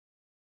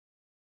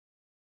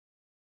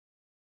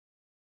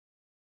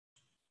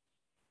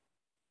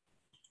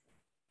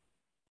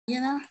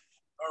All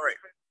right.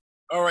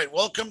 All right.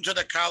 Welcome to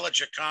the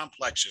College of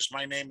Complexes.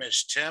 My name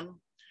is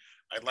Tim.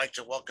 I'd like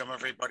to welcome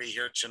everybody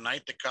here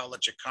tonight. The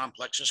College of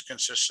Complexes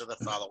consists of the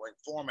following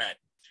format.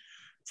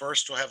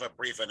 First, we'll have a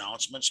brief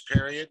announcements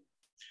period.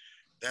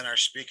 Then our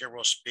speaker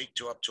will speak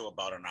to up to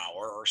about an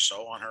hour or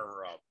so on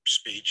her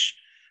speech.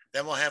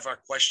 Then we'll have our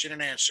question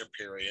and answer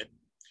period.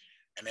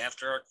 And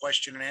after our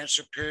question and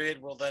answer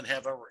period, we'll then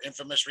have our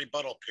infamous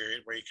rebuttal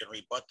period where you can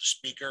rebut the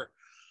speaker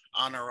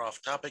on or off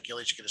topic.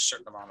 You'll each get a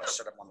certain amount of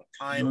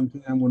time. And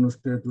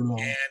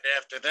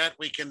after that,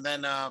 we can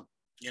then,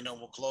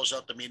 we'll close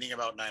out the meeting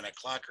about 9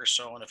 o'clock or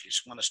so. And if you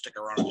want to stick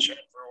around and chat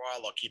for a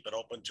while, I'll keep it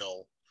open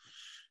till,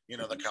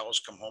 the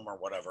cows come home or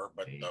whatever.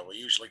 But we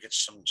usually get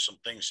some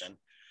things in.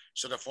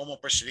 So the formal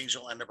proceedings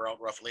will end about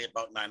roughly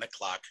about 9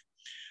 o'clock.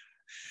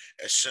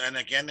 And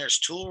again, there's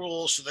two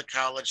rules of the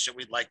college that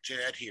we'd like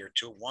to adhere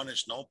to. One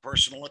is no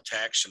personal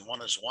attacks, and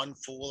one is one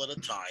fool at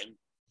a time.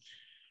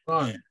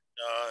 And,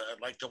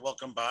 I'd like to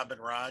welcome Bob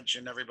and Raj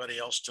and everybody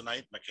else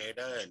tonight,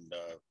 Makeda and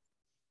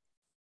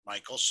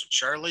Michael. So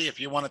Charlie, if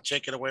you want to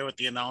take it away with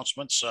the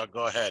announcements,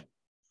 go ahead.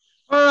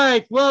 All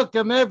right,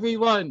 welcome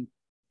everyone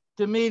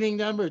to meeting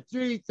number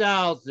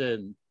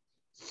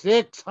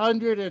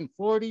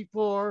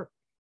 3,644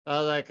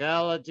 of the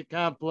College of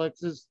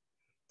Complexes,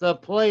 the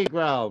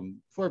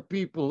playground for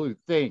people who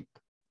think.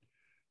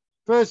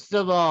 First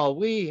of all,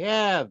 we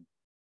have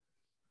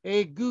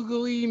a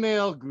Google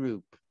email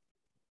group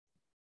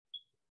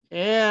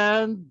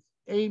and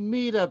a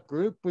meetup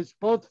group, which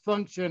both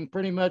function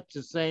pretty much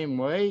the same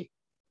way.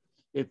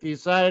 If you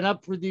sign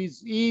up for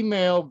these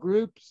email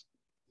groups,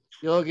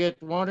 you'll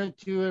get one or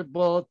two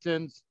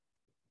bulletins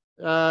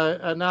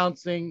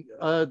announcing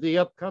the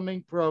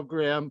upcoming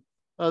program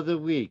of the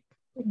week.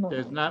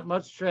 There's not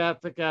much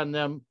traffic on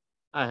them.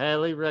 I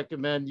highly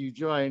recommend you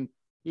join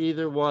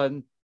either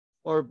one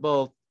or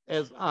both,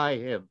 as I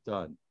have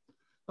done.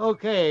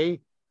 Okay,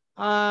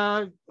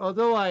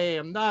 although I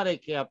am not a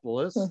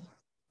capitalist,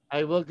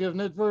 I will give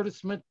an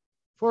advertisement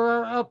for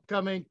our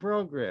upcoming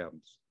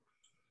programs.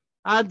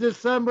 On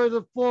December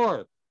the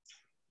 4th,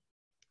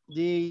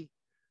 the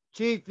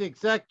Chief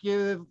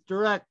Executive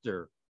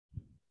Director,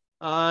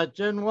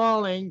 Jen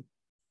Walling,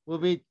 will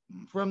be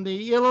from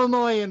the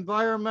Illinois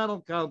Environmental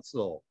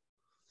Council.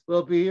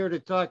 We'll be here to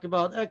talk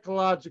about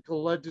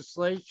ecological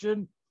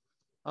legislation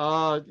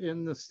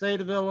in the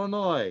state of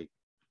Illinois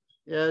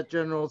at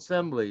General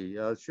Assembly.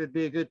 Should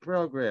be a good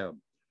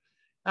program.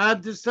 On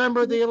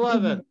December the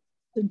 11th,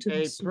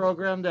 a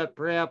program that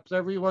perhaps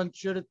everyone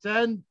should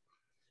attend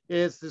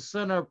is the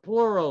Center of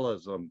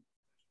Pluralism,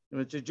 in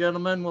which a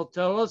gentleman will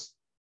tell us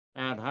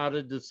on how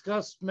to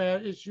discuss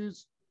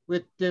issues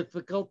with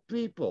difficult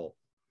people.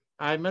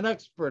 I'm an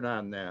expert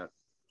on that.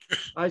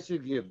 I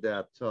should give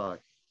that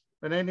talk.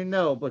 But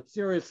but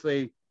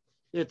seriously,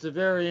 it's a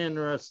very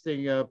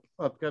interesting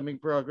upcoming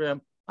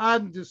program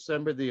on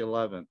December the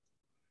 11th.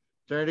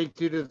 Turning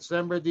to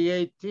December the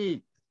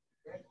 18th,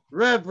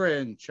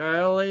 Reverend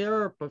Charlie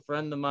Earp, a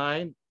friend of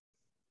mine,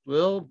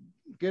 will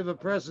give a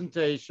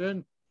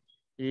presentation.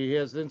 He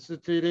has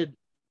instituted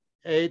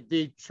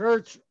the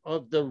Church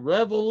of the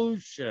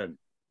Revolution.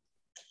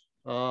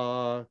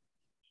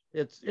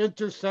 It's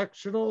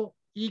intersectional,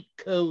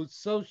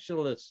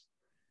 eco-socialist,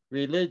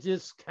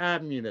 religious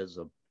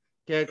communism.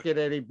 Can't get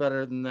any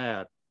better than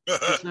that.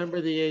 December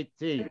the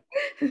 18th.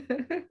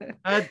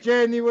 On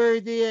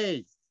January the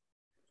 8th,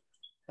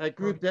 a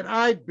group that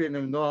I've been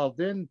involved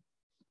in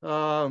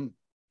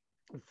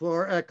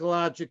for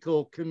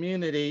ecological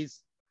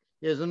communities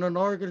is in an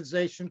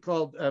organization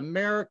called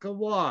America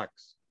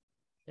Walks,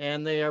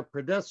 and they are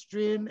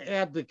pedestrian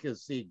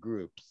advocacy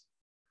groups.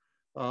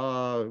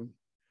 So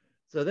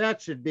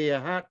that should be a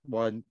hot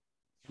one.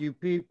 You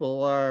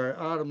people are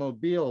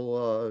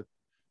automobile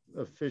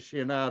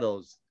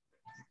aficionados.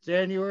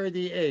 January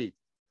the 8th.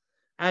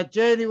 On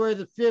January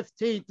the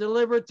 15th, the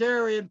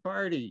Libertarian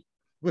Party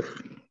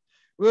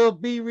will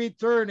be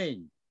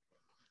returning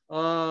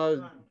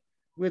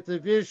with a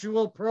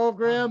visual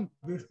program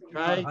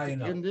trying to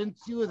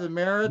convince you of the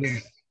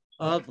merits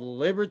of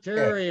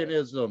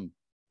libertarianism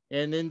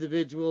and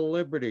individual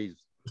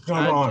liberties.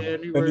 On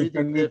January the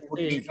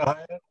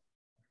 15th.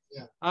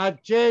 On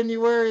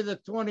January the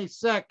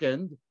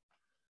 22nd,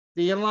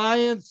 the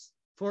Alliance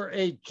for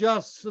a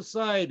Just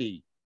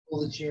Society.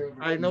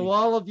 I know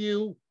all of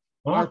you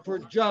are for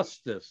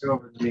justice.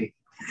 So,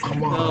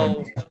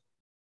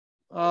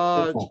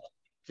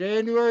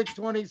 January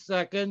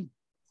 22nd,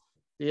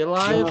 the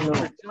Alliance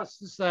for a Just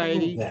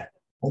Society, this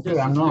is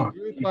a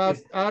group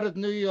out of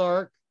New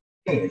York,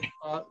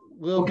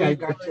 will be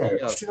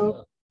joining us.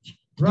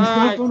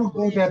 Raj,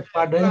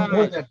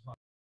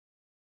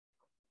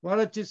 why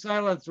don't you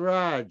silence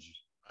Raj?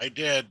 I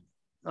did.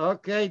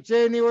 Okay,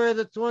 January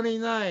the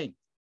 29th.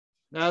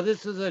 Now,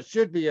 this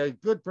should be a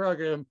good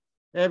program.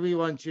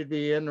 Everyone should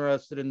be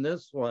interested in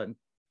this one.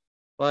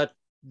 But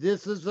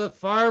this is the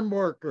Farm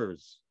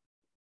Workers,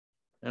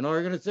 an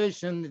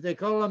organization. They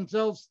call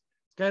themselves,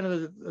 kind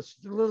of a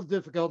little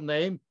difficult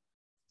name,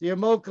 the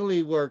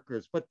Immokalee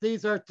Workers. But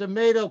these are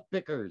tomato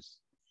pickers.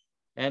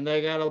 and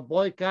they got a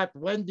boycott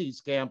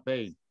Wendy's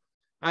campaign.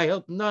 I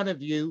hope none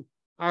of you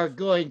are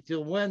going to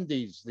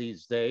Wendy's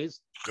these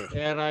days.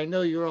 And I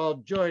know you're all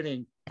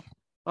joining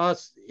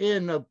us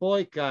in a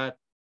boycott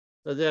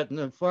of that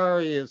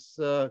nefarious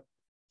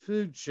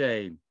food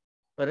chain.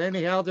 But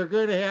anyhow, they're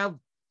going to have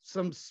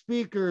some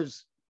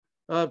speakers,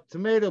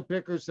 tomato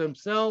pickers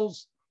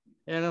themselves,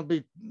 and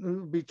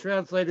it'll be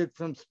translated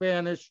from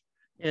Spanish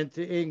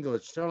into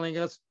English, telling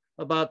us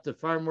about the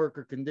farm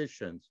worker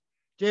conditions.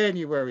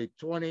 January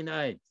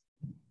 29th.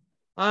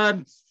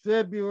 On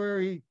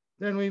February,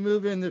 then we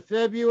move into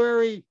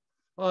February.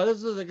 Oh,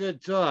 this is a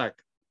good talk.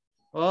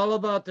 All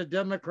about the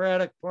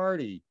Democratic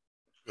Party.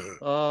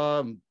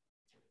 And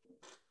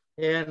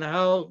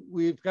how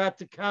we've got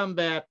to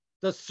combat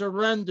the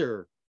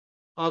surrender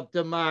of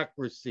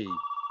democracy.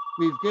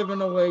 We've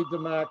given away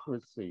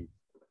democracy.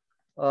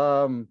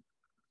 But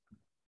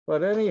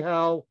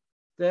anyhow,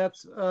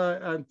 that's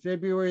on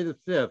February the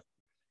 5th.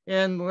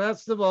 And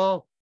last of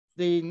all,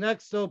 the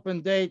next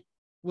open date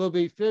will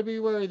be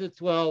February the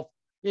 12th,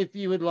 if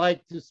you would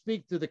like to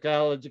speak to the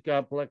College of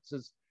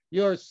Complexes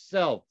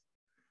yourself.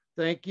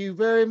 Thank you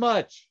very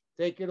much.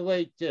 Take it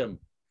away, Tim.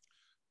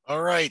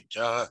 All right.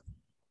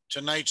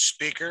 Tonight's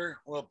speaker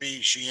will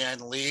be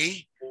Jian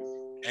Li.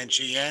 And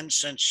Jian,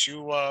 since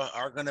you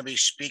are going to be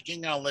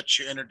speaking, I'll let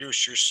you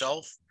introduce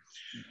yourself.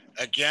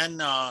 Again,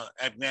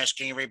 I'm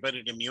asking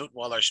everybody to mute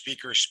while our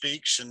speaker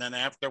speaks, and then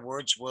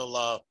afterwards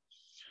we'll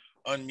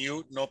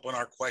unmute and open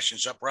our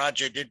questions up.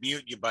 Raj, I did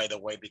mute you, by the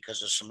way,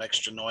 because of some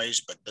extra noise,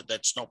 but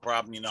that's no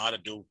problem. You know how to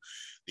do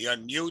the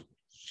unmute.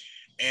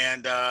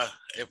 And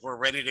if we're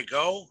ready to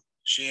go,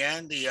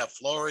 Jian, the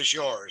floor is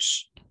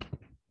yours.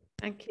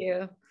 Thank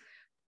you.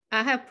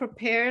 I have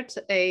prepared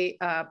a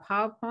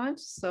PowerPoint,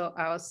 so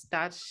I'll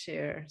start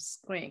share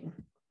screen.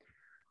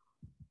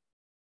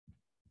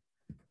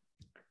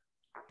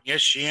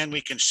 Yes, Jian,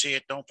 we can see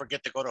it. Don't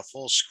forget to go to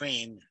full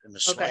screen in the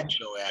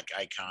slideshow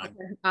icon.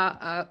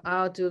 Okay.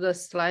 I'll do the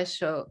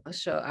slideshow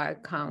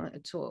icon.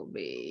 It will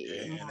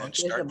be more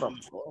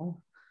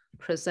visible.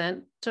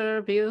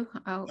 Presenter view.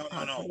 No.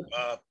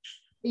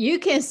 You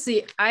can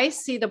see, I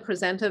see the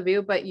presenter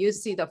view, but you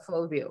see the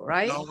full view,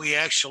 right? No, we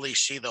actually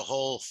see the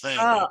whole thing.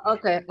 Oh,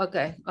 okay. We'll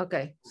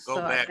go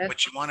back.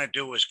 What you want to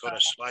do is go to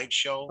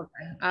slideshow.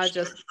 Okay. I'll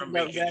just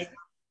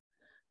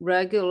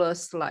regular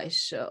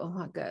slideshow,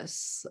 I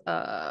guess.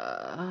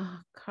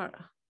 No.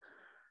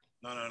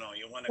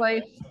 You want to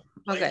play.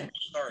 Okay.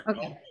 Start.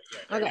 Okay.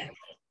 Okay.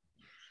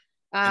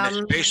 And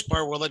the space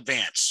bar will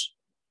advance.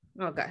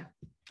 Okay.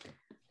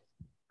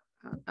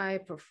 I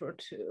prefer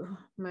to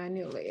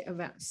manually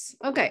advance.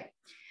 Okay.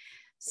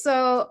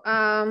 So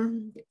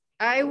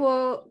I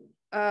will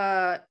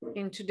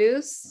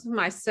introduce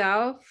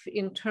myself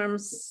in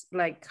terms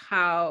like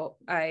how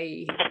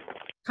I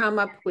come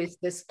up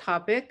with this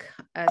topic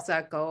as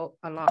I go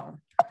along.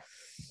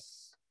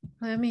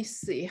 Let me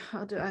see,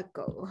 how do I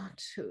go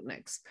to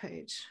next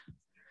page?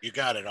 You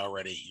got it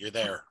already, you're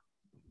there.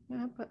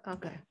 Yeah, but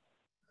okay.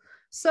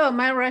 So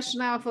my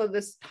rationale for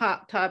this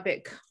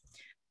topic,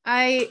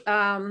 I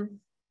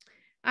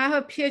have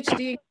a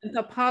PhD in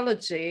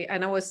anthropology,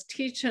 and I was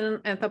teaching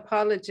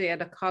anthropology at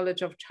the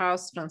College of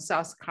Charleston,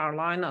 South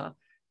Carolina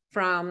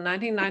from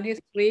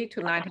 1993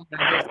 to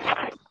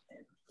 1996.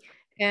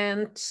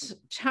 And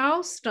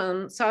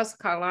Charleston, South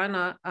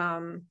Carolina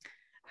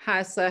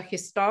has a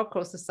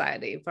historical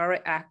society, very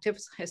active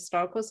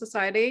historical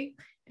society.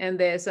 And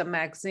there's a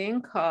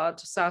magazine called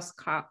South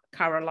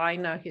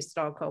Carolina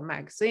Historical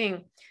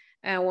Magazine.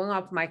 And one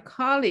of my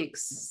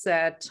colleagues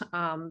said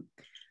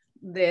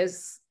there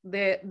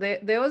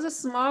was a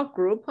small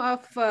group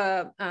of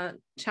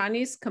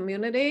Chinese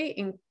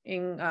community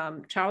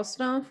in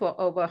Charleston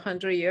for over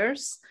 100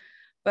 years,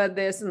 but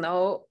there's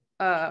no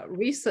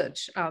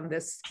research on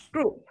this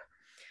group.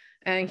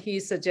 And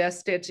he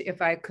suggested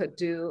if I could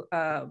do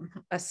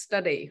a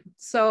study.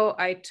 So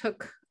I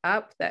took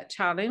up that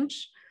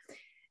challenge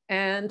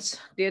and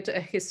did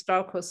a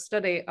historical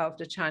study of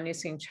the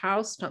Chinese in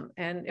Charleston.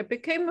 And it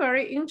became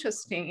very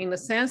interesting in the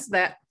sense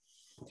that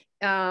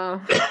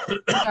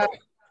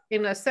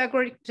in a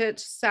segregated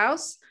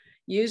South,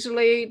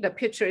 usually the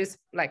picture is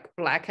like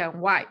black and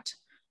white.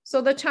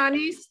 So the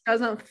Chinese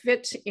doesn't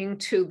fit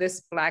into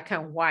this black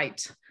and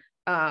white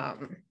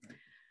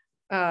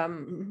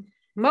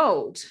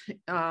mode.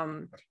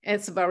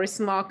 It's a very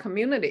small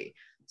community.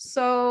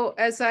 So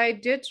as I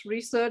did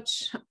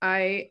research,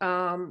 I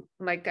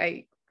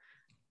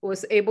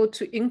was able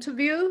to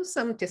interview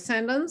some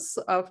descendants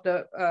of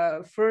the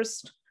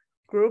first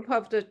group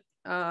of the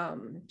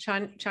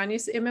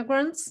Chinese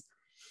immigrants.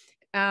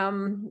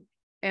 And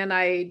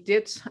I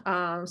did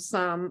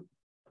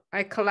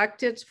I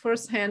collected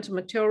firsthand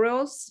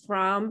materials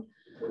from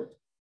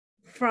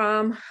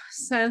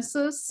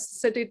census,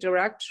 city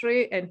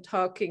directory, and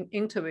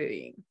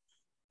interviewing.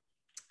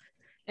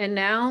 And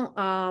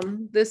now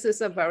this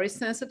is a very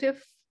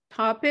sensitive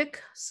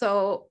topic.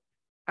 So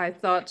I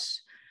thought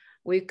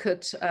we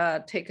could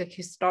take a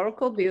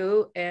historical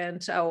view,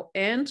 and I'll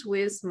end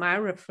with my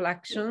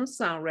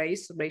reflections on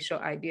race, racial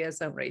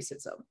ideas, and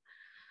racism.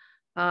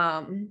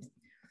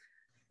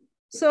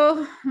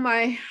 So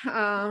my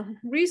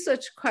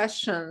research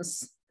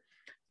questions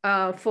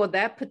for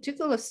that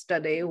particular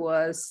study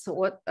was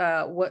what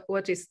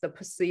is the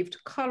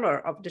perceived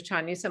color of the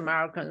Chinese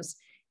Americans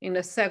in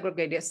the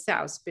segregated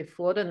South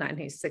before the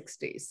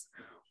 1960s?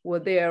 Were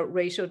there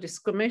racial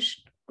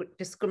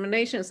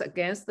discriminations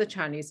against the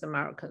Chinese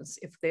Americans?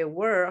 If there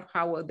were,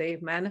 how were they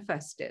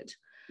manifested?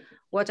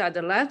 What are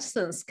the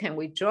lessons can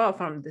we draw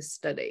from this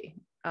study?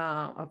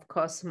 Of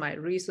course, my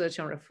research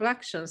and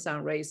reflections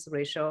on race,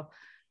 racial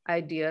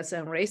ideas,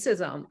 and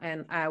racism,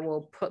 and I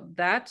will put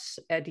that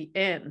at the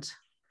end.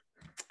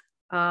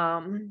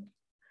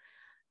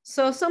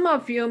 So some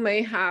of you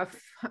may have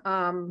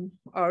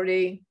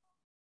already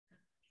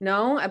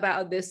known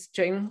about this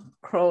Jim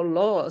Crow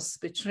laws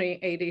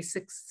between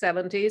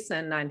 1870s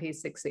and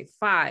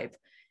 1965.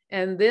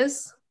 And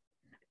this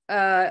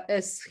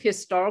is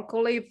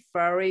historically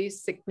very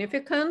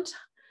significant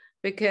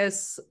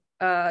because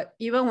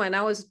even when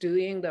I was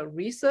doing the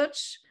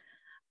research,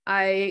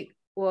 I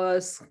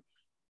was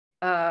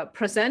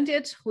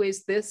presented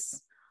with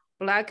this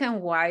black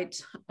and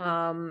white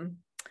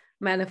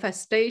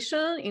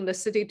manifestation in the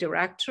city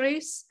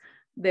directories.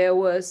 There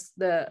was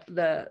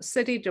the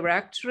city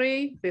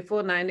directory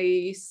before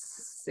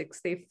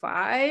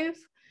 1965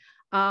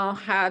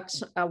 had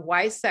a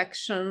white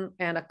section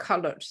and a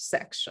colored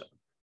section.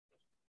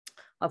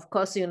 Of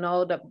course, you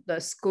know, the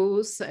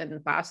schools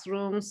and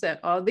bathrooms and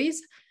all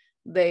these,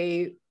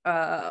 they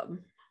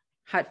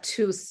had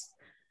two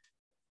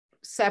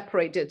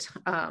separated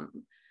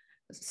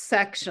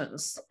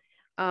sections.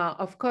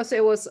 Of course,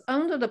 it was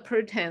under the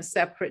pretense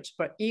separate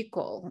but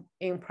equal.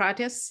 In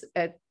practice,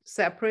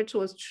 separate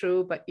was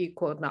true, but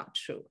equal not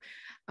true.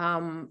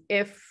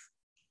 If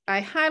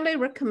I highly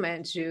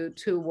recommend you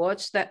to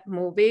watch that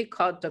movie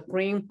called The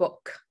Green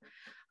Book.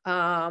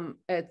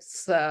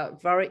 It's a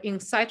very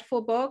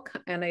insightful book,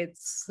 and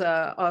it's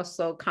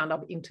also kind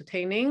of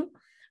entertaining.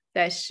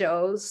 That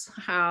shows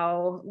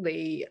how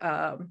the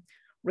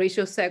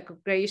racial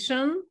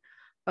segregation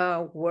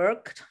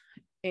worked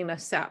in the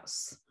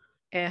South.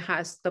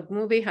 The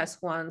movie has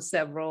won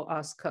several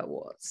Oscar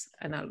awards,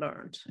 and I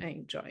learned and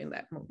enjoyed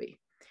that movie.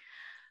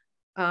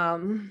 I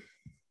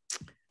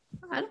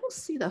don't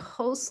see the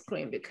whole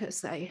screen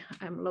because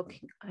I'm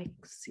looking, I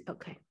see,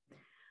 okay.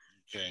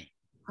 Okay.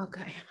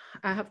 Okay,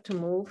 I have to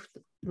move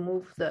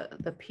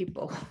the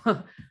people.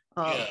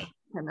 Yeah.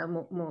 And I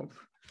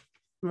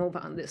move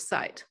on this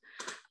side.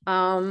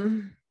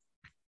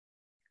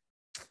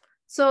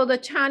 So the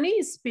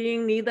Chinese,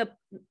 being neither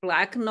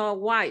black nor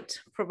white,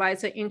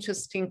 provides an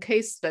interesting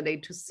case study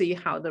to see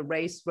how the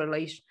race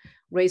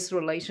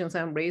relations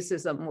and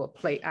racism will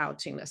play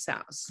out in the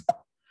South.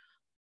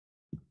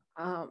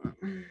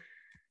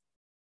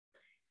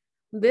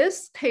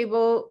 This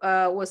table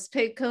was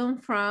taken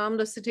from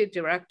the city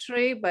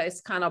directory, but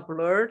it's kind of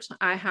blurred.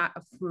 I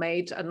have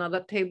made another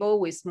table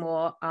with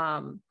more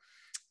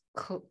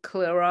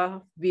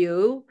clearer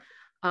view.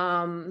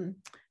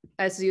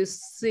 As you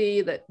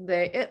see, that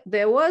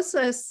there was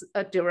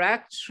a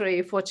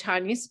directory for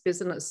Chinese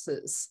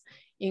businesses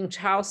in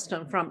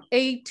Charleston from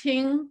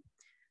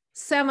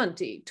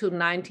 1870 to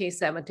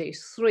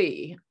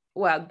 1973.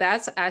 Well,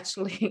 that's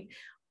actually,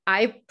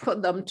 I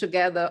put them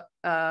together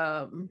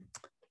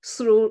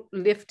through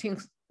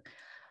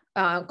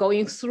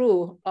going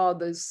through all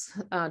these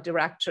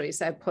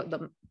directories. I put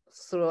them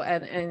through,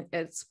 and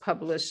it's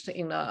published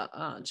in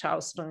the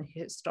Charleston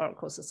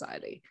Historical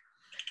Society.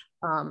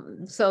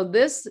 So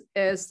this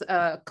is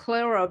a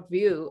clearer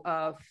view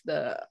of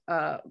the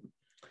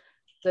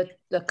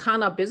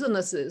kind of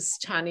businesses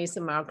Chinese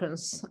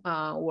Americans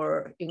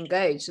were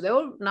engaged. There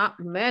were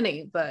not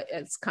many, but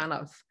it's kind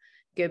of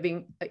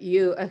giving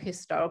you a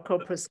historical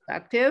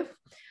perspective.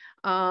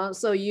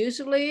 So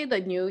usually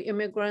the new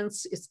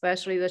immigrants,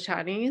 especially the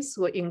Chinese,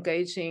 were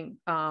engaging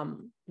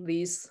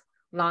these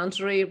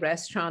laundry,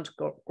 restaurant,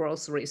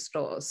 grocery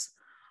stores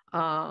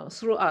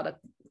throughout the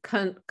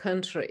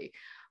country.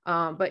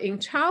 But in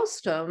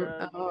Charleston,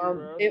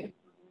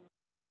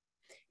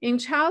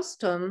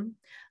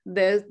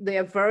 there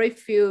are very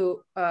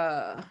few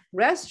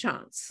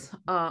restaurants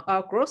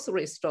or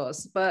grocery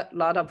stores, but a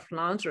lot of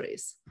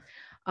laundries.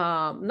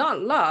 Not a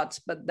lot,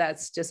 but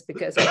that's just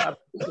because it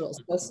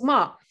was so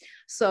small.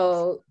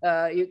 So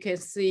you can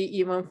see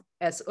even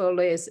as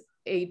early as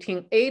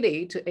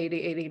 1880 to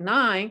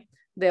 1889,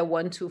 there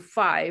were 1 to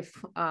 5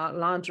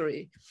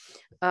 laundromat.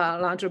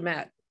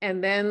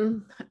 And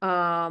then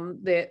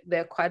there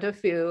are quite a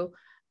few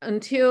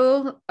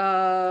until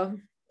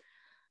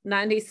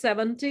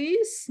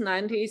 1970s,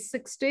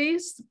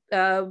 1960s.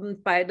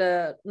 By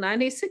the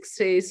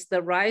 1960s,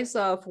 the rise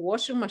of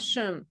washing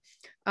machine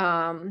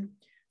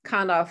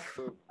kind of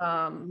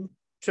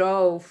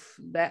drove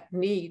that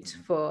need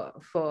for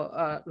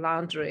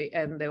laundry,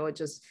 and there were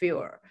just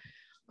fewer.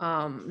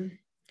 And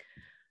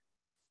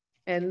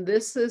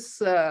this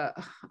is a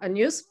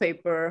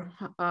newspaper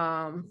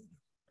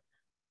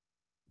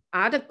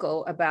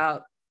article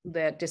about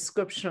the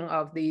description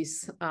of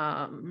these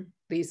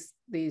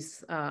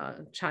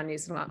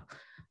Chinese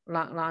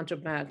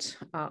laundromat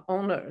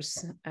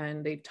owners,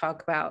 and they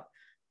talk about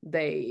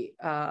they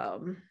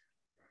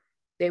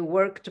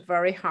worked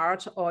very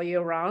hard all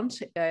year round.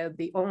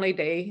 The only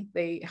day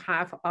they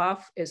have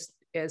off is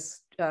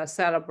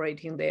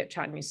celebrating their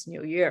Chinese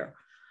New Year.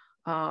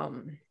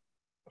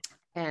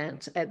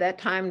 And at that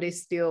time, they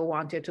still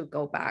wanted to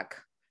go back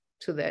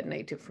to their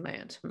native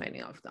land,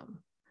 many of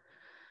them.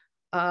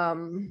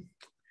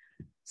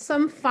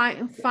 Some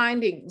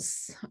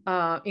findings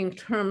in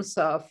terms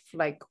of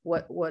like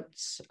what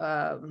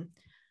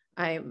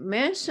I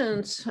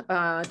mentioned,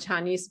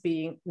 Chinese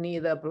being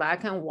neither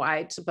black and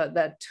white, but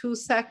the two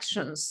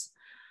sections.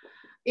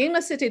 In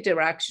the city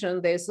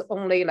direction, there's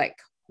only like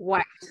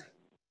white.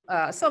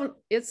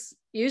 It's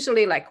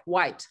usually like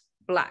white,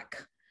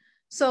 black.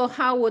 So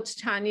how would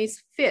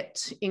Chinese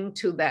fit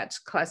into that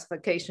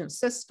classification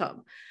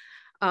system?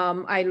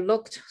 I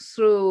looked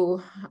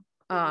through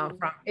from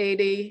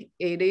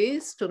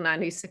 80s to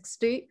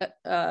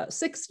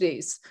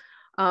 1960s.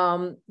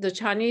 The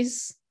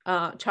Chinese,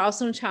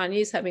 Charleston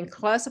Chinese have been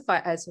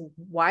classified as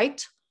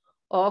white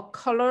or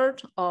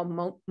colored or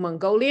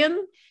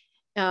Mongolian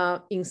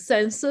in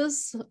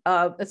census.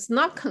 It's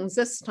not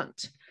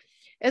consistent.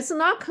 It's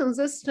not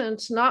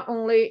consistent not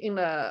only in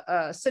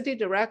the city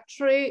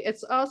directory,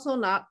 it's also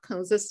not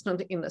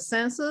consistent in the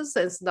census,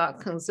 it's not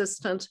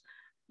consistent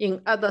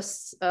in other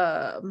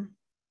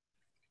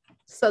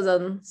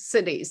southern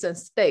cities and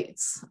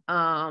states.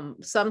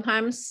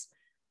 Sometimes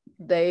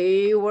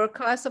they were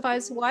classified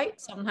as white,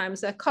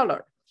 sometimes they're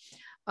colored.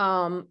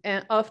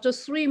 And of the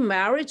 3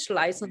 marriage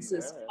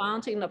licenses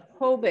found in the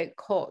probate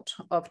court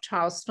of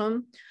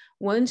Charleston,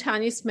 one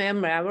Chinese man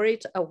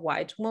married a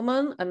white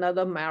woman,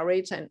 another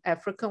married an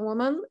African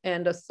woman,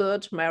 and the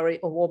third married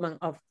a woman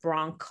of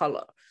brown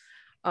color.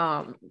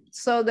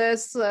 So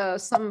there's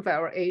some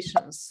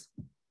variations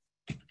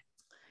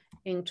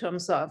in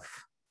terms of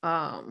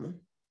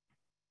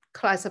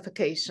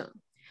classification.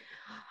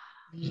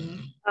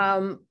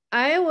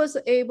 I was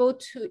able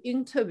to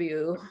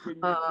interview,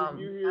 I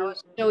will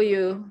show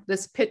you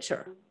this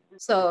picture.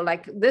 So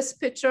like this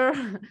picture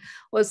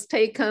was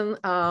taken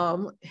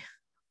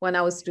when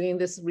I was doing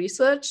this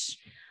research.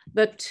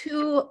 The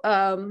two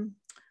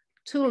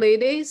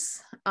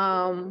ladies,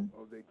 brown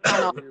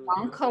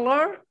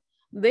color,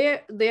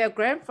 their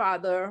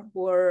grandfather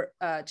were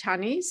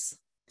Chinese.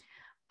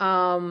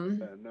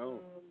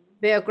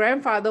 Their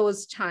grandfather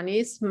was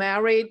Chinese,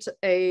 married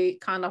a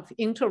kind of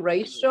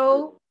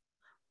interracial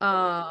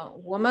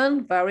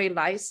woman, very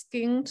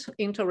light-skinned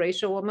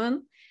interracial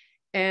woman.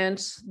 And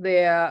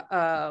their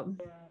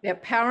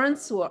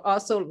parents were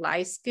also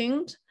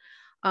light-skinned.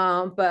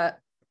 But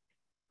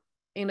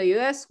in the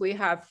US, we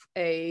have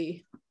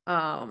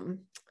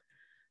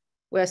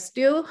we're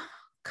still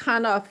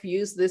kind of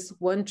use this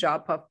 1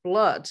 drop of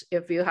blood.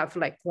 If you have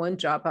like 1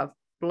 drop of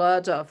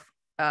blood of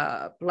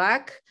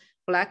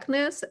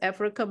blackness,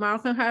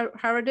 African-American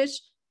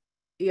heritage,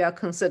 you are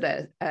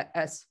considered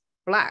as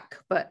black.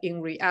 But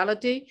in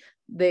reality,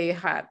 they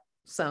had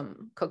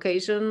some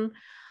Caucasian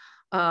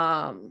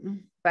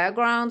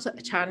backgrounds,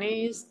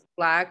 Chinese,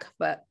 black,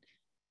 but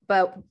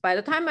by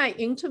the time I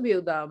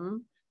interviewed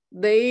them,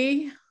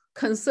 they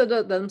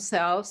considered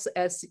themselves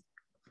as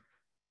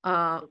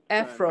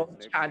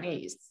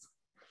Afro-Chinese.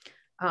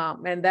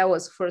 And that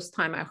was the first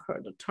time I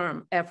heard the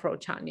term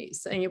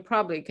Afro-Chinese. And you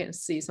probably can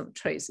see some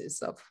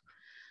traces of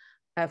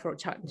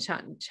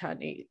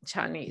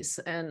Afro-Chinese,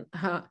 and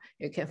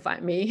you can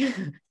find me.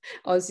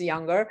 I was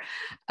younger.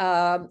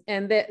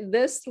 And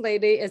this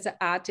lady is an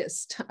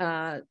artist.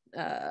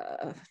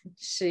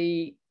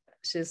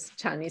 She's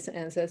Chinese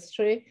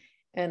ancestry,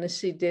 and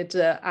she did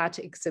an art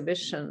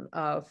exhibition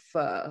of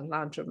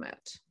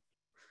laundromat.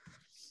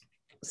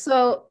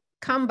 So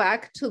come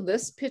back to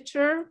this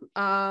picture.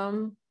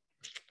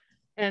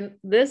 And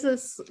this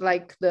is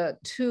like the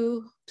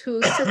two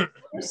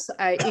sisters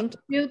I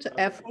interviewed,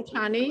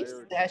 Afro-Chinese.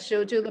 I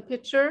showed you the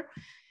picture.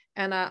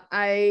 And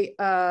I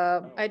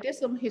did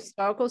some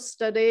historical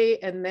study,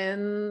 and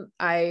then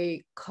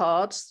I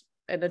called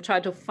and I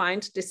tried to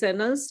find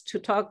descendants to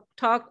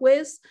talk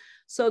with,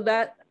 so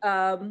that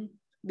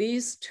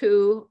these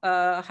two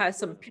had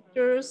some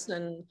pictures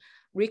and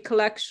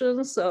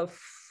recollections of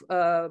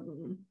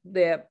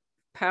their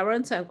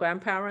parents and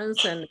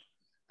grandparents and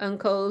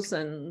uncles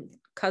and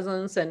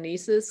cousins and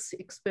nieces'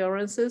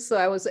 experiences. So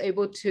I was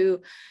able to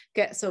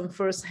get some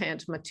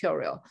firsthand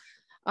material.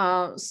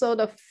 So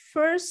the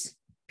first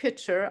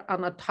picture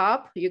on the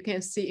top, you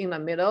can see in the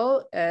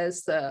middle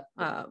as a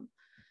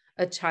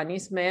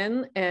Chinese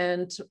man,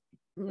 and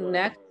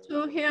next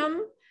to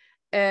him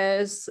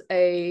is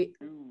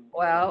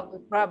well,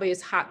 probably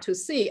it's hard to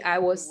see. I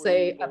would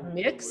say a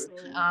mix.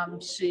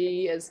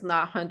 She is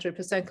not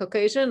 100%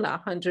 Caucasian,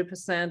 not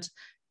 100%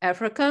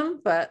 African,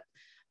 but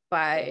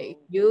by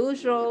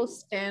usual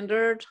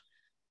standard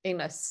in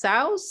the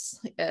South,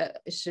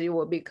 she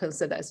will be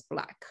considered as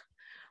black.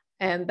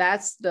 And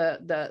that's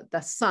the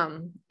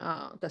son.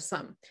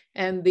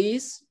 And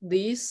these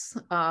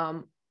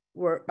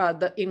were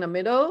in the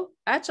middle.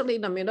 Actually,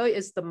 in the middle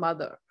is the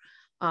mother.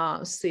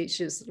 See,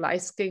 she's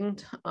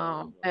light-skinned.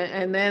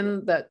 And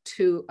then the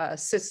two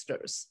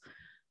sisters.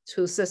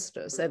 two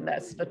sisters, and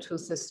that's the two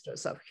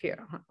sisters up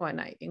here when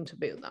I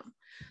interviewed them.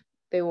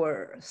 They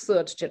were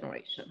third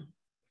generation.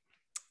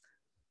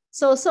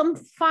 So some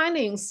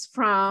findings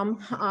from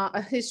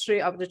a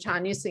history of the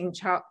Chinese in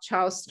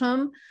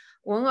Charleston.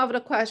 One of the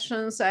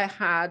questions I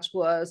had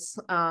was,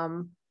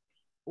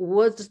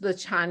 would the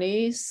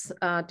Chinese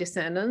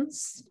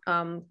descendants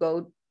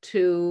go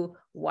to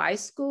white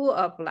school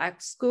or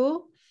black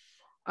school?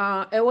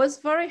 It was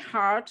very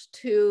hard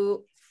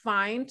to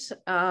find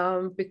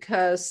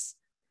because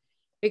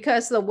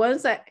the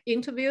ones I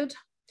interviewed,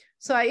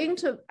 so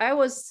I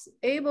was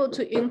able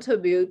to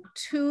interview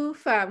two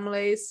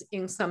families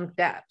in some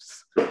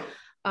depth.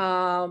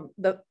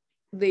 The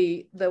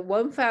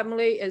one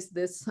family is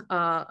this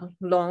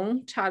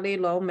Long, Charlie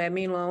Long,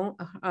 Mammy Long,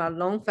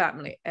 Long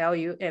family,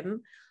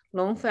 L-U-M,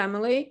 Long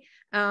family.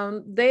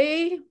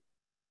 They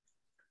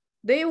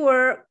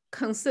were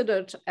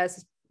considered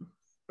as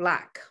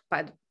Black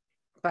by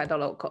the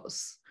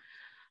locals.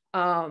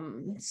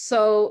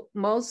 So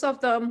most of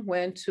them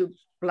went to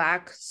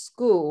Black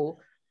school.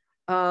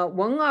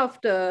 One of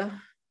the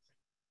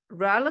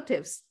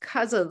relatives,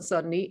 cousins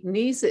or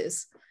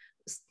nieces,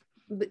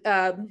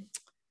 the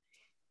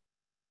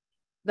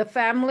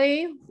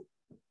family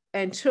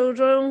and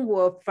children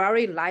were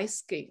very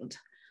light-skinned.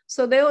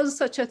 So there was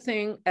such a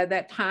thing at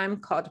that time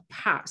called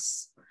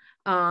pass.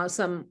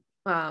 Some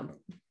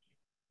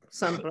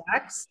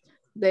Blacks,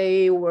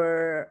 they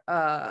were,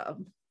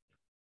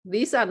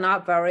 these are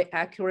not very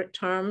accurate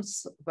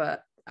terms,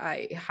 but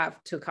I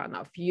have to kind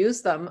of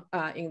use them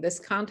in this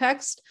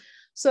context.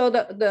 So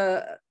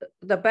the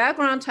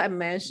background I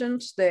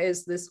mentioned, there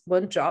is this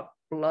one drop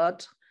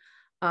blood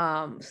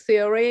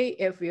theory.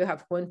 If you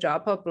have one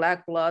drop of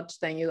Black blood,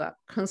 then you are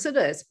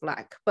considered as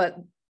Black, but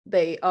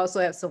they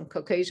also have some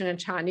Caucasian and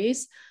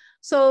Chinese.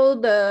 So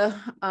the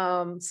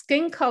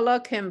skin color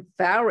can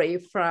vary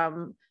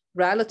from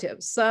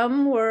relatives.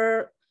 Some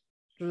were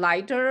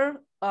lighter,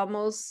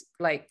 almost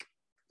like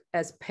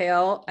as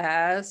pale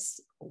as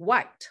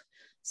white.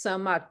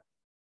 Some are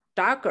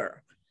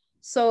darker.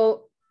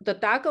 So the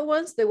darker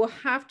ones, they will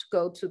have to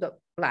go to the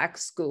Black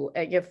school.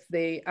 And if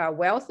they are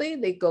wealthy,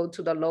 they go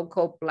to the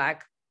local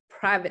Black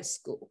private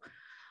school.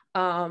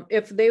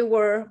 If they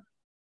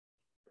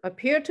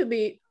appear to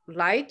be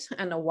light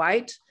and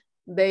white,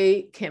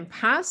 they can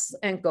pass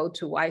and go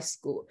to white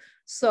school.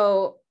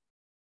 So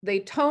they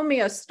told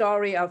me a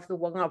story of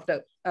one of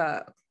the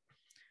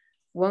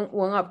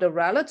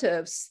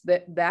relatives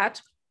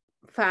that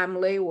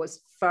family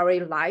was very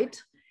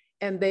light,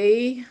 and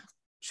they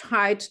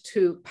tried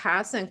to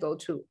pass and go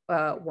to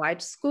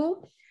white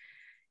school.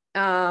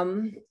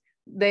 In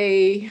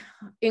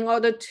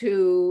order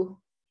to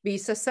be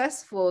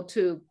successful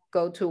to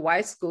go to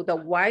white school, the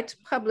white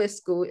public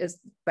school is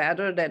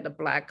better than the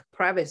Black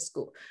private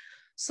school.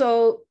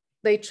 So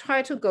they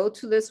try to go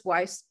to this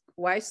white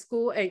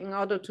school, and in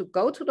order to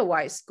go to the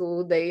white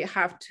school, they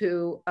have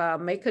to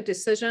make a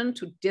decision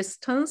to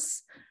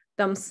distance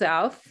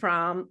themselves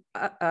from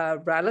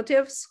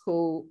relatives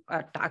who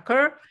are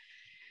darker.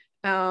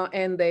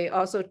 And they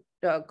also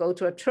go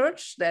to a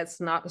church that's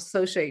not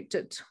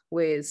associated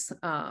with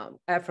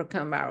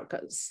African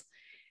Americans.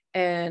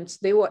 And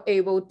they were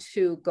able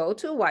to go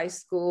to white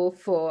school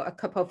for a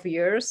couple of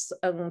years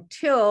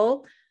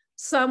until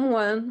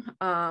someone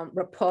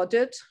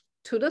reported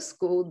to the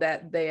school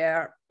that they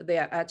are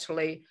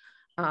actually,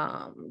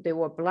 they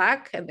were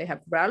Black and they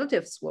have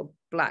relatives who were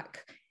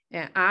Black.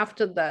 And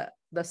after the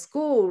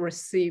school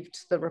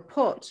received the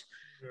report,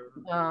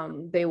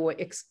 they were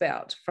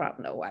expelled from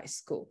the white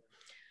school.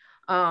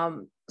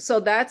 So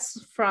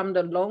that's from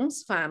the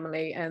Long's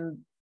family and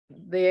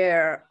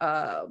their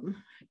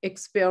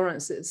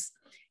experiences.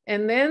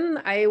 And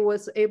then I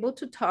was able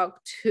to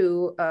talk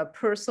to a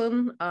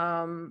person,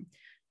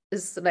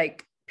 is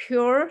like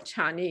pure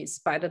Chinese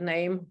by the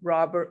name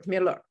Robert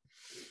Miller.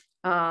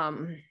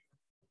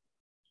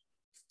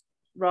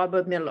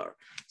 Robert Miller.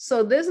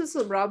 So this is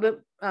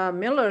Robert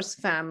Miller's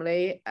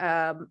family.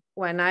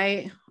 When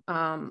I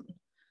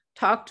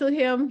talked to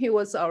him, he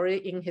was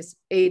already in his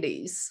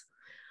 80s.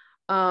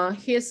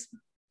 His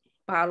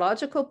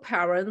biological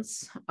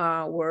parents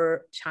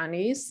were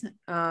Chinese,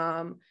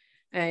 and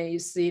you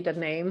see the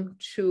name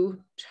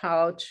Chu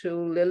Chao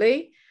Chu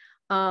Lily.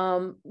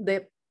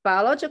 The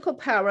biological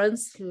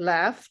parents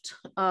left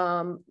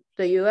the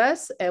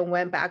US and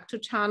went back to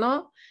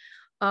China,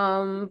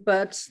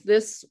 but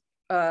this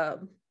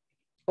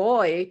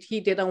boy, he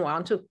didn't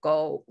want to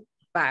go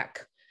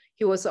back.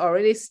 He was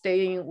already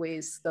staying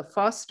with the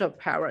foster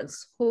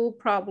parents, who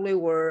probably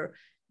were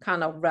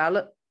kind of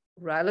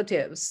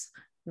relatives,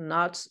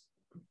 not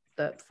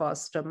the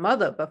foster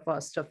mother, but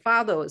foster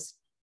father was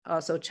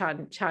also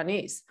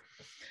Chinese.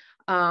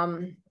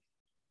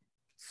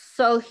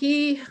 So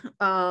he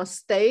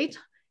stayed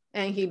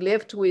and he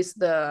lived with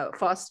the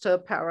foster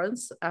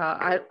parents.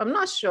 I'm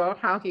not sure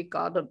how he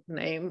got the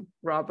name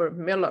Robert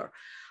Miller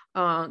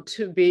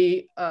to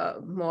be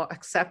more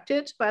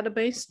accepted by the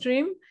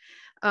mainstream.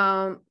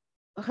 The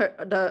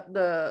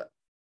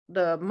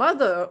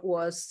mother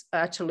was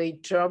actually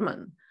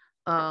German.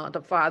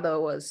 The father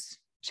was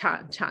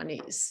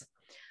Chinese.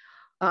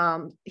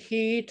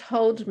 He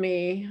told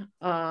me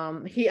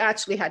he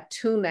actually had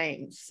two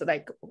names,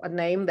 like a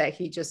name that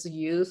he just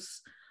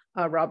used,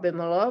 Robin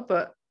Muller,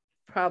 but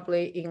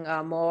probably in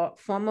more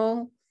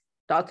formal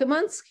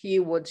documents, he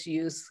would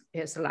use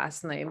his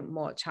last name,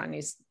 more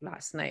Chinese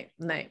last name.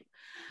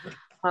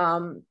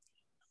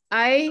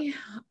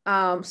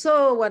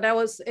 So when I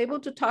was able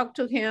to talk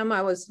to him,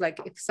 I was like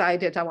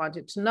excited. I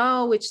wanted to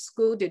know, which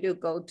school did you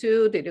go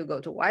to? Did you go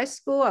to white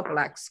school or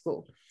black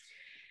school?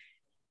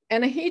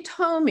 And he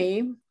told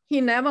me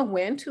he never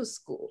went to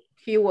school.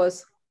 He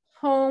was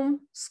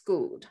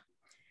homeschooled.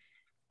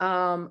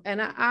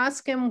 And I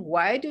asked him,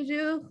 why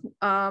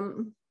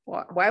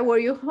were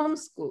you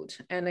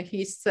homeschooled? And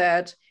he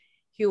said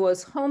he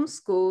was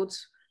homeschooled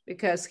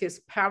because his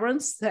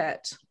parents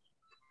said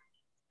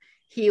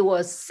he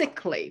was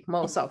sickly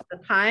most of the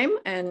time,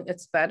 and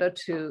it's better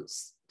to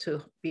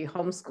be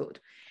homeschooled.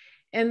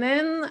 And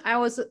then I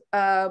was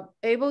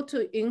able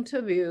to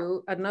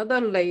interview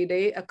another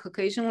lady, a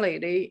Caucasian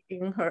lady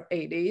in her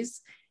 80s.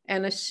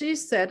 And she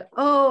said,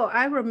 oh,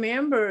 I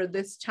remember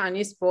this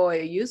Chinese boy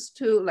used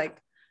to like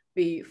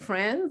be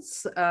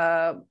friends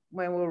when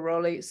we were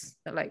really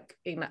like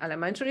in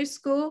elementary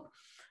school.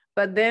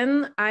 But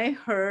then I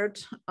heard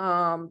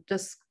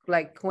just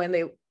like when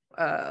they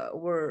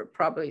were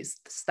probably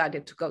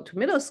started to go to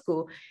middle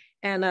school.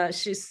 And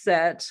she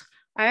said,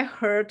 I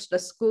heard the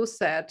school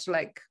said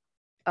like,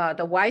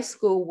 the white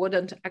school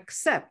wouldn't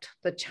accept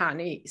the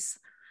Chinese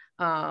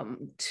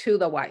to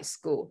the white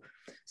school.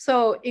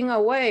 So in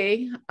a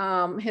way,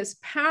 his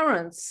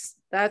parents,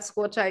 that's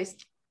what I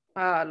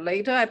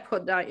later I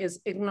put down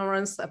is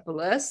ignorance of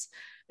bliss,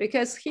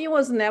 because he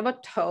was never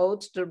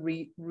told the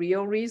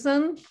real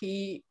reason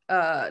he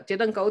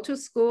didn't go to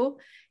school.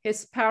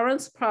 His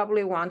parents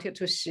probably wanted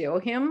to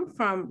shield him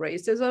from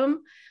racism.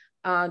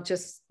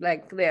 Just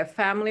like their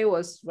family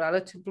was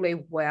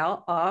relatively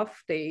well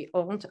off. They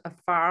owned a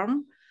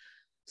farm.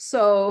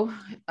 So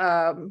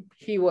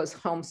he was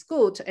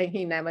homeschooled and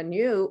he never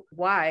knew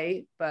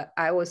why, but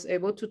I was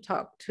able to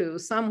talk to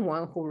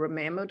someone who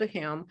remembered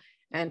him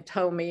and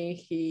told me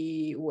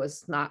he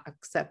was not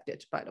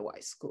accepted by the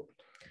white school.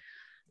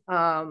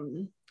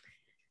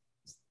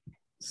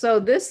 So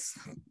this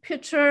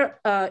picture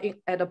at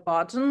the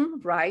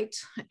bottom right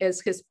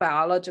is his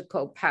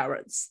biological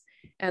parents.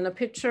 And the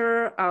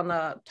picture on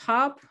the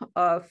top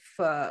of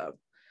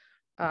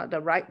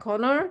the right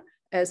corner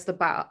is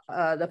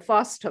the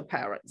foster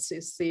parents.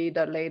 You see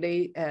the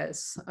lady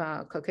is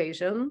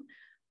Caucasian,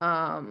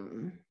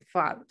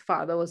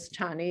 father was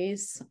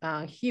Chinese.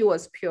 He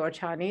was pure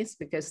Chinese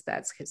because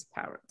that's his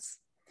parents.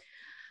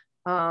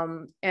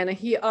 And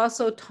he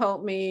also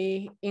told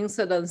me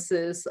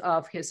incidences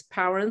of his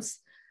parents.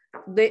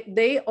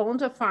 They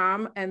owned a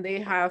farm and they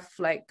have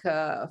like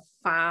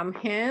farm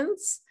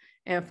hands,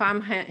 and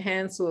farm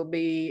hands will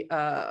be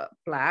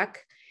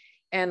black.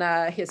 And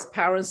his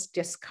parents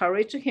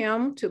discouraged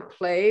him to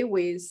play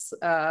with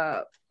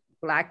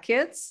black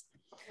kids.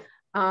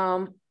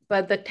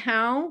 But the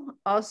town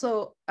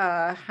also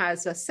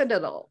has a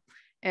citadel.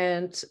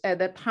 And at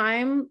the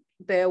time,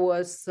 there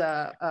was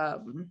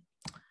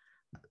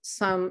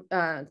some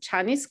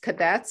Chinese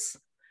cadets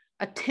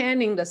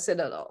attending the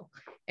citadel.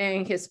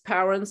 And his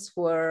parents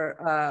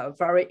were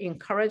very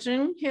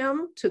encouraging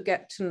him to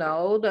get to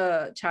know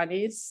the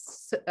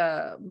Chinese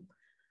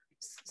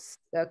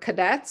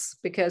cadets,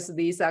 because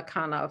these are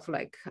kind of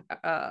like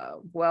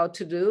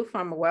well-to-do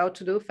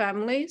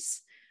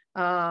families,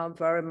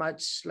 very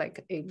much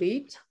like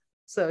elite.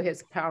 So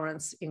his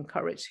parents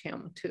encouraged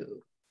him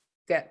to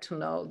get to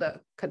know the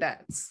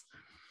cadets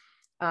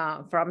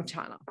from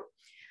China.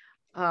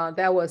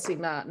 That was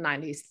in the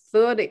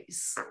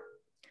 1930s.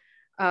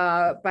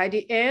 By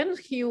the end,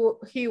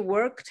 he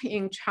worked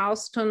in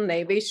Charleston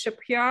Navy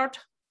Shipyard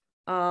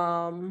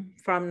from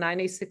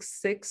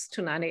 1966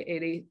 to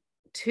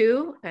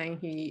 1982, and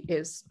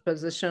his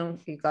position,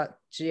 he got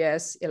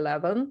GS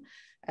 11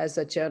 as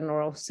a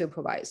general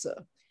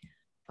supervisor.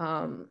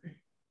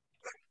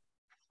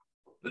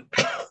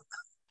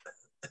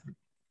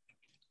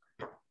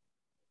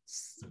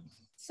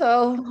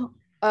 So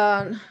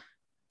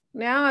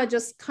now I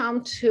just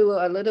come to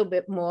a little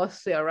bit more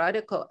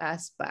theoretical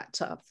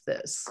aspect of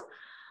this.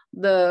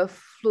 The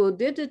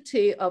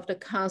fluidity of the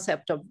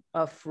concept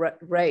of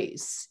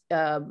race.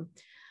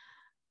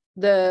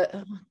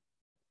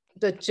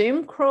 The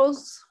Jim Crow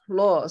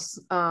laws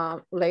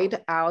laid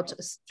out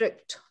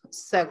strict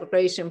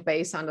segregation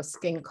based on the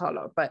skin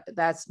color, but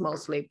that's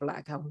mostly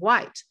black and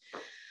white.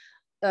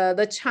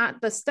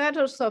 The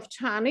status of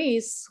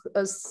Chinese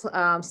is,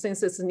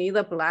 since it's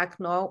neither black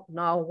nor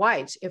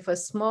white, if a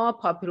small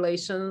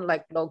population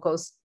like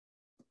locals,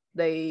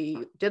 they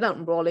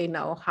didn't really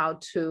know how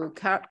to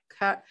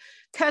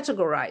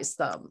categorize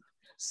them.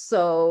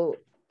 So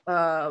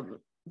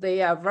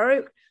they are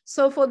very,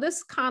 so for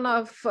this kind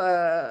of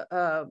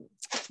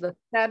the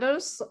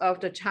status of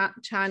the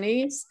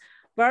Chinese,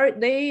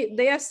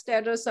 their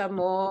status are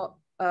more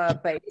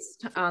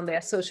based on their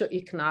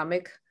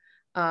socioeconomic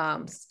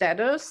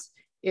status.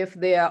 If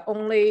they are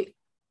only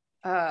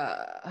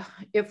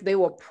if they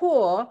were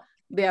poor,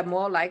 they are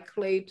more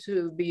likely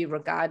to be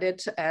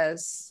regarded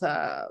as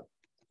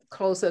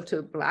closer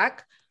to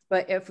Black.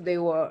 But if they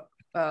were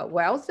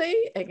wealthy,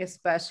 and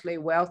especially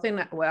wealthy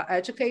and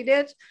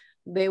well-educated,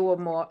 they were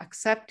more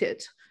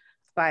accepted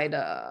by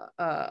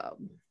the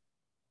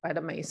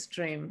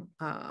mainstream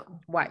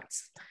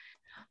whites.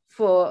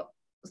 For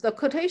the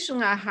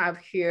quotation I have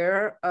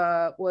here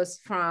was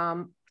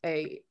from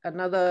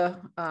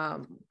another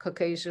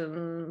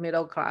Caucasian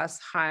middle class,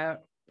 higher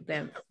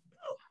than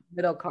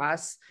middle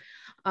class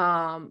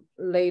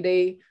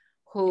lady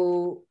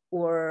who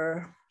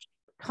were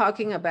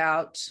talking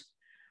about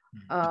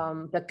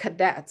the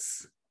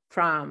cadets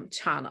from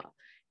China.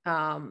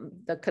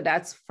 The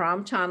cadets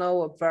from China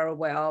were very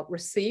well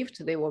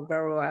received. They were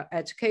very well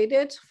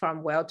educated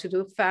from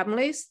well-to-do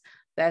families.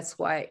 That's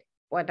why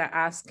when I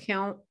asked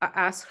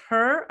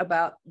her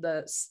about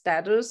the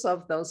status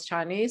of those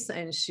Chinese,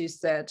 and she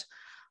said,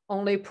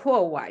 only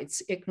poor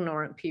whites,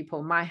 ignorant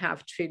people might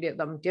have treated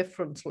them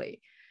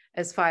differently.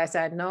 As far as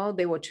I know,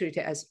 they were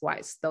treated as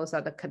whites. Those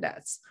are the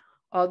cadets.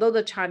 Although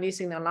the Chinese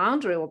in the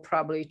laundry were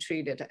probably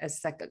treated as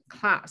second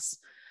class.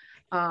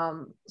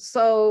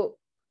 So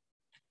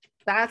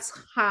that's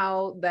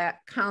how that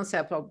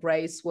concept of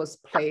race was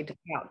played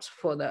out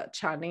for the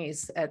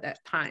Chinese at that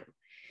time.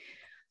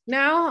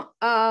 Now,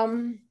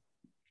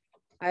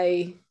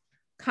 I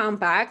come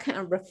back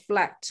and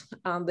reflect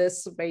on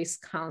this race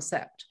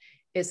concept.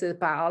 Is it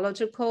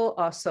biological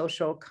or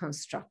social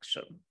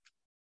construction?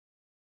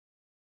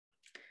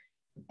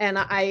 And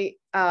I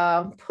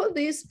put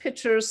these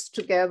pictures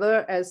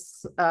together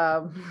as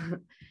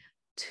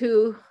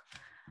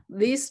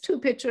these two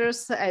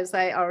pictures, as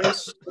I already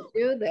showed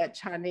you, they're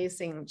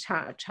Chinese in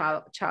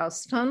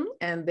Charleston,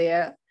 and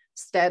their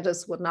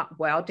status was not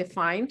well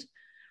defined.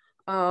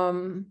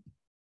 But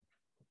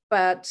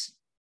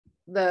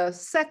the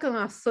second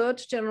or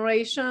third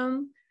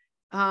generation,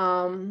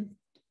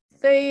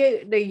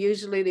 they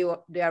usually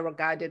are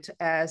regarded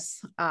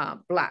as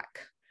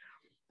Black.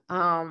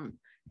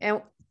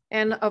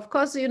 And of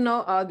course, you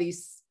know all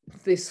these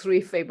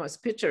three famous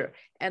pictures.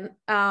 And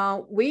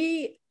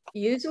we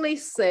usually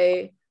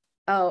say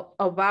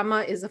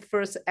Obama is the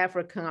first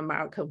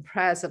African-American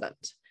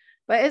president,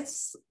 but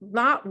it's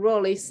not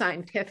really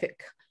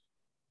scientific.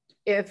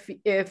 If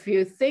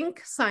you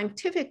think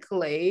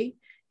scientifically,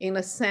 in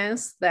the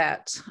sense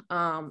that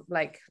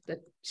like the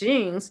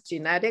genes,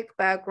 genetic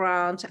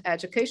background,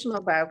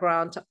 educational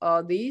background,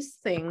 all these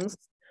things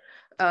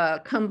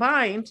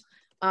combined,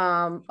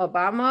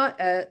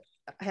 Obama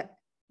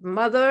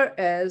mother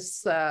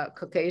is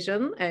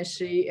Caucasian, and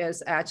she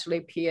is actually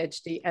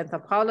PhD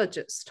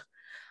anthropologist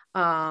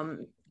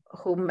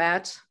who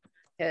met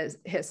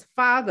his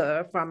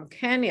father from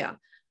Kenya.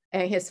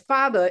 And his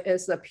father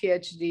is a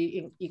PhD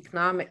in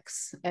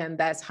economics, and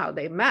that's how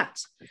they met.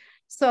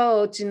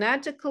 So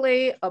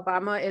genetically,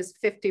 Obama is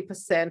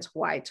 50%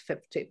 white,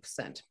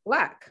 50%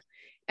 Black.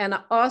 And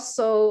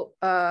also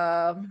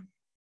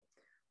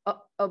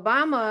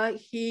Obama,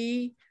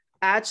 he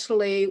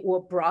actually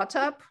was brought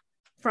up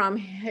from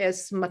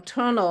his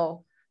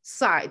maternal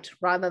side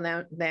rather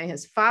than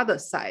his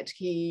father's side.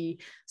 He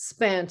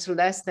spent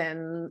less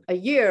than a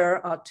year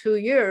or 2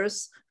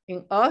 years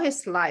in all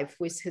his life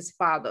with his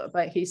father,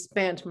 but he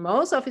spent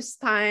most of his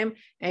time,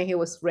 and he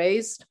was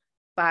raised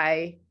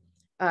by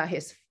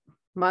his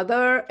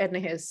mother and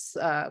his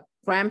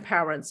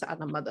grandparents on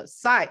the mother's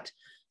side.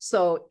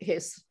 So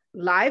his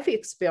life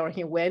experience,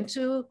 he went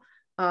to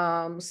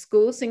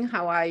schools in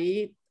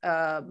Hawaii,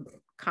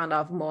 kind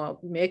of more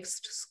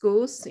mixed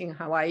schools in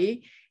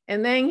Hawaii.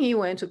 And then he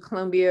went to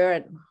Columbia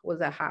and was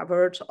at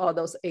Harvard, all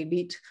those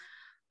elite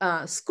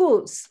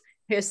schools.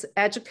 His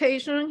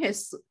education,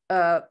 his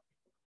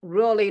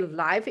really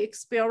life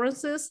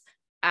experiences,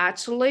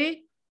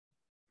 actually,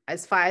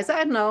 as far as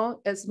I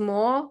know, is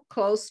more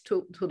close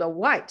to the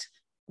white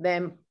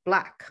than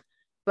Black.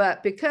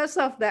 But because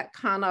of that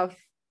kind of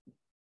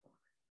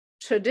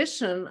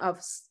tradition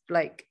of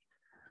like,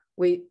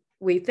 we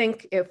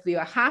think if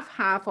you're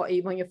half-half, or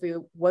even if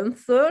you're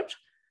 1/3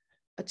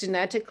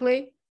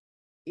 genetically,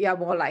 you're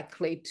more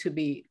likely to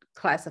be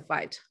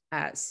classified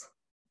as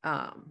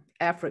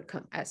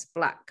African, as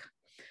Black.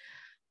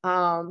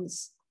 And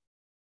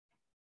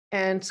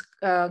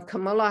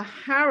Kamala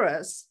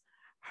Harris,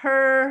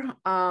 her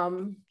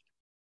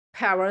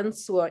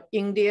parents were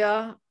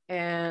India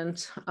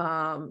and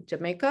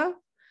Jamaica,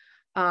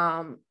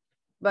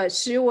 but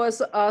she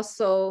was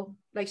also,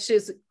 like,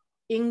 she's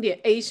Indian,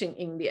 Asian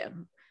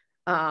Indian.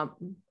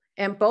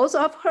 And both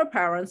of her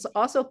parents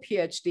also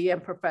PhD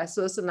and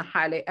professors and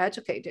highly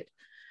educated.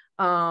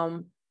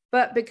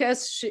 But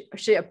because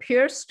she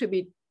appears to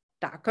be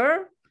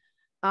darker,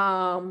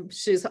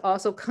 she's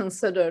also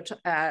considered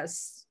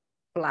as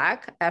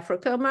Black,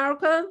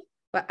 African-American,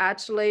 but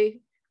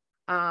actually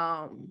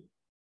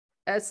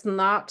it's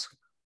not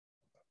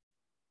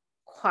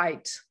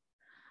quite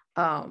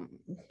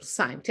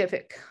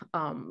scientific.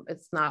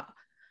 It's not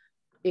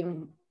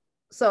in,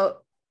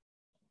 so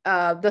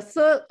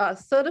the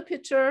third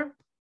picture,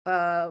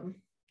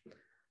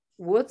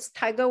 Woods,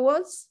 Tiger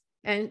Woods,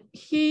 And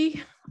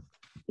he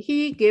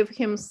gave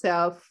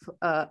himself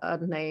a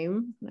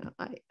name. Now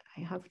I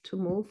have to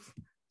move,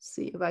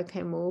 see if I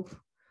can move.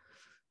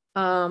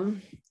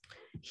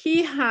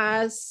 He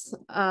has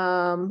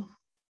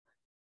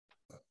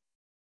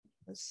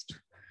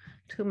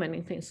too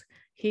many things.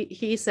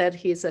 He said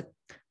he's a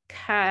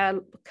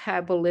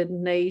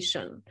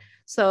Cabolination.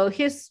 So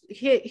his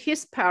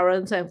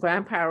parents and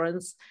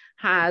grandparents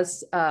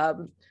has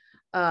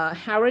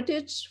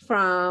heritage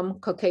from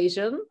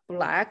Caucasian,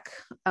 Black,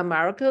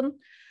 American,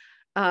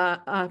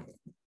 Black,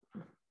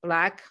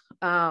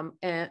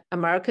 and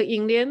American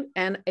Indian,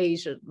 and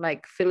Asian,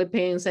 like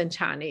Philippines and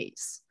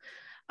Chinese.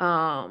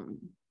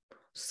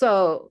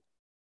 So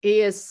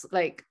he is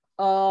like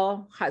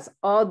has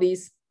all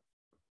these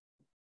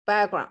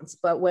backgrounds,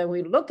 but when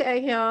we look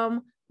at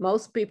him,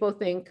 most people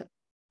think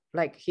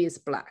like he's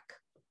Black,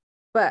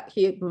 but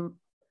he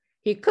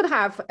could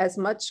have as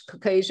much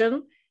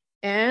Caucasian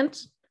and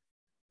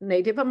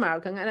Native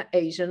American and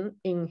Asian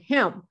in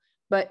him.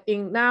 But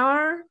in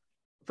our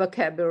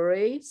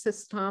vocabulary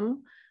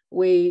system,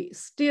 we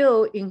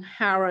still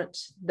inherit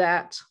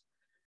that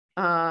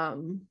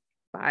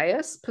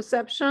bias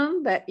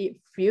perception that if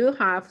you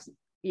have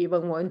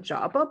even one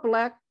job of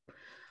Black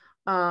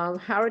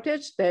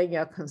heritage, then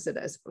you're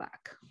considered as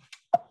Black.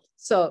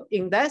 So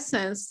in that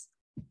sense,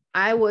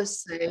 I would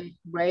say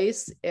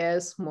race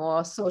is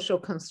more social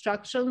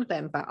construction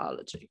than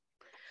biology.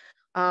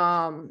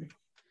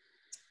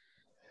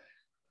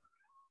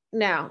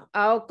 Now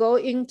I'll go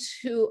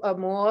into a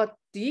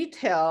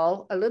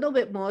little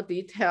bit more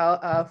detail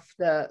of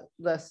the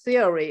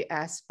theory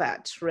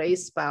aspect,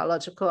 race,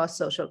 biological or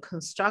social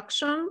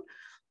construction,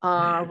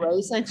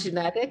 race and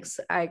genetics,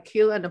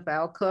 IQ and the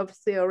bell curve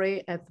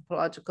theory,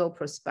 anthropological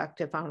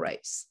perspective on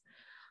race.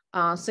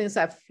 Since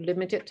I've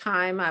limited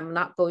time, I'm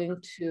not going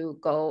to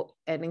go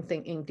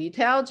anything in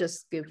detail,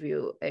 just give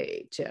you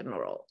a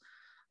general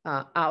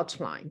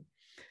outline.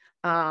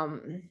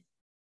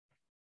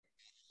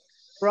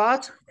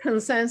 Broad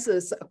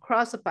consensus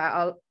across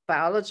the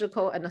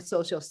biological and the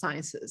social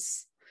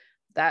sciences.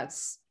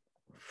 That's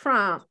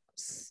from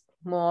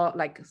more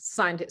like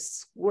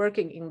scientists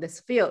working in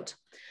this field.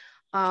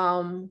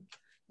 Broad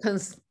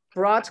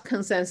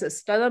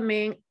consensus doesn't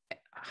mean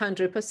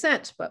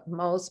 100%, but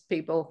most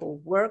people who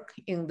work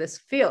in this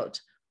field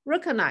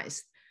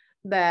recognize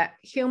that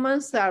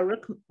humans are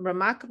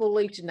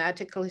remarkably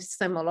genetically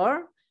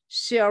similar,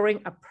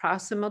 sharing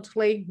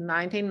approximately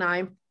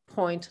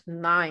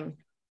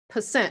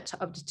 99.9%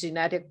 of the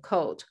genetic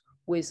code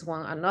with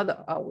one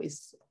another, or with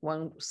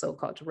one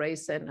so-called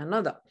race and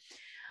another.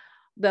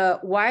 The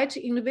wide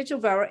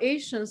individual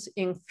variations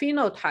in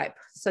phenotype,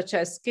 such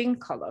as skin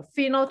color.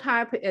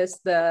 Phenotype is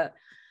the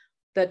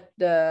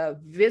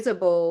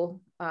visible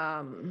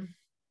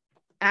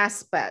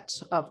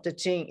aspect of the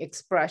gene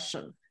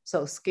expression.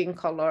 So skin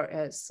color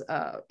is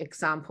an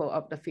example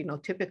of the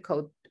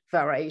phenotypical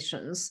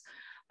variations,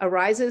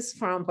 arises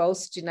from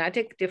both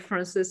genetic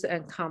differences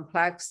and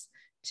complex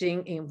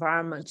gene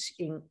environment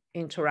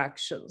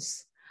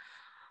interactions.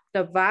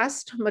 The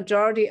vast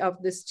majority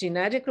of this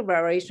genetic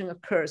variation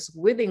occurs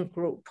within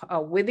group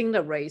or within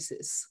the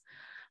races.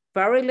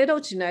 Very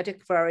little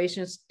genetic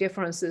variations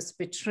differences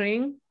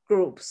between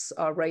groups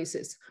or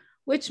races,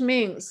 which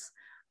means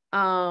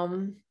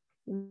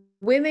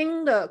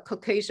within the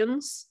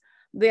Caucasians,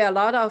 there are a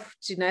lot of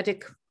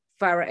genetic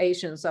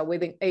variations, or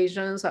within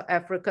Asians or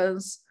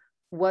Africans,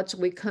 what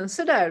we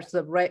consider as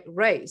the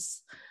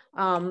race.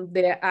 There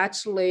are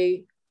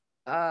actually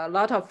a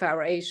lot of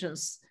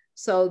variations.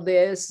 So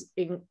there's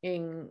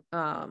in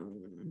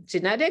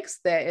genetics,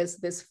 there is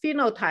this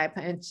phenotype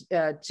and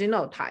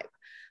genotype.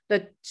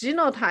 The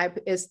genotype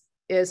is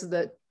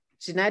the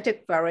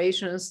genetic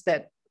variations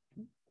that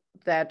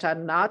are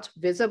not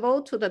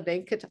visible to the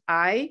naked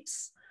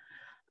eyes.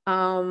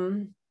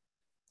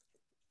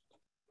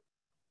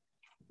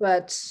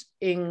 But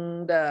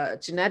in the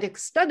genetic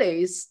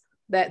studies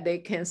that they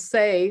can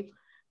say,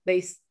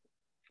 they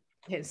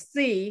can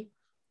see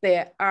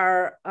there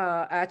are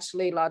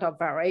actually a lot of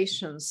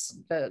variations,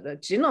 the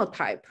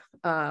genotype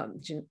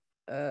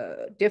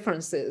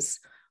differences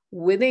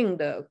within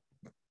the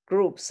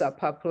groups or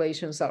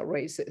populations or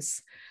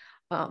races.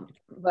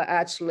 But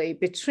actually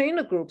between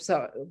the groups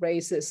or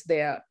races,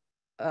 there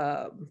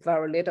are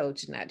very little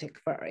genetic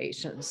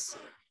variations.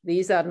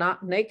 These are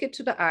not naked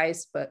to the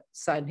eyes, but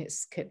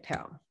scientists can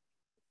tell.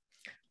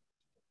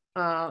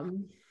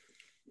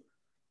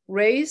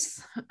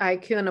 Race,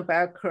 IQ and the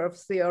bell curve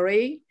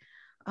theory.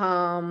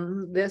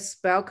 This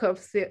bell curve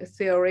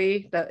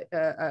theory,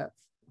 the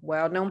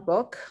well-known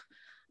book,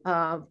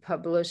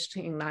 published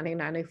in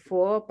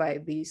 1994 by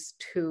these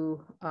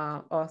two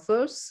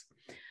authors.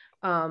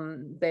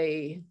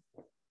 They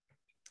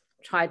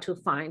try to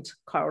find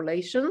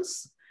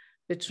correlations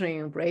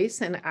between race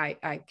and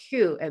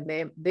IQ,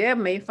 and their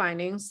main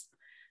findings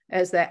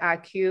is that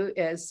IQ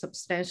is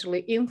substantially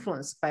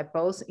influenced by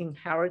both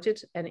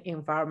inherited and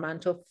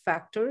environmental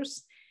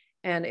factors,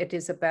 and it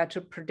is a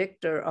better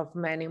predictor of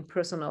many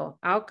personal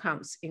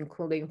outcomes,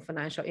 including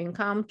financial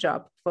income,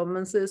 job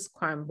performances,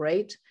 crime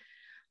rate,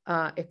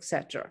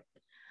 etc.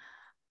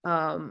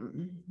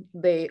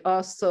 They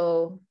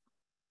also,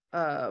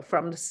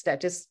 from the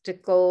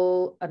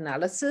statistical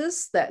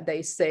analysis, that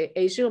they say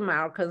Asian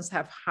Americans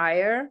have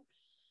higher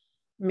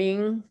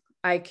mean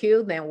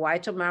IQ than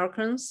white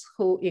Americans,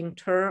 who in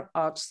turn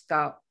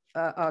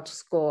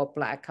outscore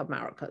Black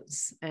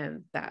Americans.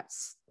 And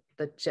that's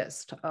the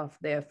gist of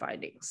their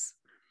findings.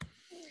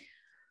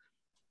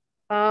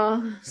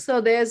 So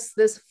there's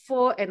this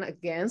for and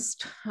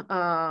against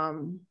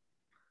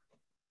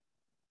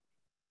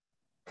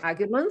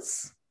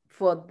arguments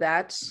for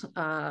that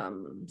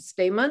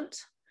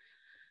statement.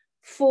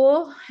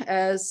 For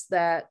is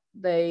that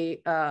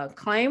they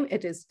claim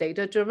it is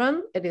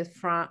data-driven. It is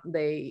from,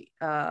 they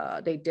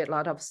did a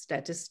lot of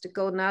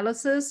statistical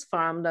analysis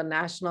from the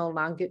National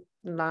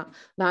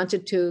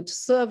Longitude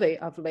Survey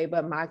of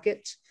Labor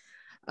Market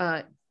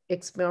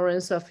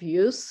experience of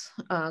youth,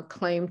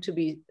 claim to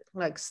be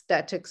like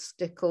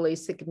statistically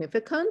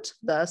significant,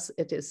 thus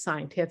it is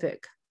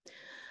scientific.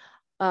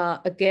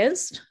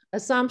 Against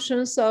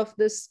assumptions of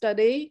this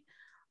study,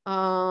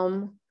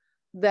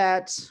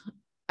 that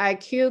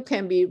IQ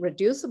can be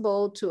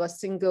reducible to a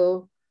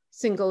single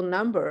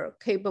number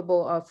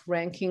capable of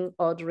ranking,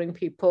 ordering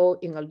people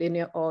in a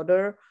linear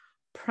order,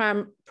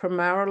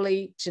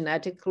 primarily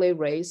genetically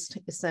raised,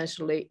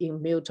 essentially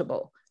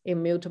immutable.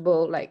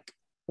 Immutable, like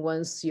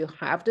once you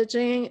have the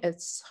gene,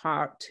 it's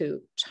hard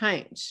to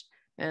change.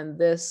 And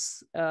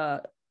this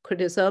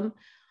criticism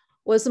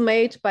was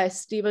made by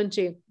Stephen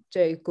J.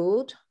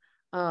 Gould,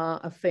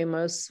 a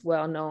famous,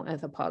 well-known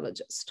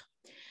anthropologist.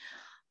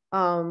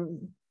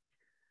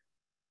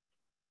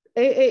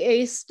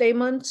 AAA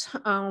statement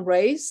on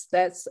race,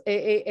 that's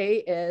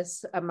AAA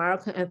is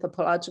American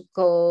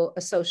Anthropological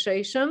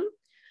Association,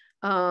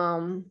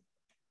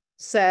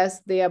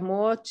 says there are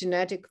more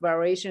genetic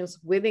variations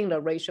within the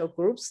racial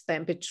groups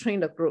than between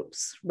the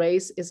groups.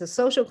 Race is a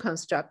social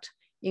construct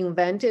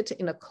invented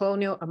in the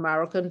colonial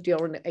American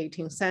during the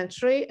 18th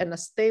century, and the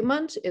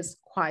statement is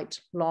quite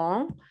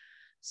long.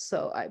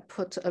 So I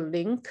put a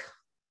link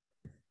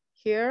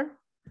here.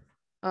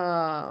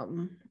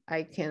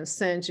 I can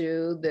send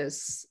you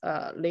this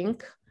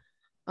link.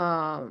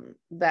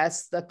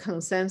 That's the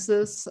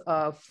consensus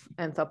of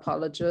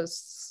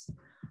anthropologists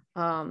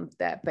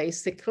that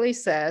basically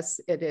says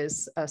it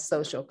is a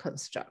social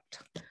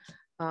construct,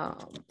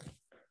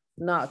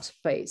 not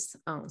based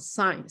on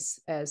science,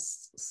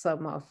 as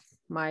some of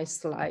my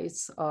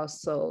slides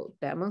also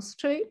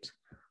demonstrate.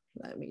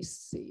 Let me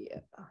see.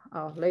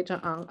 Later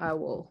on,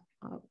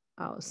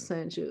 I'll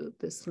send you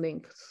this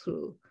link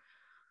through.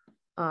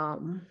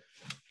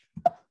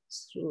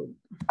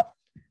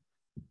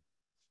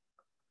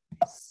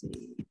 Let's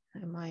see,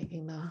 am I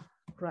in the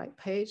right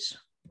page?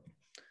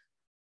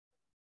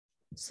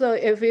 So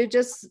if you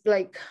just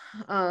like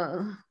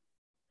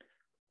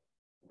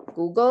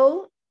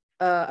Google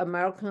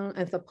American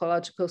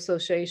Anthropological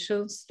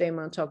Association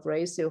Statement of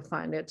Race, you'll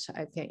find it.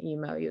 I can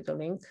email you the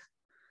link.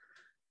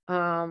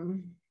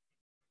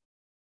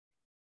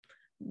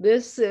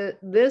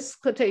 This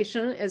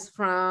quotation is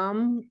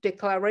from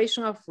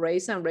Declaration of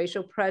Race and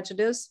Racial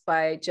Prejudice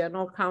by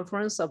General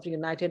Conference of the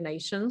United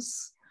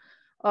Nations.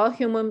 All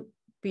human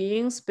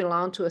beings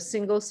belong to a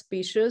single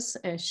species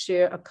and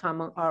share a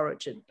common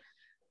origin.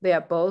 They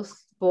are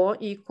both born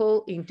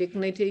equal in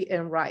dignity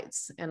and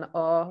rights, and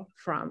all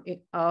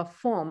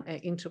form an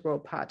integral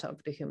part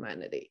of the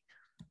humanity.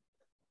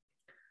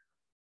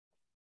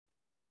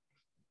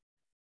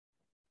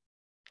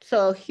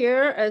 So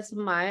here is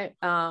my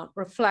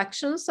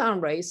reflections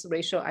on race,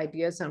 racial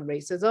ideas, and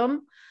racism.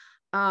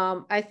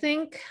 I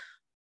think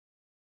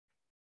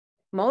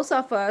most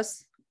of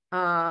us,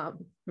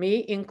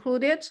 me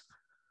included,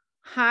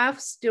 have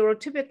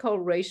stereotypical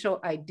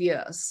racial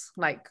ideas,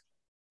 like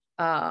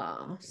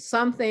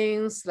some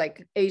things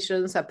like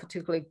Asians are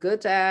particularly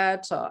good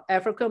at, or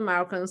African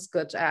Americans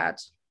good at,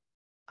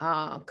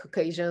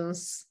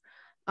 Caucasians.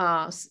 We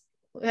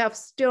have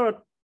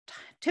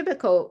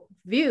stereotypical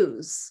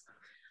views.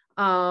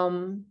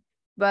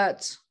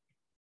 But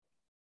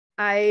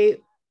I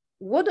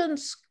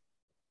wouldn't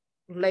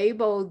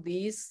label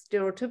these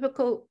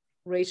stereotypical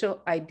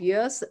racial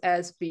ideas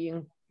as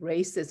being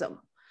racism,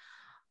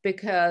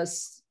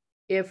 because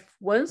if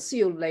once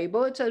you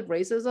label it as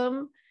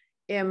racism,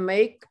 it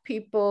makes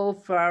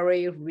people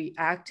very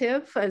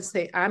reactive and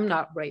say, I'm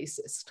not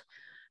racist.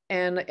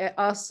 And it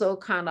also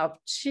kind of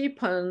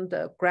cheapened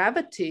the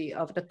gravity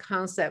of the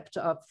concept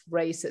of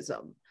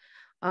racism.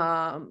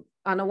 On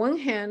the one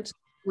hand,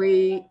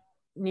 we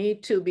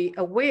need to be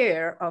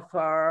aware of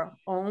our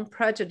own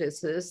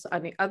prejudices.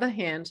 On the other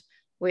hand,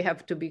 we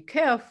have to be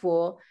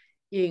careful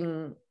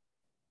in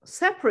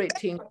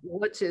separating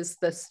what is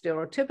the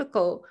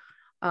stereotypical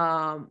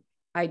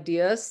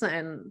ideas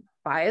and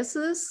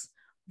biases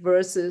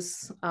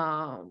versus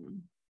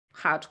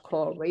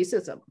hardcore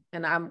racism.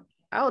 And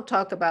I'll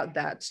talk about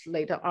that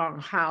later on,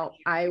 how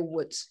I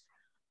would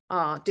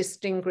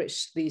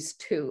distinguish these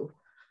two.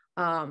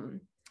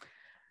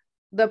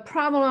 The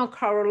problem of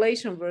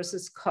correlation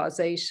versus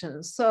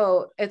causation.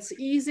 So it's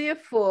easier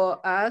for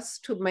us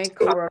to make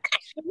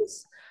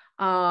correlations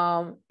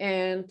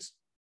And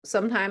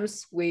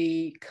sometimes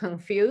we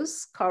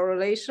confuse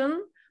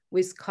correlation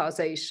with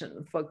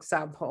causation. For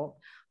example,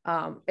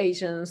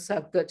 Asians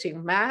are good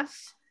in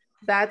math.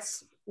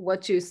 That's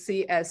what you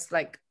see as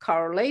like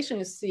correlation.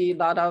 You see a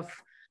lot of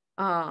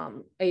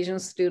Asian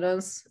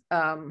students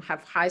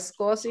have high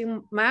scores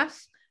in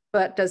math,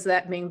 but does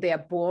that mean they are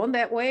born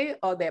that way,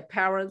 or their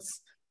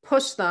parents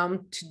push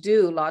them to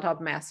do a lot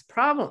of math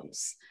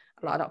problems,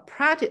 a lot of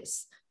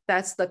practice?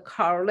 That's the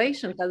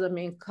correlation, doesn't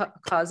mean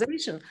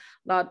causation.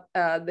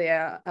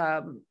 There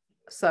are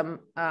some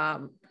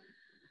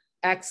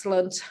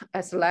excellent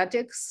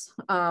athletics.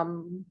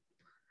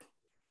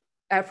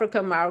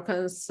 African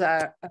Americans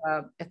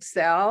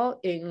excel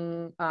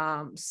in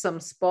some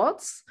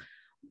sports,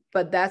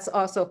 but that's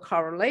also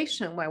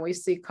correlation. When we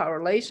see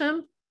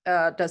correlation,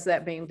 does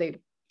that mean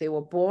they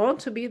were born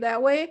to be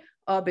that way,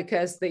 or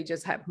because they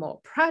just have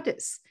more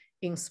practice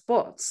in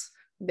sports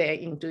than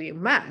in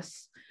doing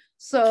math?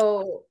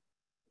 So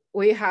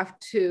we have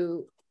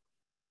to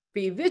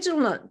be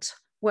vigilant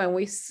when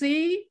we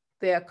see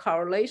their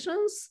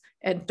correlations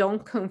and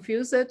don't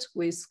confuse it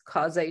with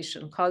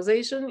causation.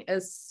 Causation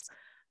is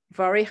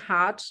very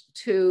hard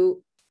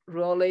to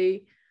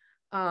really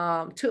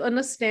to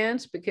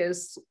understand,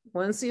 because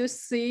once you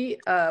see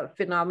a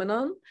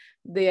phenomenon,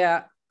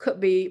 there could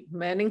be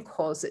many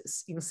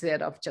causes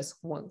instead of just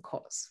one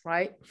cause,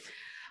 right?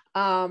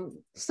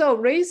 So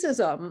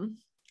racism,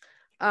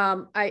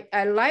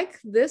 I like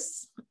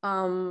this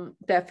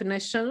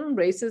definition.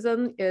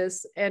 Racism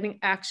is any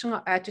action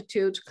or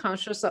attitude,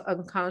 conscious or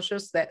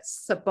unconscious, that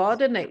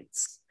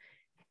subordinates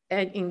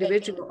an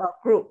individual or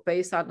group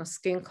based on the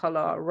skin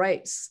color or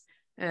race.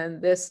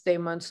 And this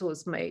statement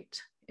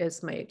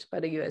is made by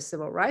the US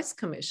Civil Rights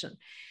Commission,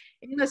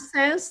 in the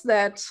sense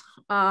that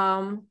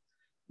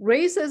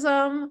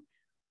racism,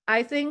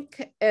 I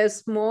think,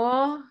 is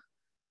more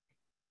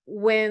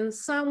when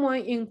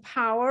someone in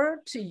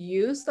power to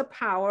use the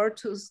power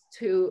to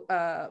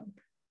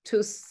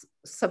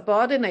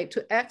subordinate,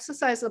 to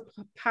exercise the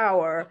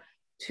power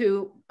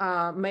to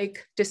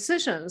make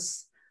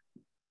decisions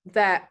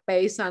that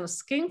based on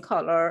skin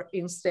color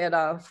instead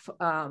of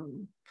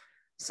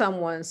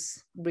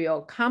someone's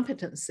real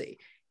competency.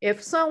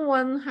 If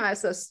someone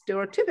has a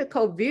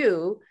stereotypical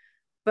view,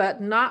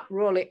 but not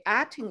really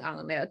acting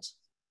on it,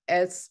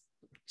 it's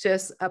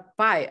just a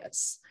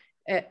bias.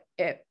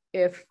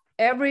 If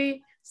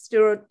every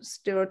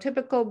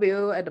stereotypical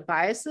view and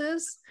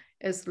biases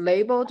is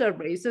labeled as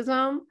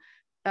racism,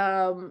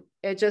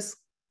 it just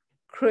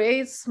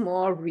creates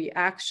more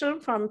reaction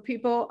from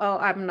people. Oh,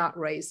 I'm not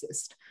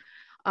racist.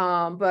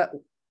 But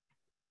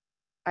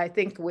I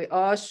think we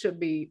all should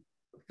be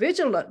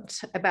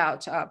vigilant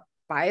about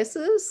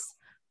biases.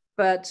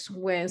 But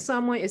when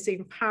someone is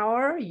in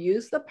power,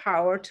 use the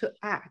power to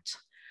act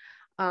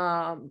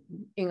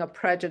in a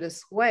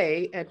prejudiced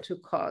way and to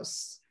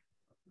cause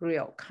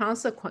real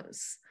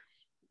consequence,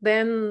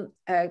 then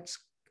it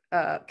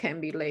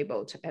can be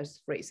labeled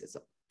as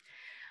racism.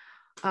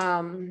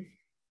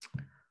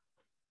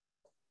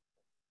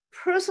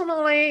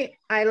 Personally,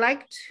 I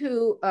like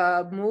to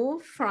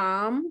move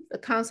from the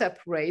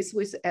concept race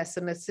with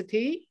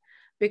ethnicity,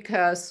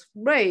 because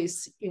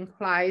race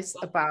implies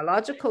a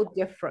biological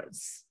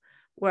difference,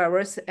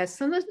 whereas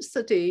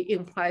ethnicity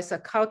implies a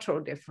cultural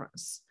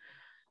difference.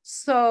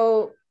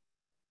 So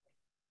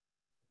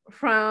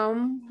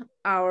from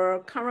our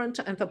current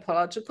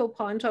anthropological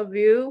point of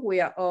view, we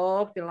are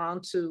all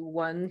belong to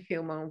one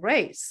human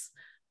race,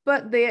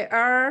 but there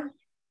are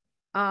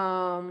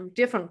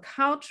different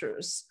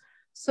cultures.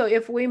 So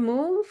if we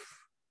move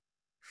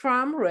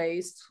from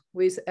race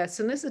with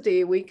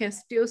ethnicity, we can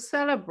still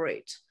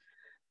celebrate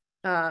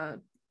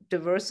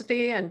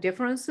diversity and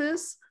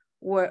differences,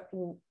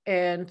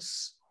 and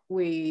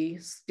we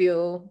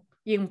still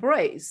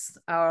embrace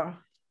our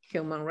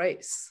human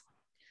race.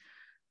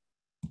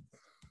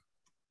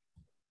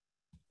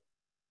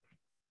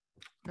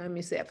 Let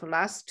me see, for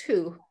last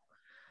two.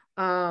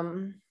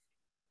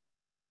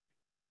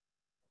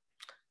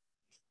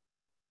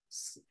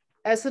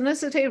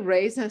 Ethnicity,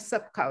 race, and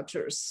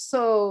subcultures.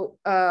 So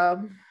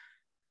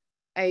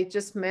I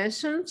just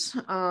mentioned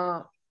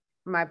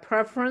my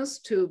preference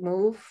to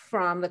move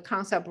from the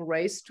concept of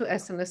race to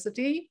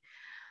ethnicity,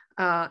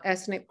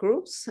 ethnic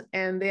groups,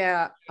 and they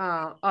are,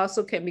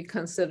 also can be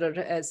considered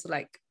as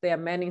like there are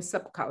many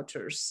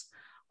subcultures,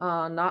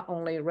 not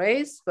only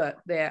race, but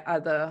there are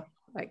other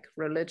like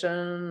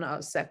religion,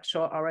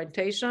 sexual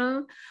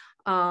orientation,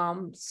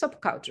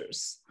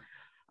 subcultures.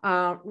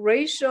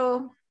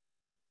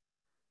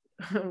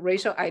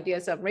 Racial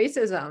ideas of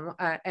racism,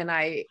 and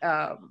I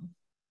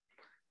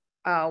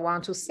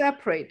want to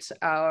separate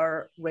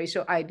our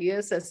racial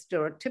ideas as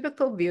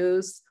stereotypical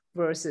views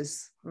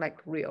versus like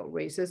real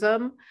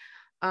racism.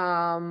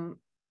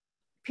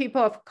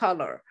 People of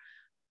color.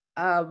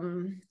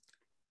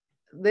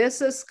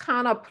 This is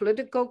kind of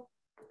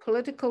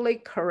politically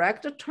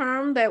correct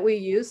term that we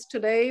use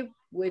today,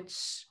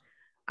 which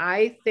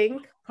I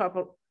think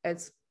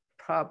it's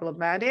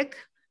problematic.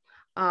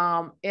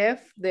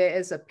 If there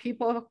is a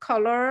people of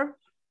color,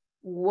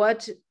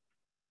 what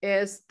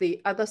is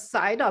the other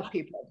side of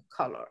people of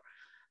color.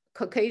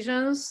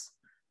 Caucasians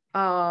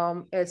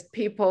is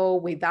people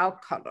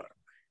without color.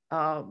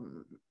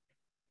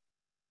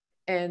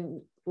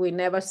 And we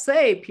never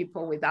say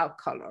people without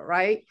color,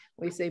 right?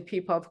 We say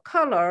people of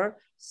color.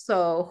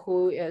 So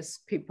who is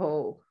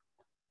people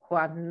who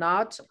are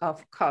not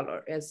of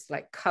color is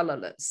like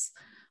colorless.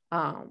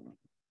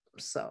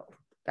 So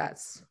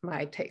that's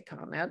my take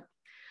on it.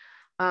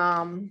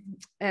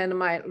 And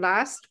my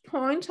last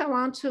point I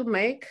want to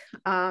make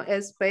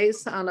is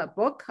based on a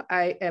book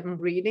I am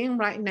reading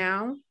right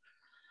now.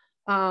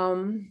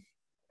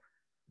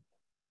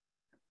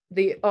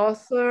 The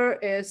author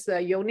is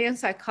a Jungian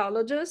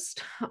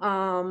psychologist.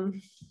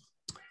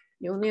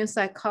 Jungian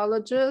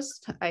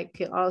psychologist, I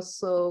can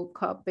also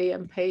copy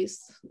and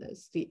paste.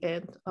 That's the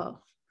end of,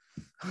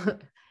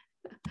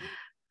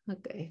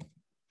 okay.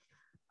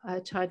 I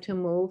try to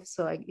move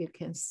so you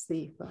can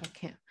see, but I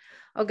can't.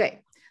 Okay,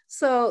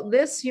 so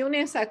this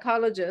Jungian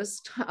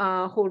psychologist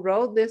who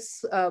wrote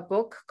this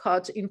book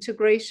called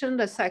Integration,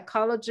 the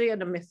Psychology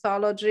and the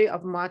Mythology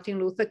of Martin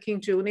Luther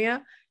King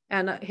Jr.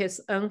 and his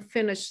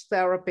Unfinished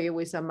Therapy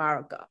with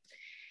America.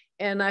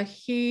 And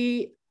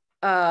the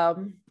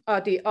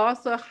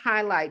author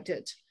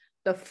highlighted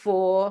the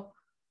 4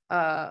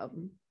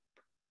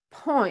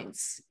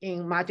 points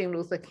in Martin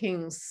Luther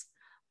King's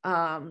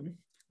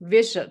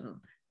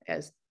vision.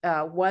 As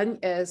one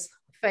is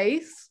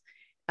faith,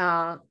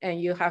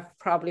 and you have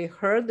probably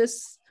heard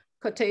this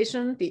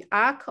quotation, the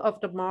arc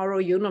of the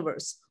moral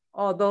universe,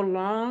 although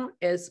long,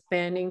 is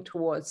bending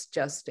towards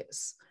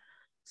justice.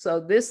 So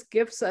this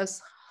gives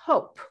us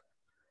hope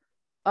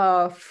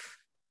of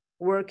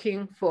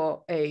working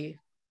for a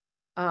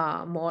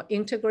more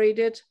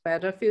integrated,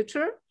 better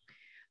future.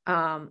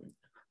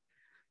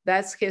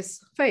 That's his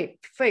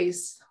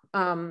faith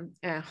and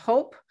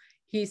hope.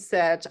 He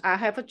said, I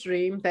have a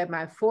dream that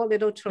my 4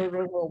 little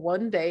children will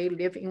one day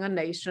live in a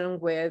nation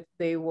where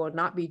they will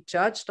not be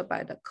judged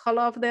by the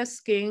color of their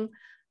skin,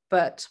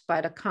 but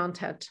by the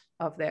content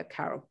of their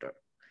character.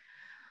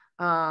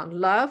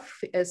 Love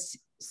is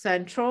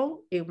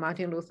central in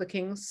Martin Luther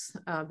King's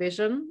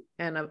vision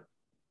and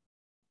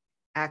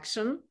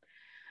action.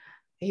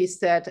 He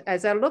said,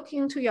 as I look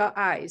into your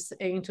eyes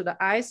and into the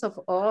eyes of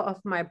all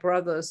of my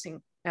brothers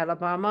in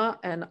Alabama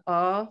and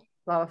all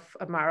of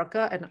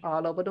America and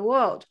all over the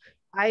world,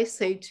 I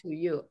say to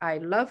you, I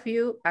love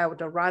you. I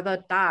would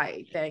rather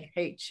die than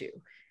hate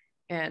you.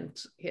 And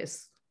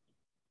his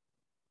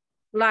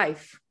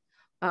life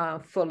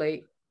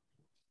fully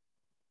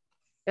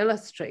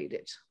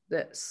illustrated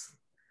this.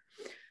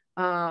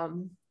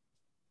 And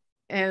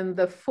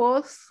the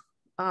 4th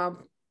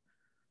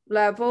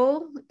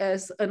level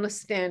is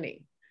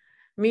understanding,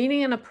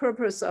 meaning and the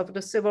purpose of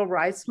the civil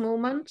rights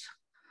movement,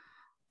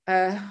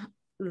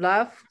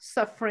 love,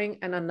 suffering,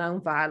 and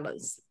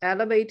nonviolence,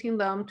 elevating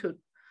them to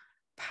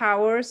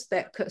powers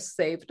that could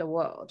save the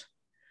world.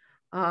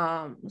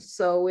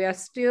 So we are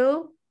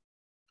still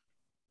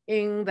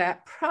in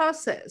that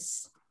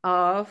process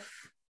of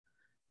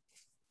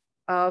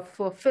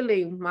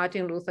fulfilling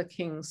Martin Luther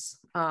King's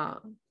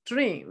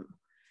dream.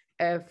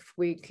 If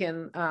we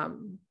can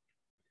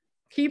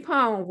keep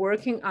on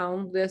working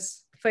on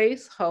this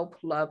faith, hope,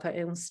 love, and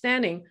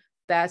understanding,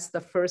 that's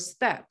the first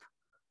step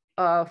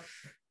of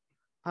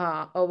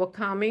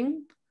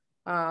overcoming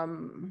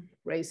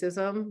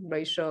racism,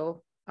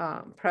 racial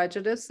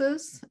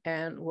prejudices,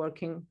 and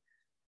working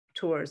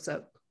towards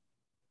a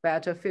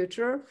better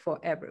future for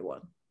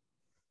everyone.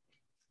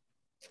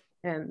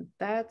 And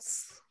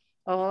that's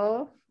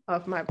all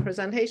of my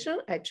presentation.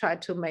 I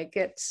tried to make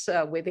it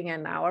within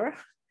an hour.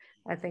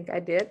 I think I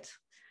did.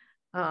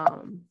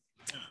 I'm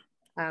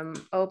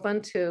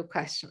open to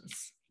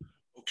questions.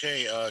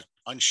 Okay,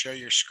 unshare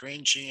your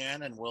screen,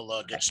 Jian, and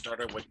we'll get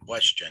started with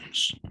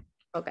questions.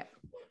 Okay.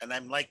 And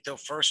I'm like,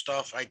 first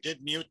off, I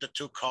did mute the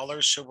 2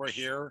 callers who were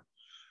here.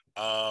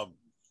 At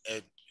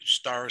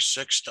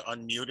 *6 to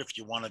unmute if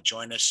you want to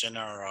join us in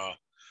our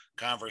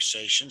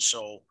conversation.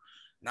 So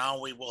now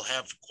we will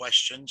have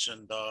questions,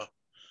 and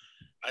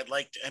I'd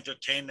like to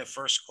entertain the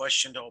first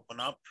question to open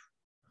up.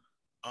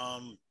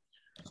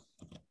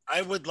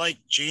 I would like,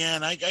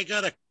 Jian, I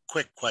got a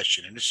quick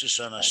question, and this is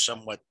on a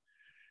somewhat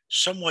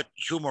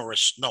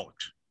humorous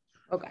note.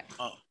 Okay.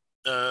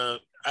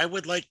 I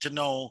would like to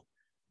know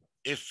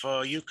if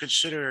you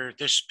consider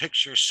this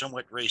picture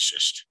somewhat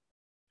racist.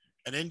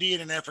 An Indian,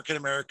 an African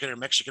American, and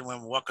Mexican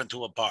woman walk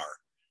into a bar.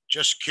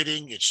 Just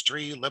kidding, it's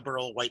 3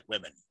 liberal white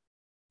women.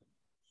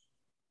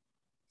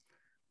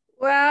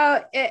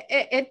 Well,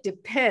 it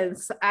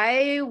depends.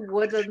 I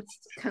wouldn't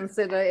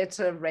consider it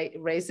a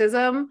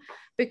racism,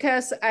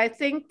 because I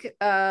think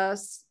I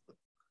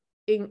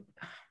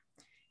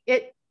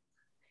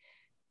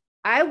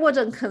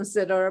wouldn't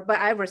consider, but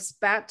I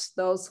respect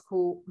those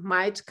who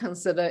might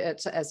consider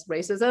it as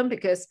racism,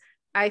 because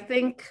I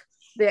think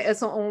there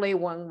is only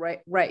one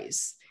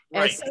race.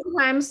 Right.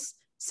 And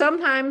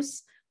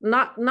sometimes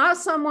not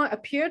someone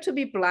appear to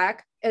be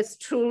Black is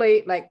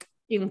truly like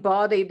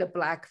embody the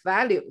Black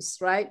values,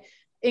 right?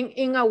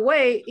 In a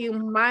way,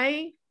 in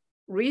my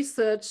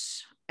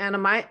research and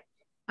my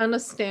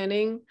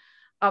understanding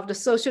of the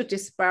social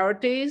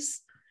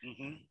disparities,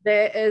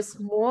 there is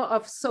more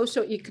of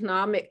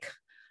socioeconomic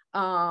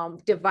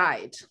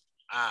divide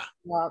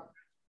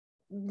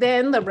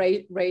than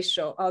the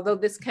racial, although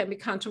this can be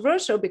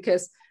controversial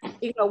because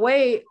in a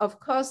way, of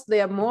course,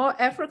 there are more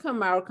African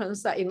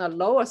Americans that are in a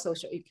lower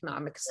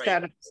socioeconomic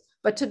status.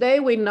 But today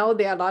we know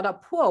there are a lot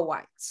of poor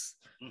whites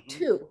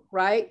too,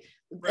 right?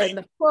 And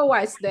the poor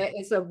whites, there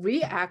is a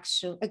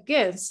reaction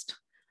against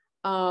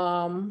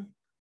the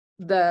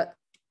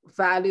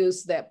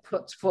values that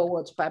put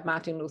forward by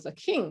Martin Luther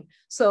King.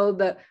 So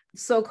the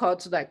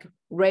so-called like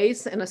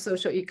race and a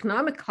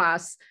socioeconomic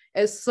class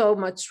is so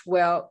much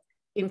well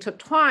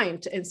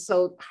intertwined and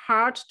so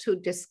hard to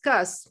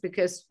discuss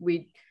because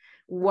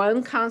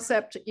one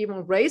concept,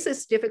 even race,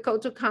 is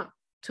difficult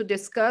to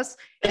discuss,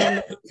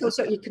 and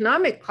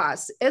socioeconomic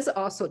class is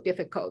also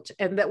difficult.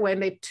 And that when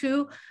the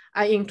two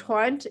are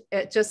entwined,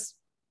 it just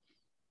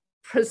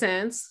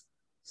presents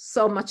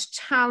so much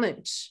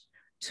challenge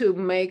to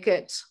make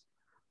it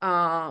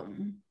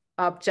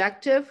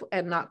objective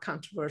and not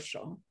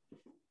controversial.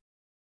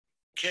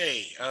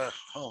 Okay.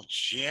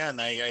 Jian,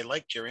 I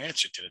liked your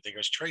answer to the thing. I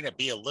was trying to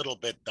be a little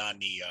bit on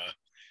the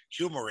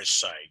humorous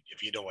side,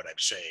 if you know what I'm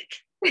saying.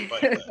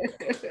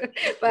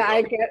 But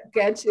I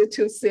get you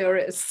too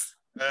serious.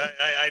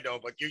 I know,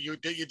 but you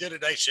did a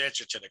nice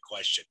answer to the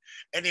question.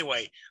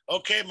 Anyway,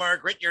 okay,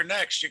 Margaret, you're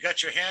next. You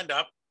got your hand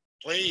up.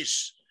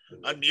 Please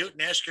unmute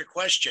and ask your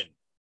question.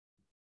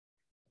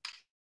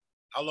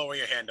 I'll lower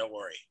your hand, don't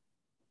worry.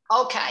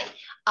 Okay.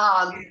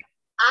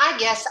 I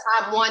guess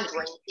I'm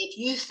wondering if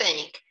you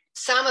think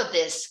some of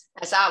this,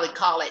 as I would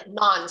call it,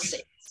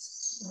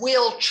 nonsense,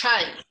 will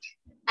change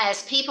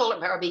as people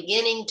are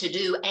beginning to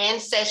do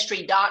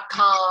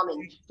Ancestry.com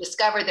and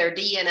discover their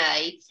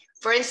DNA.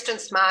 For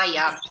instance,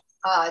 my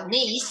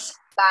niece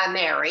by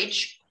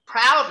marriage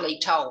proudly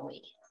told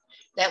me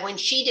that when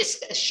she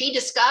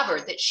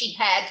discovered that she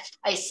had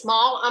a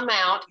small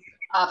amount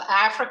of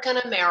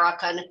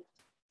African-American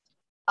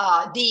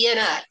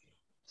DNA.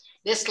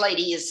 This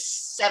lady is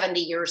 70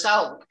 years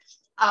old.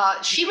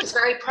 She was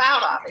very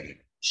proud of it.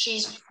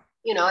 She's,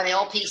 an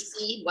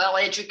LPC,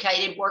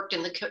 well-educated, worked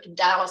in the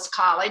Dallas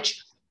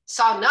College,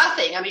 saw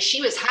nothing. I mean,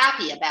 she was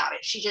happy about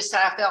it. She just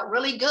said, I felt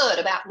really good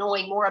about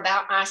knowing more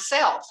about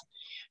myself.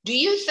 Do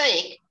you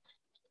think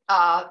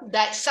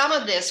that some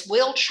of this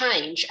will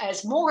change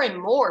as more and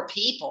more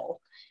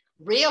people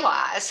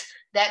realize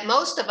that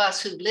most of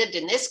us who've lived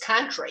in this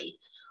country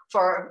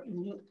for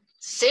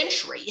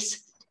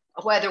centuries,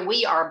 whether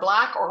we are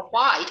Black or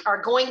white,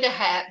 are going to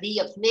be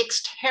of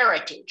mixed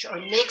heritage or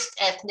mixed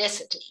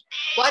ethnicity?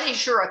 What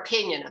is your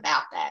opinion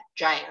about that,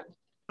 Jan?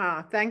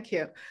 Thank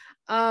you.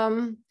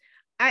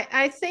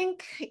 I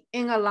think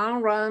in the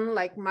long run,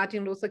 like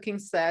Martin Luther King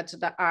said,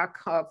 the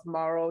arc of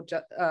moral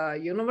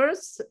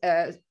universe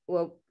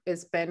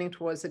is bending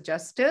towards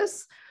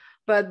justice,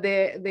 but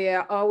there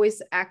are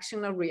always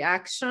action and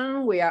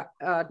reaction. We are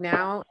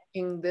now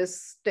in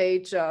this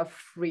stage of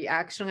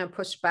reaction and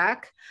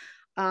pushback.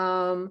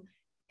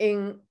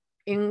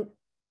 In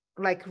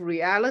like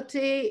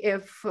reality,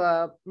 if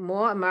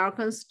more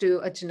Americans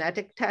do a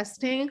genetic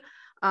testing,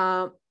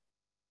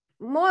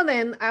 more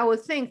than I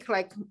would think,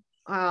 like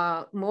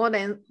more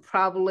than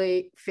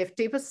probably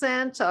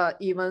 50% or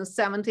even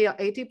 70 or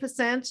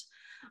 80%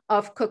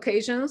 of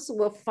Caucasians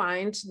will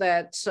find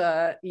that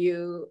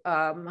you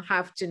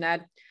have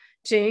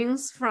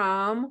genes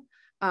from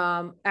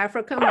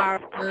African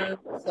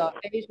Americans or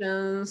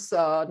Asians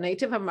or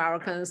Native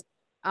Americans.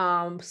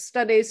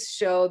 Studies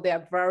show there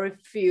are very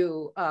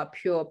few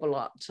pure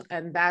blood,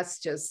 and that's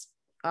just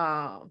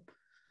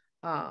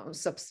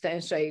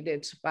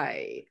substantiated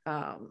by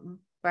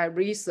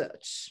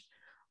research.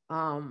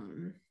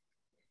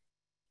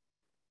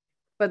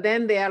 But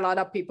then there are a lot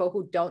of people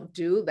who don't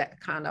do that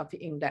kind of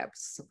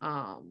in-depth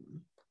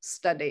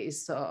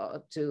studies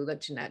or do the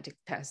genetic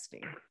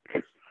testing.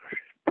 Okay.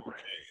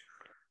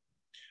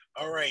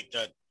 All right,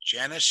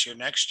 Janice, you're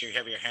next. You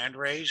have your hand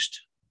raised.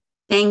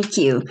 Thank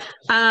you.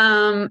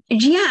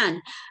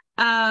 Jian,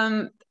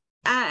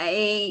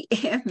 I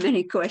have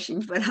many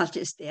questions, but I'll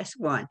just ask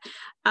one.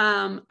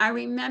 I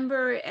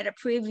remember at a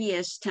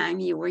previous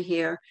time you were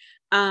here,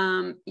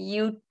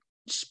 you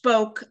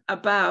spoke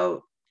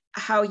about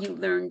how you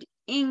learned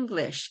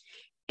English,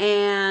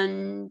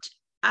 and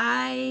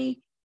I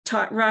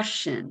taught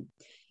Russian.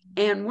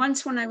 And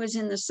once when I was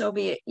in the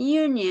Soviet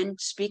Union,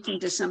 speaking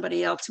to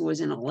somebody else who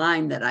was in a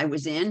line that I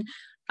was in,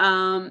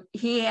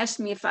 he asked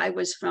me if I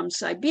was from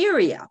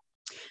Siberia,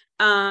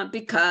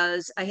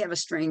 because I have a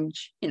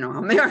strange,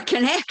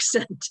 American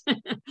accent.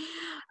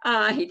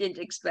 He didn't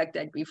expect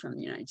I'd be from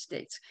the United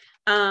States.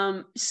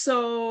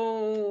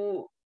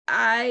 So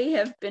I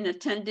have been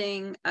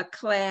attending a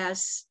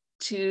class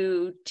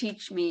to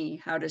teach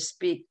me how to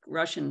speak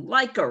Russian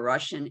like a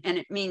Russian, and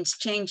it means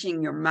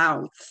changing your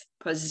mouth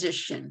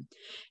position.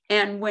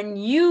 And when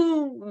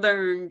you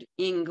learned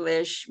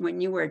English when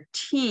you were a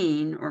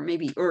teen, or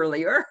maybe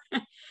earlier,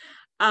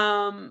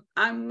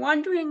 I'm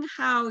wondering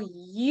how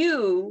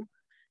you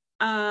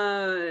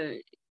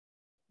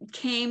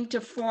came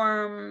to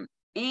form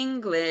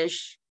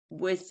English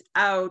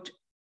without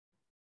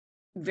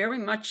very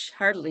much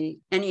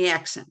hardly any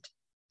accent.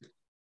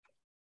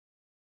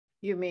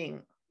 You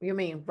mean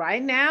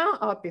right now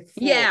or before?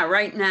 Yeah,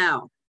 right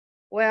now.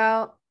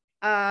 Well,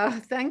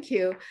 thank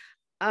you.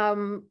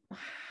 I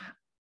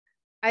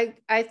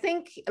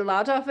think a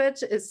lot of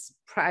it is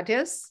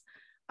practice.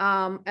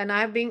 And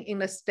I've been in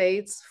the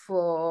States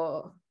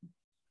for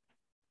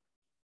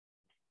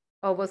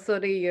over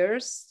 30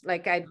 years.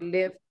 Like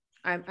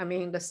I'm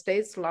in the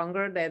States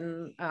longer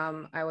than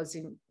I was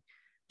in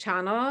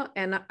China,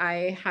 and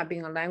I have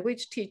been a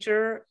language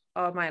teacher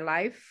all my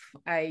life.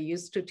 I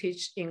used to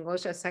teach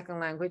English as second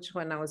language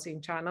when I was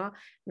in China.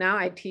 Now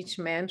I teach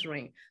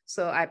Mandarin,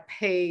 so I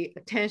pay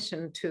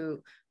attention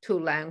to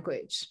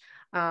language.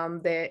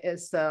 There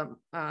is an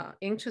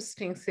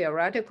interesting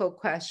theoretical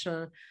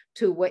question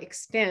to what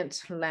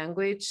extent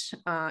language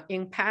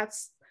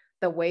impacts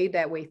the way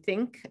that we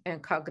think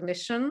and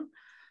cognition.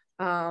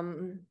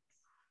 And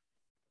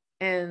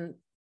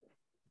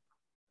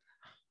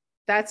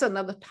that's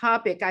another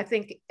topic. I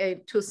think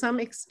to some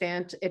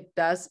extent it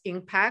does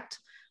impact,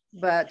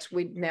 but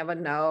we never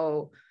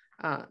know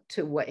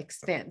to what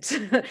extent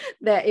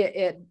that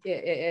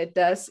it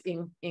does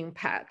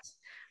impact.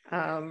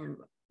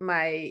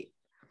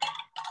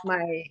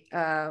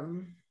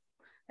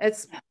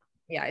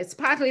 It's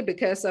partly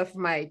because of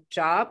my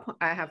job.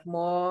 I have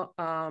more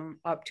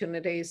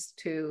opportunities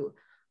to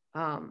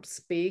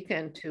speak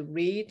and to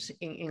read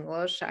in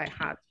English. I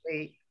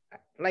hardly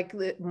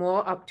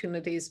more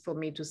opportunities for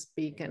me to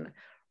speak and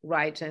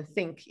write and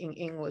think in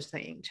English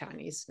than in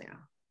Chinese now.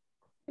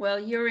 Well,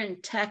 you're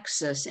in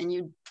Texas, and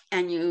you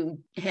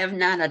have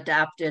not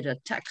adopted a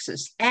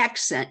Texas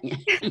accent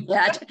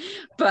yet,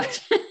 but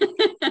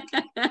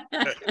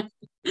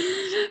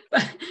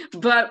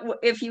but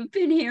if you've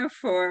been here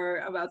for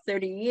about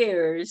 30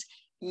 years,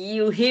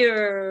 you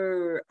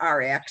hear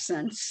our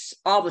accents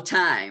all the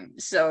time.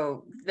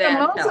 So that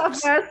most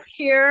helps. of us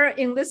here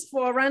in this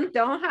forum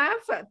don't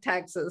have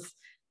Texas.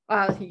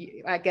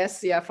 I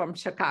guess you're from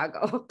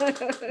Chicago.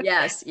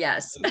 Yes.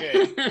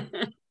 Okay.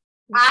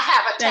 I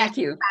have a Thank Texas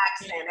you.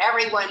 accent.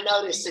 Everyone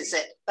notices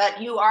it, but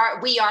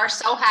we are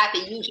so happy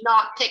you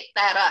not picked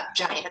that up,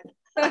 Jan.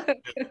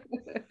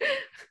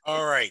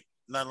 All right.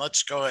 Then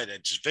let's go ahead.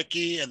 It's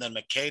Vicky, and then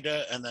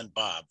Makeda, and then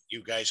Bob.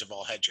 You guys have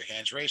all had your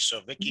hands raised. So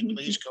Vicky,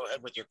 please go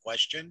ahead with your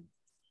question.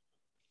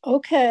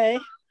 Okay.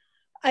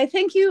 I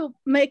think you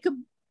make a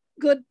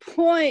good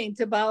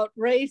point about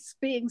race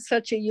being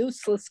such a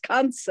useless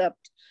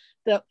concept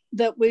that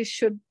we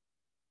should,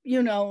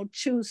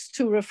 choose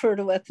to refer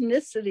to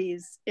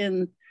ethnicities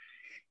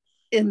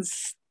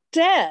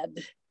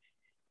instead.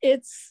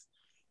 It's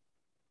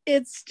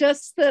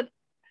just that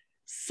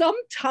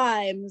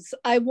sometimes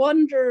I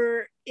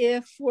wonder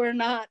if we're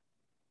not,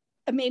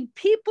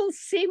 people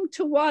seem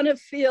to want to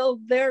feel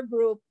their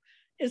group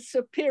is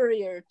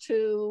superior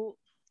to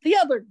the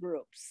other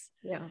groups.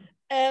 Yeah.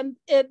 And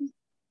in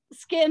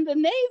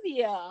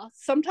Scandinavia,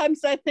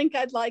 sometimes I think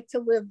I'd like to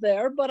live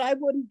there, but I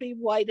wouldn't be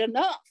white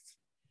enough.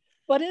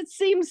 But it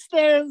seems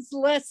there's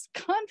less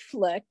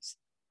conflict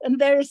and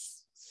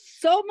there's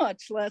so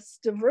much less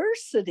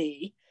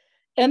diversity.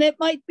 And it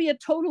might be a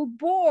total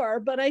bore,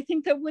 but I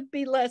think there would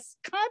be less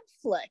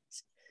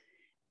conflict.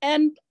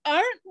 And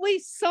aren't we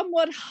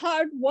somewhat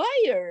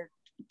hardwired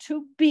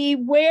to be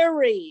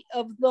wary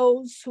of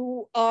those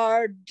who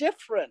are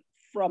different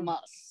from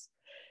us?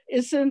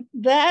 Isn't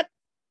that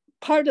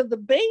part of the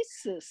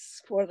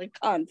basis for the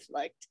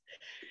conflict?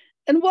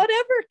 And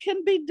whatever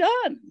can be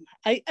done,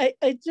 I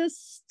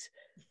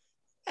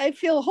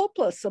feel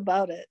hopeless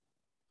about it.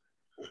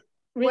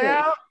 Really.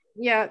 Well,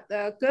 yeah,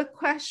 good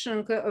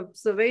question, good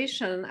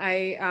observation.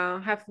 I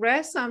have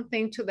read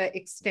something to the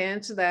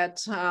extent that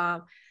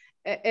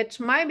it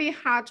might be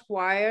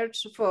hardwired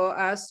for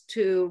us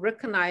to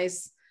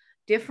recognize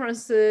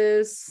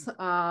differences,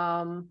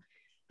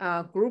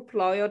 group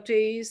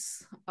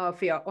loyalties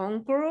of your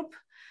own group.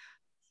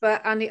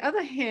 But on the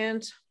other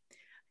hand,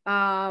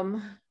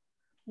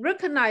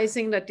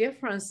 recognizing the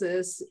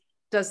differences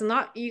does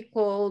not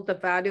equal the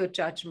value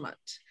judgment.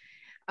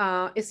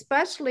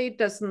 Especially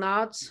does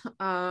not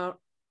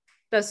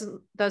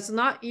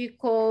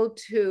equal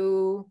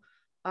to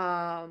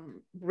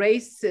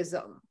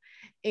racism,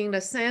 in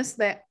the sense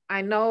that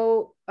I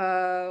know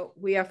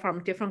we are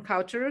from different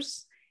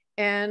cultures,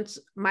 and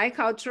my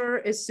culture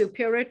is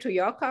superior to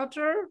your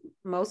culture.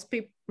 Most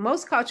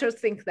cultures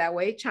think that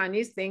way.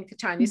 Chinese think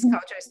Chinese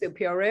culture is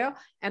superior,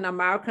 and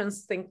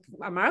Americans think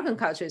American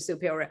culture is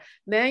superior.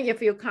 Then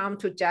if you come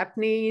to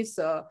Japanese,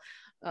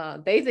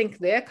 they think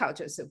their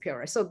culture is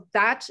superior. So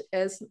that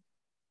is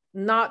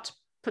not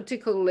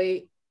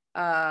particularly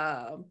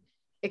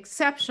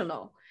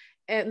exceptional.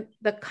 And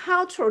the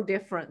cultural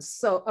difference.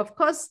 So of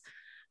course,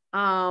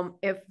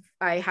 if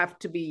I have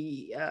to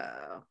be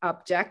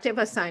objective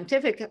or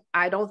scientific,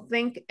 I don't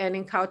think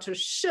any culture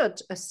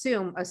should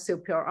assume a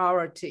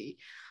superiority.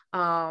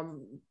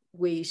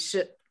 We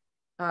should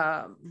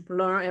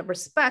learn and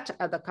respect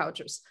other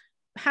cultures.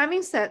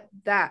 Having said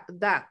that,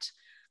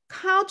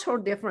 cultural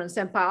difference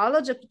and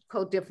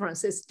biological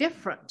difference is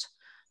different.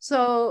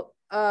 So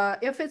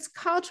if it's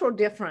cultural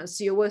difference,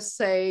 you will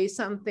say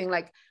something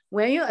like,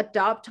 when you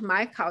adopt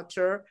my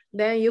culture,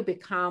 then you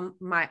become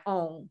my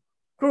own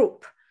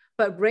group.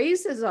 But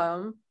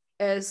racism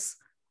is,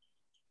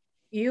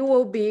 you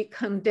will be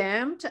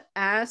condemned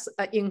as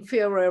an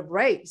inferior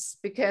race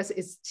because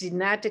it's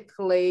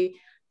genetically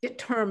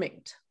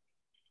determined.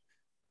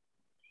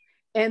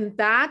 And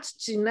that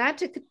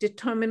genetic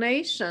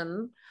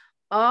determination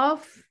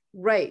of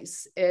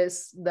race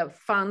is the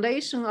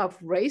foundation of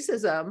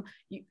racism.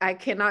 I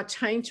cannot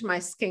change my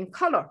skin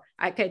color.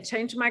 I can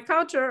change my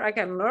culture. I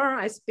can learn.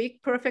 I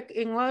speak perfect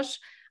English.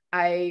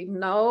 I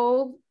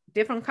know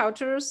different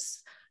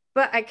cultures,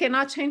 but I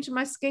cannot change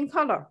my skin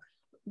color.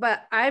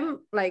 But I'm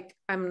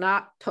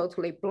not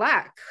totally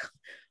Black,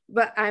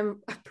 but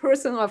I'm a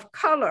person of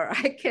color.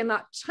 I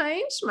cannot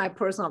change my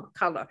person of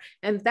color.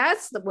 And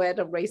that's where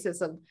the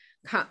racism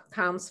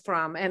comes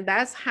from. And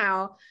that's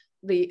how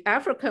the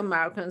African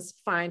Americans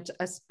find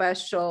a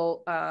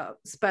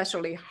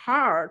especially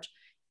hard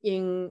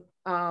in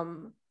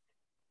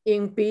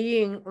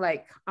being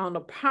like on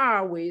a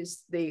par with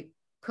the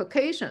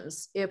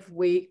Caucasians if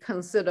we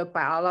consider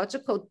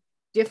biological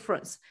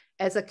difference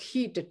as a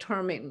key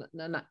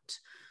determinant.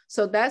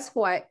 So that's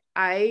why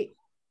I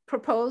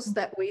propose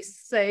that we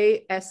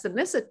say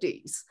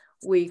ethnicities.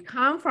 We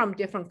come from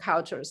different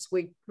cultures.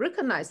 We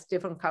recognize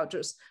different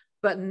cultures,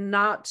 but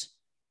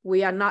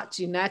we are not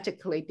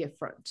genetically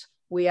different.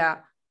 We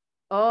are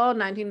all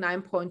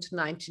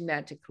 99.9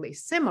 genetically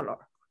similar,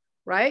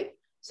 right?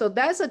 So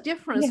that's a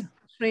difference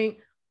between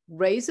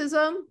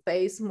racism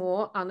based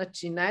more on a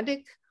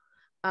genetic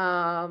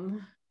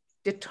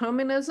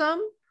determinism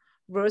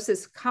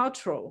versus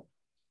cultural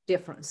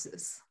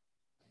differences.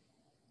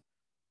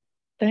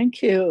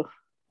 Thank you.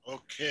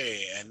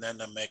 Okay, and then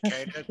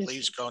Makeda,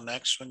 please go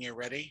next when you're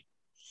ready.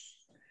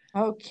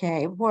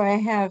 Okay, boy, I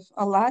have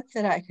a lot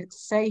that I could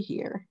say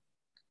here.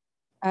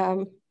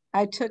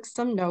 I took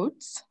some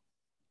notes.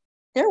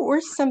 There were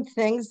some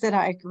things that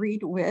I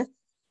agreed with,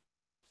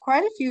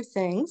 quite a few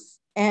things,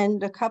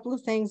 and a couple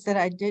of things that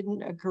I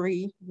didn't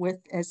agree with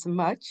as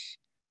much.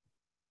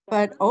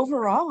 But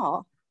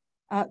overall,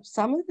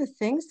 some of the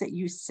things that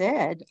you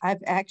said,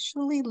 I've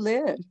actually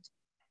lived.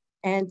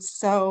 And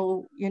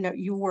so, you know,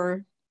 you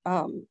were,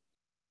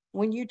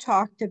 when you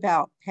talked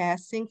about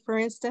passing, for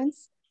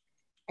instance,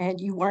 and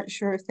you weren't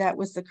sure if that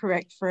was the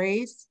correct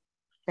phrase,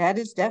 that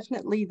is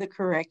definitely the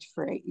correct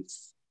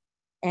phrase.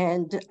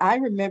 And I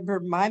remember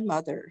my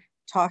mother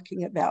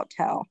talking about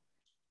how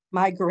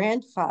my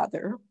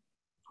grandfather,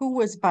 who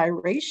was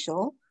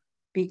biracial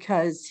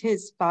because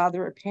his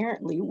father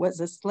apparently was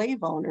a slave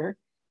owner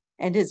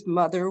and his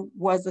mother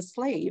was a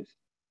slave.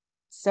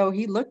 So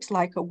he looked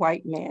like a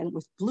white man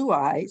with blue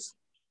eyes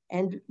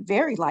and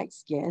very light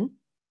skin,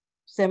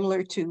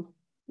 similar to,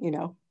 you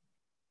know,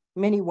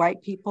 many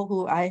white people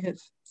who I have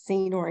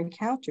seen or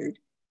encountered.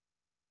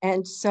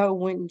 And so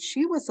when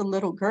she was a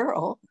little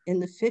girl in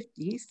the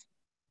 50s,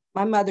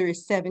 my mother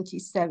is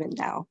 77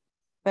 now,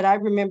 but I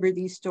remember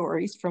these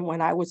stories from when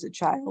I was a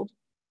child.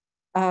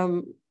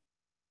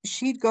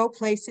 She'd go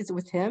places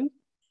with him,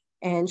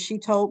 and she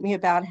told me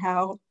about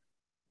how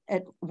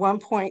at one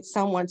point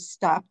someone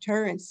stopped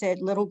her and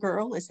said, "Little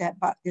girl, is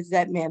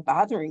that man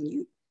bothering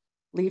you?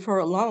 Leave her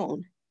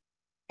alone."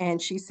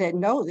 And she said,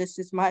 "No, this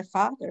is my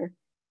father."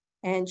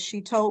 And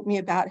she told me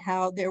about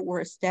how there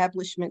were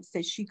establishments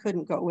that she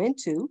couldn't go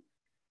into,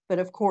 but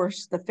of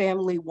course the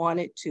family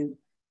wanted to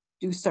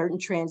do certain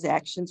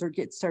transactions or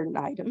get certain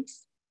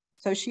items.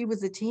 So she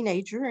was a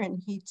teenager and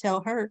he'd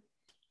tell her,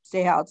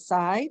 stay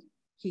outside.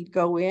 He'd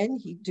go in,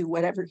 he'd do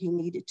whatever he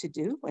needed to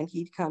do, and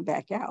he'd come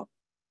back out.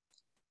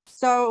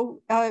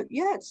 So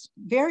yeah, it's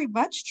very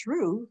much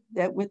true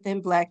that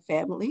within Black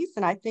families,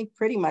 and I think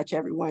pretty much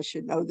everyone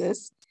should know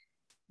this,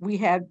 we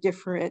have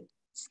different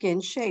skin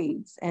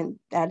shades, and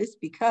that is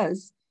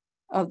because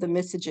of the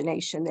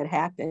miscegenation that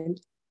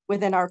happened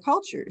within our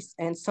cultures.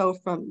 And so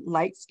from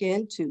light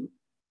skin to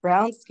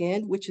brown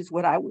skin, which is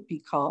what I would be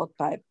called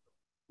by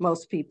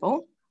most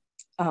people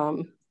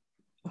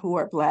who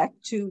are Black,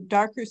 to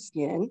darker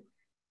skin,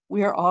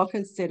 we are all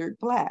considered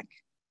Black.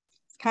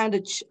 It's kind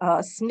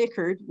of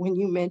snickered when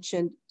you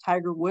mentioned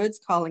Tiger Woods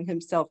calling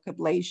himself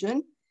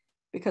Caucasian,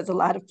 because a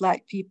lot of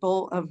Black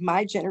people of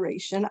my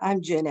generation,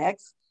 I'm Gen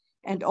X,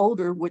 and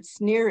older would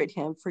sneer at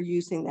him for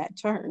using that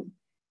term,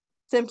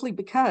 simply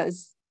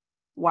because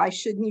why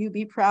shouldn't you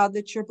be proud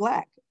that you're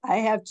Black? I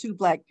have 2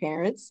 Black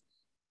parents.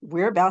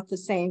 We're about the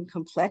same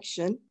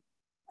complexion.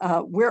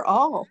 We're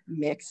all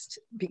mixed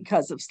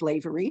because of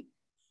slavery.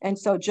 And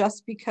so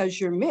just because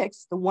you're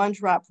mixed, the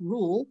one-drop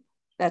rule,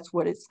 that's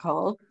what it's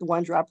called, the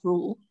one-drop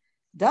rule,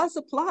 does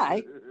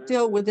apply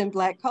still within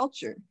Black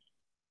culture.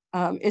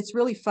 It's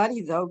really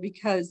funny though,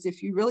 because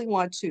if you really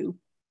want to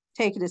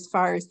take it as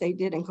far as they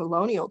did in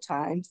colonial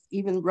times,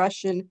 even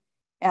Russian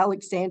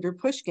Alexander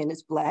Pushkin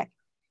is Black.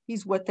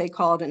 He's what they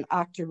called an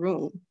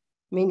octoroon,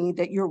 meaning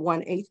that you're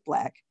 1/8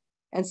 Black.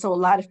 And so a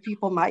lot of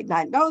people might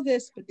not know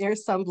this, but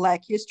there's some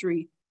Black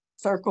history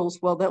circles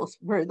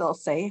where they'll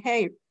say,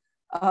 hey,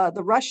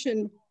 The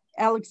Russian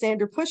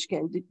Alexander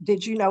Pushkin,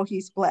 did you know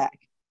he's Black?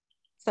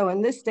 So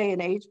in this day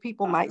and age,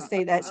 people might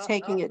say that's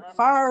taking it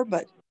far,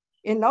 but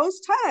in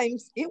those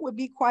times, it would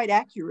be quite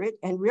accurate.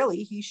 And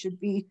really, he should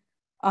be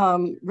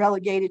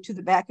relegated to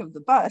the back of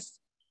the bus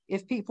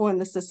if people in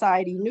the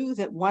society knew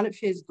that one of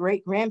his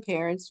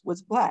great-grandparents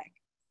was Black.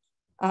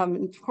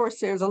 Of course,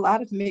 there's a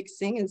lot of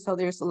mixing, and so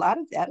there's a lot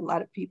of that. A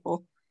lot of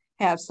people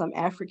have some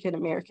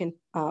African-American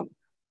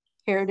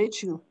heritage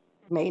who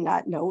may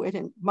not know it,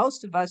 and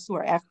most of us who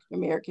are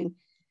African-American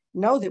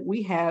know that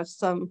we have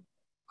some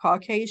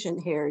Caucasian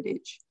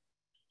heritage.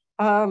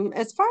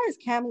 As far as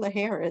Kamala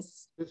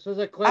Harris, this is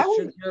a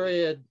question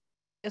period.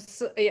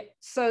 So, yeah,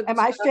 so am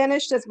I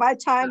finished? Is my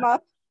time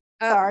up?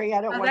 Sorry,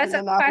 I don't want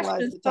to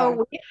monopolize the time.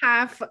 So we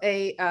have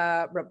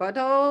a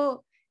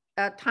rebuttal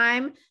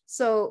time.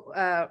 So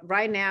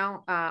right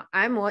now,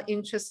 I'm more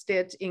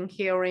interested in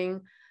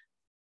hearing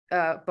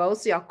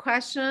both your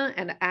question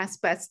and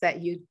aspects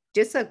that you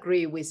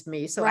disagree with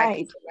me, so I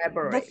can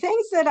elaborate. The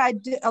things that I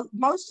did,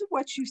 most of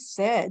what you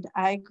said,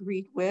 I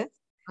agreed with.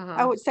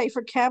 I would say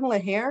for Kamala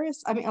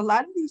Harris, I mean, a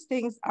lot of these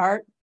things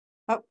are,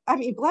 I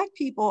mean, Black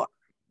people,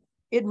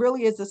 it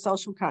really is a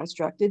social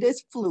construct. It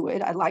is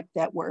fluid. I like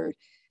that word.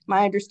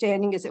 My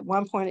understanding is at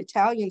one point,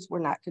 Italians were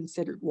not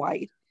considered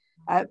white.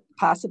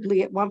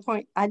 Possibly at one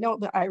point, I know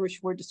the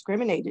Irish were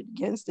discriminated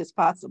against. It's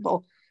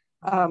possible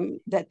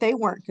that they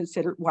weren't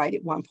considered white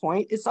at one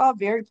point. It's all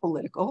very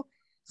political.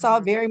 It's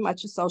all very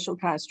much a social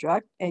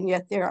construct. And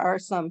yet there are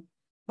some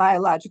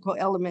biological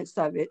elements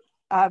of it,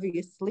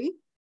 obviously.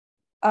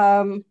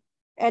 And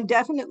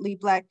definitely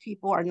Black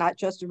people are not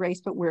just a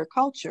race, but we're a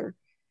culture.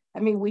 I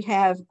mean, we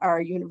have our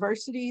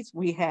universities,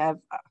 we have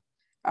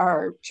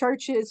our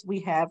churches, we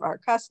have our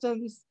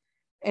customs.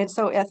 And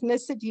so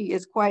ethnicity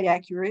is quite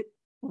accurate.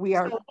 We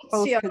are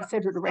both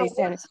considered a race.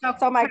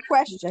 So my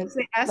question,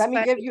 let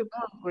me give you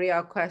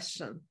a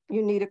question.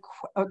 You need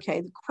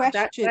okay, the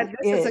question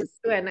is a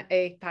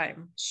Q&A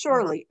time.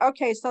 Surely.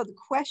 Okay, so the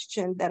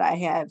question that I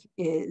have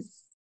is,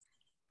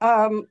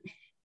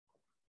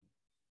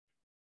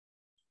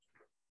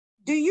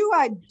 do you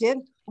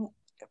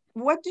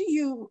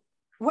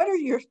what are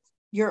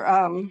your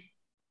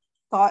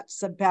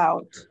thoughts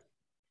about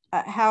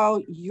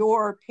how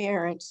your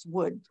parents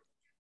would,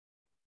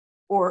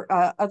 or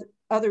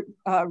other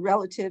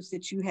relatives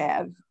that you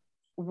have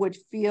would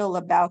feel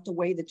about the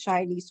way the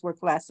Chinese were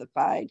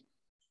classified,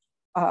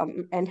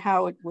 and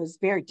how it was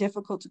very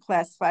difficult to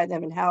classify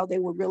them, and how they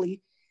were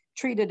really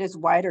treated as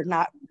white or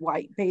not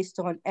white based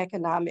on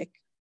economic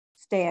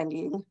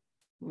standing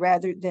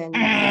rather than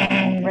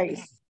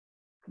race?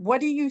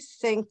 What do you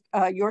think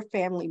your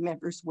family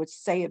members would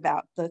say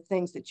about the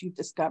things that you've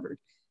discovered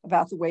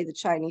about the way the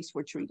Chinese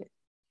were treated?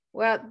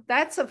 Well,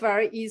 that's a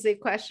very easy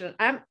question.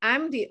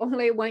 I'm the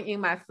only one in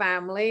my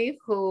family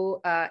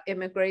who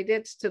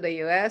immigrated to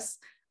the US.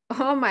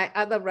 All my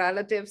other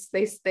relatives,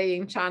 they stay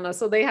in China,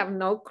 so they have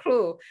no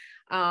clue.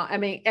 I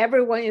mean,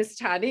 everyone is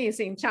Chinese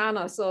in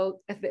China,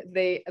 so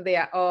they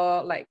are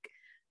all like,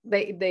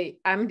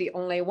 I'm the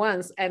only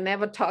ones. I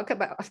never talk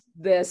about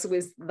this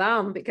with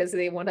them because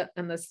they want to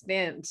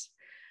understand.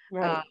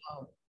 Right.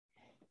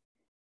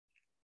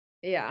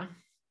 Yeah.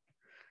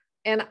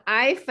 And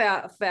I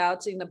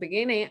felt in the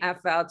beginning, I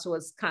felt it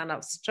was kind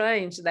of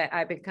strange that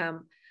I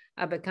become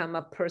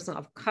a person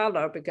of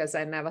color because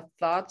I never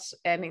thought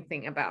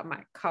anything about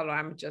my color.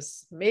 I'm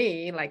just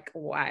me. Like,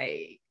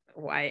 why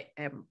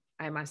am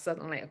I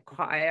suddenly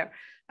acquire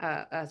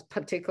a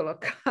particular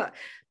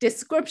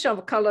description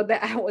of color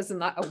that I was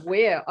not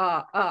aware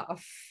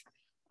of?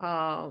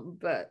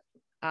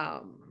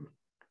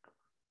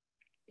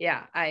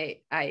 Yeah,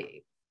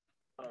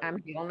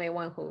 I'm the only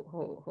one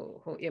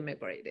who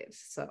immigrated,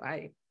 so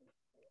I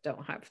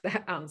don't have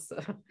that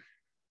answer.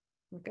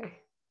 Okay.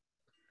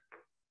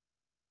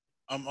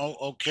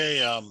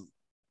 Okay.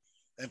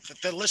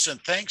 Listen,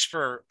 thanks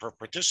for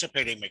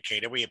participating,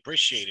 Makeda. We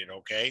appreciate it.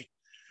 Okay,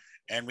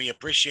 and we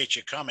appreciate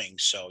you coming.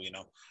 So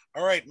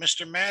all right,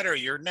 Mr. Matter,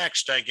 you're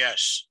next, I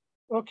guess.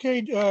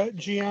 Okay,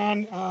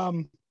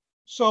 Jian.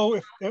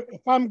 So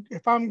if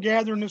I'm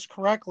gathering this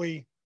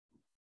correctly,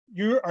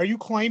 are you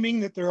claiming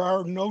that there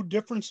are no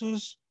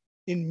differences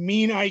in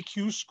mean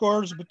IQ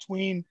scores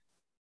between,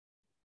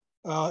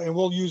 and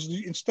we'll use,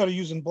 instead of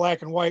using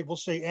black and white, we'll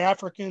say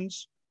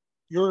Africans,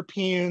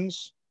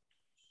 Europeans,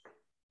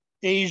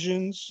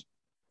 Asians,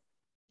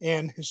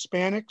 and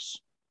Hispanics?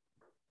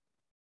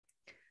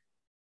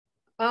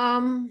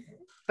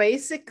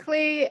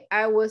 Basically,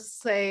 I would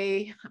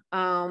say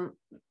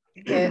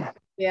that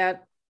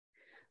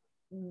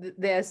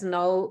there's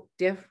no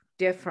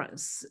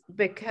difference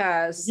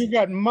because you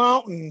got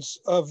mountains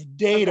of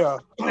data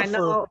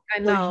for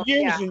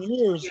years and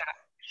years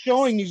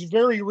showing these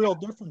very real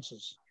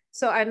differences.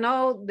 So I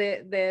know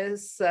that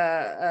there's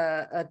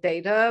a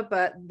data,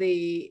 but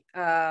the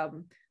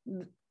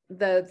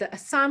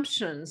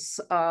assumptions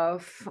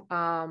of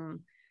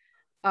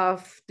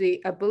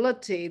the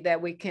ability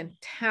that we can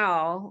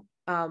tell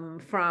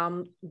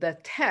from the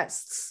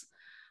tests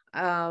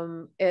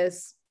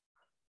is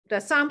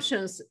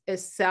assumptions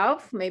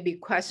itself may be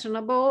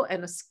questionable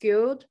and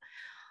skewed.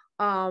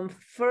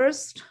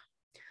 First,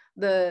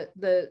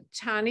 the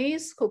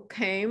Chinese who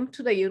came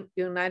to the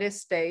United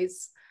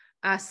States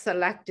are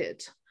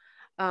selected.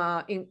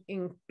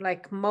 In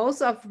like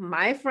most of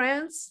my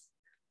friends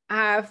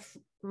have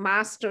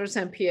masters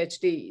and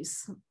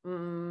PhDs,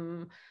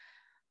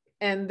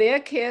 and their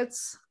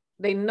kids,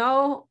 they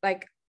know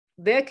like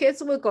their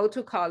kids will go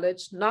to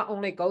college, not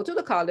only go to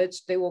the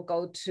college, they will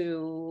go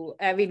to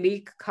Ivy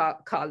League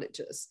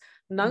colleges.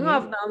 None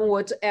of them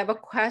would ever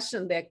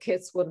question their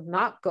kids would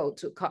not go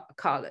to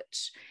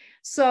college.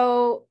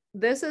 So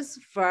this is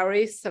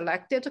very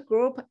selected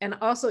group, and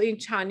also in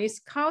Chinese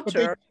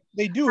culture.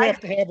 They do have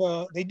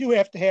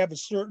to have a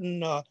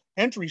certain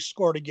entry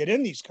score to get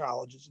in these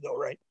colleges, though,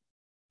 right?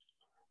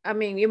 I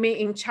mean, you mean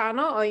in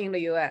China or in the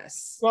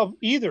U.S.? Well,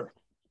 either,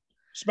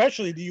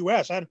 especially the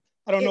U.S. I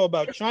don't know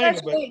about China,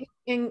 but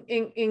in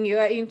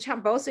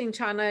both in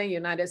China and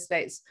United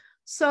States.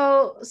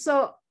 So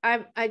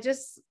I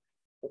just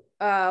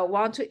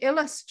want to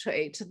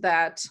illustrate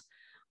that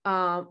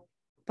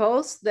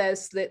both there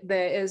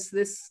is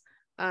this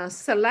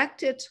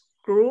selected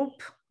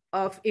group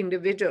of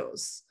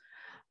individuals.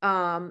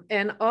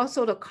 And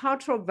also the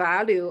cultural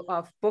value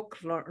of book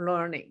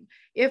learning.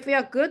 If you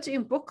are good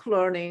in book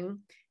learning,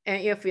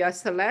 and if you are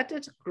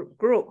selected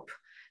group,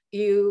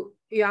 you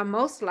are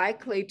most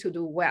likely to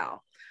do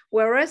well.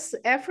 Whereas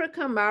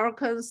African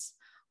Americans,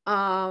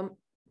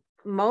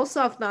 most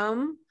of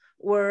them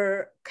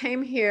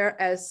came here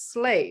as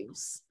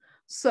slaves.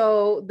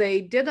 So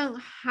they didn't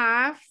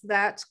have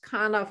that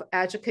kind of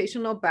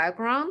educational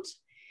background.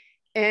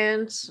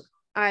 And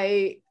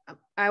I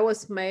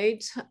was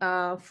made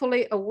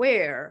fully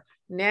aware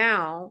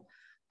now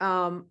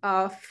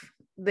of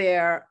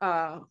their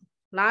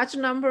large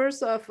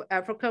numbers of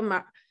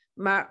African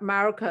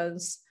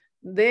Americans.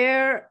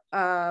 Their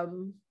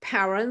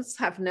parents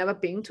have never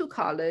been to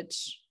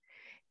college,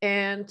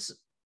 and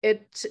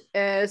it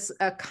is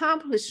an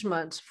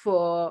accomplishment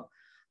for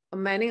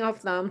many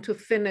of them to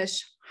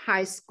finish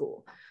high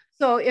school.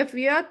 So if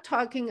we are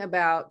talking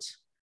about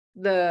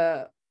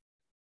the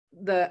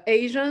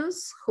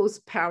Asians whose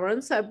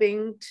parents have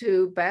been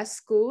to best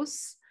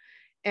schools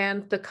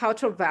and the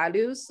cultural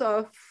values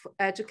of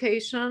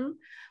education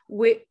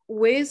with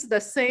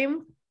the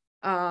same,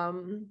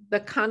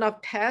 the kind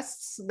of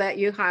tests that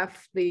you have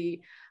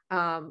the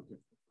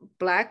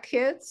Black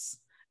kids,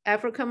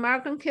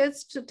 African-American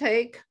kids to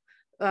take,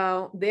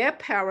 their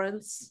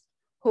parents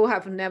who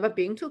have never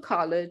been to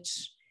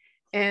college,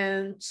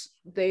 and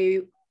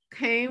they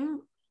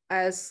came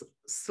as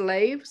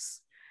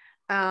slaves,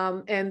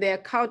 and their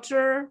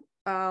culture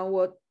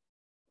was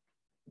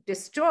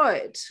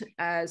destroyed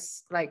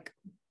as like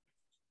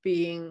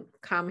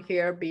come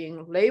here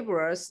being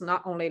laborers,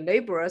 not only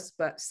laborers,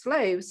 but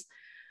slaves.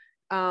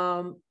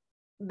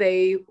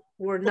 They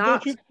were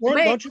not.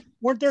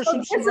 Weren't there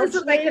some smart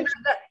slaves?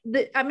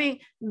 I mean,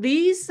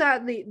 these are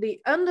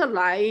the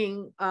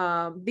underlying.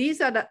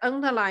 These are the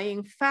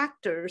underlying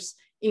factors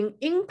in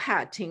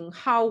impacting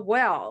how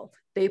well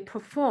they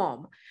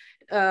perform.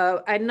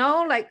 I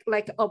know,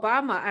 like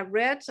Obama. I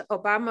read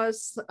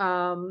Obama's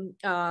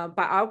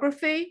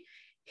biography.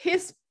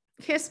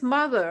 His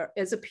mother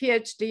is a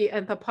PhD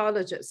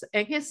anthropologist,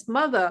 and his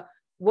mother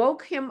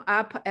woke him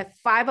up at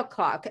 5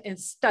 o'clock and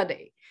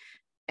study.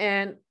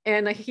 And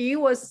he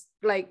was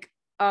like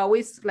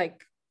always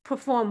like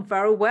performed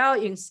very well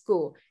in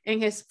school.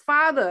 And his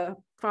father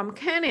from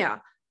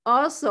Kenya,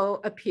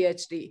 also a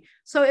PhD.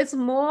 So it's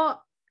more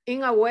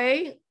in a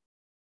way,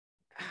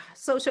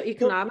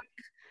 socioeconomic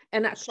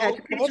and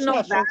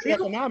educational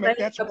socioeconomic,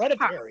 that's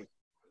hereditary.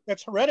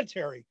 That's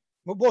hereditary.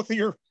 When both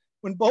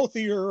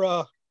of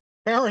your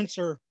parents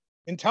are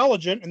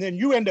intelligent, and then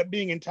you end up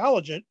being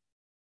intelligent,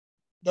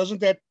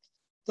 doesn't that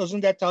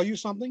tell you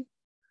something?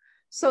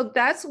 So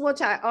that's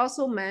what I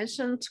also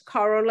mentioned.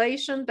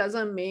 Correlation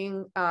doesn't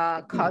mean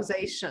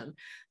causation.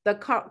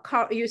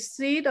 You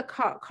see the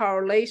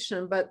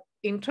correlation, but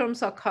in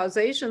terms of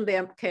causation,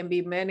 there can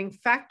be many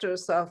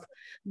factors of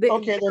the.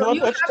 Okay, then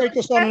let's take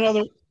this on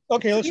another.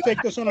 Okay, let's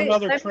take this on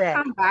another track.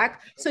 Come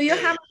back. So you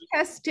have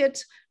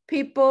tested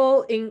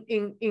people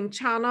in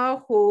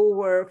China who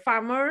were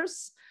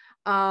farmers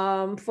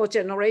for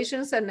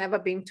generations and never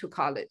been to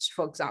college,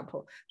 for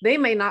example. They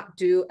may not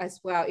do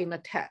as well in a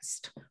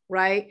test,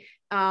 right?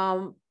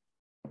 And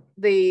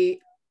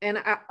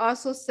I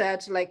also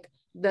said like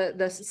the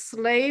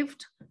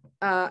enslaved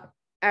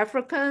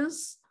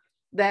Africans,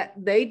 that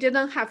they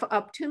didn't have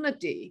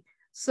opportunity.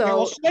 So yeah,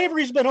 well,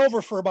 slavery's been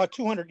over for about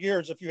 200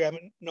 years, if you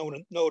haven't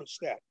noticed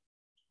that.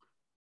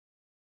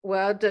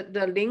 Well,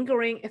 the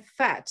lingering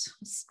effect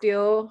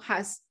still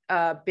has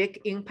a big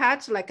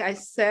impact. Like I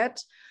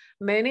said,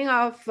 many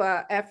of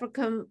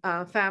African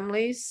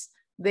families,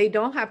 they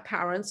don't have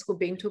parents who've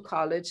been to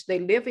college. They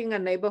live in a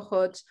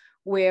neighborhood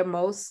where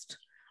most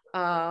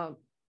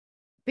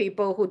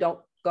people who don't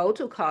go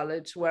to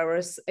college,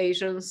 whereas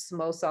Asians,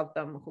 most of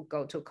them who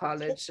go to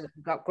college and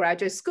got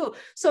graduate school.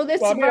 So this.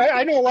 Well, I mean,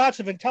 I know lots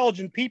of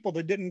intelligent people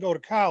that didn't go to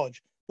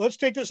college, let's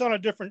take this on a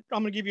different,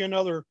 I'm going to give you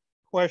another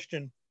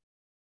question.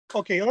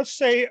 Okay, let's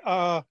say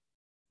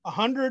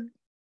 100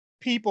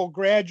 people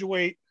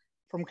graduate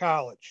from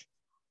college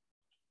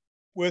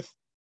with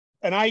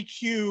an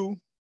IQ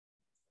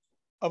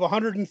of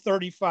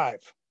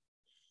 135,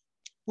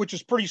 which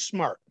is pretty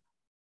smart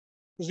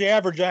because the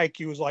average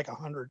IQ is like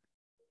 100,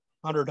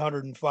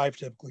 105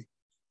 typically.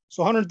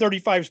 So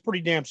 135 is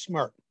pretty damn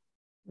smart.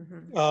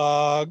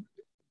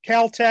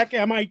 Caltech,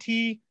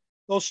 MIT,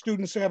 those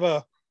students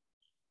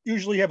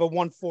usually have a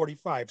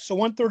 145. So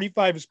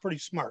 135 is pretty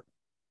smart.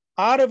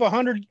 Out of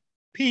 100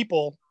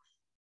 people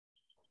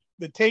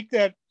that take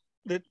that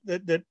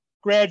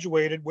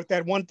graduated with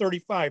that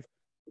 135,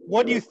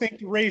 what do you think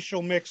the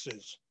racial mix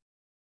is?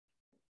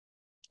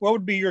 What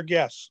would be your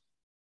guess?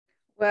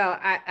 Well,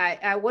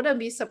 I wouldn't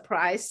be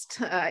surprised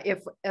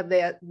if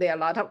there are a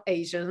lot of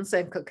Asians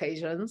and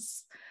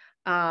Caucasians.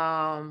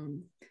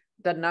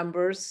 The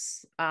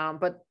numbers,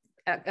 but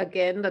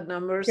again, the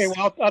numbers. Okay,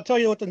 well, I'll tell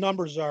you what the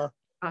numbers are.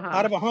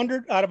 Out of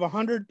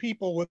 100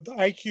 people with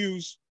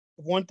IQs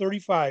of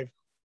 135,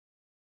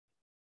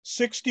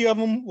 60 of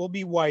them will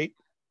be white,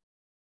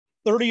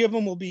 30 of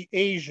them will be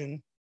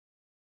Asian,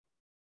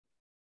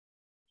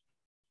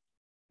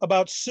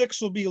 about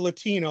 6 will be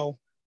Latino,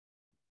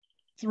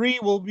 3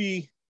 will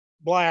be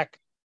Black,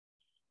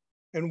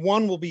 and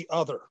 1 will be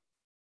other,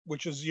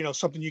 which is, you know,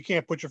 something you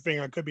can't put your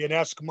finger on. It could be an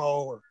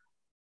Eskimo or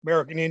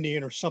American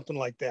Indian or something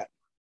like that.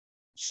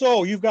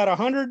 So you've got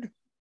 100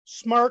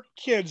 smart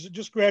kids that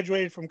just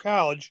graduated from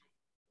college.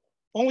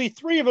 Only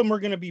 3 of them are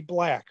going to be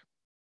Black.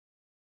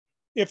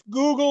 If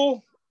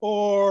Google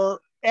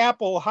or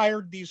Apple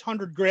hired these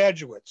 100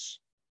 graduates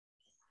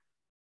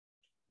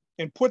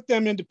and put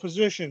them into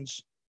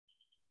positions,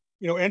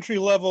 you know,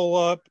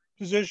 entry-level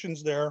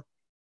positions there,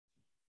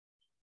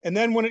 and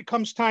then when it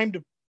comes time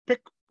to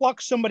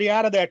pluck somebody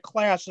out of that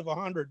class of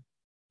 100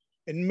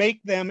 and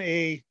make them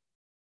a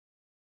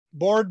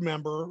board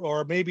member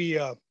or maybe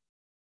a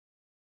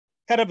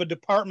head of a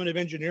department of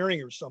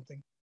engineering or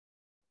something,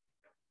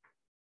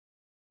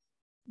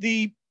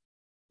 the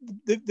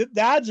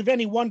odds of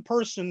any one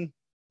person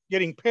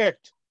getting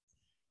picked,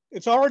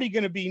 it's already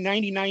going to be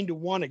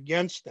 99-1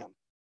 against them.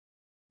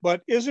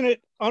 But isn't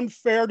it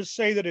unfair to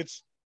say that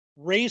it's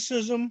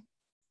racism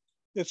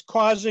that's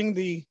causing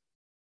the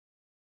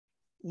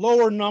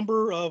lower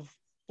number of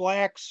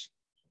Blacks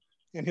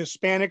and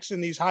Hispanics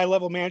in these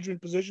high-level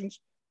management positions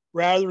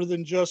rather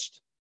than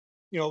just,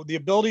 you know, the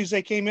abilities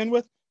they came in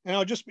with?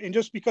 And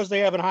just because they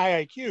have a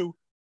high IQ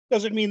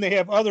doesn't mean they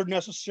have other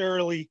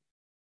necessarily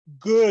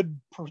good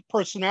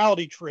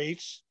personality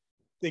traits.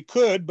 They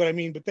could, but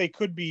they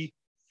could be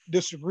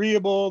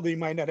disagreeable. They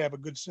might not have a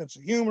good sense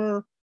of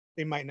humor.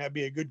 They might not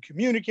be a good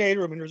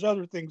communicator. I mean, there's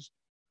other things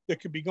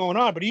that could be going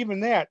on. But even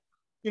that,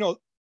 you know,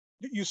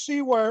 you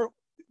see where,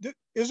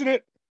 isn't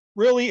it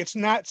really, it's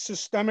not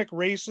systemic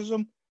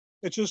racism.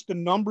 It's just a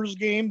numbers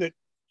game that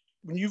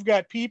when you've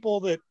got people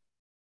that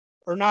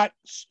are not,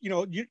 you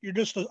know, you're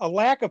just a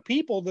lack of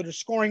people that are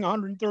scoring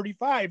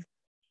 135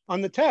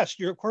 on the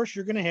test. Of course,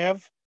 you're going to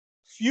have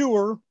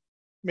fewer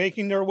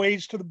making their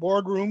ways to the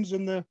boardrooms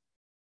in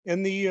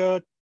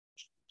the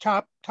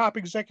top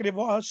executive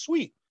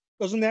suite.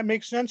 Doesn't that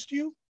make sense to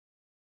you?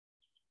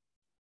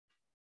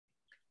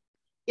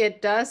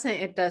 It does and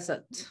it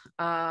doesn't.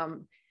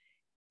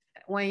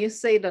 When you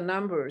say the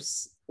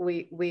numbers,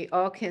 we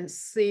all can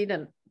see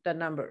the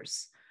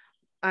numbers.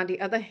 On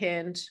the other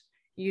hand,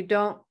 you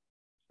don't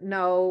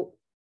know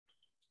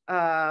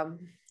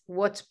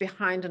what's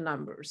behind the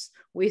numbers.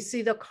 We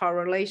see the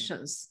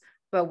correlations,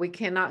 but we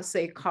cannot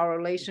say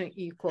correlation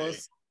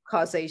equals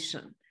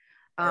causation.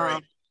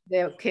 Right.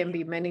 There can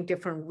be many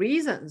different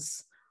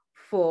reasons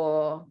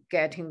for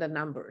getting the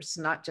numbers,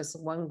 not just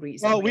one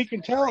reason. Well, we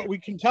can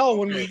tell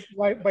when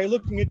by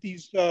looking at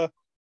these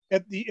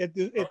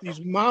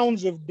these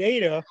mounds of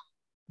data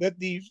that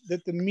the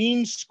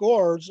mean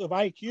scores of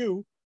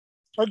IQ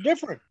are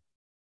different,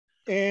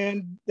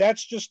 and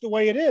that's just the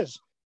way it is.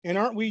 And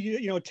aren't we,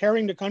 you know,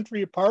 tearing the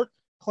country apart,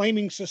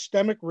 claiming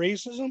systemic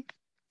racism,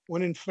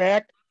 when in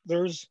fact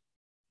there is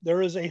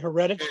a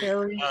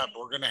hereditary?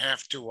 We're going to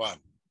have to move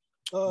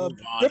on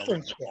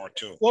difference a little bit more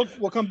too.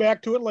 We'll come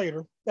back to it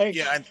later. Thanks.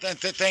 Yeah, and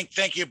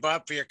thank you,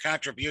 Bob, for your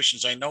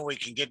contributions. I know we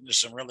can get into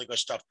some really good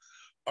stuff.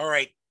 All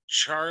right,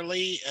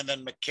 Charlie, and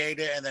then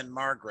Makeda, and then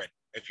Margaret,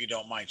 if you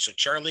don't mind. So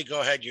Charlie, go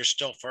ahead. You're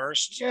still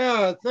first.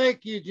 Yeah,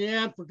 thank you,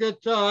 Jan, for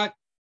good talk.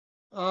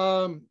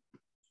 I'm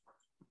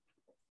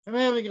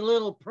having a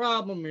little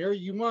problem here.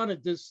 You want to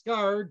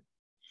discard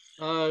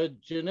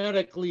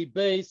genetically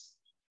based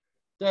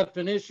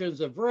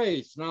definitions of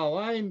race. Now,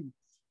 I'm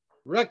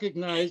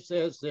recognized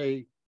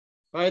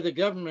by the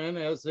government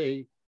as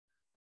a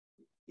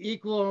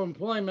equal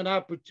employment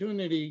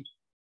opportunity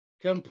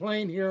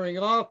complaint hearing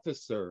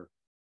officer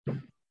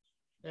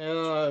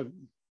to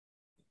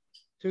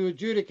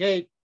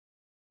adjudicate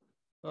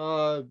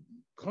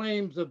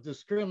claims of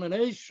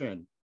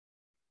discrimination.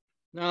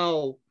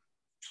 Now,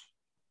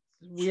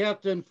 we have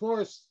to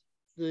enforce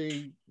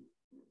the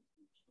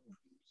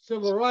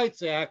Civil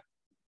Rights Act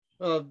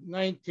of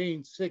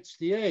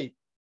 1968.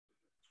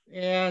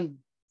 And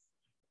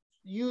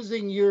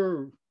using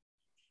your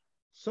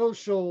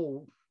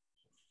social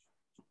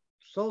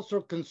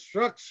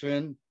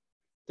construction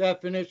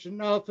definition,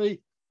 now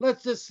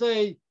let's just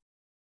say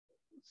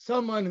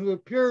someone who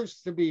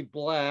appears to be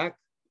Black,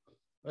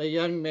 a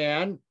young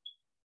man,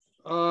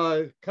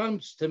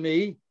 comes to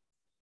me,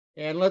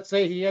 and let's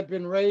say he had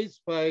been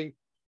raised by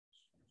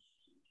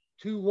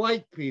 2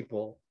 white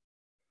people.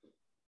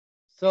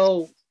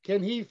 So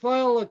can he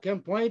file a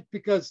complaint?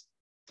 Because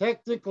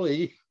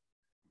technically,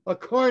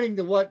 according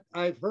to what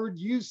I've heard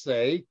you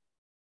say,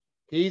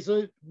 he's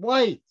a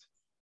white.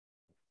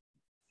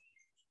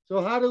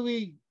 So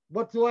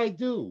what do I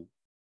do?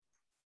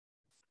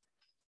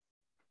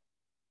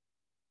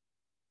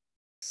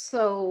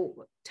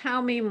 So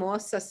tell me more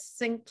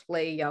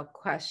succinctly your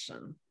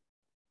question.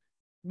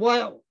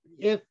 Well,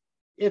 if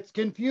it's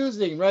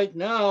confusing right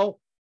now,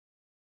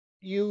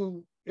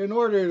 in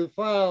order to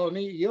file an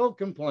EEO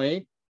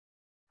complaint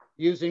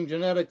using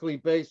genetically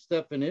based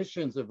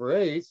definitions of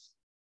race,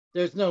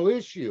 there's no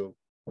issue.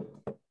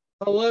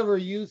 However,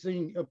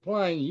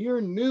 applying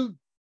your new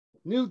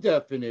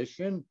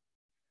definition,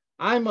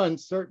 I'm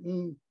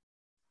uncertain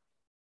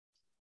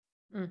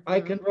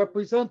I can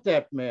represent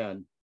that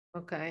man.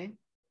 Okay.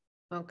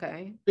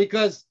 Okay.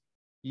 Because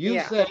you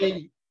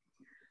say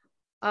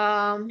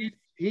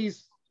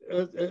he's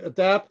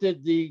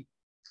adopted the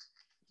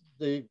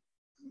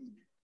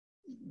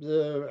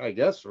I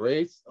guess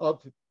race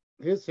of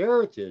his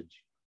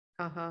heritage.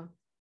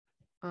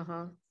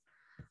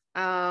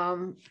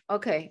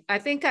 Okay, I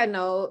think I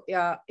know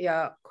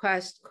your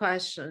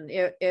question.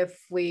 If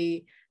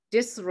we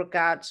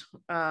disregard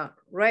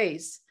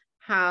race,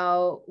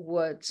 how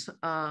would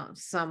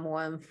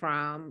someone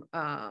from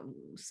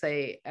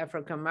say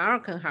African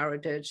American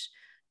heritage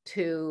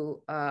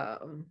to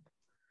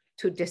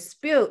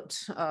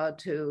dispute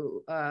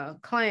to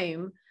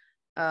claim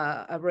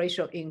a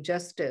racial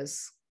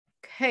injustice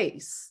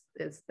case?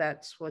 Is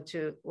that what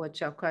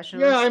your question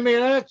is? Yeah, I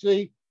mean,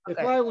 actually,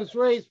 okay. If I was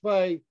raised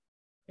by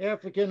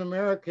African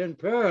American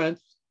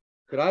parents,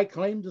 could I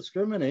claim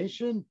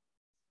discrimination?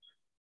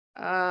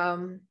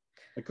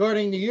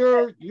 According to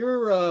your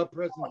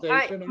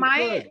presentation,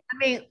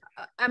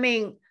 I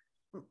mean,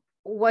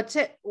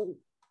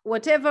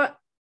 whatever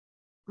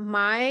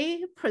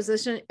my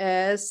position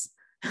is,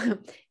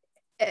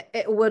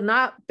 it will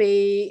not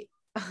be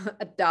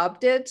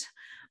adopted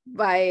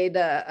by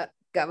the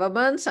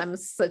government. I'm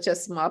such a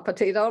small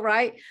potato,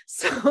 right?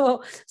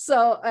 So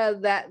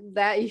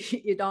that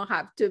you don't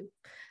have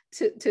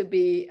to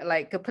be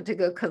like a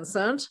particular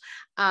concerned.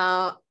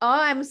 All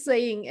I'm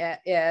saying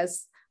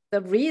is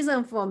the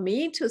reason for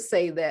me to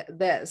say that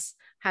this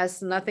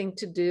has nothing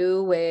to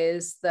do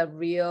with the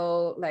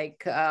real,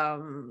 like,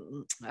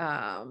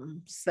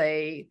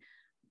 say,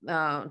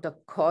 the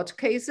court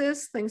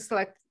cases, things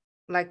like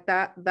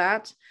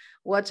that.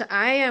 What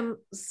I am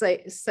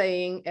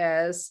saying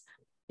is,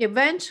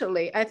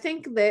 eventually, I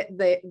think that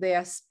there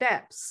are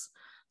steps.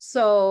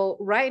 So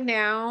right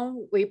now,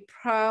 we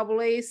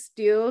probably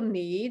still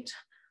need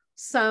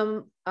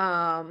some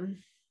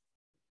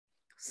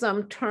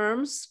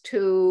terms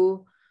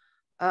to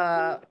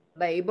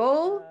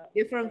label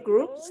different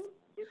groups,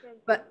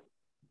 but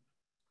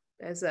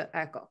there's an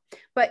echo.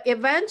 But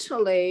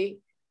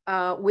eventually,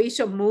 we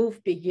should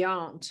move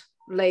beyond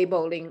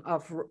labeling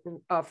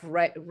of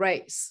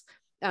race.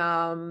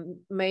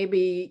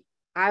 Maybe,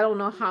 I don't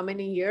know how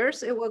many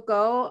years it will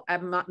go.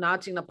 I'm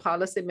not in the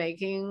policy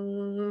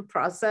making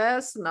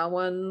process. No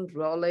one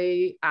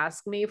really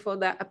asked me for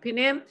that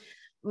opinion.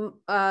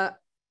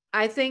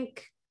 I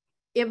think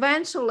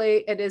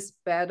eventually it is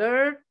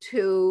better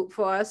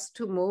for us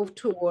to move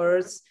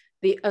towards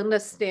the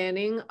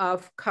understanding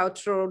of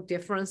cultural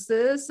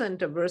differences and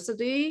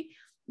diversity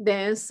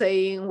than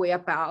saying we are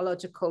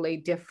biologically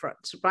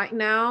different. Right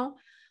now,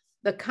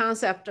 the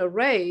concept of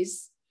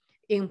race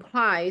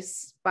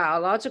implies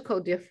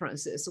biological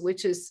differences,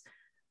 which is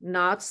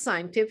not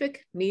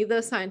scientific,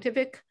 neither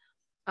scientific,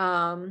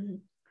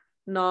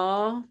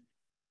 nor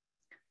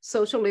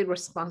socially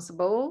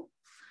responsible.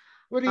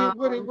 Wait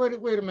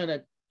a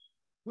minute.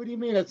 What do you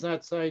mean it's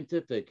not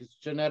scientific? It's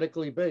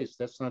genetically based.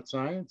 That's not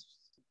science?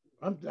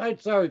 I'm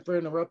sorry for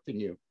interrupting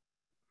you.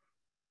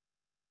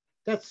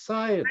 That's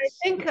science. I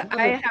think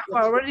I have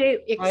already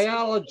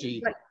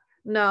biology.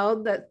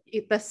 No,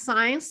 the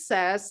science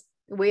says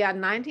we are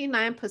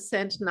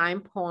 99%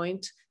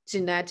 9-point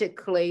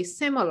genetically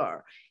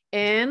similar.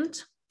 And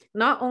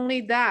not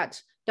only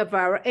that, the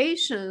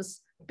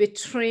variations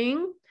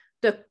between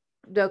the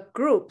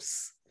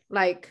groups,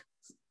 like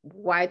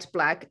white,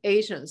 Black,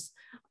 Asians,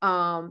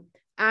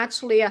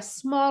 actually are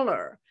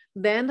smaller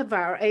than the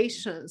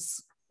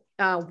variations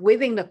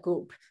within the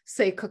group,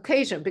 say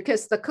Caucasian,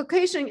 because the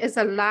Caucasian is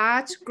a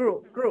large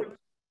group.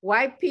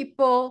 White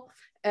people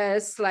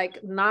is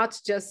like not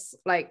just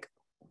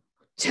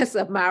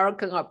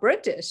American or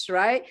British,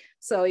 right?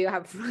 So you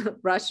have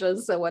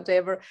Russians or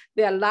whatever.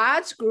 They're a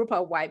large group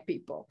of white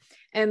people,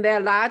 and they're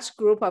a large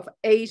group of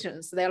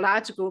Asians. They're a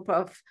large group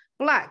of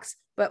Blacks.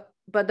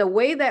 But the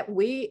way that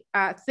we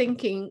are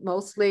thinking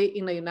mostly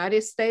in the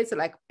United States,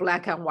 like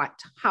black and white,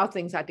 how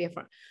things are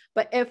different.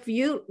 But if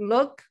you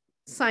look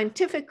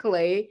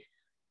scientifically,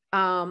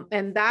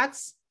 and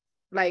that's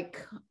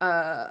like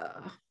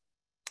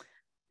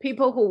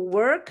people who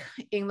work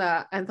in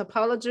the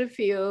anthropology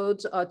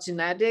field or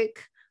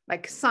genetic,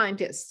 like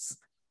scientists,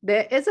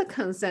 there is a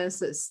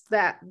consensus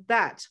that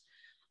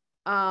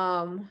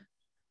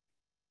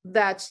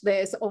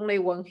there is only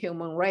one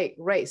human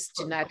race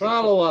genetically.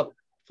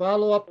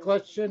 Follow-up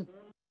question.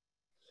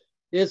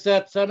 Is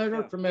that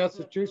senator from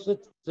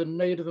Massachusetts a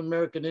Native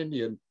American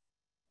Indian?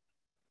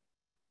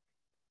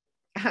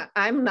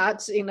 I'm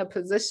not in a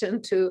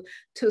position to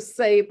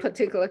say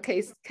particular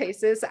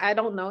cases. I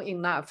don't know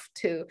enough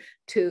to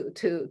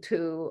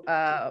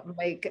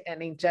make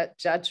any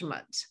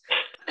judgment.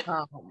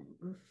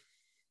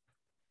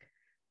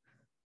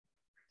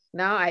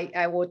 Now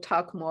I will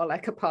talk more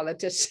like a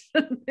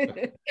politician.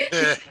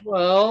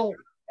 Well,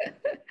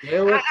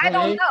 I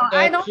don't know.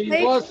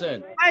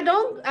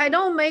 I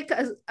don't make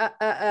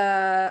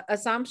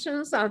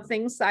assumptions on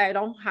things I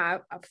don't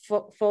have a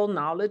full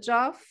knowledge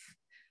of.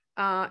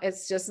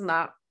 It's just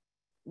not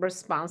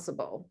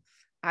responsible.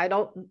 I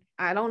don't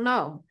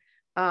know.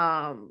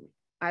 I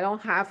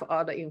don't have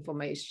all the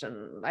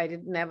information. I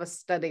never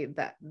studied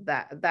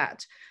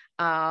that.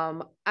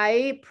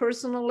 I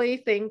personally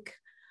think.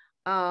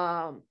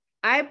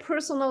 I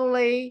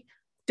personally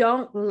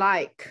don't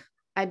like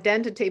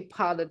identity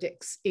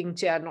politics in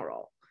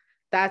general.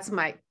 That's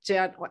my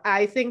general.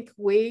 I think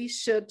we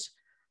should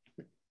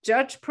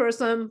judge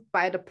person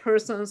by the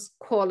person's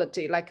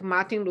quality, like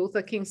Martin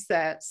Luther King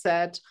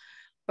said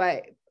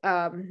by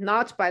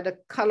not by the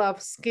color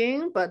of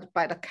skin, but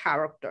by the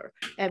character.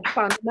 And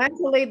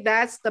fundamentally,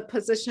 that's the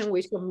position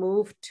we should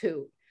move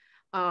to,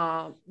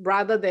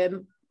 rather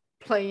than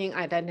playing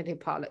identity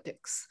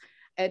politics.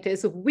 It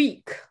is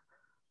weak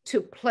to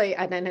play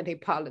identity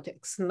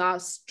politics,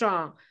 not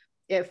strong.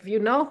 If you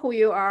know who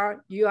you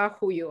are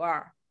who you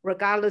are,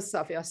 regardless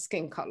of your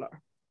skin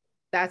color.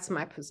 That's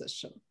my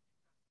position.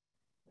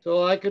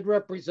 So I could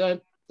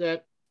represent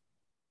that.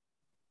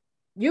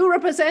 You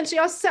represent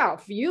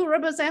yourself. You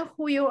represent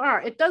who you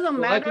are. It doesn't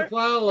matter. I can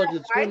follow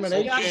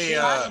discrimination. Okay,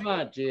 come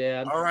on,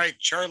 Jan. All right,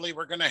 Charlie,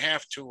 we're going to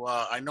have to,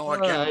 I know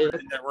again,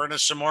 we're into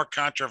some more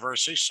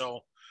controversy.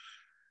 So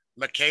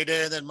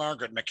Makeda and then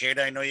Margaret.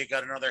 Makeda, I know you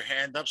got another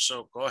hand up,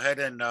 so go ahead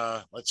and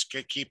let's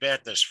keep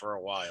at this for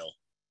a while.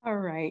 All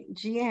right,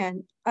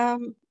 Jian.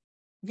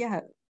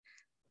 Yeah.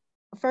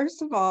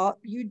 First of all,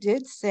 you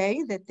did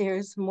say that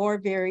there's more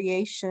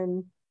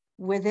variation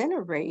within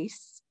a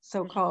race,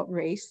 so-called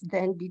race,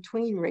 than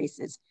between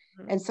races.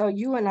 And so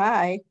you and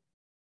I,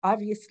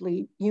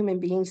 obviously, human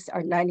beings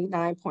are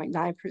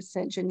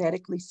 99.9%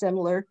 genetically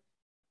similar.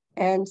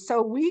 And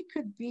so we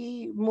could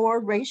be more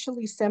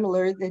racially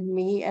similar than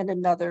me and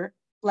another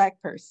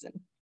Black person.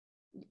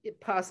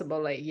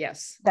 Possibly,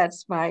 yes.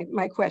 That's my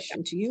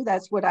question to you.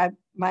 That's what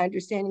my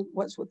understanding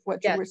was with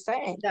what you were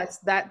saying. That's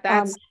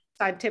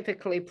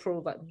scientifically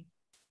proven.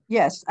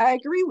 Yes, I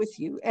agree with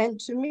you. And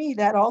to me,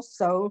 that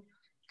also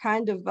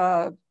kind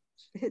of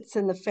hits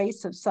in the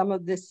face of some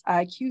of this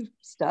IQ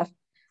stuff.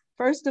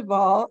 First of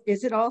all,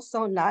 is it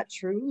also not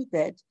true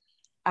that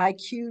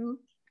IQ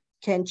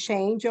can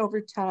change over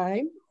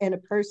time in a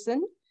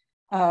person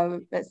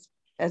as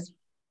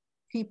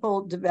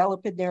people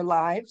develop in their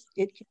lives?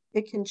 It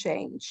can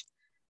change.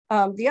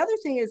 The other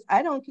thing is,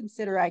 I don't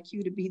consider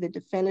IQ to be the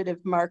definitive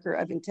marker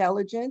of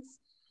intelligence.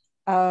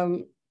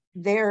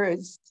 There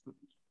is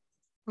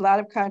a lot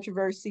of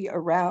controversy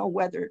around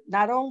whether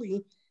not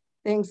only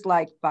things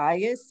like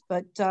bias,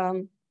 but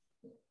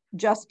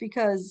just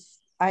because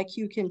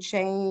IQ can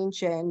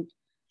change. And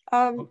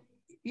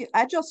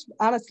I just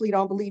honestly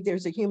don't believe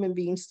there's a human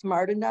being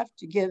smart enough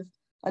to give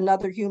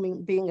another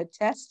human being a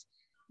test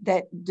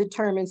that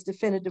determines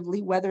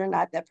definitively whether or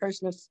not that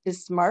person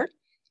is smart.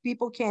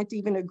 People can't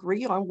even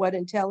agree on what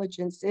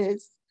intelligence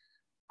is.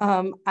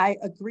 I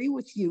agree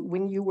with you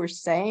when you were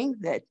saying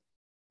that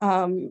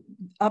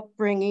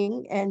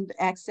upbringing and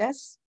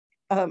access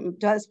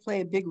does play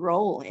a big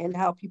role in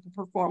how people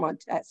perform on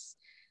tests.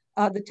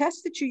 The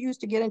tests that you use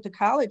to get into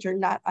college are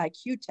not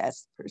IQ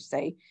tests per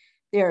se.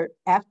 They're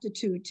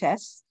aptitude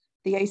tests,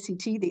 the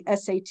ACT, the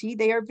SAT.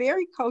 They are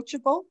very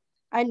coachable.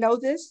 I know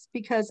this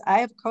because I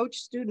have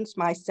coached students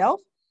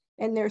myself,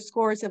 and their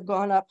scores have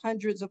gone up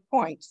hundreds of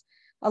points.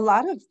 A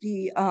lot of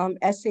the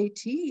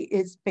SAT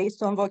is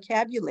based on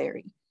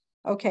vocabulary.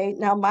 Okay,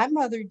 now my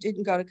mother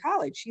didn't go to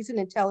college. She's an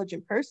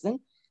intelligent person,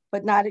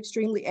 but not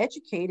extremely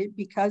educated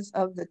because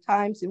of the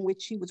times in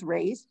which she was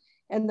raised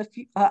and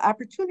the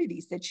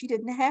opportunities that she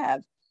didn't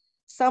have.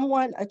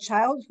 A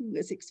child who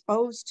is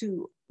exposed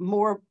to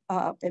more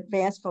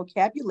advanced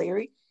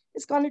vocabulary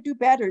is going to do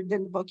better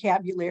than the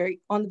vocabulary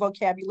on the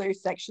vocabulary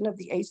section of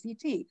the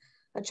ACT.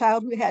 A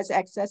child who has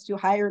access to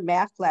higher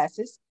math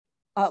classes,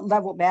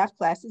 level math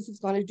classes, is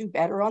going to do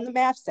better on the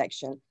math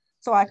section.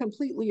 So I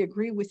completely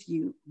agree with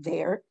you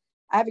there.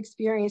 I've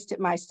experienced it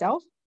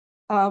myself.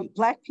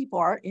 Black people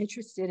are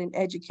interested in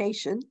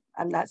education.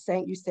 I'm not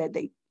saying you said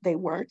they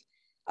weren't.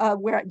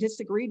 where I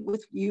disagreed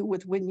with you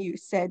with when you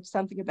said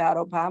something about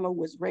Obama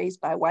was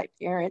raised by white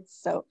parents,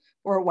 so,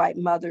 or a white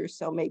mother,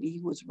 so maybe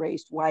he was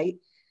raised white.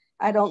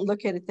 I don't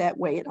look at it that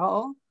way at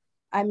all.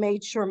 I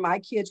made sure my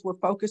kids were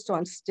focused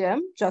on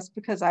STEM just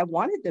because I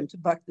wanted them to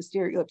buck the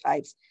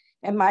stereotypes.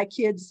 And my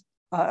kids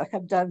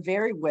have done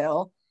very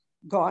well,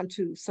 gone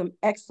to some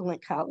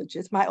excellent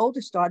colleges. My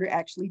oldest daughter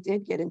actually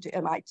did get into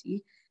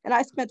MIT, and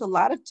I spent a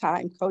lot of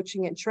time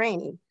coaching and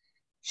training.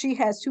 She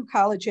has 2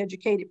 college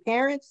educated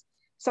parents,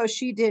 so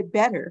she did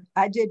better.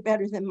 I did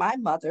better than my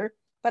mother,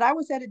 but I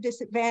was at a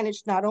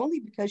disadvantage not only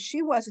because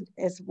she wasn't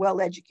as well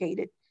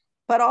educated,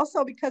 but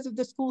also because of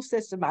the school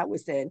system I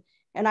was in.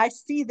 And I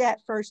see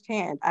that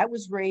firsthand. I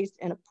was raised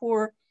in a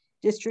poor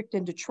district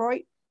in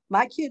Detroit.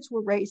 My kids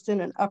were raised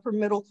in an upper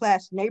middle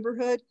class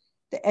neighborhood.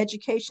 The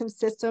education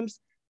systems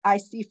I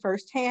see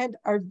firsthand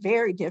are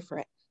very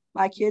different.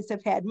 My kids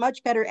have had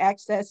much better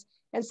access,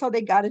 and so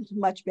they got into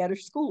much better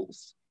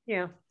schools.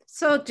 Yeah.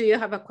 So do you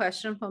have a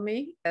question for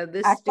me?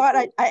 I thought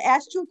I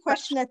asked you a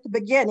question at the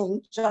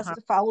beginning just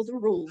to follow the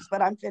rules,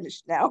 but I'm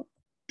finished now.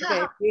 Okay,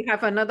 do you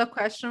have another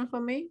question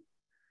for me?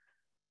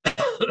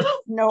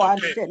 No, I'm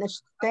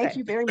finished. Thank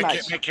you very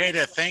much.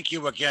 Makeda, thank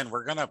you again.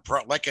 We're going to,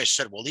 like I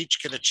said, we'll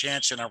each get a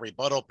chance in our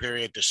rebuttal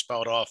period to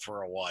spout off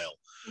for a while.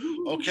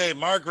 Okay,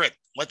 Margaret,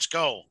 let's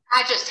go.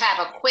 I just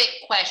have a quick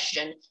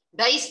question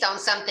based on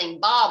something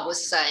Bob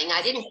was saying.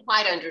 I didn't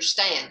quite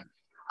understand.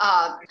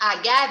 I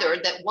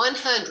gathered that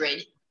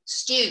 100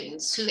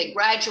 students who had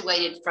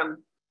graduated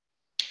from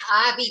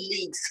Ivy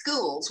League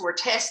schools were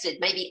tested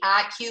maybe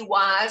IQ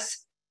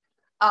wise,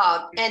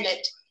 and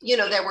that, you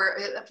know, there were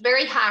a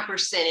very high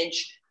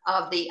percentage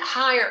of the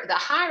higher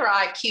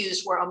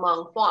IQs were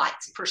among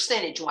whites,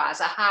 percentage wise,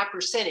 a high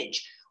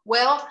percentage.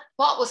 Well,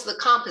 what was the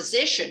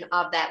composition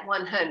of that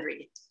 100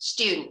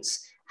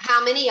 students?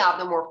 How many of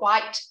them were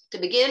white to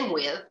begin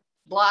with,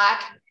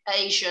 Black,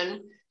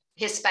 Asian,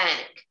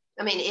 Hispanic?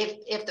 I mean,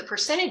 if the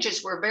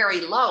percentages were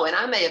very low, and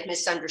I may have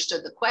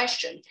misunderstood the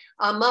question,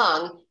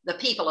 among the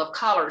people of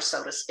color,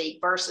 so to speak,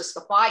 versus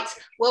the whites,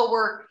 well,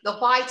 were the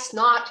whites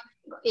not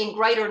in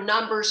greater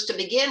numbers to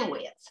begin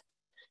with?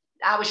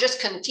 I was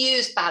just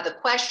confused by the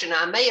question.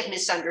 I may have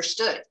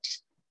misunderstood it.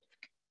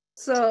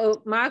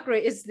 So,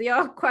 Margaret, is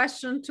your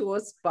question to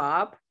us,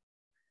 Bob?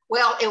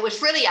 Well, it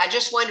was really, I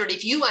just wondered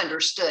if you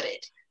understood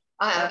it.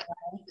 He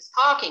was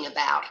talking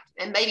about,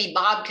 and maybe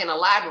Bob can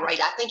elaborate.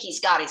 I think he's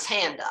got his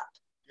hand up.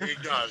 He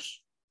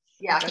does.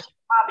 Yeah,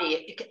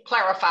 probably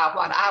clarify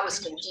what I was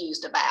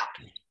confused about.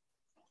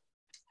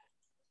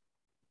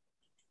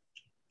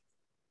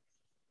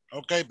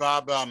 Okay,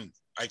 Bob.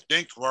 I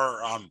think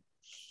we're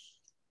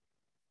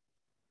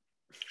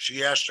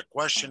she asked a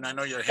question. I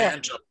know your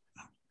hand's up.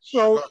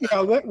 So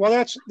yeah,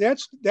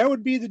 that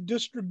would be the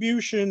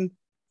distribution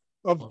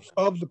of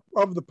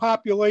the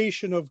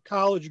population of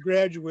college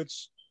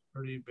graduates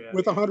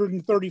with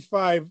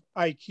 135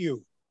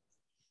 IQ.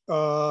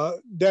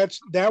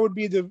 That would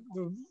be the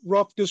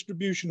rough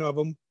distribution of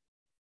them.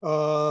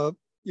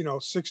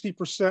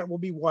 60% will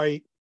be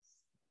white,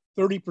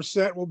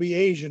 30% will be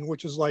Asian,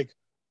 which is like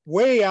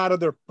way out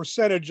of their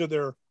percentage of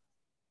their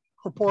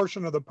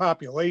proportion of the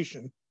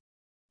population.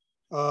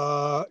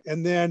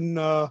 And then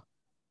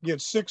again,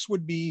 6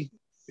 would be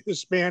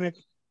Hispanic,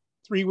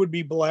 3 would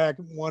be Black,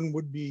 1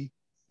 would be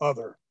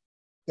other.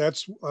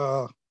 That's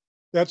what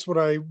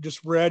I just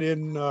read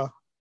in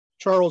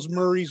Charles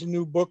Murray's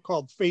new book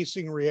called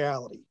Facing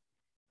Reality.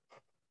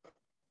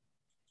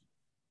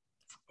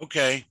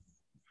 Okay.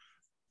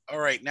 All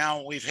right.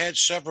 Now we've had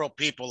several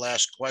people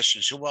ask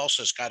questions. Who else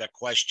has got a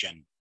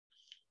question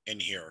in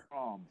here?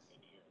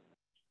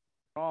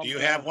 Do you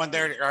have one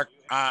there?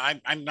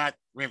 I'm not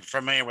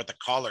familiar with the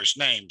callers'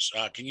 names.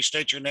 Can you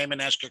state your name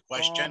and ask your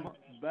question?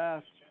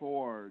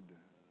 Bassford.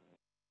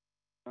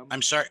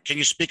 I'm sorry. Can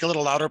you speak a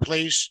little louder,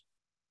 please?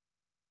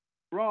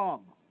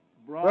 Brom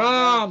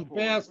Bassford.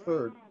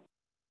 Bassford.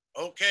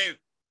 Okay.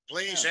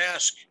 Please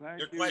ask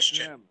your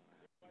question. Tim.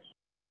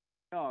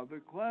 Yeah, the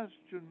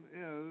question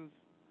is,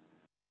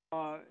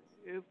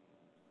 if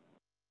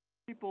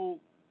people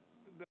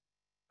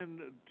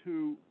tend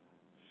to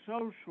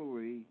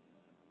socially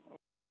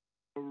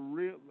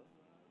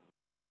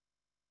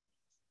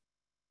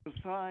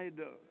decide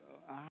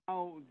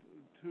how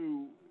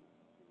to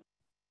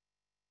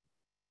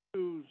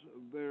use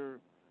their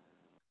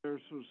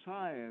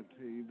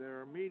society,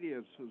 their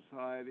immediate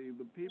society,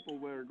 the people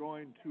they're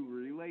going to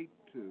relate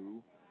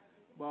to,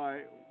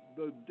 by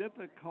the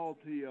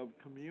difficulty of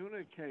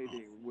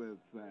communicating with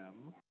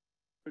them,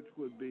 which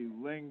would be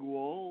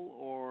lingual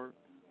or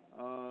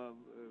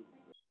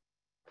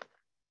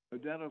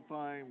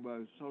identifying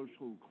by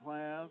social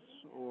class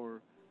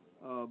or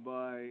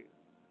by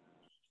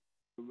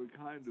the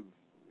kind of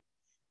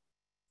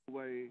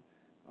way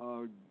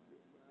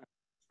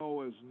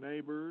go as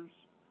neighbors.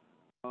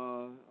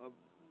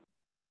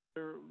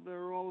 There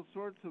are all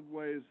sorts of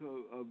ways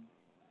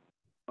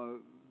of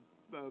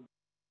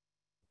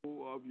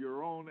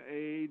your own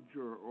age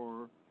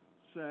or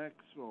sex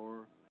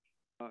or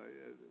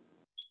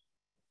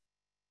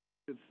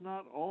it's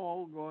not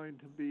all going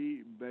to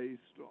be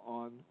based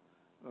on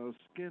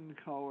skin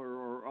color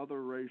or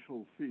other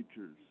racial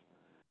features.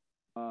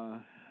 Uh,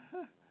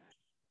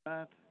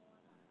 that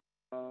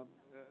uh,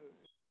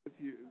 if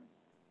you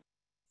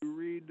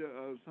read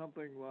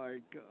something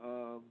like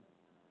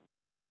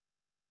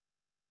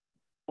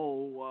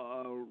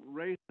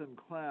Race and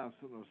Class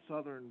in a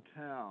Southern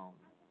Town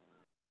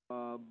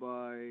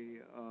by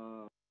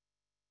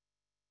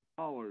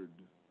Pollard,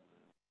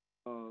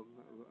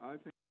 I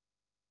think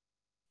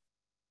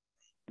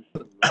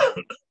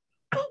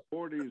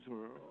 40s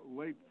or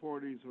late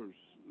 40s or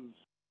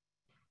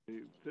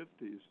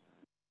 50s,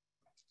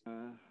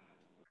 and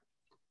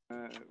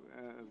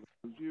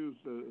was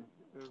used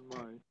in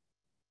my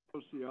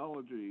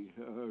sociology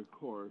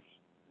course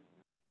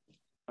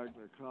back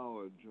in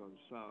college on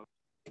South.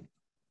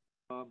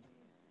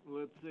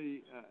 Let's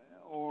see,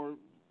 or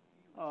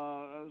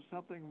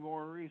something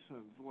more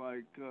recent,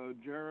 like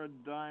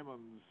Jared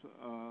Diamond's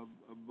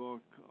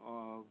book,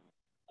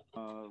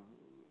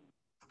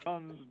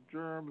 Guns,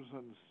 Germs,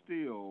 and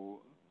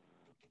Steel,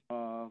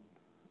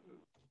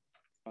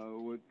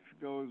 which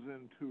goes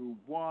into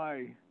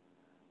why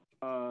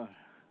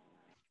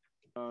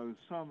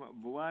some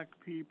black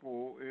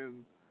people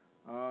in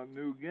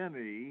New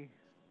Guinea,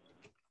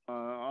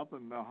 up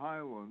in the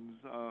highlands,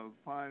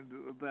 find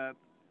that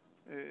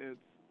it's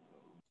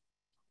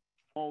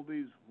all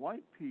these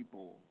white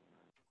people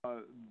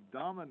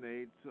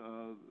dominate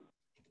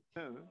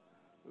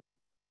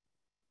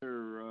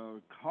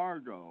their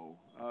cargo.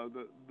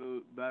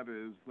 That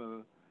is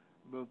the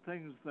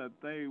things that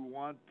they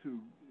want to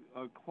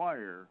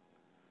acquire,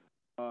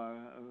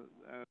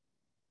 and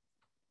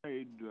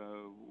trade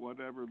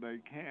whatever they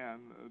can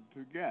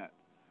to get,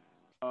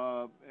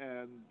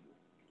 and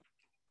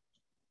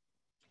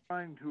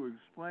trying to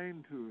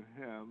explain to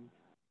him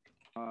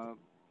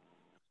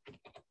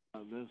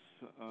this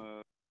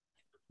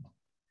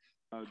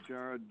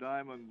Jared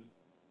Diamond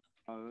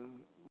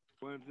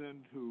went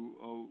into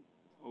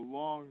a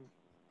long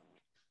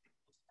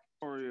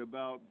story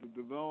about the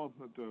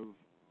development of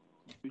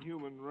the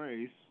human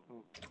race,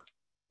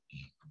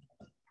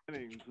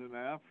 beginnings in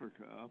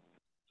Africa,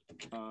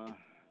 and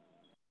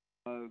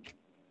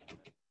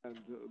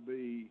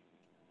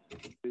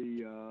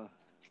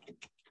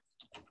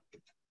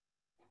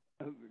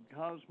the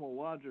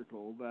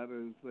cosmological, that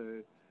is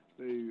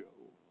the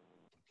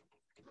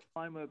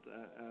climate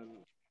and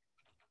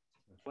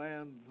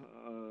land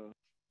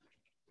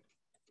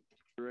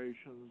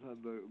considerations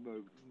and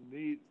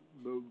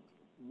the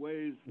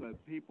ways that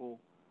people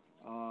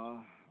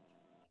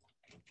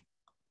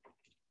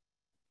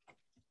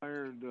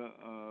hired.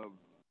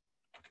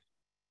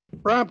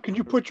 Rob, can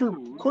you put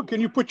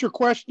your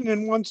question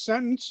in one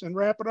sentence and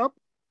wrap it up?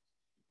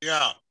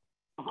 Yeah.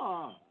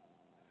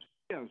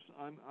 Yes,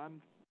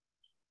 I'm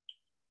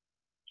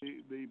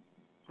the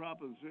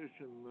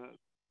proposition that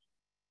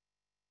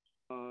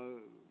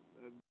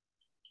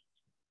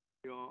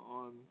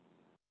on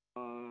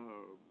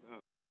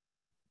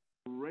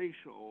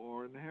racial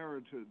or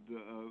inherited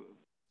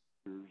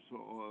features,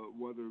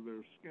 whether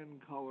they're skin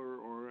color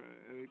or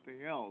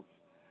anything else,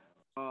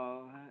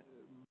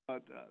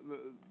 but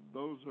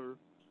those are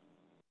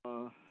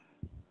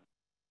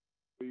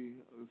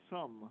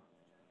some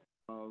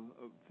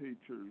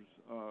features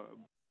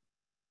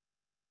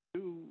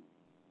do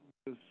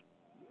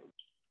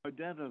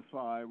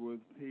identify with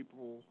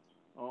people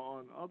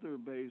on other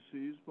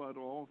bases, but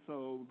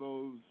also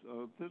those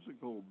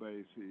physical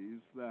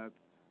bases that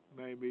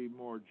may be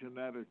more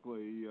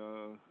genetically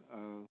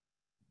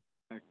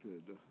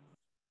connected.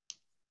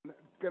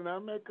 Can I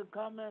make a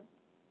comment?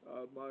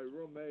 My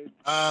roommate,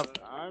 I'm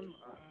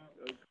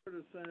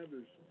Curtis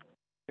Anderson.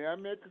 May I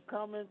make a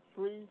comment,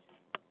 please?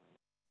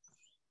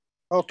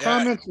 Oh,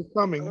 comments are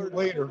coming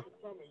later.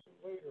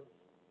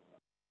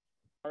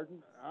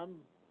 Pardon?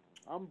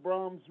 I'm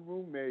Brahm's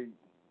roommate.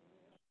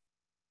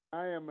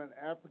 I am an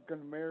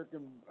African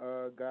American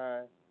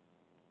guy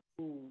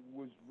who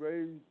was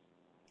raised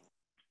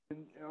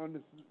on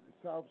the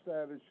south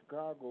side of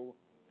Chicago,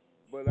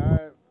 but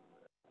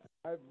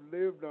I've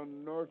lived on the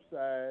north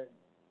side.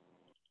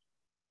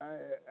 I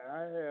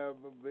have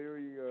a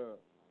very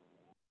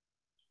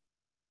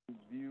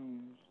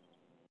views.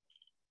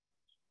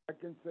 I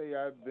can say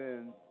I've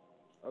been.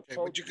 Okay,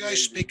 would you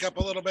guys speak up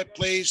a little bit,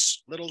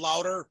 please? A little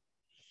louder.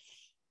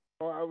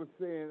 Oh, I was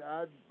saying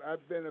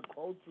I've been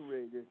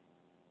acculturated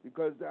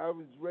because I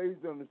was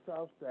raised on the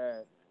south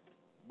side,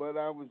 but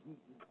I was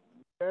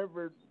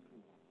never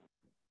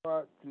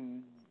taught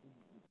to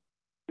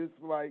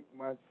dislike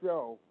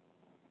myself.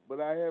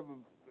 But I have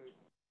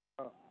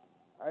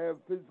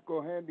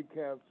physical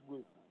handicaps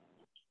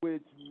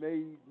which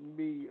made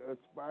me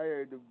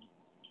aspire to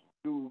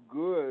do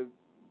good.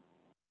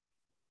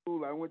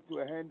 I went to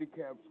a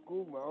handicapped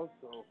school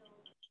also,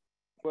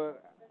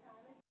 but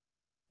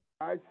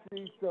I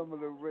see some of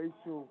the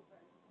racial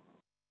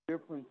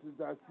differences.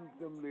 I see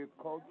some of the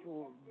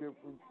cultural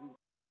differences,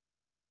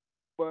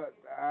 but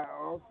I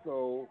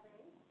also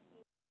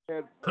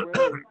had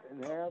friends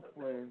and have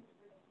friends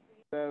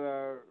that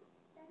are,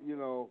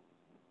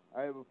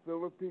 I have a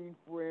Philippine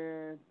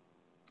friend.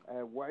 I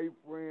have white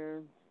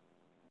friends.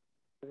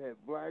 I have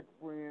black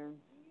friends.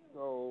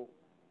 So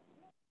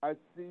I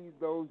see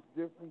those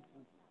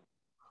differences,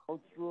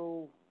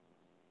 cultural.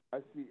 I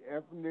see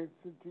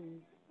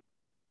ethnicities,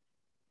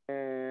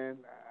 and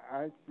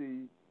I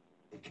see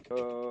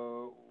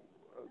uh,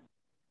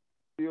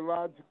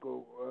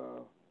 theological,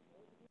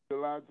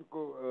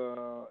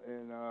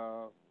 and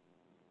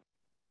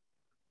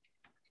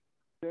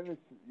Genesis,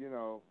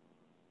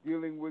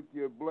 dealing with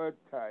your blood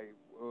type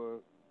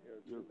or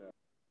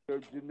your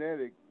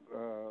genetic.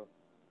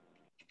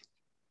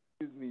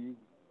 Excuse me,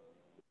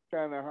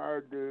 kind of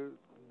hard to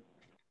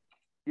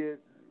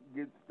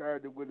get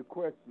started with a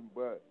question,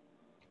 but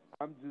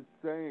I'm just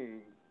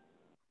saying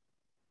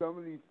some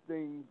of these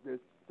things that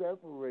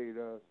separate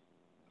us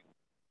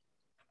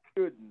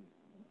shouldn't.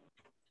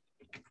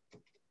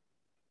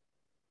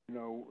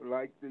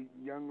 Like the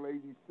young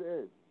lady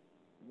said,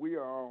 we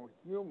are all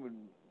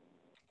human,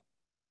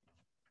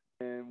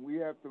 and we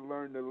have to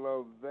learn to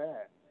love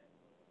that.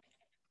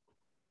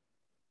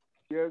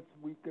 Yes,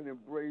 we can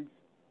embrace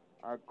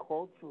our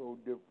cultural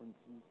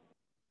differences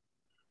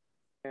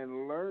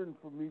and learn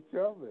from each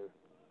other.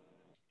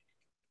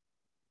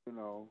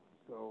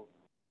 So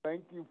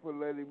thank you for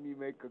letting me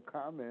make a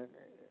comment.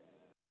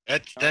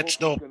 That's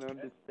no. Can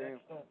understand.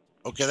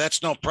 Okay,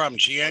 that's no problem.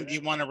 Jian, do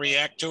you want to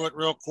react to it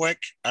real quick?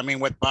 I mean,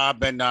 what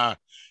Bob and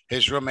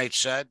his roommate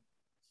said.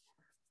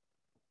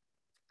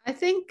 I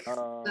think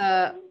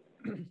I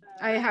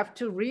have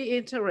to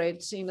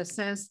reiterate in the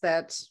sense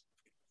that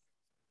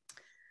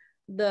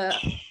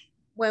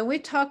when we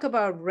talk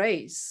about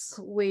race,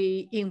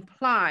 we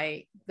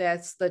imply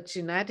that's the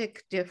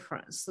genetic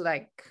difference,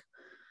 like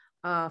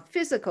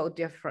physical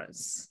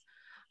difference,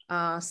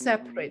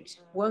 separate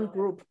one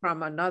group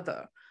from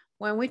another.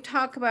 When we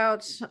talk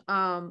about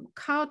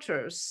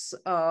cultures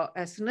or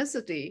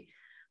ethnicity,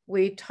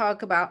 we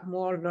talk about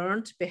more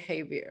learned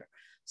behavior.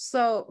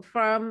 So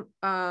from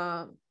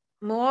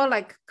more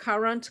like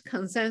current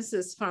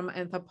consensus from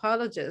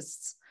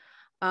anthropologists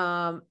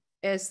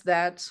is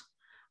that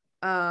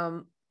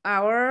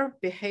our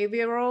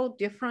behavioral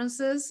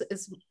differences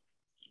is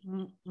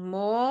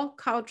more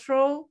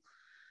cultural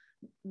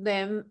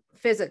than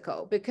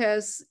physical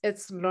because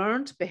it's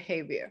learned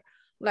behavior.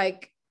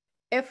 Like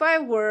if I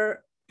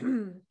were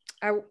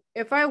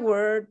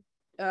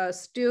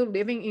still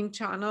living in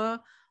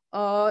China,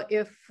 or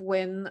if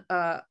when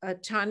a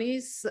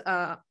Chinese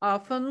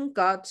orphan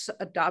got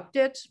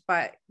adopted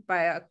by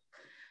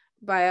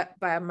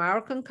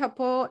American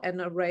couple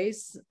and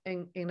raised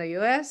in the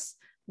US,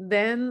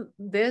 then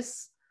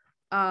this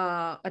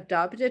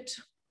adopted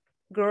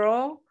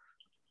girl,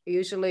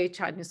 usually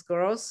Chinese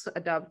girls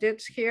adopted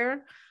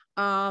here,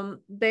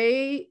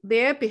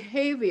 their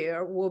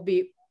behavior will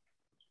be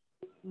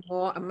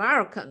more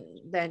American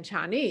than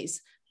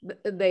Chinese.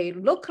 They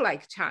look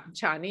like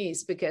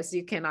Chinese because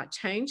you cannot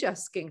change your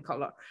skin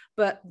color,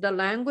 but the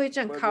language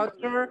and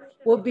culture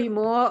will be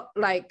more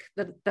like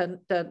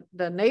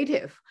the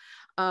native.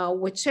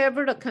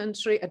 Whichever the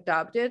country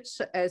adopted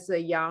as a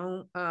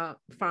young,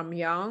 from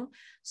young.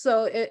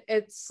 So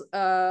it's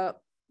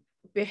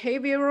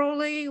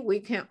behaviorally, we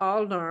can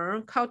all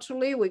learn,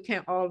 culturally, we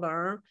can all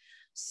learn.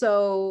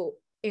 So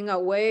in a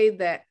way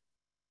that,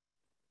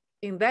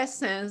 in that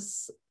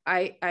sense,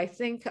 I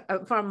think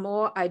from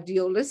more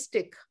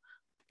idealistic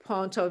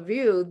point of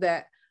view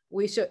that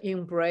we should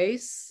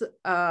embrace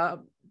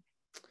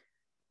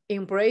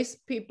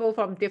people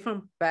from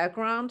different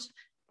backgrounds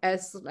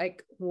as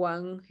like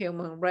one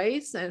human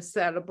race and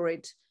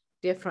celebrate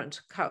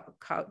different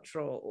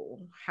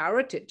cultural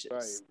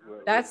heritages.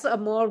 Right. That's a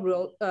more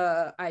real,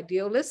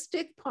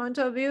 idealistic point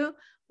of view,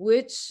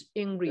 which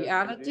in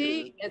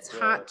reality, it's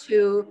hard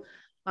to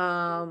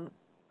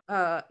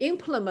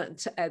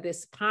implement at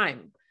this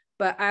time.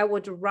 But I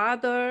would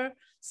rather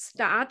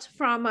start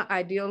from an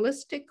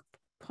idealistic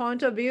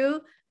point of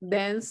view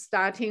than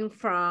starting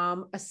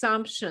from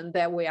assumption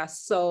that we are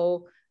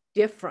so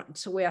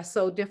different. We are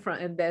so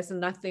different and there's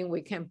nothing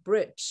we can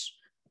bridge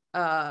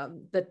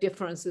the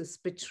differences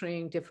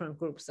between different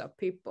groups of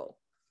people.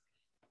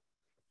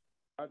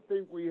 I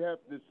think we have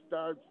to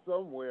start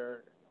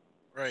somewhere.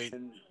 Right.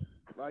 And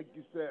like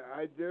you said,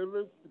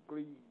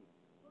 idealistically,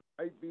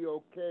 might be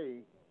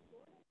okay,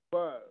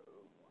 but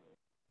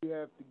we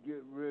have to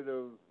get rid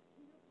of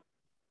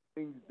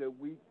things that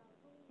we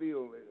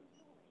feel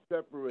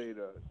separate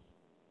us.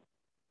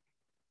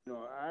 We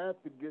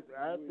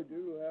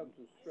do have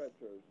to stretch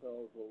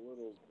ourselves a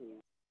little to.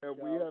 And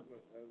we have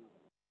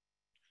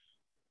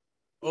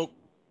who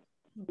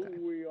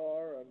we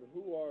are and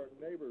who our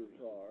neighbors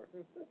are.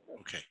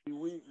 Okay.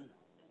 We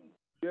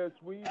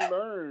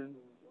learn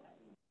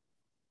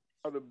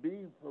how to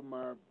be from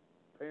our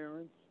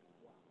parents,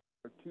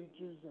 our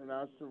teachers, and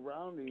our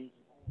surroundings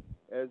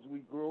as we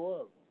grow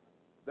up.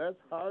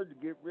 That's hard to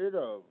get rid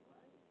of.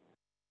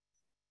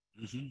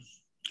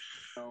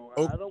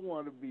 I don't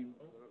want to be,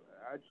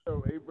 I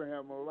tell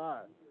Abraham a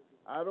lot,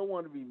 I don't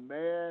want to be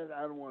mad,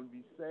 I don't want to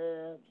be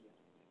sad.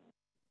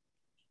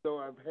 So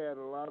I've had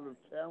a lot of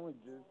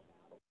challenges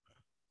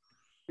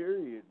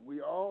period.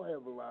 We all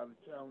have a lot of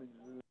challenges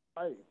in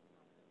life.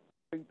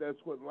 I think that's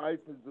what life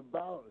is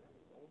about.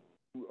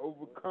 To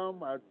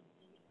overcome our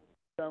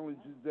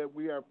challenges that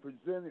we are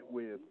presented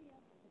with.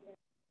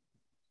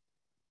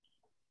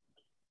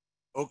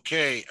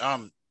 Okay.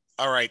 All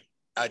right.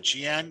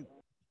 Jian,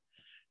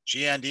 do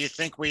you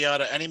think we ought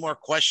to, any more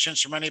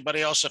questions from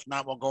anybody else? If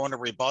not, we'll go into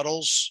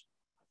rebuttals.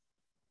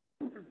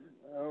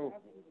 Oh.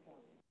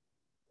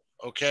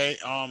 Okay.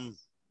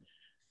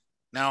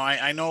 Now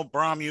I know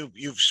Bram,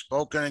 you've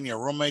spoken and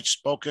your roommate's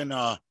spoken.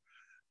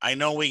 I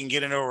know we can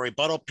get into a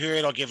rebuttal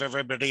period. I'll give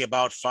everybody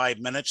about 5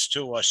 minutes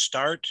to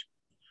start.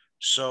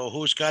 So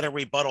who's got a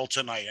rebuttal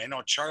tonight? I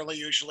know Charlie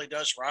usually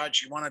does.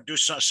 Raj, you want to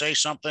say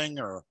something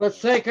or?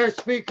 Let's take our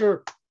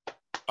speaker.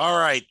 All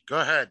right, go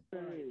ahead.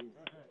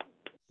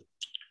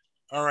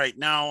 All right,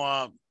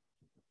 now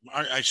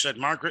I said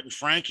Margaret and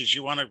Frank, as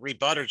you want to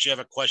rebut or do you have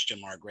a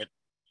question, Margaret?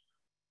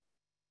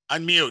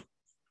 Unmute.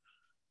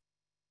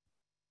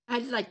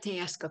 I'd like to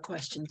ask a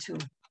question too.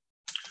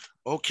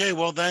 Okay,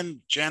 well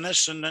then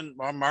Janice and then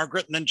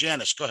Margaret and then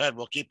Janice. Go ahead.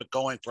 We'll keep it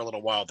going for a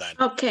little while then.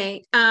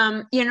 Okay.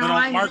 You know,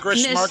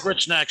 Margaret's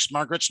next.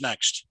 Margaret's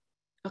next.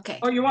 Okay.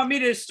 Oh, you want me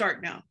to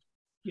start now?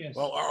 Yes.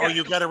 Well, or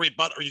you got a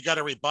rebuttal. Or you got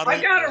a rebuttal.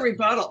 I got a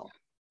rebuttal.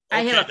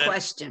 Okay, I have a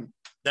question.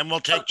 Then we'll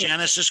take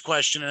Janice's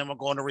question and then we'll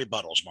go into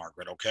rebuttals,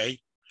 Margaret. Okay.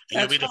 And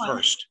That's you'll be the fine.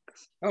 first.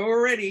 Oh,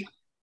 we're ready.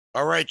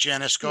 All right,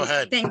 Janice, go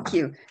ahead. Thank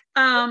you.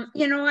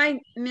 You know,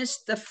 I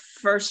missed the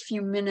first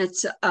few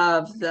minutes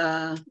of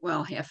the,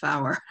 well, half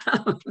hour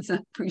of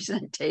the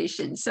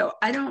presentation. So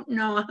I don't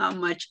know how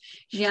much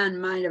Jian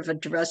might have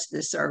addressed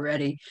this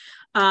already.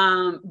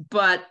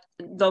 But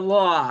the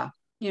law,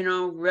 you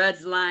know,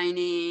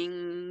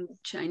 redlining,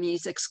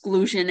 Chinese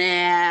Exclusion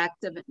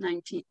Act of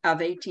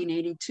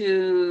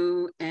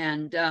 1882,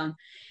 and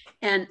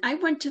I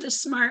went to the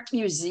Smart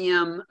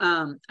Museum,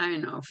 I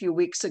don't know, a few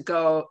weeks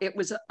ago. It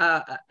was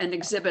an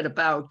exhibit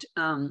about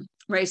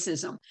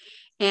racism.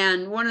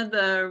 And one of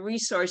the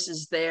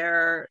resources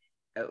there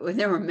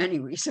were many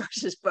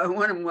resources, but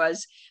one of them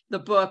was the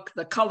book,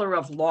 The Color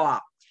of Law.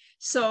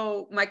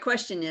 So my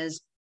question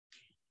is,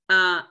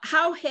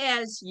 how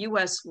has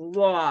US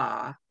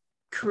law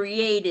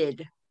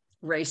created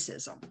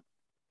racism?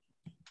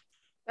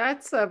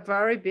 That's a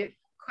very big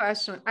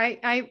question.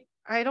 I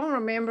don't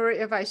remember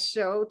if I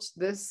showed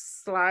this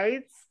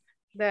slides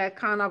that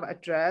kind of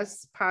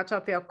address part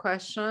of your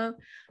question.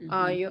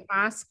 Mm-hmm. You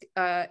asked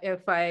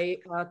if I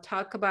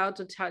talk about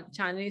the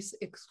Chinese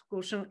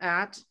Exclusion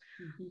Act.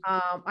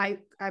 Mm-hmm.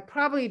 I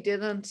probably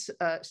didn't,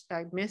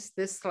 I missed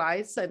this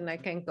slides and I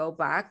can go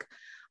back.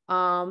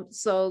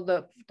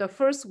 So the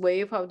first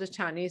wave of the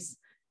Chinese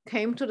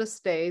came to the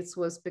States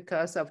was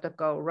because of the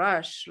gold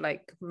rush,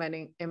 like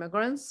many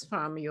immigrants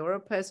from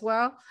Europe as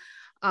well.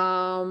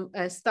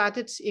 And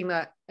started in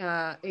the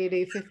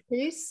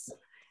 1850s.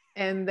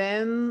 And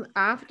then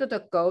after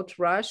the gold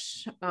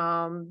rush,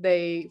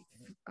 they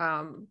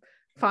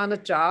found a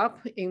job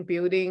in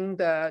building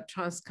the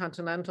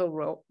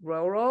transcontinental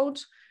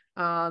railroad.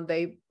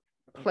 They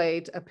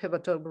played a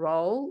pivotal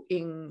role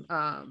in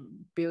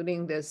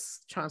building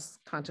this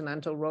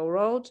transcontinental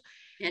railroad.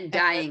 And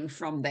dying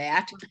from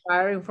that.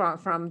 Dying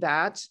from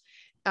that.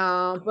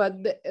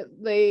 But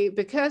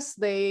because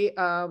they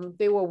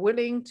were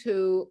willing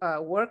to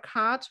work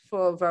hard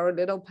for very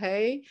little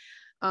pay,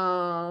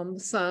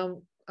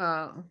 some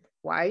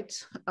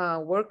white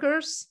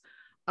workers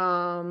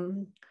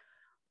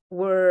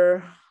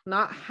were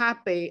not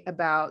happy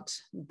about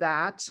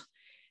that.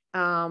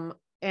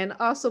 And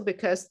also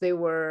because they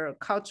were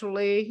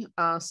culturally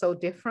so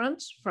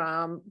different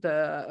from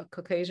the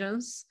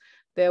Caucasians,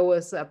 there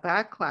was a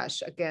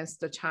backlash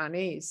against the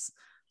Chinese.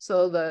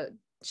 So the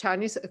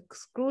Chinese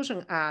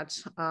Exclusion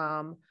Act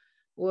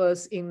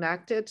was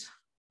enacted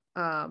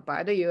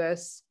by the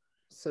US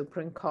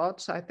Supreme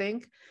Court, I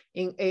think,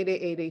 in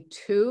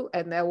 1882.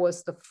 And that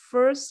was the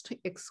first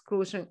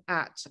Exclusion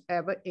Act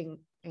ever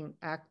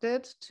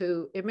enacted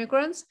to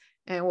immigrants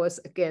and was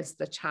against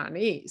the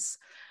Chinese.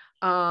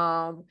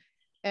 And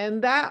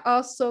that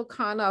also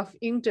kind of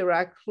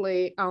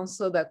indirectly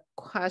answered the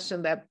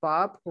question that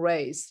Bob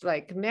raised.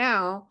 Like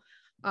now,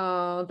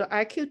 the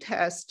IQ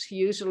test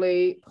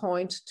usually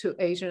point to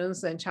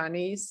Asians and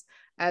Chinese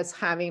as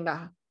having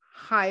the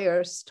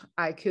highest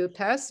IQ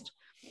test,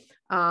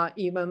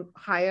 even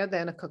higher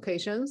than the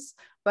Caucasians.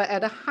 But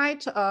at the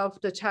height of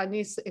the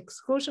Chinese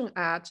Exclusion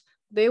Act,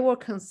 they were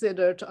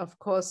considered, of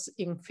course,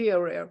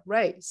 inferior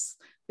race.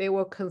 They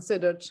were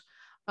considered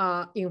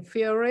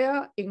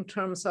inferior in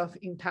terms of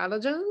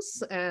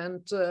intelligence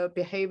and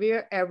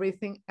behavior,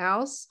 everything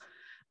else.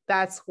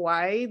 That's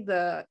why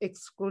the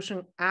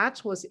Exclusion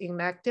Act was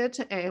enacted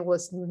and it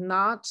was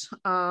not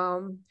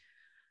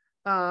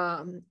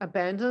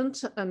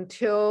abandoned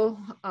until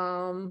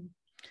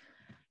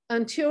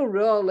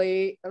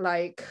really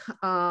like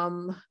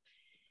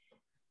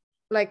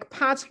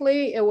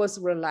partly it was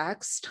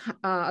relaxed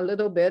a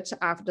little bit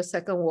after the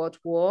Second World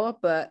War,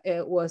 but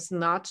it was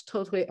not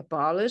totally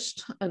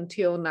abolished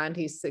until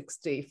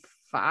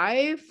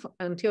 1965,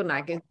 until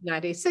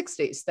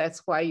 1960s.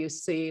 That's why you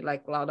see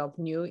like a lot of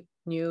new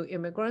new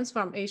immigrants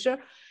from Asia.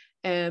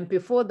 And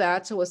before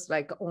that, it was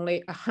like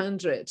only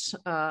 100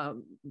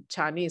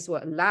 Chinese were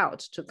allowed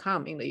to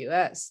come in the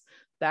US.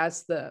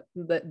 That's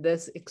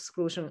this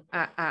exclusion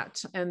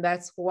act. And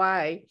that's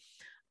why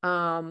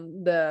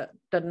the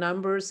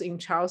numbers in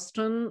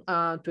Charleston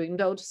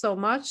dwindled so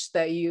much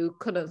that you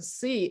couldn't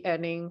see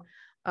any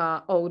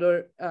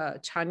older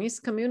Chinese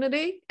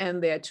community,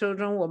 and their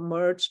children were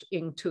merged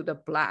into the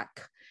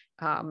Black,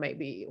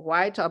 maybe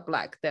white or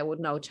Black, that would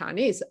know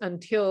Chinese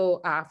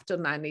until after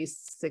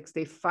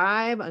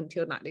 1965,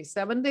 until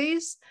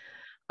 1970s.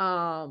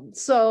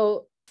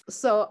 So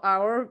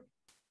our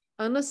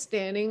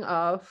understanding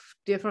of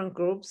different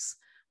groups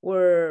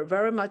were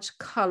very much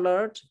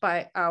colored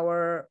by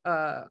our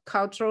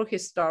cultural,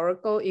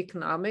 historical,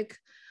 economic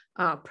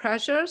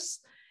pressures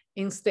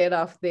instead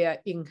of their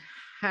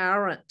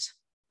inherent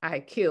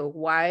IQ.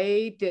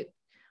 Why did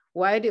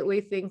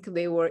we think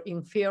they were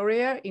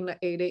inferior in the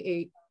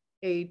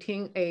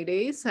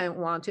 1880s and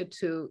wanted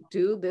to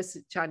do this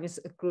Chinese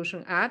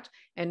Exclusion Act?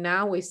 And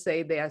now we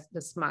say they are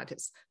the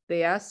smartest.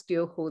 They are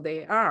still who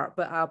they are,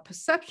 but our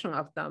perception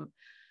of them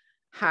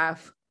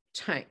have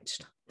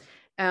changed.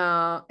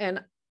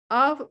 And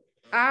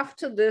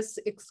after this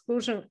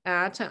Exclusion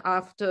Act, and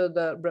after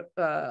the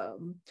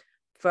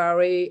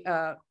very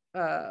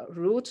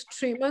rude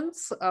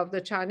treatments of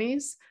the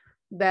Chinese,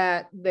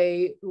 that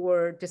they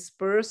were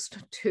dispersed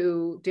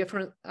to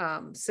different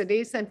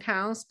cities and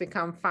towns,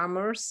 become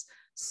farmers,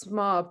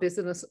 small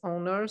business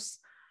owners,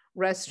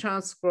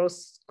 restaurants,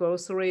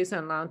 groceries,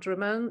 and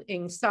laundrymen.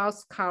 In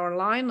South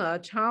Carolina,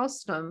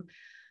 Charleston,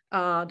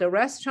 the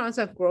restaurants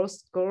and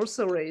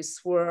groceries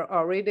were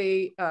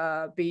already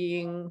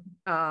being,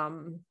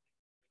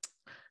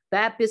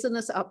 that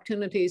business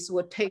opportunities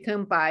were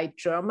taken by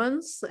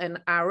Germans and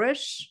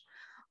Irish.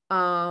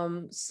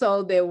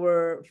 So there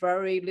were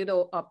very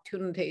little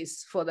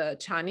opportunities for the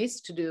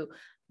Chinese to do.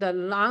 The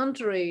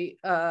laundry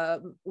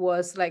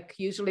was like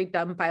usually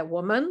done by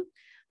women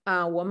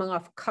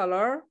of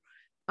color.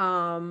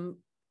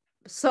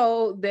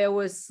 So there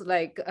was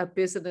like a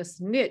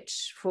business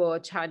niche for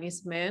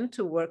Chinese men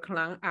to work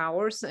long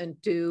hours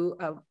and do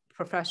a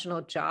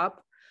professional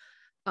job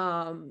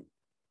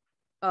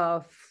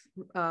of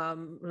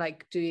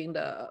like doing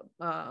the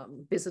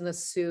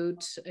business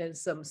suit and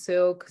some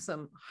silk,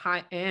 some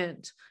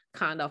high-end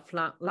kind of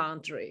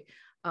laundry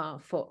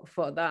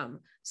for them.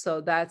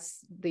 So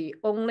that's the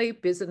only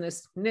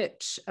business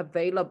niche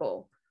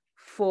available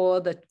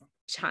for the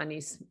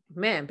Chinese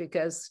men,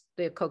 because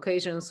the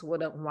Caucasians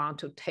wouldn't want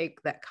to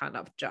take that kind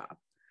of job.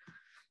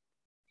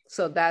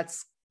 So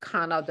that's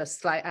kind of the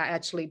slide I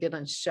actually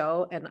didn't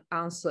show and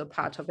answer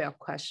part of your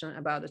question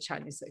about the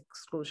Chinese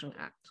Exclusion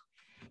Act.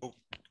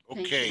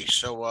 Okay,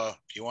 so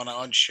if you want to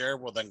unshare,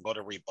 we'll then go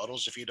to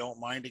rebuttals if you don't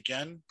mind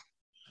again.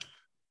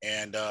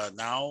 And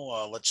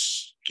now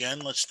let's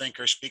thank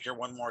our speaker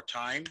one more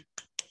time.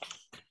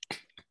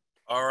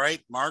 All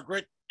right,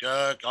 Margaret,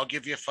 I'll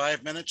give you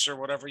 5 minutes or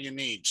whatever you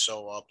need.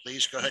 So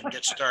please go ahead and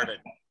get started.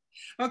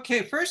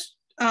 Okay, first,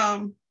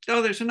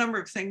 there's a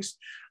number of things.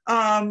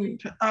 I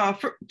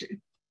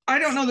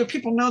don't know that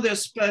people know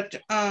this, but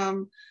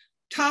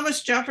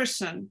Thomas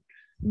Jefferson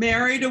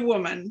married a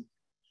woman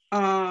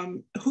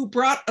who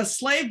brought a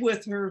slave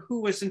with her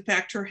who was in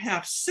fact her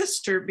half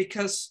sister,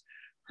 because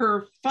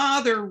her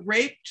father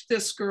raped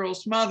this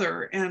girl's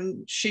mother,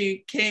 and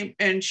she came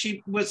and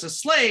she was a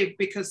slave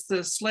because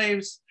the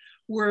slaves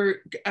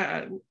were,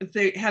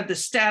 they had the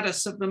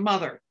status of the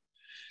mother.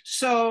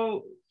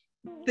 So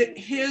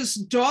his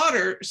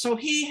daughter, so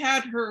he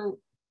had her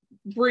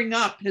bring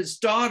up his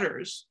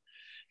daughters,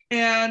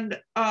 and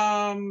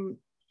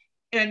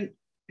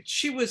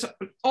she was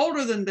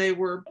older than they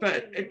were,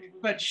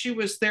 but she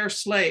was their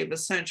slave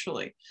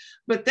essentially.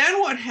 But then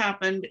what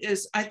happened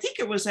is, I think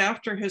it was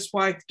after his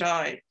wife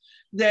died,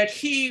 that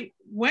he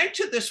went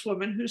to this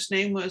woman whose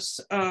name was,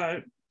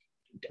 I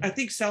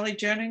think Sally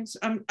Jennings.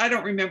 I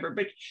don't remember,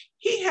 but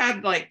he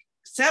had like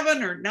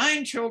 7 or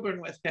 9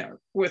 children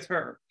with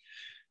her,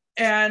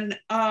 and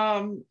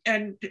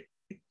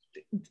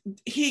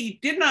he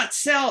did not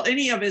sell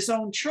any of his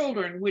own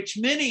children, which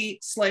many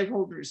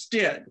slaveholders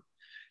did,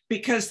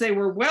 because they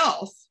were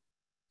wealth,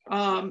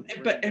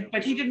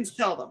 but he didn't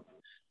sell them.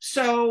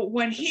 So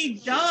when he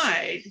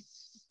died,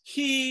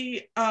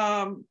 he,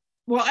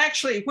 well,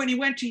 actually, when he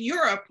went to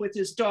Europe with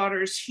his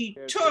daughters, he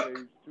took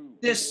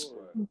this,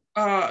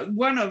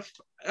 one of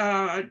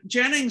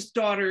Jennings'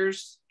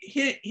 daughters,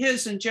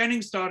 his and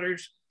Jennings'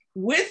 daughters,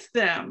 with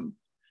them.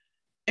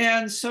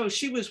 And so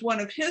she was one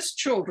of his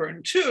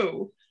children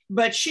too,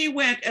 but she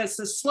went as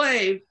the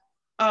slave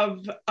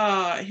of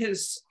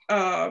his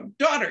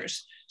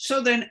daughters.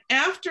 So then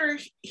after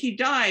he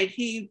died,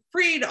 he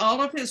freed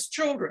all of his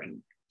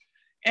children.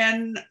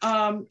 And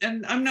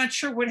I'm not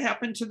sure what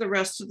happened to the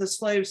rest of the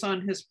slaves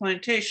on his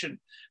plantation,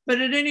 but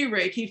at any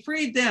rate, he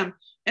freed them.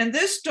 And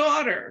this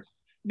daughter,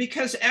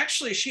 because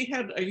actually she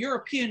had a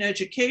European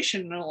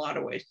education in a lot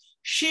of ways,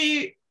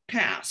 she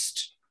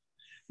passed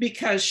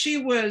because she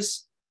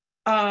was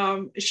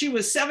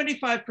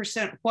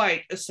 75%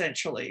 white,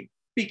 essentially,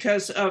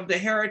 because of the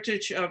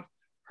heritage of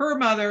her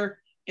mother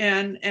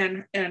and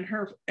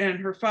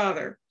her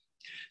father.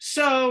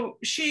 So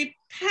she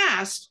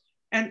passed,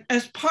 and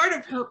as part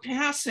of her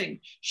passing,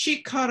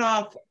 she cut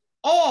off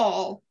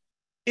all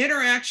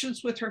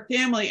interactions with her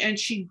family, and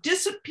she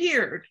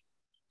disappeared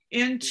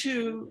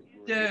into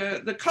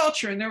the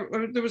culture. And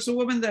there was a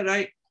woman that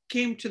I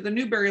came to the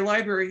Newberry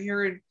Library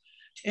here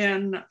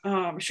in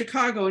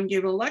Chicago and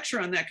gave a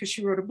lecture on that because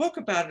she wrote a book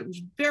about it. It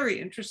was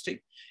very interesting.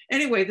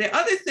 Anyway, the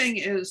other thing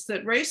is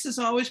that race has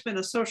always been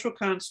a social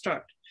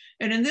construct.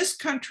 And in this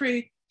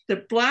country,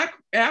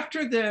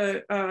 after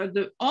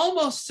the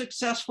almost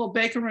successful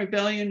Bacon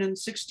Rebellion in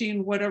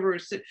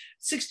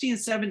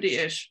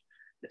 1670-ish,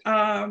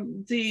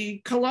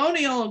 the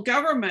colonial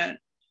government,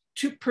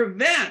 to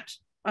prevent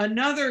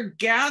another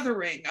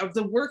gathering of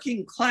the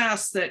working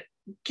class that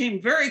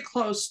came very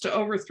close to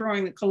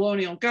overthrowing the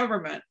colonial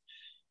government,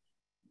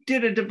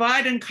 did a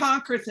divide and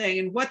conquer thing.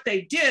 And what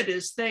they did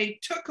is they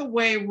took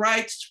away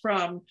rights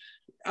from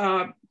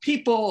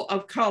people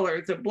of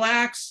color, the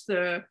blacks,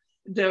 who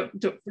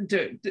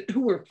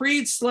were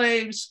freed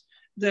slaves,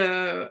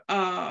 the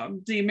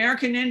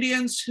American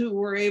Indians who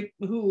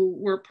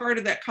were part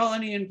of that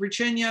colony in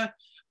Virginia,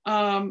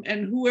 but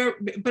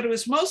it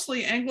was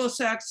mostly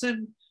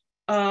Anglo-Saxon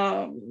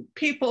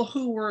people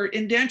who were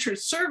indentured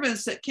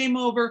servants that came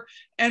over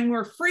and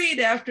were freed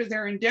after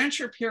their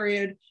indenture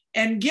period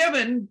and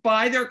given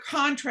by their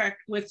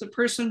contract with the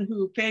person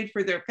who paid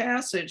for their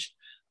passage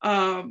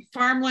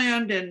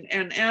farmland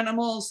and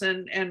animals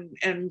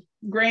and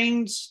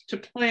grains to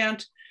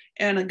plant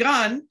and a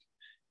gun.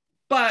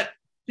 But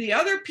the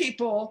other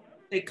people,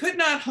 they could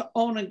not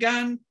own a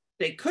gun,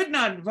 they could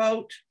not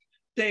vote,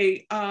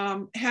 they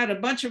had a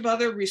bunch of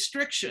other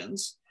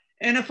restrictions.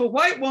 And if a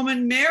white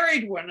woman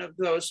married one of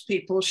those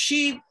people,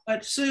 she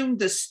assumed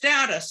the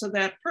status of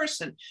that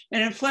person.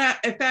 And in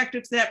fact,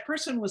 if that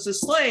person was a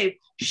slave,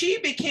 she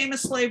became a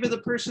slave of the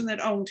person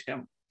that owned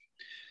him.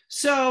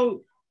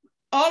 So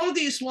all of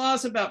these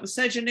laws about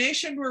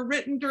miscegenation were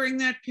written during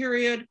that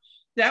period.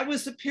 That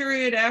was the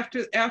period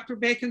after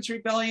Bacon's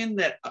Rebellion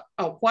that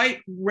a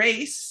white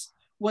race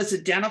was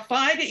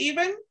identified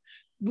even.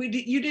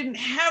 You didn't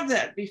have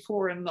that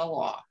before in the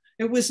law.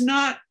 There was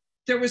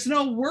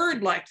no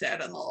word like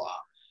that in the law.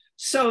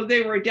 So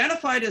they were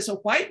identified as a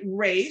white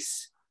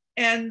race,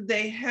 and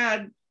they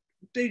had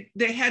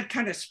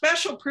kind of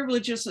special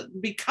privileges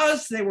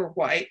because they were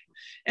white.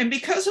 And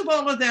because of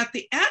all of that,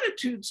 the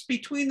attitudes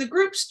between the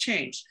groups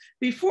changed.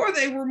 Before,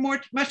 they were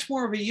much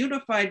more of a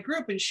unified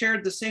group and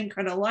shared the same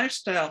kind of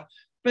lifestyle.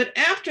 But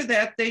after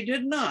that, they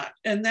did not.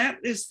 And that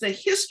is the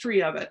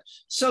history of it.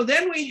 So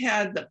then we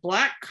had the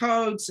black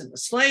codes and the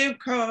slave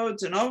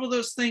codes and all of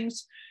those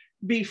things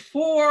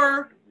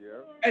before,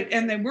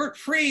 and they weren't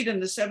freed in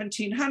the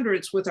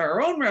 1700s with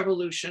our own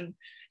revolution.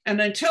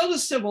 And until the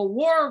Civil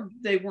War,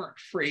 they weren't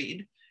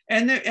freed.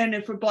 And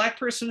if a black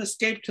person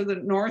escaped to the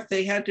North,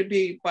 they had to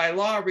be, by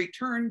law,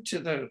 returned to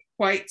the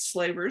white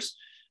slavers.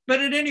 But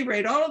at any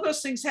rate, all of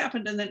those things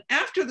happened. And then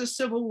after the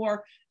Civil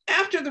War,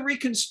 after the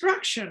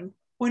Reconstruction,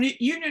 when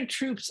Union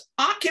troops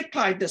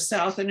occupied the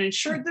South and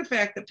ensured the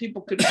fact that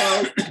people could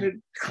vote,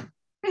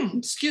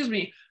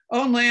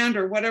 own land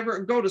or whatever,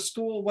 go to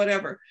school,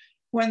 whatever.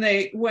 When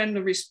the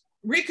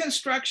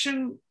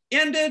Reconstruction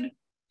ended,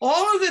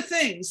 all of the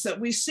things that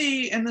we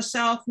see in the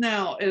South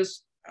now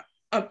is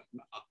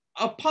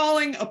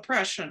appalling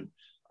oppression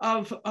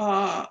of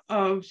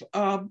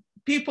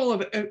people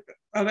of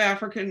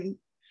African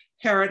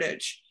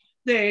heritage.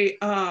 They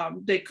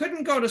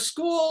couldn't go to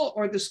school,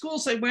 or the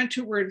schools they went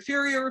to were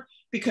inferior,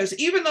 because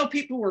even though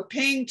people were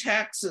paying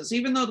taxes,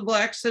 even though the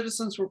black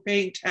citizens were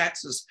paying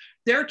taxes,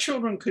 their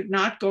children could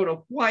not go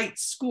to white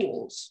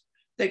schools.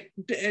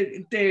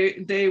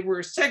 They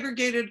were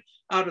segregated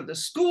out of the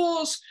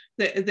schools.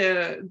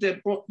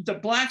 The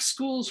black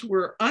schools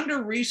were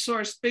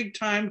under-resourced big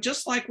time,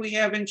 just like we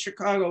have in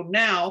Chicago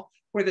now,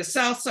 where the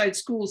South Side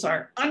schools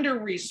are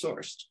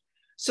under-resourced.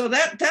 So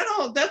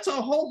that's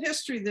a whole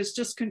history that's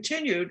just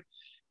continued.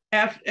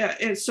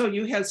 And so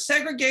you had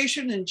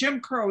segregation and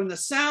Jim Crow in the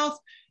South,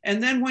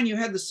 and then when you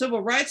had the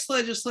civil rights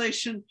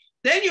legislation,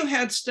 then you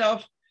had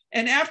stuff.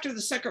 And after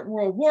the Second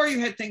World War, you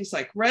had things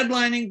like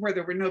redlining, where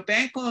there were no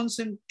bank loans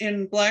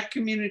in Black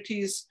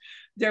communities.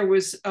 There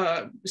was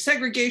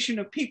segregation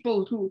of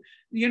people who,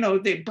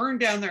 they burned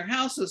down their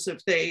houses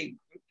if they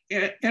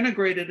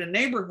integrated a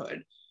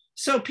neighborhood.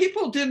 So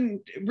people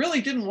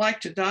really didn't like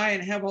to die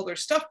and have all their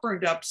stuff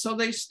burned up. So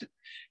they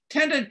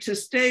tended to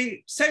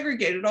stay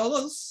segregated,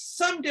 although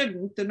some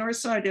didn't. The North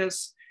Side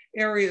has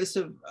areas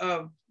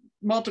of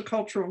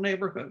multicultural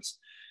neighborhoods.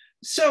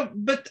 So,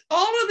 but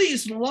all of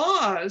these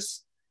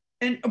laws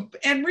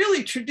and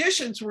really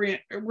traditions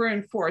were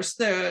enforced.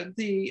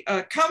 The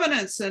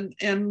covenants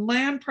and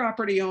land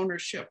property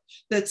ownership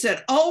that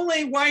said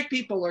only white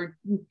people, or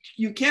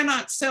you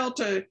cannot sell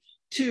to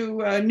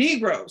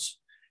Negroes.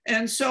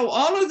 And so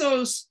all of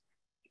those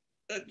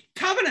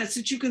covenants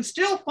that you can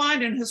still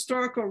find in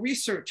historical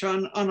research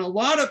on a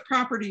lot of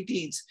property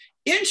deeds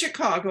in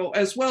Chicago,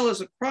 as well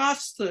as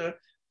across the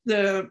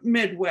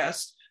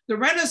Midwest, the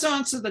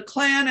renaissance of the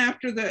Klan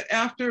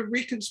after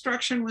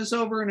Reconstruction was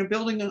over, and a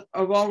building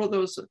of all of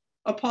those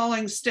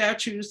appalling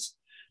statues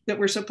that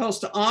were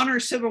supposed to honor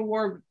Civil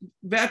War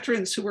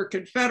veterans who were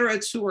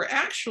Confederates, who were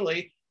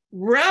actually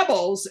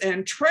rebels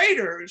and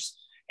traitors.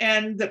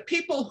 And the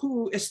people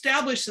who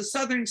established the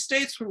Southern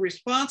states were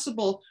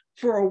responsible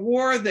for a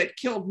war that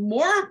killed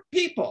more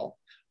people,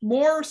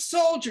 more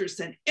soldiers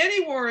than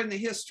any war in the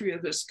history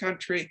of this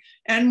country,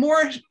 and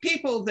more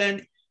people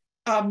than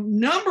a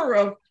number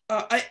of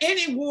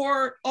any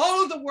war,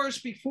 all of the wars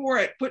before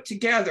it put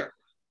together.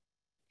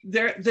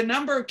 The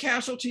number of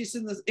casualties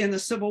in the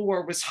Civil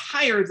War was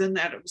higher than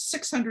that. It was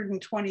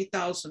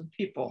 620,000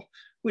 people,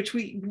 which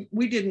we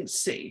didn't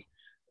see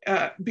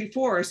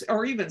before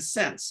or even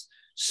since.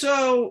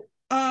 So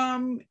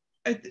the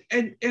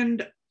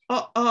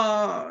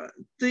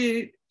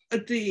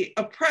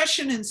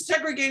oppression in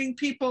segregating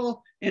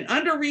people, in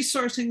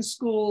under-resourcing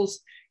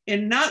schools,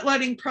 in not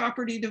letting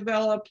property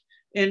develop,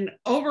 in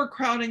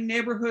overcrowding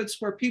neighborhoods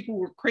where people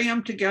were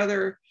crammed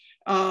together,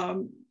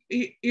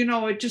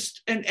 it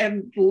just,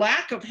 and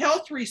lack of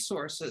health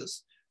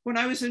resources. When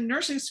I was in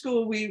nursing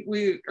school,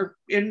 we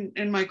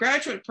in my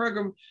graduate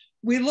program,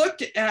 we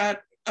looked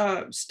at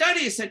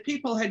studies that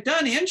people had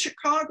done in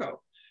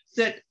Chicago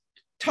that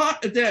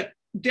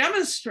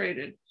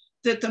demonstrated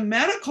that the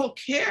medical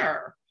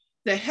care,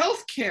 the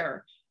health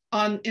care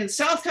in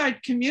South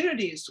Side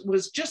communities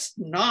was just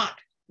not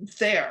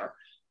there.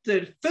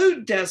 The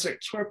food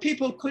deserts where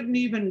people couldn't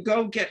even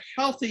go get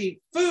healthy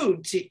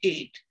food to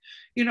eat.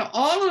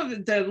 All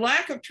of the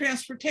lack of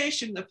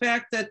transportation, the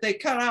fact that they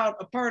cut out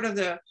a part of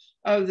the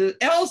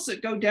L's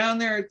that go down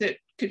there that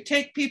could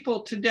take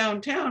people to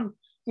downtown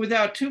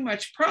without too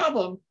much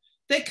problem,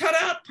 they cut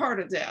out part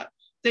of that.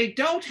 They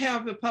don't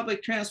have the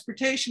public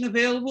transportation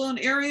available in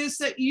areas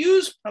that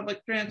use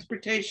public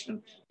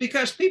transportation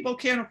because people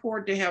can't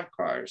afford to have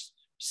cars.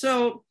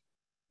 So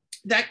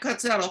that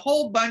cuts out a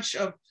whole bunch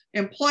of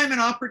employment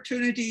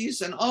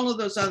opportunities and all of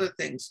those other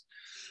things.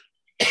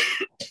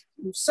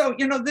 So,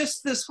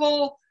 this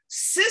whole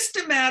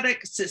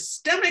systemic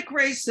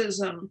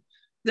racism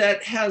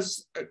that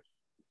has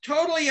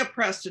totally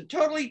oppressed and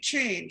totally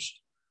changed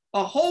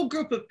a whole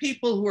group of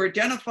people who are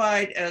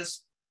identified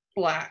as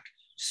Black.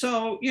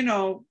 So,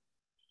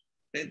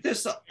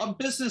 this a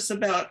business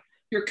about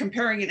you're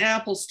comparing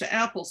apples to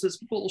apples is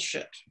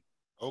bullshit.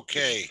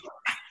 Okay.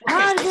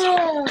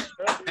 Margaret,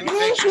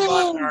 Thanks a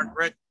lot,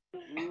 Margaret.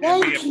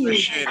 And we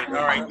appreciate it. All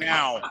right,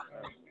 now,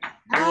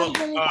 who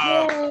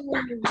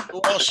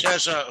else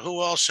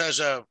has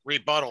a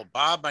rebuttal?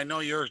 Bob, I know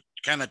you're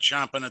kind of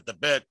chomping at the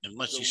bit,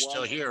 unless he's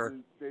still here.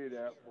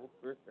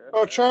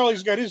 Oh,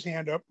 Charlie's got his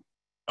hand up.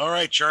 All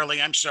right,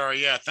 Charlie. I'm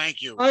sorry. Yeah,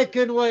 thank you. I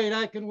can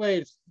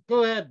wait.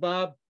 Go ahead,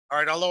 Bob. All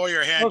right, I'll lower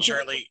your hand, Okay.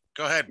 Charlie.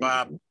 Go ahead,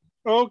 Bob.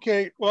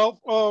 Okay.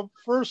 Well,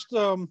 first,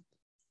 I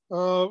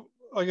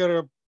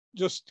gotta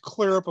just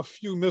clear up a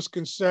few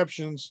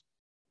misconceptions.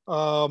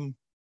 Oh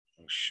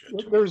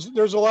shit.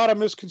 There's a lot of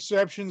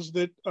misconceptions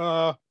that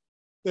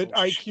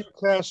IQ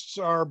tests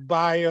are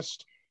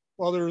biased.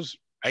 Well, there's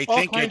I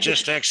think I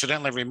just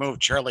accidentally removed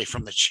Charlie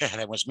from the chat.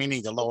 I was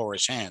meaning to lower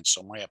his hand,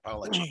 so my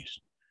apologies.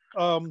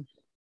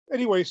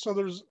 Anyway, so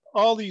there's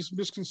all these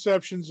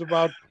misconceptions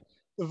about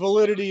the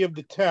validity of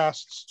the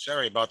tests.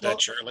 Sorry about that,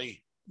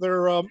 Charlie.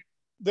 There's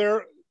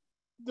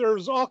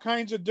all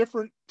kinds of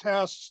different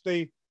tests.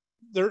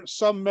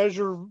 Some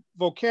measure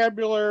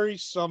vocabulary,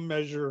 some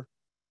measure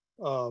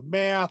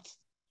math,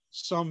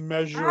 some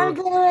measure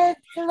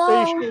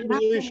facial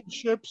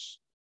relationships.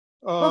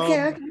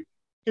 Okay.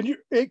 Can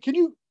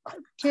you,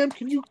 Tim?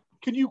 Can you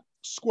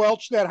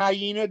squelch that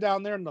hyena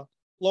down there in the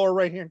lower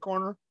right hand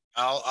corner?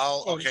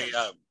 Okay.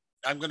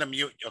 I'm gonna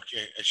mute.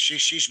 Okay,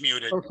 she's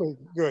muted. Okay,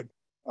 good.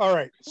 All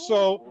right.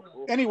 So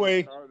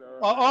anyway,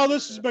 all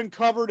this has been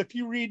covered. If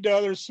you read,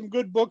 there's some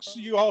good books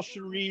you all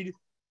should read.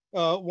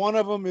 One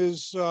of them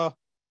is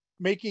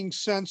Making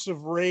Sense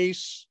of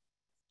Race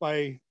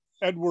by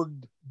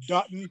Edward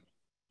Dutton,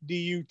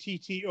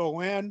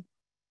 Dutton.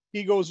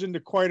 He goes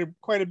into quite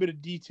a bit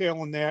of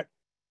detail in that.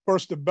 Of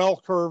course, The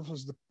Bell Curve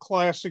is the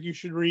classic you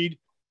should read.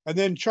 And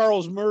then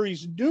Charles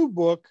Murray's new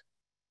book,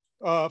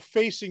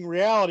 Facing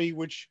Reality,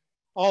 which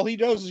all he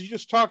does is he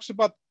just talks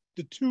about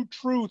the two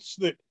truths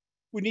that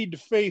we need to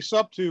face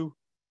up to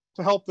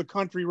help the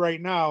country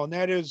right now. And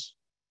that is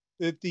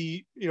that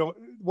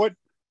what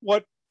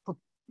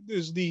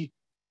is the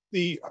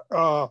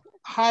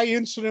high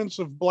incidence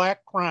of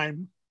Black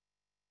crime.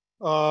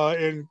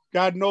 And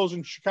God knows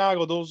in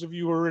Chicago, those of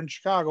you who are in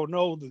Chicago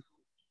know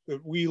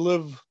that we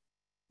live,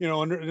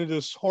 under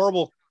this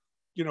horrible,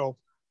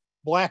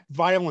 Black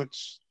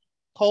violence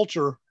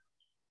culture,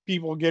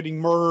 people getting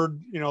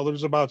murdered.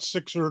 There's about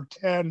 6 or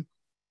 10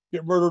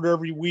 get murdered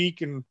every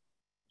week and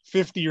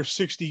 50 or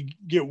 60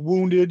 get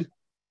wounded.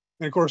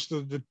 And of course,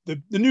 the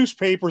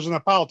newspapers and the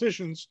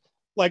politicians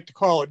like to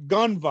call it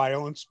gun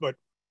violence, but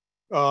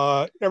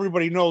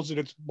everybody knows that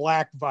it's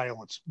Black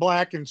violence,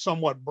 Black and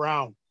somewhat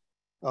brown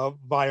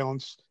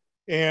violence.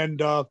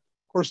 And of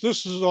course,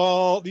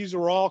 these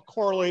are all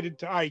correlated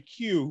to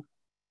IQ.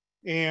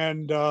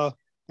 And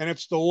and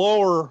it's the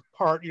lower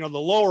part, the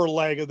lower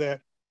leg of the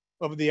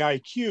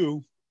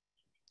IQ.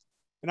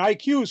 And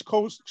IQ is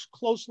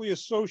closely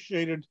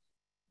associated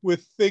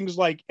with things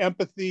like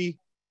empathy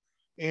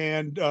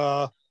and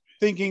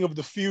thinking of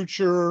the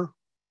future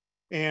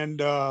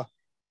and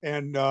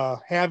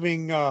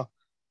having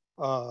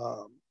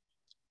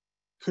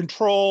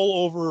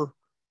control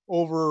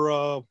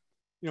over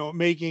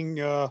making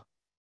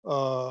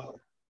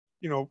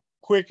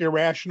quick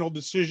irrational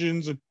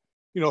decisions and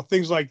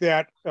things like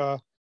that.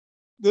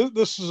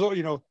 This is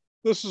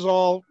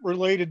all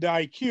related to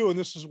IQ, and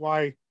this is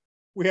why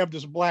we have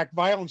this black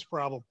violence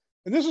problem.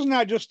 And this is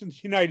not just in the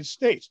United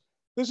States.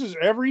 This is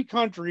every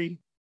country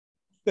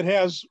that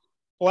has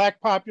black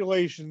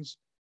populations.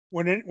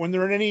 When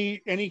they're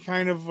in any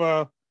kind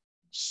of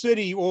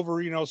city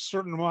over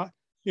certain amount,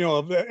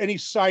 of any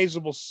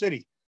sizable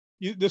city,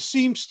 this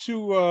seems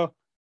to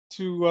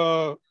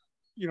go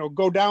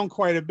down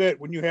quite a bit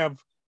when you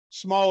have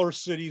smaller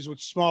cities with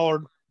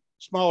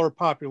smaller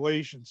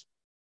populations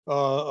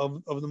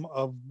of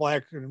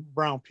black and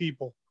brown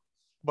people.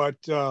 But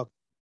in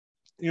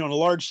the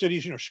large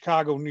cities,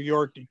 Chicago, New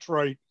York,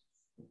 Detroit,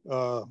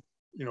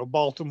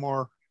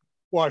 Baltimore,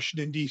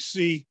 Washington,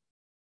 D.C.,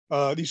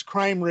 these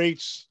crime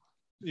rates,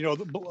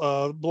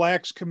 the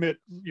blacks commit,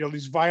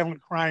 these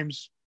violent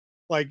crimes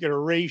like at a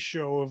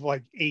ratio of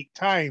like 8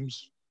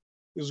 times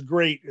as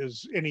great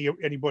as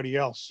anybody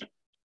else.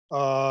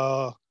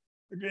 8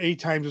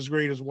 times as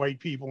great as white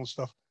people and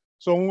stuff.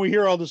 So when we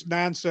hear all this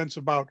nonsense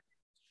about,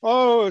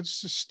 oh, it's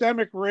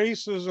systemic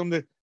racism,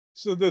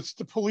 that's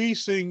the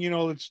policing,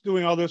 that's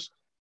doing all this.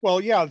 Well,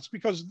 yeah, it's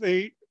because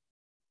they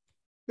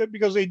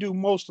do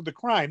most of the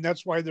crime.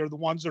 That's why they're the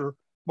ones that are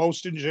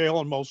most in jail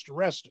and most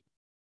arrested.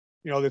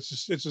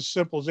 It's as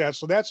simple as that.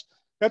 So that's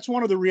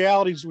one of the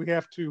realities we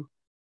have to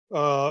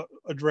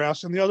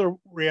address. And the other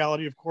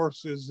reality, of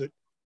course, is that,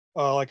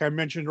 like I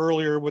mentioned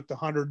earlier with the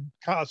 100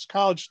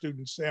 college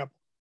student sample,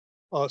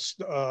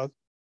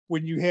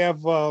 when you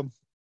have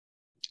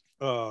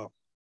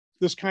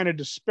this kind of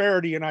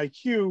disparity in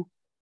IQ,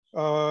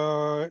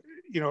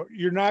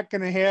 you're not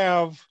going to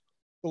have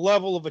the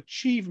level of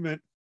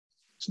achievement.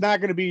 It's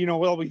not going to be,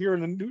 well, we hear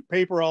in the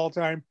newspaper all the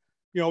time,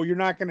 you're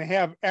not going to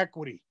have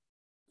equity.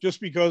 Just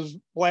because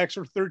blacks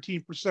are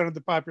 13% of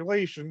the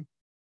population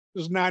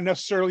does not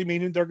necessarily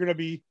mean that they're going to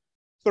be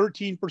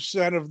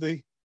 13% of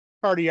the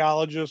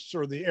cardiologists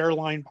or the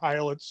airline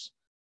pilots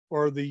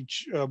or the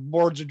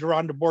boards of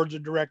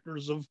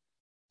directors of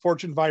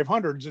Fortune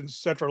 500s and et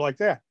cetera like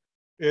that.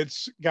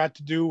 It's got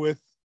to do with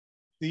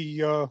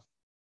the,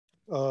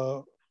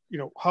 what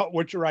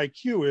your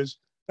IQ is.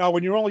 Now,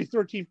 when you're only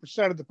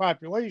 13% of the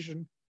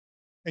population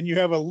and you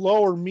have a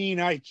lower mean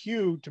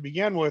IQ to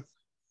begin with,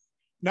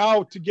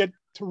 now to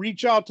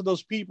reach out to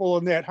those people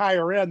in that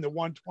higher end, the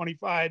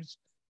 125s,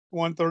 the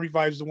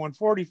 135s, the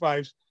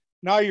 145s,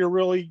 now you're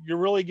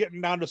really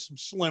getting down to some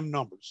slim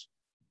numbers.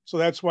 So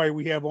that's why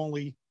we have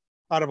only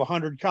out of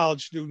 100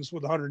 college students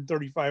with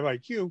 135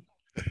 IQ,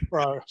 or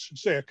I should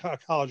say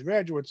college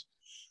graduates,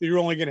 you're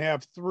only going to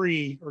have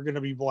 3 are going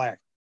to be black.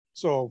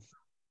 So,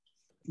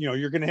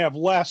 you're going to have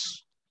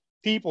less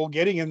people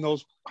getting in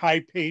those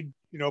high paid,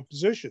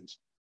 positions.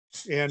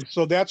 And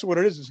so that's what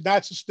it is. It's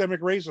not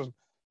systemic racism.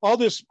 All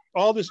this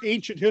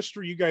ancient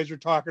history you guys are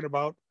talking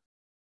about,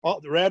 all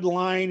the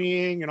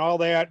redlining and all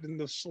that, and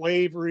the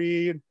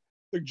slavery and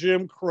the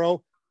Jim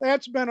Crow,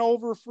 that's been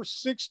over for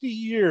 60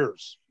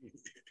 years.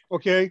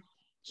 Okay.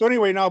 So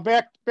anyway, now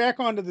back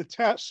onto the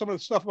test, some of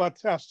the stuff about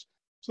tests.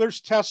 So there's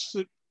tests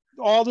that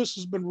all this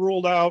has been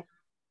ruled out.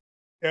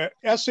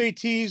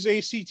 SATs,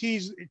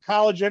 ACTs,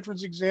 college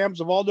entrance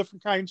exams of all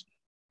different kinds.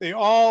 They're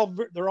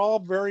all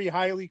very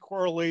highly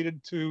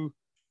correlated to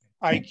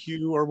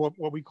IQ, or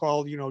what we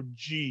call,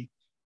 G.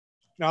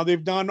 Now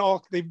they've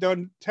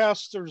done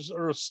tests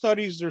or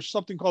studies. There's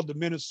something called the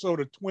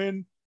Minnesota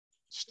twin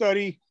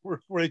study where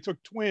they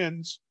took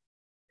twins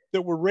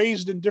that were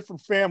raised in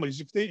different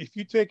families. If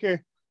you take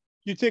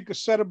a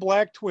set of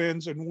black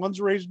twins and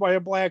one's raised by a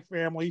black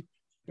family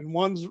and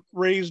one's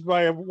raised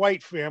by a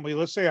white family,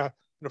 let's say an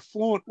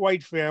affluent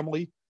white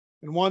family,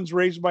 and one's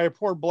raised by a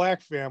poor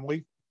black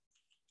family.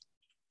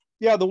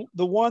 Yeah,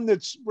 the one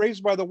that's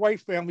raised by the white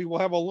family will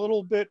have a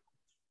little bit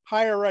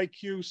higher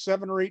IQ,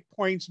 7 or 8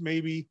 points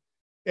maybe,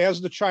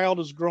 as the child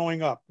is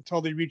growing up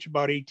until they reach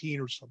about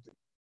 18 or something.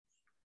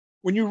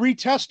 When you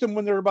retest them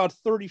when they're about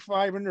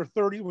 35 and they're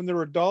 30, when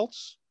they're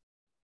adults,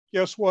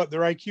 guess what?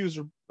 Their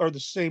IQs are the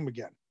same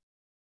again.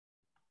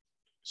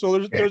 So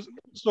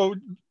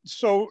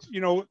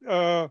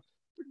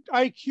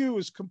IQ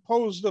is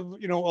composed of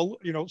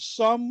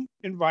some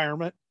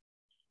environment,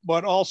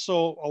 but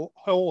also a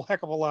whole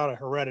heck of a lot of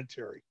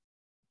hereditary.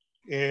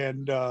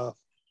 And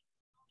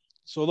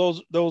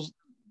so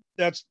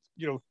that's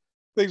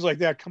things like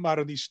that come out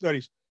of these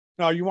studies.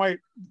 Now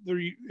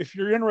if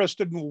you're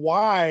interested in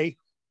why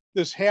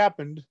this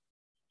happened,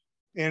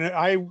 and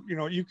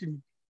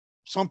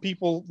some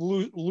people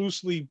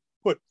loosely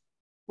put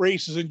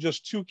races in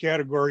just 2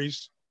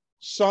 categories: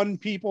 sun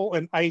people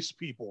and ice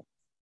people.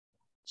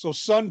 So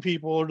sun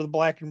people are the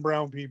black and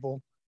brown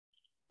people,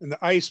 and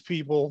the ice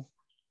people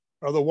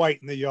are the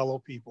white and the yellow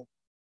people.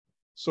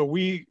 So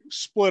we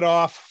split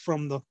off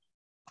from the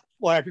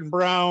black and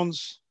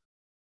browns,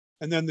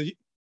 and then the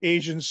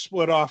Asians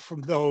split off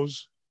from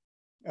those.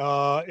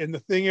 And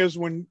the thing is,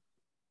 when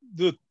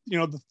the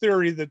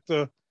theory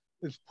that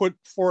is put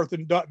forth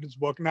in Dutton's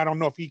book, and I don't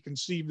know if he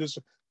conceived this,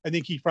 I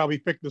think he probably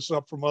picked this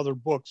up from other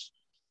books.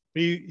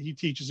 He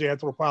teaches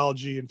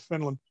anthropology in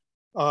Finland.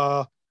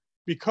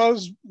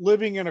 Because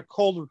living in a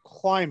colder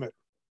climate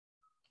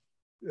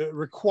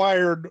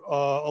required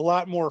a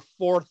lot more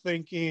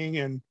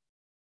forethinking and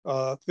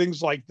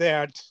things like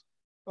that.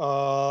 It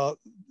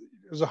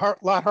was a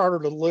lot harder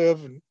to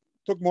live and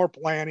took more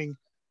planning.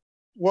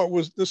 What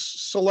was this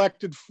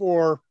selected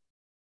for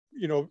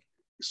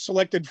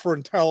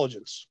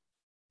intelligence.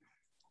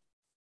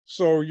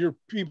 So your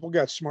people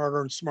got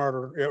smarter and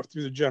smarter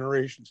through the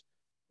generations.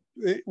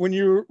 When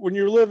you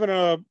live in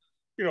a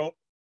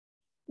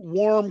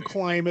warm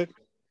climate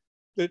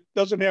that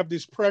doesn't have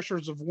these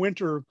pressures of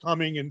winter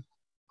coming and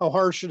how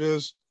harsh it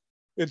is,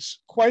 it's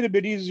quite a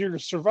bit easier to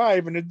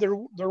survive. And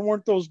there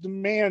weren't those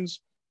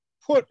demands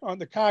put on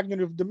the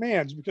cognitive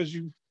demands, because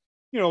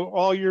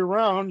all year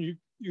round you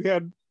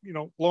had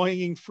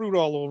low-hanging fruit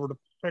all over to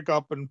pick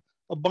up and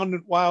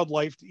abundant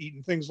wildlife to eat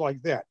and things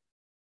like that.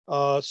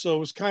 So it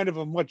was kind of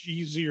a much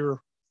easier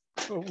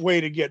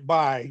way to get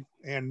by,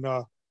 and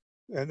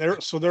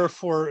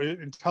therefore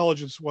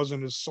intelligence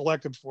wasn't as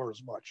selected for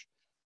as much.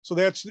 So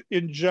that's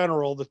in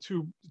general the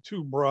two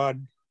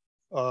broad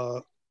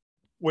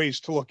ways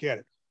to look at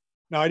it.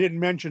 Now, I didn't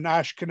mention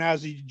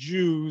Ashkenazi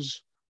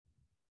Jews.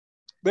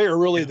 They are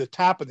really the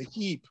top of the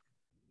heap,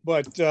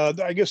 but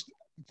I guess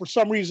for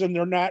some reason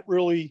they're not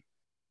really.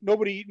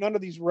 None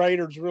of these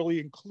writers really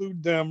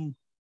include them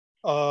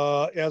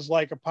as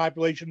like a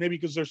population, maybe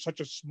because they're such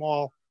a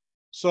small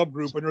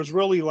subgroup. And there's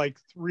really like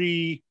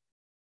three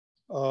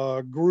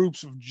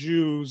groups of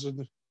Jews,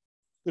 and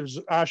there's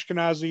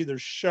Ashkenazi,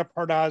 there's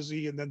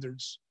Sephardazi, and then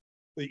there's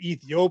the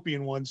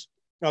Ethiopian ones.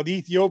 Now, the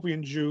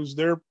Ethiopian Jews,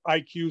 their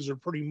IQs are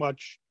pretty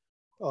much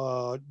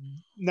not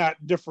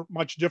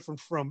much different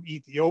from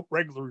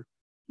regular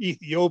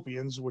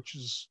Ethiopians, which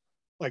is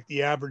like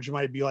the average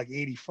might be like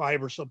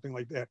 85 or something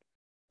like that.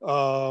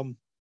 The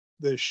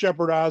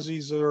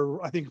Shepherdazis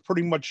are, I think,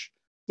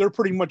 they're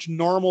pretty much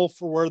normal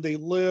for where they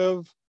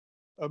live,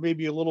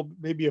 maybe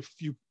a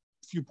few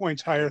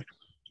points higher.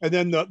 And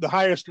then the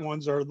highest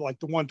ones are like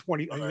the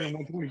 120,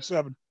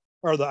 127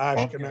 are the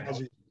Ashkenazi.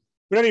 Okay.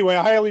 But anyway,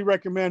 I highly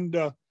recommend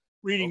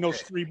reading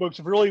those three books.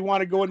 If you really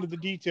want to go into the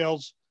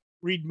details,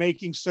 read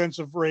Making Sense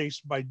of Race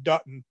by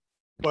Dutton,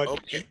 but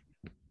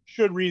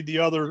should read the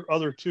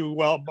other two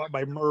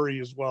by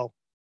Murray as well.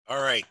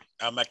 All right,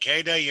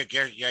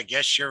 Makeda, I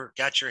guess you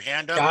got your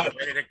hand up.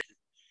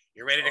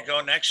 You're ready to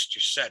go next.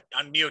 You're set.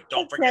 Unmute.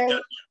 Don't forget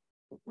that.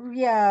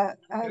 Yeah.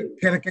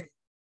 Okay.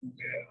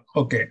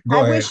 Go ahead.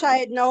 I wish I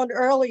had known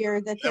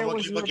earlier that there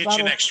was. We'll get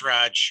you next,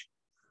 Raj.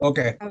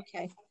 Okay.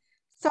 Okay.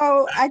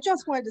 So I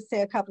just wanted to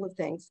say a couple of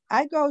things.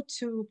 I go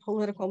to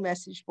political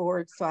message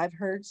boards, so I've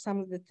heard some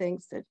of the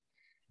things that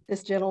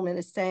this gentleman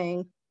is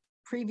saying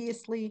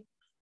previously,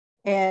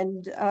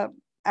 and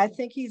I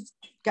think he's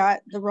got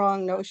the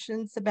wrong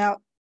notions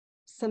about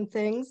some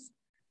things.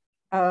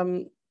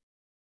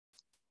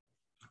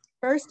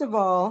 First of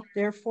all,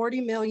 there are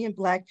 40 million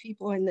Black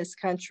people in this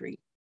country.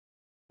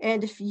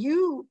 And if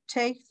you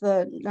take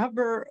the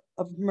number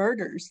of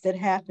murders that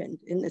happened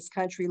in this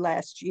country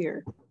last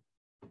year,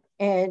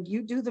 and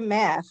you do the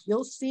math,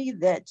 you'll see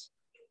that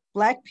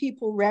Black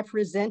people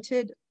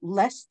represented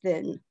less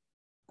than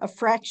a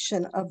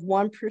fraction of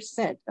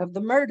 1% of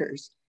the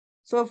murders.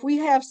 So if we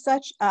have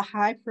such a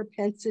high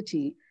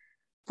propensity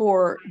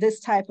for this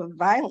type of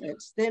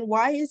violence, then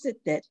why is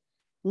it that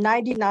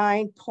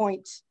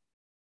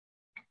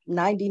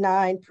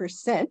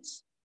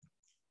 99.99%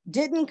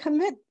 didn't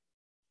commit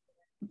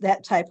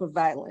that type of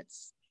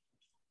violence?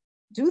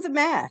 Do the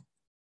math.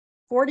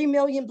 40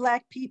 million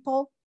Black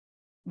people,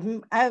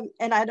 and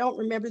I don't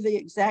remember the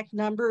exact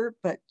number,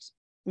 but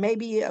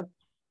maybe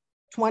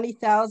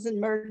 20,000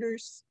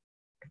 murders.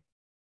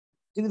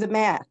 Do the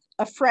math.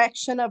 A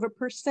fraction of a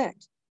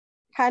percent.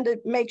 Kind of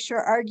makes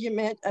your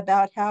argument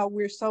about how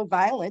we're so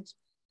violent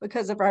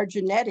because of our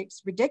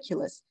genetics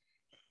ridiculous.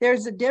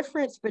 There's a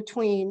difference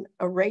between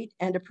a rate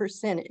and a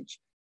percentage.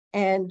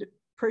 And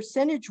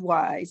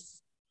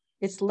percentage-wise,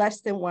 it's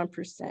less than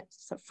 1%.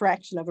 It's a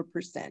fraction of a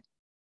percent.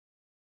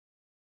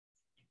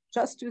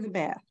 Just do the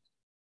math.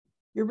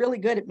 You're really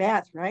good at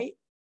math, right?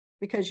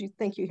 Because you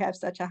think you have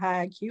such a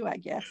high IQ, I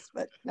guess.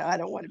 But no, I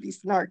don't want to be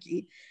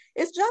snarky.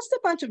 It's just a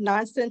bunch of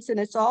nonsense, and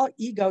it's all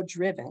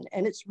ego-driven,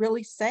 and it's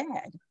really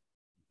sad.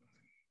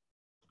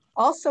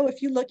 Also,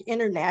 if you look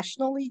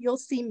internationally, you'll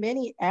see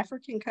many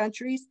African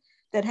countries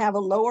that have a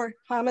lower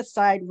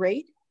homicide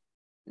rate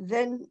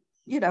than,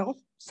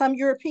 some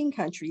European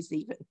countries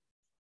even.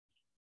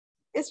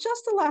 It's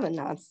just a lot of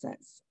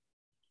nonsense.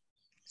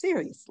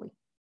 Seriously.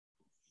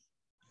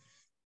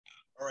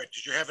 All right.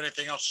 Did you have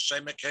anything else to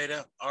say,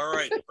 Makeda? All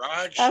right,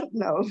 Raj.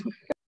 No.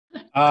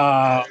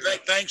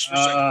 Thanks for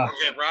saying.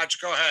 Okay,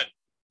 Raj, go ahead.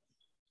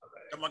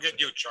 Come on,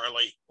 get you,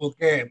 Charlie.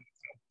 Okay,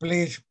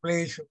 please,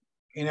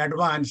 in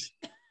advance,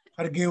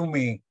 forgive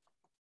me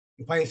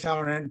if I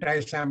sound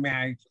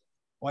anti-Semite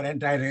or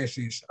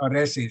anti-racist or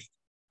racist.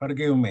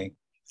 Forgive me.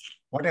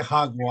 What a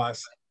hog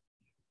was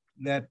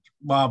that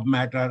Bob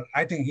Matter.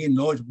 I think he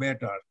knows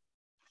better.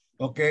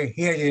 Okay,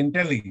 he has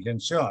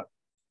intelligence, sure,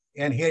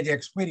 and he has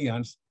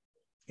experience,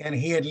 and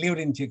he had lived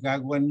in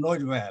Chicago and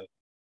knows well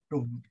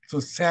to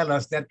sell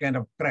us that kind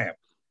of crap.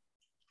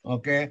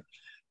 Okay,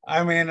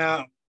 I mean,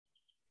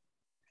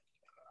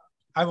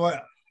 I was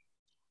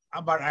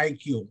about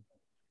IQ.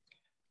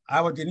 I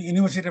was in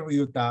University of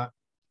Utah,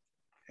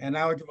 and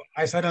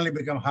I suddenly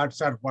became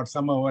hotshot for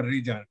some of our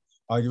region.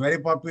 I was very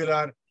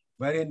popular,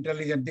 very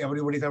intelligent.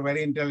 Everybody's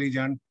very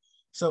intelligent.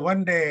 So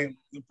one day,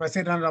 the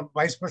president of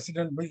vice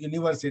president of the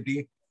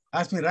university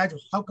asked me, Raj,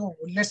 how come,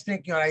 let's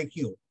take your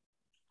IQ.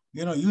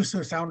 You know, you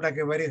should sound like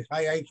a very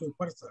high IQ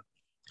person.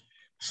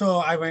 So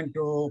I went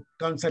to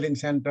counseling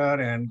center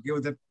and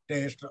give the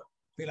test,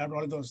 fill out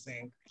all those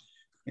things.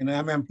 You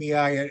know,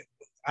 MMPI,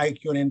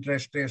 IQ and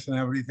interest test and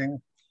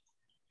everything.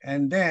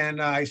 And then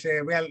I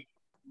say, well,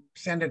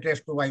 send a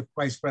test to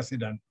vice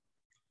president.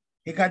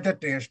 He got the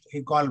test,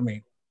 he called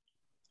me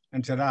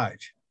and said,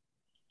 Raj,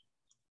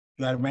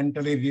 you are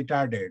mentally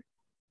retarded.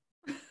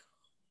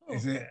 I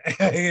say,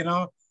 you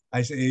know,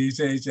 he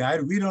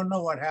said, we don't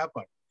know what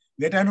happened.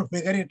 We're trying to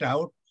figure it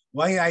out,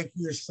 why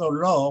IQ is so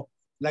low,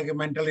 like a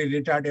mentally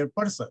retarded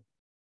person.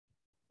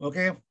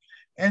 Okay.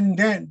 And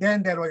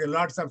then there was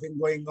lots of things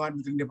going on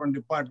within different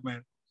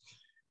departments.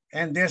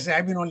 And they say,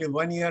 I've been only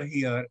 1 year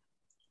here.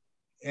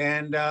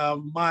 And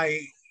my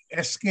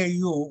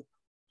SKU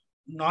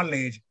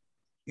knowledge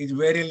is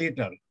very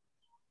little.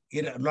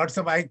 Lots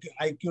of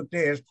IQ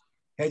tests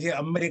has an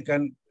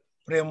American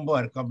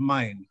framework of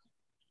mind.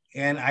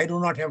 And I do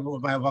not have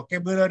my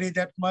vocabulary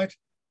that much.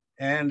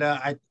 And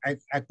I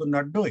could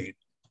not do it,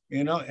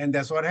 you know, and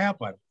that's what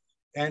happened.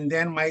 And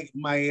then my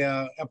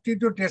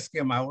aptitude test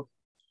came out.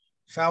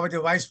 So I was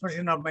the vice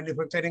president of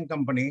manufacturing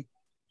company,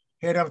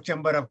 head of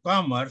Chamber of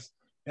Commerce,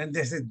 and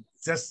this is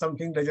just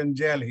something doesn't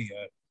gel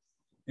here,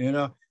 you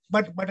know.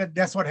 But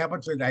that's what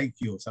happens with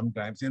IQ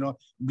sometimes, you know.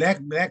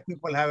 Black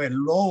people have a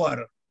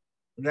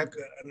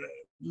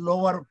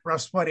lower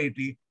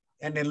prosperity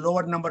and a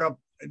lower number of,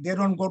 they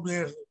don't go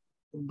to a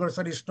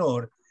grocery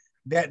store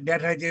that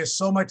has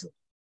so much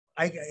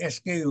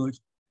SKUs,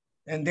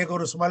 and they go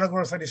to smaller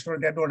grocery store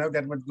that don't have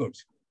that much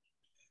goods.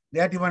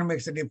 That even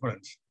makes a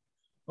difference.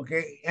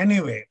 Okay.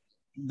 Anyway,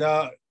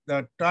 the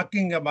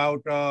talking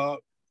about,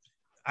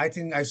 I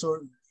think I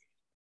should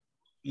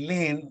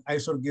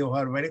give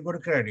her very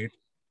good credit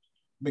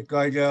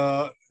because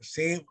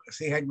she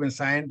has been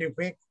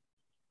scientific,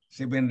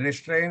 she's been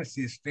restrained,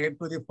 she stayed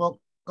to the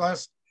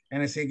focus,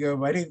 and she gave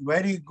very,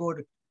 very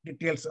good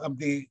details of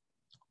the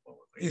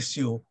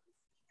issue.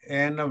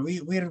 And we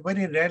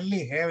very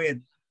rarely have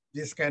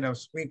this kind of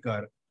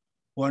speaker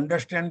who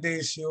understands the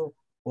issue,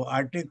 who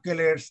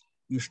articulates,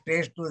 you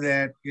stays to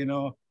that, you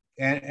know,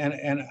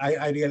 and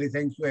I really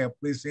thank you, I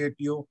appreciate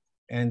you,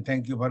 and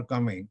thank you for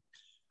coming.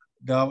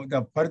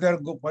 The further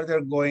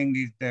going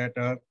is that,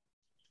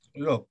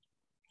 look,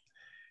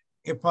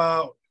 if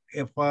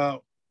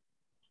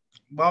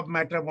Bob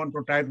Matter want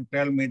to try to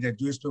tell me that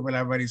Jewish people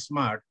are very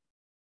smart,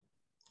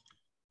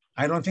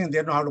 I don't think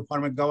they know how to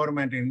form a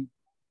government in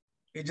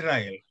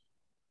Israel.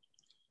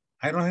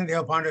 I don't think they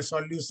have found a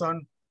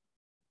solution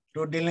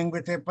to dealing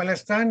with a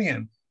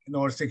Palestinian in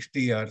over 60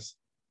 years.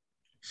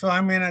 So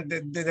I mean,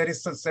 there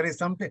is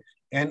something,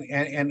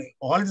 and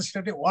all the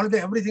study,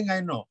 everything I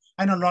know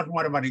a lot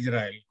more about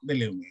Israel,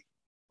 believe me.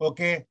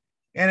 Okay,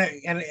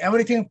 and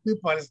everything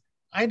people,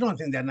 I don't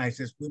think they're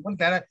nicest people.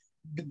 There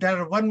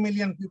are 1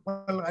 million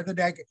people. Other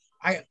day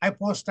I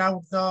post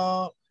out the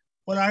whole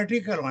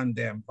article on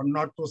them from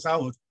north to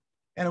south,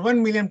 and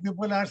 1 million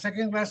people are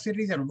second-class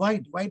citizens,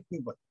 white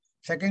people,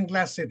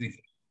 second-class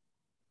citizens.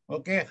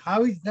 Okay,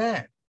 how is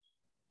that?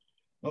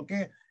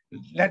 Okay,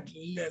 let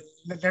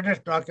us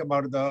talk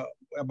about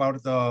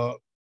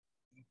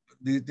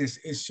this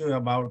issue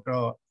about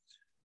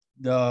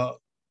the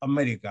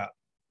America,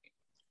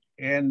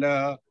 and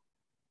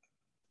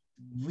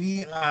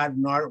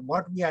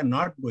what we are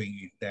not doing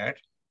is that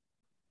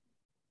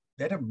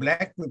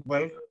black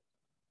people,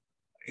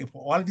 if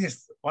all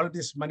this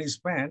money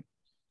spent,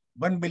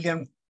 $1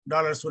 billion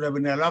should have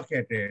been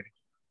allocated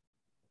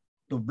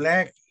to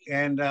black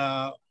and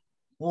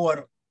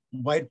poor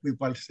white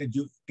people's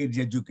kids'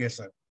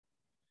 education.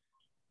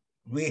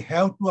 We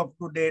have to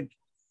up-to-date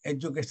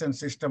education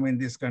system in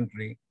this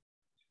country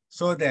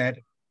so that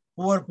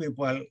poor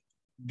people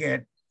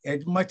get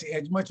as much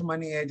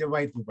money as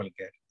white people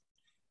get.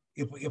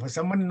 If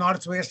someone in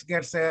Northwest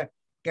gets a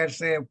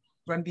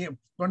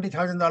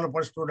 $20,000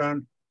 per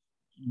student,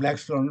 black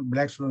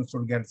students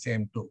should get the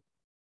same too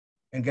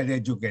and get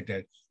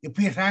educated. If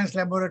a science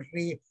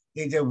laboratory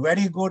is a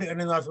very good in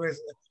the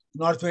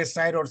northwest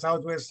side or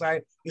southwest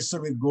side, it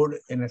should be good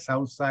in the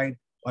south side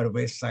or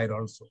west side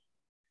also.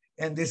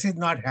 And this is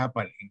not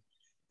happening.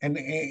 And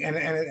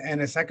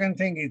the second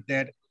thing is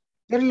that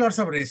there is lots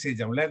of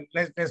racism.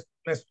 Let's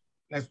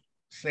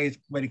say it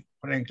very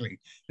frankly.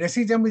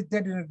 Racism is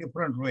that in a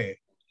different way.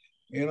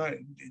 You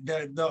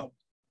know,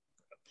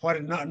 for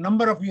a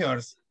number of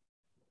years,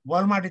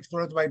 Walmart is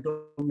close by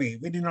to me.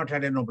 We did not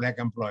have no black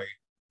employee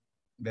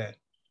there.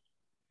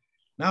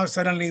 Now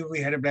suddenly we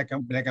had a black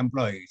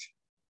employees.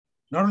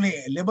 Not only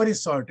labor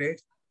is shortage,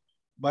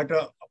 but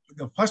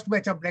the first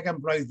batch of black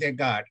employees they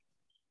got,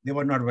 they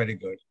were not very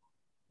good.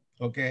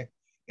 Okay,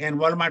 and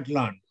Walmart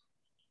learned,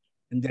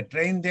 and they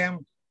trained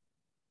them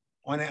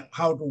on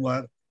how to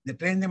work. They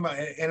trained them,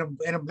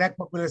 and a black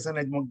population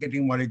is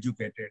getting more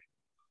educated.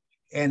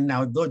 And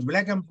now those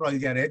black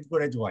employees are as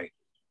good as white.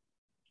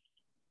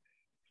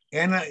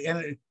 And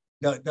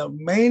the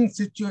main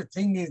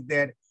thing is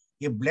that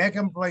if black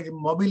employees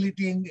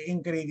mobility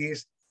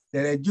increases,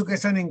 their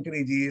education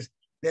increases,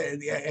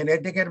 and they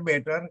take it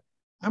better.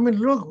 I mean,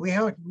 look, we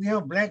have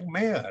black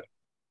mayor,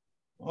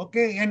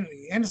 okay,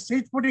 and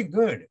she's pretty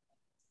good,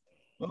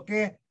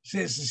 okay.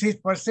 She's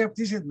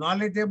perceptive, she's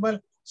knowledgeable.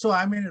 So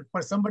I mean,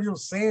 for somebody to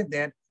say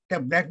that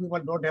black people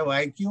don't have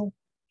IQ,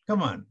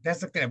 come on,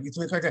 that's a crap. It's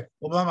because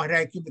Obama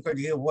had IQ because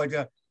he was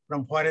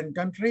from foreign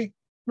country.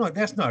 No,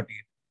 that's not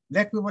it.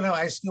 Black people have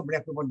IQ,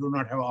 black people do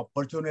not have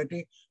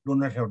opportunity, do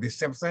not have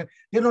deception.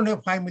 They don't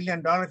have $5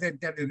 million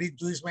that rich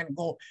Jewish men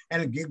go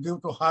and give to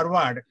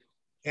Harvard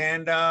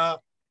and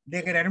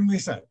they get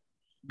admission.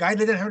 Guy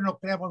doesn't have no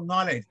crap of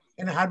knowledge,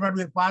 and Harvard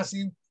will pass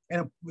him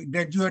and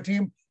graduate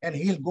him, and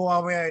he'll go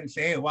away and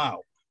say, hey,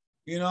 wow,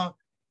 you know,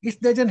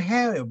 it doesn't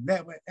have it.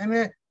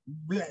 And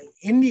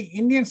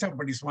Indians are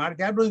pretty smart.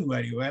 They are doing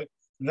very well.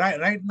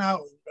 Right now,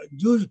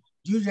 Jews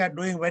are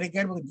doing very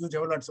good because Jews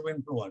have lots of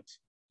influence.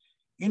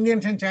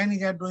 Indians and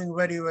Chinese are doing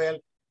very well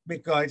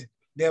because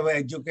they have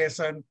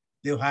education,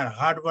 they are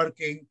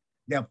hardworking,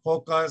 they are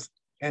focused,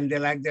 and they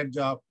like their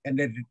job, and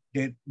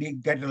they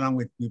get along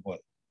with people.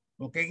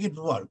 Okay, it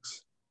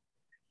works.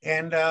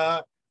 And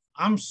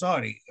I'm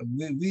sorry,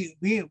 we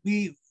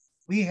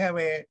have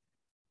a,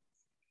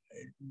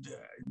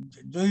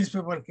 Jewish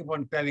people keep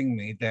on telling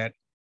me that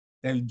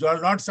there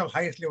are lots of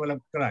highest level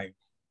of crime.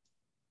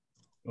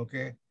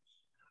 Okay,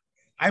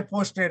 I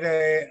posted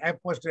a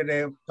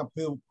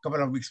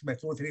couple of weeks back,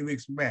 2 or 3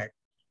 weeks back,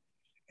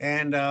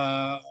 and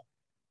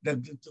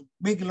the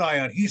big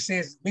lawyer, he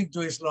says, big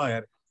Jewish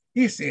lawyer,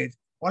 he says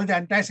all the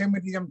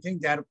anti-Semitism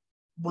things are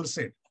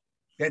bullshit.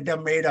 That they're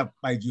made up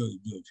by Jews.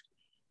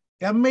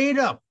 They're made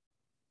up.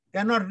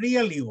 They're not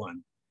really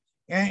one.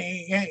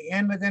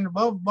 And then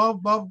Bob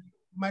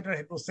Matter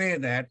had to say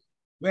that,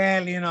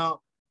 well, you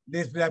know,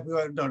 these black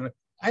people don't.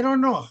 I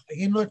don't know.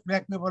 He knows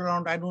black people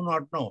around. I do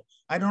not know.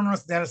 I don't know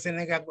if there are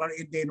synagogue or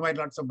if they invite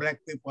lots of black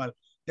people,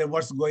 then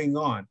what's going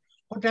on.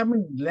 But I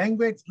mean,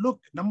 language,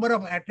 look, number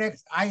of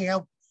attacks I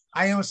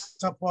have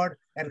suffered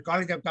at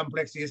College of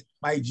Complexes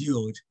by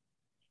Jews.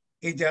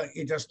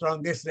 It's a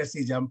strongest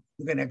racism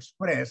you can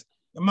express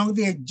among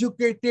the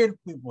educated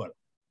people,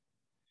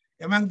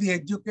 among the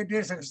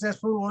educated,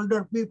 successful,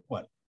 older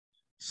people.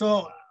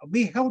 So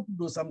we have to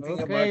do something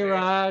about it. Okay,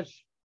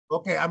 Raj.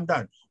 Okay, I'm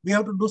done. We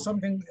have to do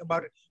something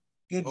about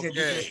kids'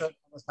 education on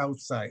the south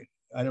side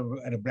at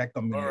a black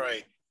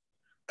community.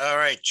 All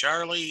right,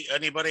 Charlie,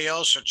 anybody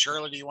else? Or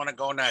Charlie, do you want to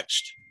go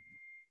next?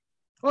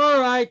 All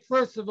right,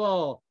 first of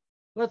all,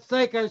 let's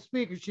thank our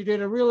speaker. She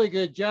did a really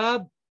good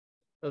job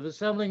of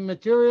assembling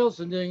materials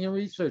and doing your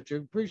research. I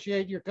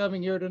appreciate your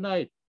coming here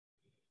tonight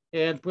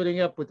and putting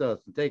up with us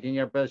and taking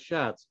our best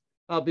shots.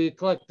 I'll be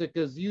eclectic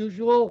as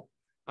usual.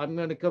 I'm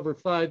going to cover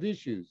 5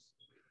 issues.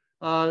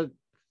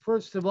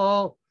 First of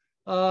all,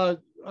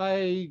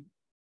 I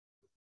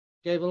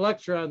gave a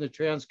lecture on the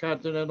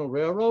Transcontinental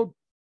Railroad,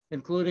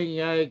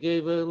 including I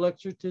gave a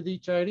lecture to the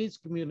Chinese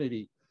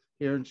community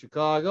here in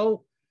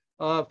Chicago.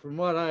 From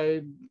what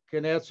I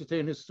can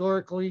ascertain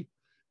historically,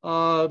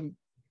 all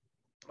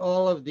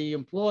of the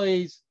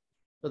employees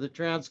of the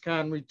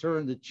Transcon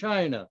returned to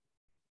China.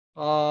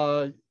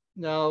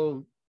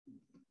 Now,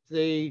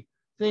 the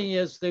thing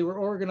is, they were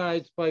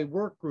organized by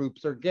work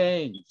groups or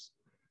gangs.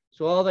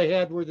 So all they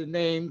had were the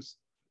names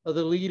of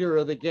the leader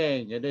of the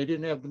gang, and they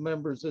didn't have the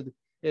members of the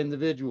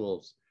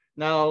individuals.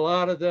 Now, a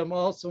lot of them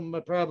also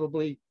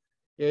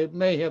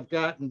may have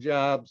gotten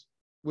jobs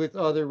with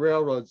other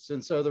railroads,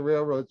 since other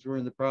railroads were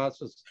in the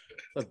process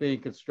of being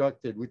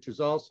constructed, which is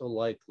also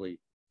likely.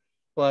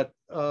 But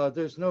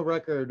there's no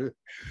record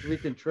we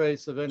can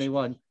trace of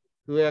anyone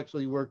who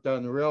actually worked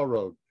on the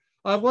railroad.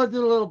 I wanted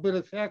a little bit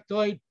of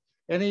factoid.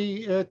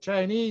 Any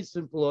Chinese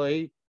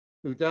employee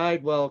who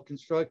died while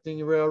constructing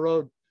the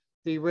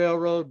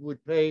railroad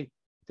would pay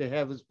to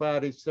have his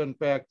body sent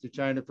back to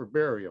China for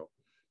burial.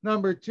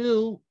 Number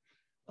 2,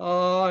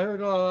 I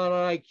heard a lot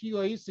of IQ.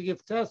 I used to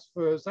give tests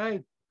for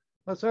I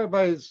was hired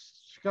by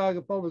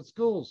Chicago Public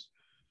Schools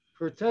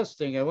for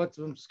testing. I went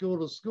from school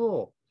to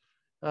school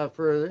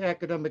for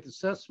academic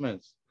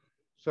assessments.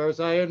 As far as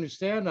I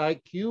understand,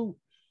 IQ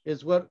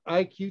is what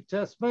IQ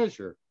tests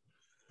measure.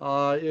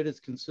 It is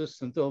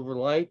consistent over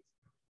life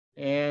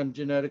and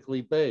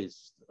genetically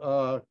based.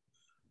 For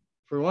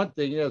one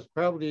thing, it's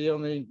probably the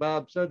only thing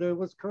Bob said that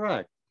was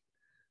correct,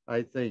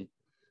 I think.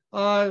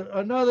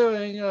 Another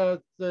thing,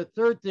 the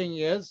third thing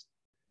is,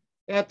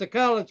 at the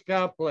college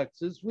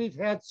complexes, we've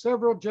had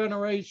several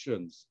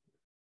generations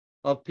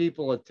of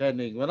people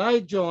attending. When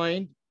I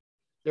joined,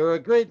 there were a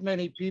great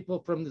many people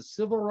from the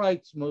civil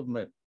rights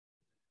movement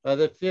of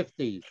the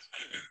 50s,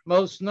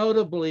 most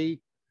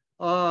notably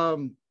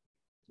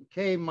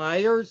Kay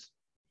Myers.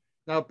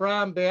 Now,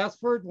 Brom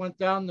Bassford went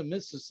down to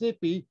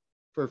Mississippi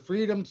for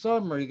Freedom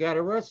Summer. He got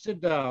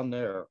arrested down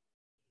there.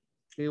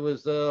 He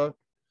was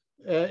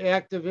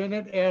active in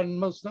it. And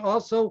most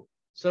also,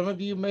 some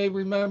of you may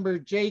remember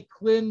J.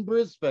 Quinn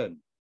Brisbane.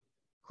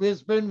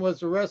 Brisbane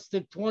was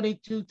arrested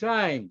 22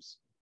 times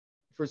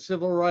for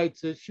civil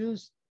rights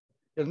issues.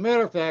 As a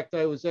matter of fact,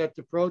 I was at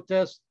the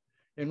protest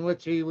in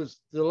which he was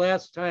the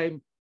last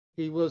time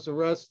he was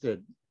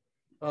arrested.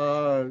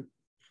 But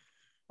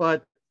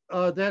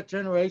that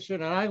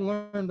generation, and I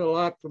learned a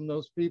lot from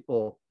those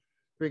people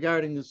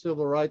regarding the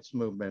civil rights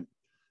movement.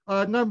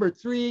 Number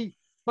 3,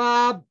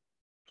 Bob,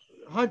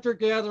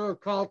 hunter-gatherer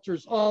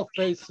cultures all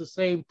face the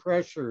same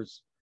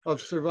pressures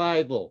of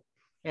survival.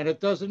 And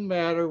it doesn't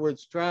matter whether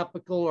it's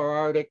tropical or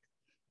Arctic.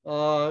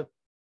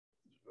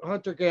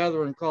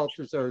 Hunter-gathering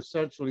cultures are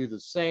essentially the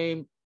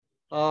same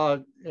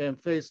and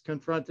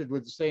confronted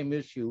with the same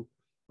issue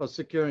of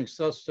securing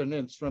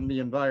sustenance from the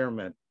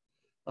environment.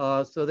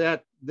 So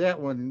that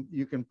one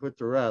you can put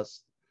to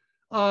rest.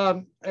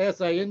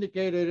 As I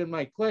indicated in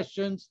my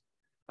questions,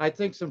 I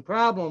think some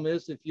problem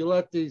is if you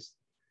let these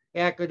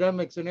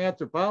academics in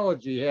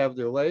anthropology have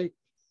their way,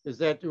 is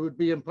that it would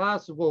be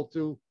impossible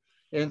to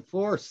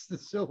enforce the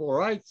Civil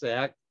Rights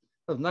Act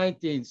of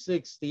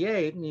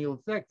 1968, and you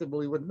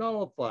effectively would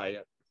nullify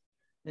it.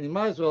 And you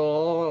might as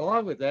well,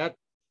 along with that,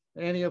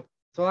 any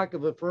talk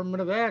of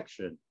affirmative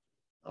action.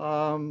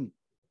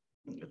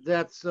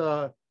 That's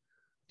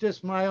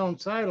just my own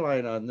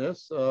sideline on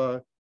this.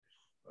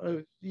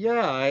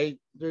 Yeah, I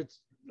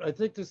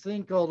think this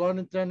thing called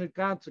unintended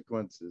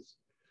consequences.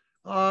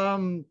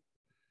 Let's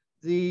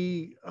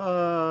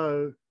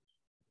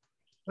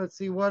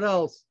see what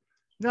else.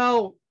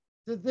 Now,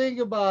 the thing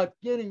about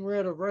getting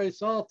rid of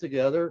race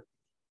altogether,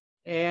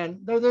 and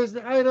there's,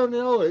 I don't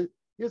know,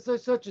 is there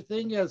such a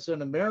thing as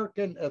an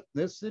American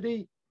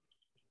ethnicity?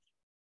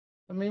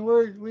 I mean,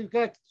 we've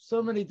got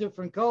so many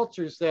different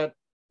cultures that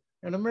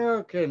an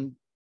American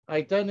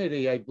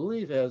identity, I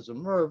believe, has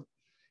emerged.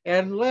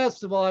 And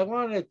last of all, I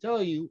want to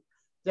tell you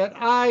that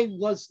I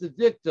was the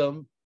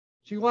victim.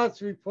 She wants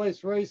to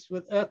replace race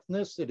with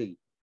ethnicity.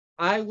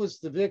 I was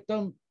the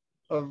victim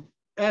of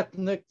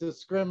ethnic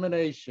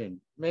discrimination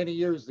many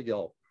years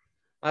ago.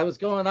 I was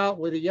going out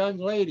with a young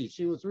lady.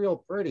 She was real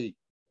pretty,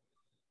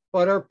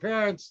 but her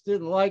parents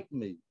didn't like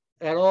me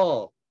at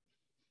all.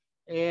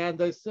 And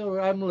they said,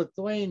 I'm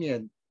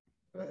Lithuanian,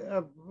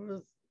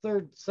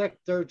 third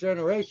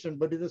generation,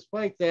 but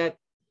despite that,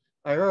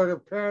 I heard her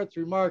parents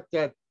remark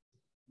that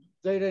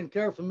they didn't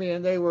care for me,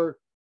 and the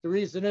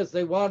reason is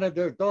they wanted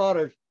their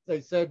daughter,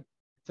 they said,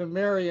 to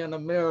marry an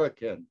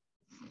American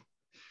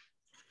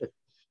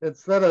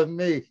instead of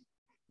me.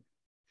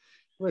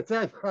 Which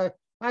I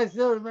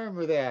still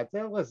remember that.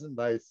 That wasn't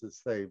nice to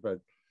say, but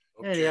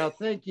anyhow,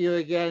 thank you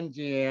again,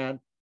 Jian.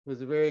 It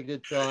was a very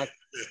good talk,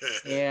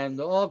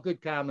 and all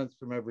good comments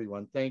from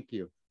everyone. Thank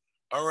you.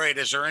 All right.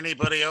 Is there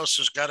anybody else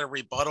who's got a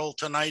rebuttal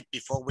tonight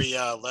before we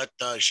let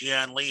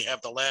Jian Li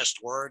have the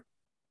last word?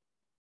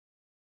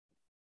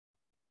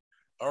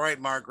 All right,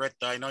 Margaret,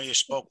 I know you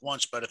spoke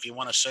once, but if you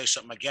want to say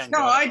something again. No,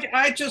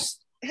 I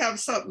just have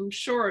something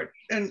short,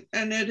 and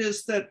it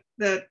is that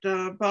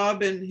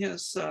Bob, in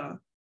his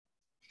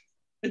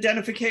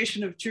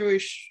identification of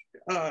Jewish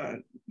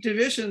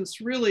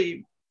divisions,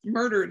 really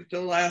murdered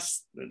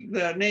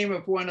the name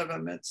of one of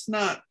them. It's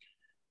not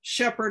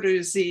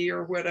Shepherdazy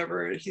or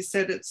whatever. He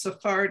said it's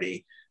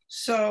Sephardi.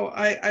 So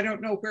I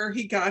don't know where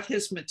he got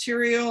his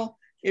material,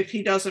 if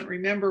he doesn't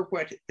remember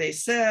what they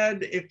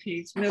said, if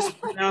he's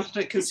mispronounced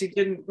it because he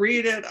didn't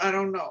read it, I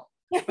don't know.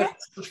 But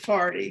it's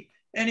Sephardi,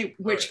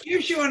 which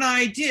gives you an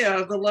idea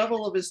of the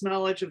level of his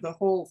knowledge of the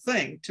whole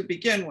thing to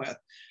begin with.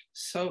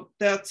 So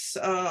that's,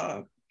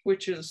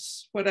 which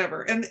is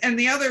whatever. And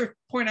the other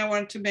point I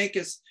wanted to make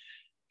is,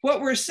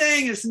 what we're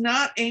saying is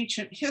not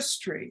ancient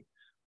history.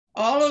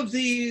 All of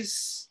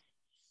these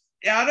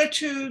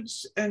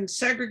attitudes and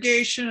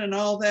segregation and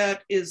all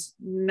that is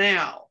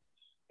now.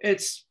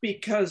 It's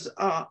because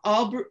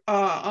Ahmaud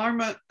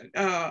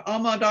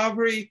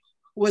Arbery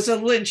was a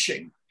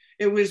lynching.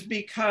 It was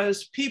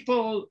because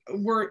people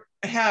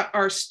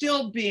are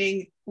still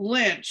being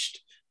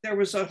lynched. There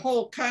was a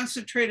whole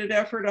concentrated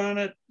effort on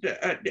it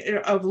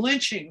of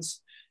lynchings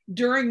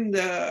during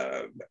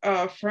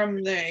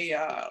from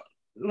the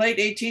late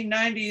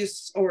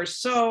 1890s or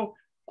so,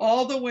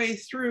 all the way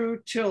through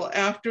till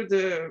after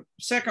the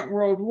Second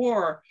World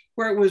War,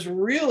 where it was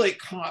really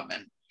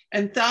common.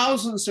 And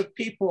thousands of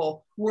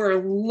people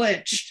were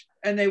lynched,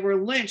 and they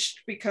were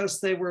lynched because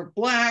they were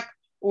Black,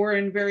 or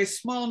in very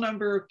small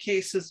number of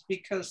cases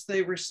because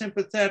they were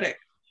sympathetic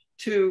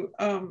to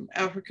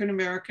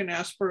African-American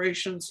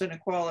aspirations and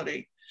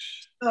equality.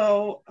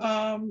 So,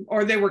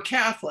 or they were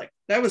Catholic.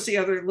 That was the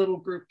other little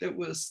group that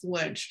was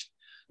lynched.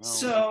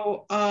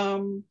 So,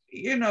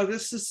 you know,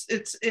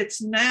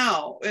 it's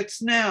now,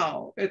 it's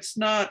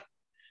not,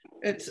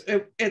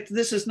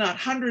 this is not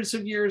hundreds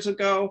of years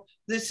ago.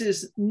 This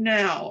is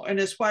now. And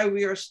it's why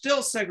we are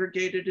still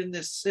segregated in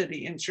this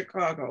city, in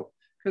Chicago,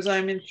 because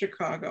I'm in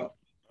Chicago.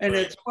 And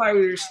it's why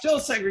we're still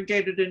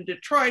segregated in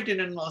Detroit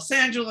and in Los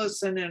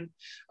Angeles and in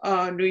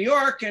New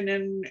York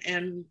and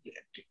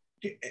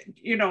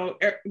you know,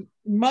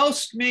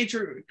 most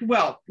major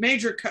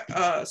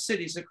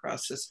cities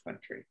across this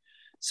country.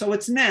 So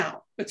it's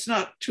now, it's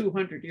not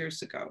 200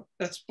 years ago.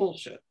 That's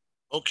bullshit.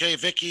 Okay,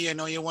 Vicky, I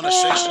know you want to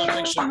say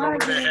something, so go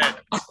right ahead.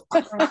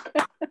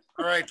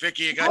 All right,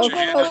 Vicky, you got your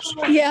hand up.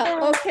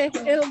 Yeah, okay,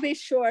 it'll be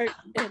short.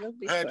 Go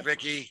ahead,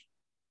 Vicky.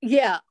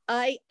 Yeah,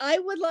 I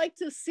would like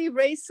to see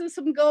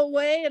racism go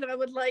away, and I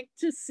would like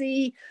to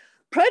see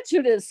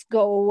prejudice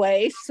go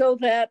away so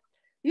that,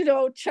 you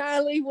know,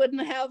 Charlie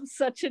wouldn't have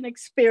such an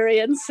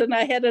experience. And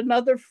I had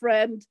another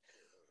friend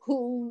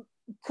who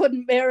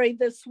couldn't marry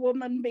this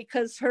woman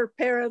because her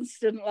parents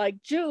didn't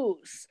like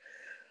Jews.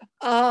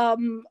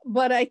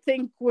 But I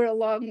think we're a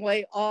long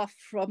way off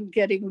from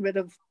getting rid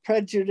of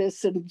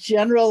prejudice in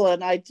general,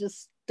 and I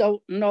just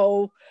don't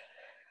know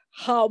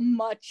how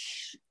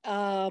much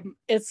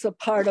it's a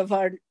part of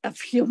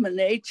human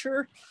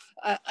nature.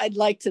 I'd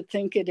like to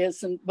think it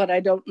isn't, but I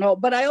don't know.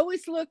 But I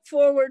always look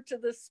forward to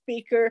the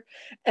speaker,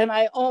 and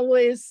I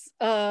always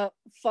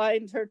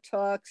find her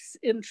talks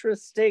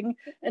interesting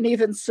and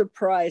even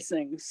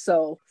surprising.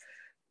 So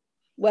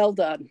well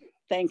done.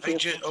 Thank you.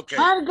 Okay.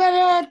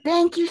 Margaret,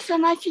 thank you so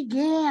much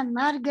again.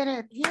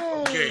 Margaret, yay.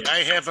 Okay,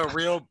 I have a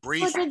real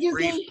brief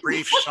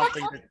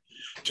something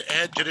to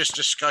add to this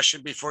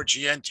discussion before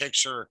Jian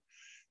takes her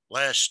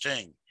last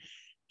thing.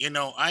 You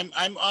know,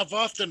 I've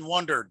often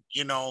wondered,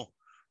 you know,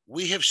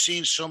 we have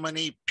seen so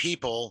many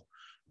people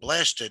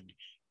blasted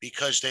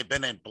because they've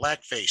been in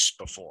blackface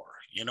before.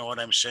 You know what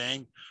I'm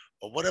saying?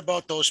 But what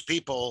about those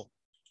people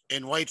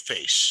in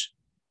whiteface?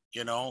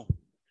 You know,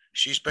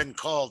 she's been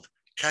called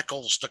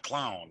Keckles the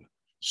Clown.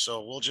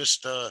 So we'll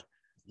just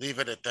leave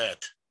it at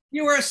that.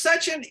 You are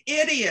such an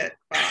idiot.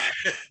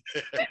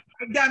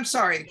 I'm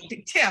sorry,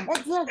 Tim.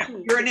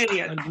 You're an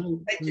idiot.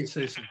 Let me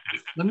say something.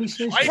 Let me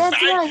say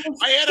something.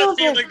 I had a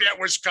feeling that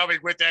was coming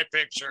with that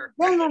picture.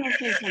 Can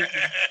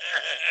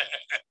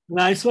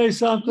I say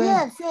something?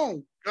 Yes,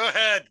 say. Go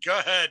ahead,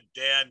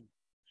 Dan.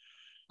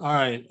 All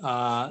right.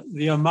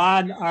 The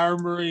Ahmaud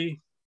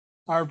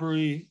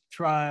Arbery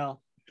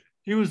trial,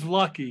 he was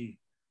lucky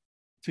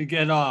to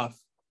get off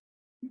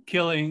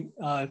killing.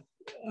 I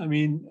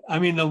mean,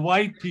 the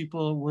white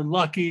people were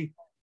lucky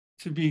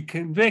to be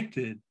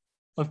convicted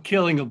of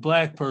killing a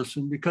black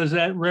person because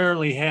that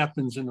rarely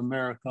happens in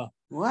America.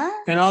 What?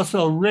 And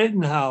also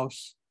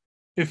Rittenhouse,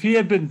 if he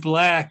had been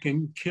black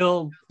and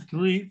killed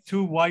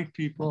two white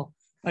people,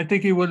 I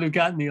think he would have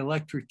gotten the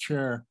electric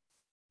chair.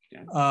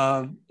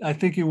 I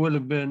think he would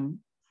have been,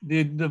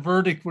 the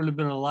verdict would have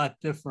been a lot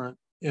different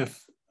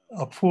if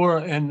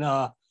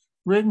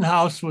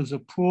Rittenhouse was a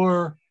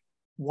poor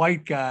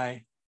white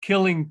guy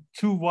killing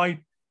two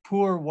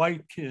poor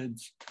white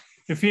kids.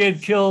 If he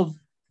had killed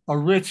a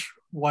rich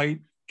white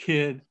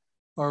kid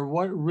or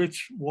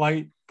rich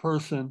white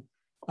person,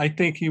 I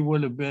think he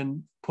would have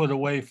been put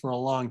away for a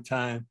long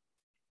time.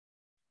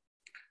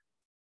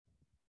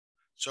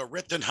 So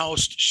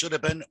Rittenhouse should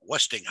have been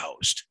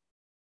Westinghoused.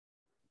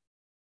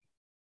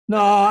 No,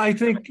 I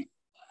think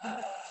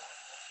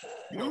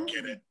you don't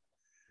get it.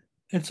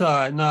 It's all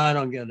right. No, I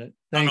don't get it.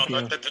 Thank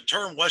you. The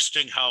term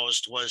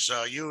Westinghoused was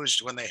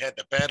used when they had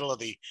the battle of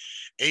the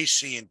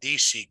AC and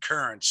DC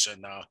currents.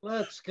 And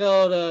let's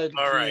go to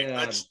all right.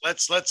 Jian.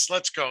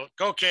 Let's go.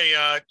 Okay,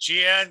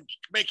 Jian,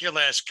 make your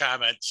last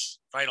comments,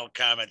 final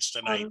comments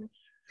tonight.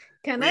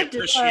 Can we I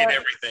appreciate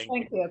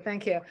everything.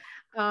 Thank you.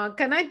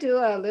 Can I do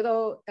a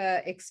little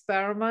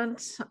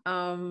experiment?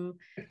 I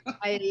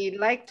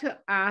like to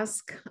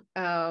ask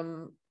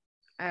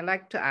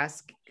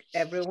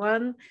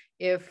everyone,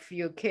 if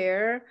you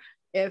care,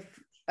 if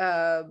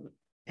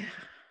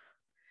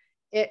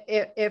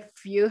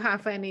you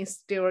have any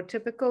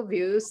stereotypical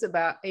views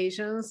about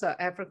Asians or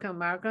African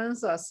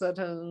Americans or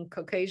certain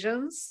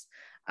Caucasians,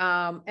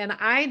 and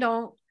I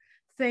don't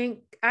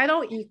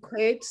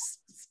equate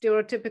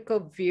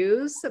stereotypical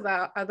views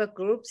about other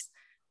groups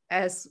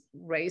as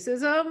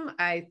racism.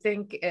 I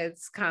think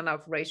it's kind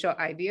of racial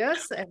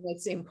ideas, and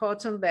it's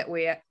important that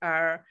we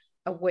are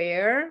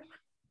aware,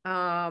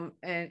 and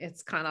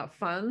it's kind of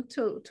fun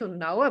to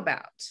know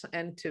about,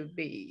 and to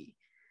be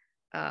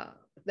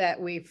that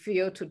we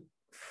feel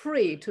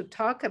free to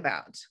talk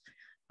about,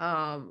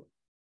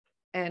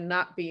 and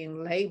not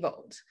being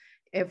labeled.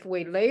 If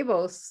we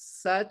label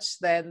such,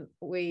 then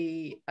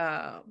we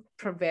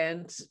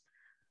prevent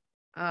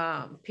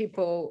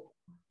people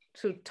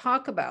to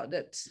talk about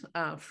it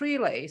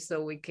freely,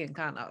 so we can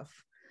kind of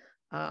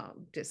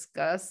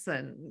discuss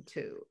and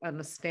to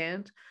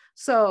understand.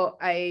 So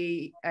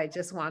I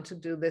just want to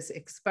do this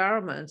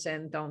experiment,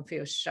 and don't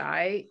feel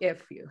shy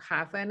if you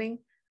have any.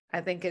 I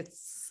think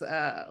it's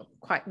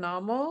quite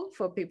normal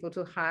for people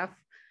to have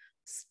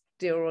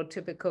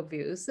stereotypical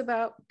views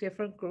about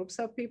different groups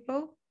of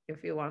people,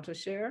 if you want to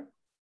share?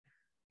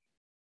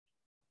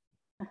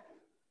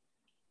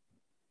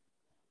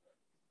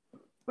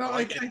 Well,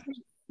 I think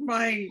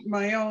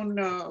my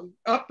own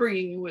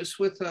upbringing was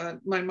with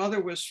my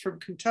mother was from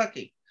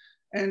Kentucky,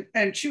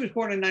 and she was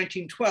born in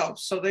 1912,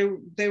 so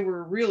they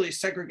were really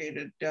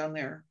segregated down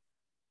there,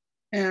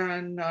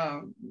 and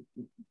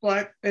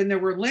there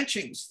were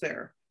lynchings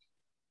there,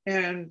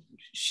 and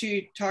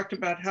she talked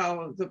about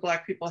how the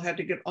Black people had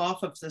to get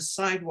off of the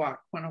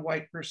sidewalk when a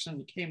white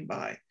person came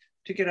by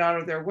to get out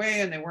of their way,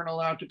 and they weren't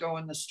allowed to go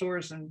in the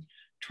stores and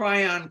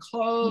try on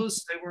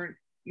clothes. They weren't,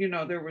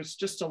 there was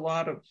just a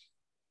lot of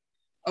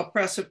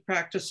oppressive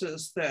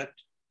practices that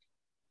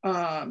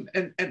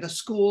and the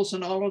schools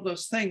and all of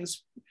those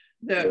things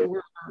that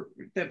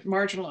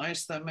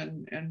marginalized them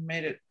and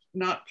made it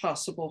not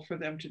possible for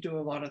them to do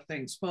a lot of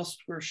things.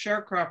 Most were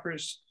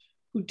sharecroppers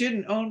who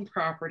didn't own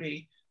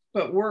property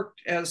but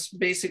worked as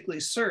basically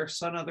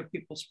serfs on other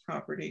people's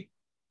property.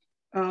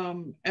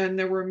 And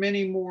there were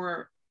many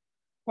more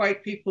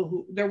white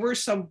people there were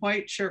some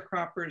white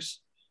sharecroppers,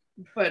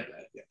 but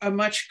a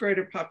much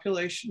greater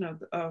population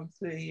of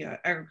the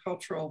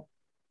agricultural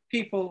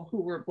people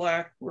who were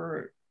Black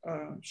were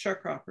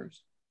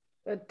sharecroppers.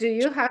 But do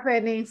you have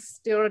any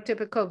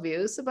stereotypical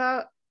views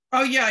about?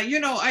 Oh yeah,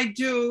 I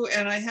do,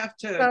 and I have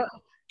to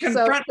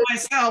confront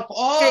myself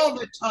all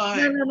the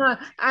time. No.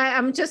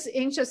 I'm just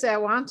interested. I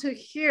want to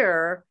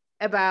hear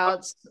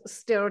about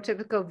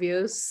stereotypical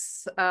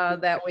views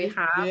that we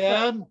have.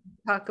 Yeah.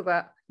 Talk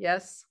about,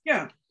 yes.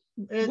 Yeah.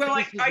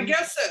 Well, I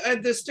guess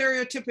the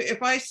stereotype,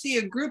 if I see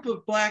a group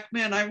of Black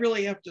men, I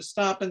really have to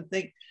stop and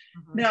think,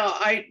 now,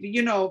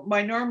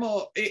 my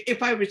normal,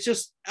 if I was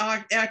just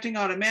acting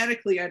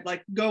automatically, I'd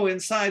like go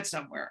inside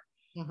somewhere,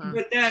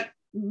 but that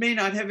may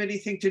not have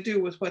anything to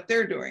do with what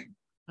they're doing.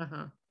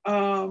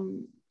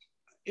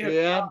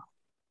 Yeah.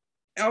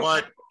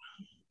 What?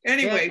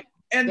 Anyway,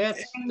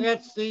 that's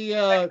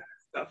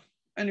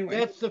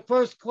the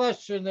first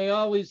question they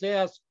always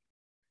ask.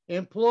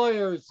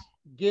 Employers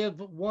give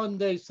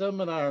one-day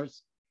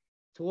seminars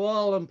to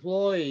all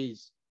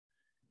employees,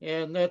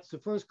 and that's the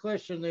first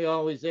question they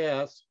always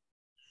ask.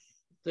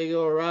 They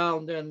go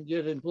around and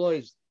get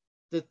employees.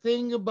 The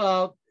thing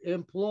about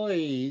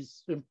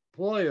employers,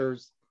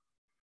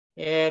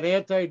 and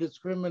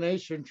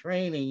anti-discrimination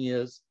training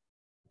is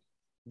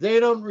they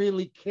don't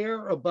really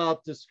care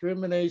about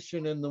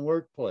discrimination in the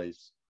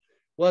workplace.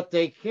 What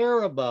they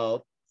care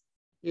about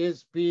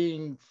is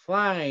being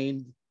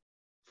fined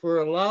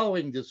for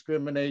allowing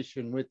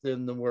discrimination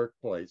within the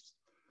workplace.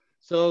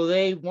 So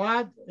they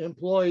want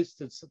employees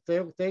to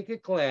take a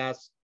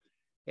class,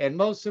 and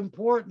most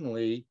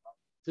importantly,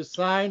 to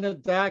sign a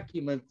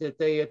document that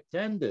they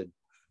attended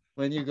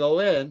when you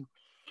go in.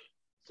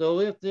 So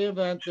if the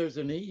event there's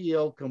an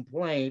EEO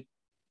complaint,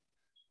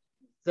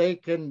 they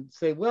can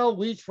say, well,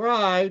 we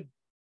tried,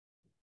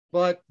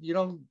 but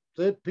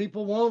the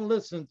people won't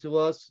listen to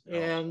us,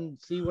 and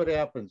see what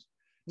happens.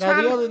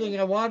 Now, the other thing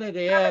I wanted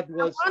to add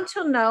was, I want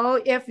to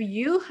know if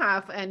you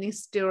have any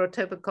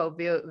stereotypical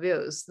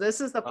views.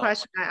 This is the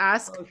question I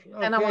asked.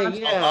 And I want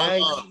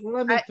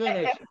let me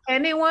finish. If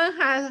anyone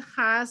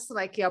has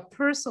like your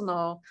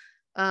personal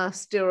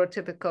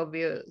stereotypical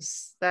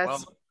views, that's.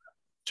 Well,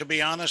 to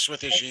be honest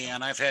with you,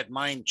 Jian, I've had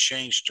mine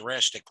changed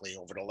drastically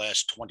over the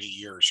last 20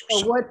 years or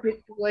so.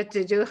 What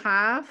did you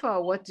have,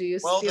 or what do you?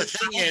 Well, the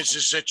thing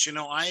is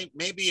that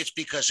maybe it's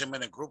because I'm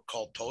in a group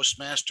called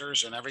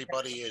Toastmasters, and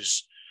everybody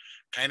is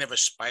kind of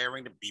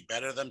aspiring to be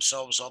better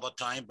themselves all the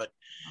time. But,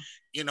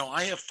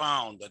 I have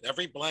found that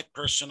every Black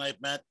person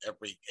I've met,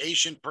 every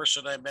Asian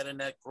person I met in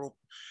that group,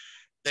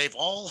 they've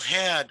all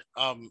had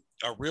a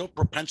real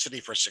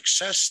propensity for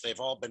success. They've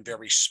all been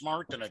very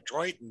smart and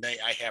adroit, and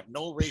I have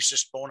no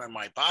racist bone in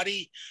my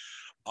body.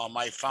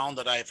 I found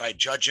that if I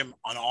judge them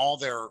on all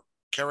their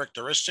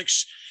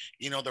characteristics,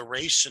 the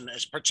race, and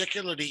as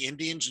particularly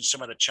Indians and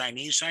some of the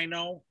Chinese I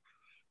know,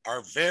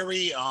 are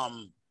very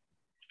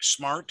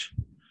smart,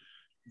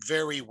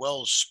 very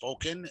well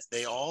spoken.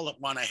 They all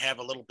want to have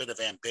a little bit of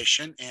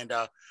ambition. And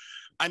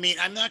I'm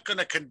not going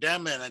to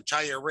condemn an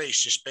entire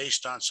race just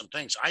based on some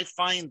things. I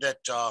find that,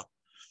 I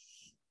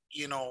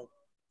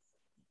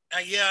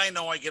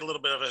know I get a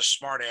little bit of a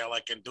smart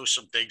aleck and do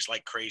some things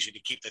like crazy to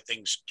keep the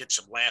things, get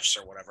some laughs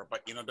or whatever.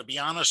 But, to be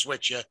honest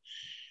with you,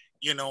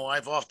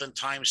 I've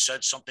oftentimes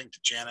said something to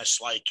Janice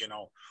like,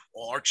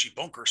 well, Archie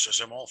Bunker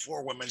says I'm all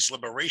for women's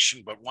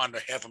liberation, but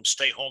wanted to have them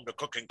stay home to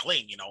cook and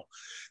clean.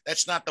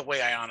 That's not the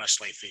way I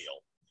honestly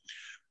feel.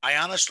 I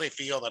honestly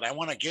feel that I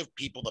want to give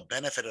people the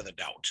benefit of the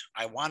doubt.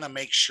 I want to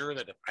make sure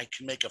that I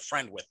can make a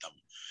friend with them.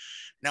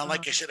 Now,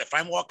 like I said, if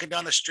I'm walking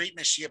down the street and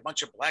I see a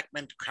bunch of Black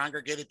men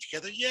congregated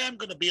together, yeah, I'm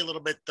going to be a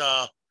little bit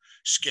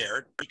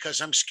scared,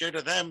 because I'm scared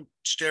of them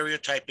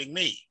stereotyping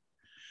me.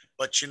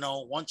 But,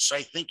 once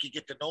I think you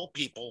get to know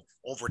people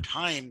over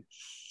time,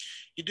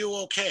 you do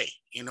okay.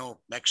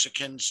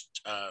 Mexicans,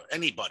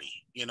 anybody,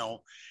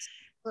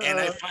 And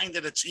I find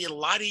that it's a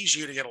lot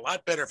easier to get a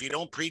lot better if you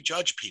don't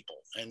prejudge people.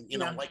 And, you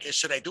know, like I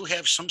said, I do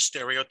have some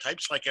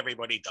stereotypes like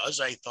everybody does.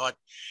 I thought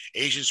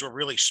Asians were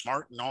really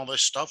smart and all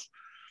this stuff.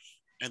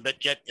 And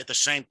but yet at the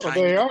same time,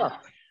 they are.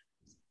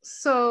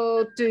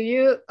 So do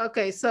you,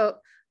 okay, so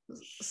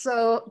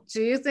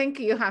do you think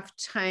you have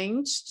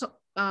changed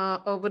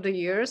over the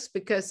years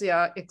because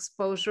your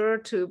exposure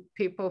to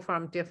people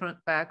from different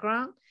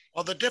backgrounds?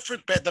 Well,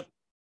 the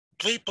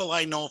people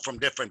I know from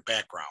different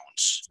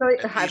backgrounds.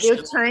 So have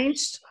you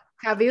changed?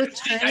 Have you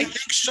changed? I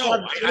think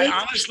so. I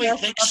honestly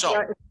think so.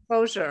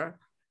 Exposure.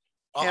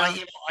 I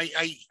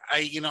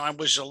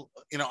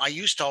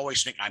used to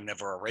always think I'm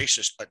never a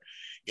racist, but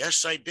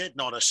yes, I did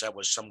notice I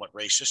was somewhat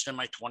racist in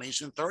my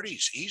 20s and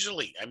 30s,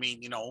 easily. I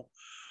mean,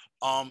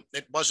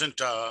 it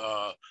wasn't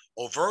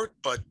overt,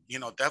 but,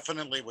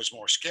 definitely was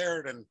more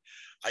scared. And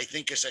I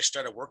think as I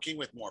started working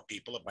with more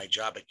people at my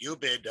job at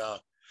UBID,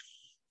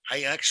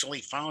 I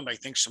actually found, I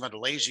think some of the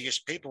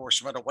laziest people were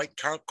some of the white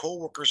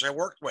co-workers I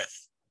worked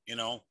with,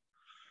 and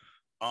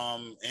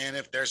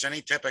if there's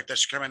any type of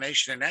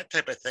discrimination and that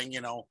type of thing,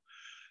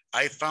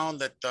 I found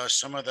that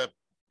some of the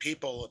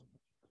people,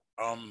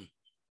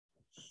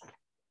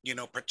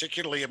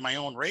 particularly in my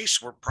own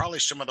race, were probably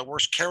some of the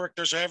worst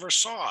characters I ever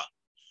saw.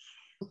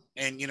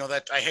 And,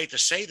 that I hate to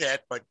say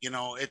that, but,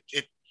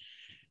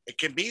 it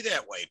can be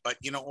that way. But,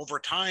 over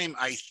time,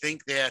 I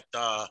think that,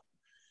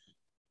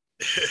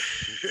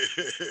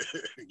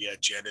 yeah,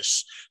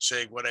 Janice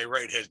saying what I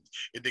write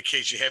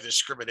indicates you have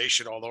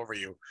discrimination all over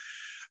you.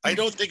 I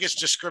don't think it's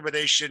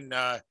discrimination,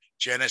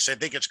 Janice. I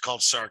think it's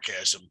called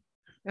sarcasm.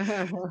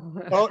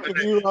 Well,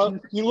 if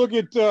you look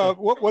at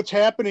what's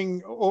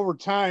happening over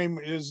time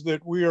is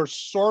that we are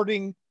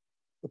sorting,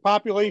 the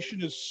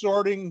population is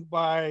sorting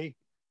by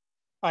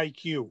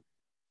IQ.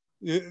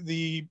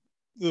 The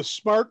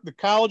smart, the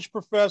college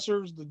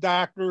professors, the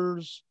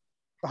doctors,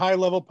 the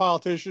high-level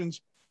politicians,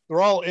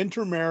 they're all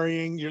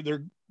intermarrying.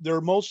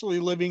 They're mostly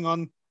living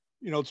on,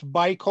 it's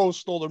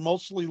bi-coastal. They're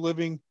mostly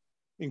living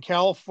in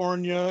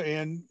California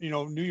and,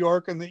 New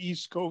York and the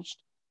East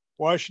Coast,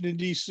 Washington,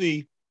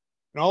 D.C.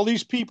 And all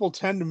these people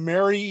tend to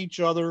marry each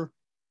other.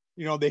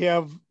 They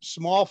have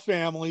small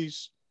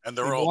families. And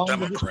they're all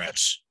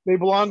Democrats. They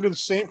belong to the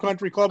same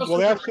country clubs. Well,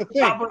 that's the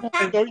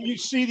thing. So you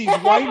see these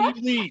white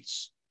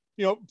elites,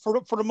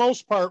 for the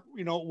most part,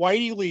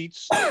 white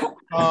elites,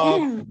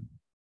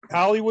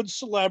 Hollywood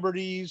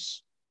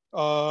celebrities,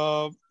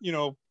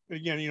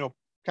 again,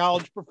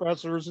 college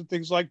professors and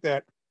things like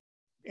that.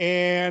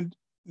 And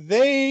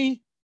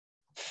they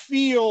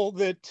feel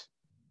that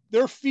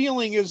their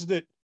feeling is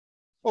that,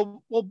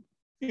 well,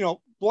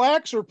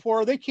 blacks are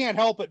poor. They can't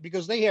help it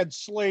because they had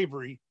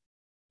slavery.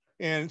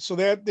 And so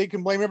that they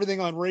can blame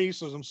everything on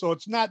racism. So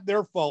it's not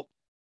their fault.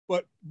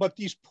 But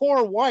these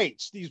poor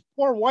whites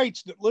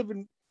that live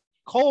in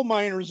coal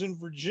miners in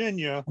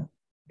Virginia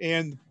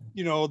and,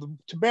 the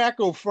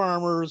tobacco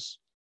farmers,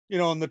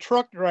 and the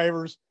truck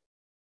drivers,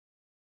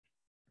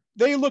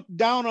 they look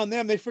down on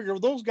them. They figure,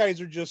 well, those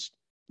guys are just,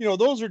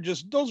 those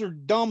are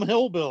dumb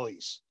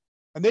hillbillies.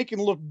 And they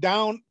can look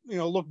down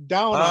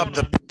on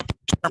them.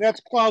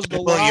 That's caused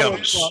a lot of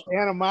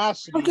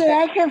animosity. Okay,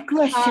 I have a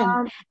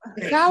question.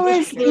 How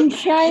is in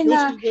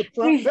China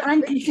with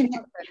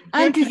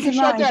anti-Semitic?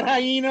 Shut that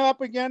hyena up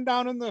again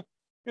down in the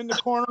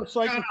corner so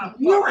I can.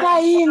 You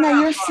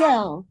hyena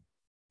yourself.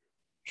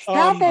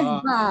 Stop it,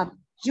 Bob.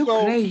 You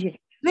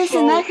crazy.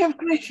 Listen, I have a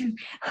question.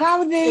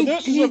 How they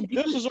this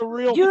is a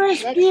real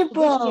Jewish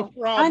people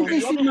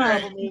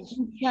anti-Semitic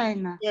in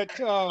China?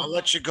 I'll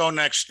let you go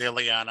next,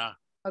 Ileana.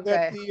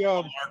 Okay.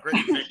 Margaret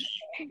and Vicky.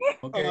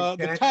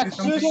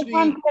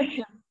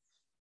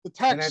 The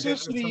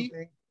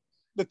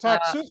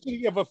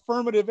toxicity of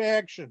affirmative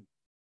action.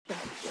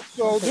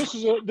 So this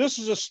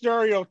is a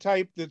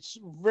stereotype that's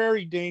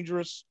very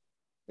dangerous.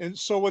 And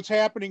so what's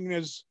happening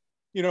is,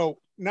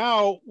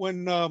 now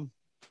when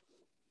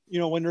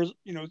when there's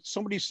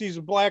somebody sees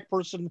a black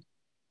person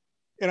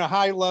in a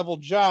high level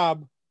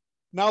job,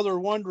 now they're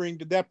wondering,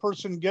 did that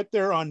person get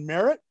there on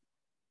merit,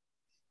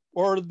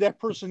 or did that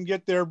person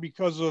get there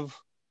because of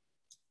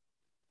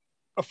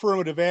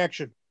affirmative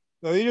action?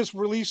 Now, they just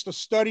released a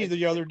study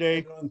the other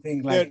day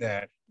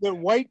that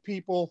white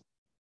people,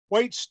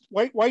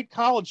 white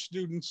college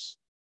students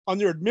on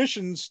their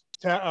admissions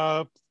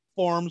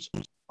forms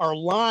are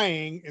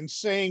lying and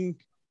saying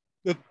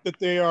that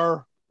they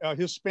are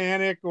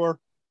Hispanic or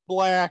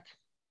Black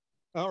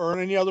or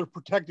any other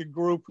protected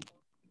group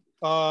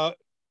to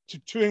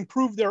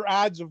improve their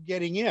odds of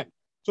getting in.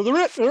 So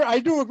I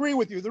do agree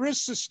with you. There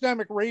is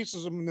systemic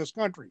racism in this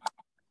country,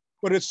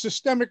 but it's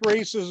systemic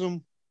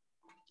racism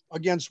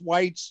against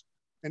whites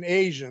and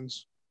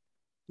Asians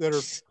that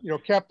are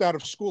kept out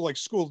of school, like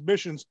school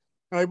admissions.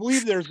 And I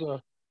believe there's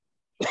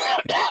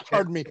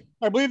pardon me,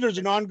 I believe there's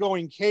an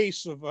ongoing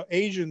case of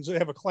Asians that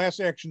have a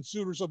class action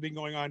suit or something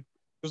going on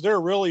because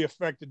they're really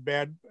affected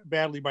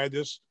badly by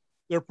this.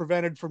 They're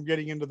prevented from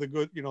getting into the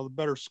good, the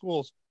better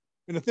schools.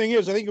 And the thing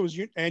is, I think it was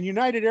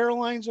United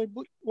Airlines,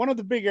 one of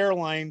the big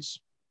airlines,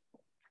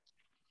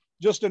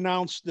 just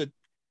announced that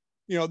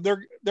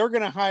they're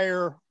going to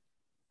hire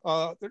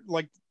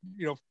like,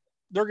 you know,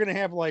 they're going to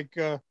have like,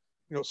 you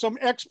know, some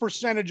X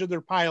percentage of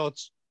their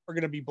pilots are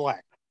going to be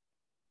black,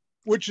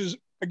 which is,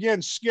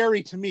 again,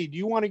 scary to me. Do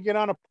you want to get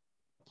on a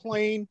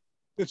plane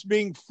that's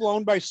being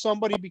flown by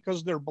somebody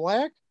because they're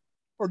black?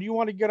 Or do you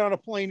want to get on a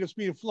plane that's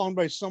being flown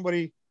by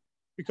somebody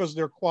because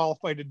they're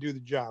qualified to do the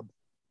job?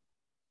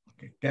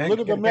 Okay. Look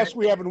at the mess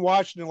we have in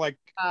Washington, like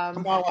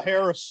Kamala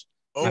Harris.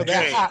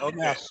 Okay,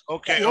 okay.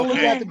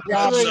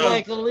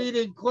 Like a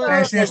leading Can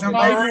I say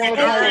something?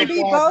 They can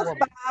be both,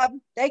 Bob.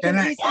 They can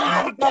easily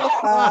be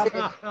both,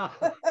 Bob.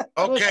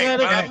 Okay,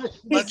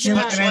 let's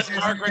let say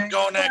Margaret something?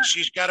 go next.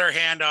 She's got her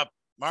hand up.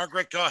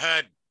 Margaret, go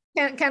ahead.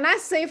 Can I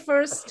say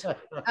first, Tim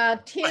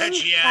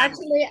Jian.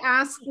 actually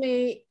asked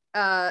me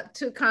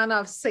to kind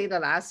of say the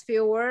last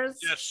few words.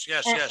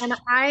 Yes. And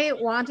I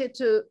wanted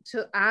to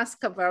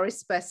ask a very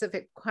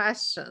specific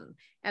question.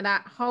 And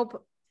I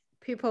hope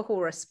people who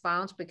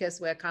respond,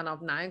 because we're kind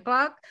of 9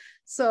 o'clock.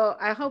 So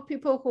I hope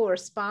people who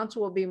respond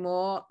will be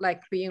more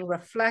like being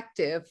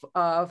reflective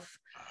of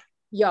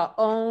your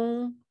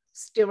own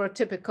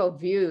stereotypical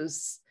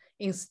views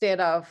instead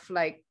of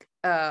like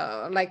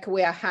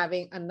we are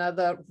having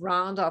another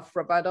round of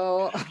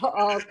rebuttal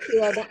or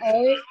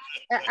Q&A.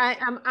 I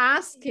am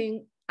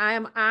asking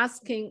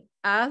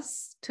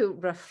us to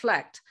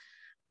reflect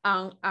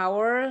on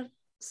our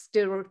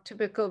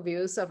stereotypical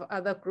views of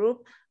other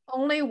group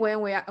only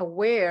when we are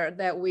aware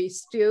that we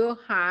still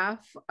have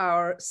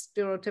our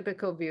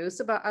stereotypical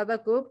views about other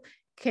group.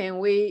 Can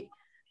we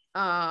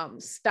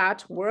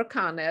start work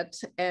on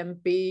it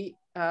and be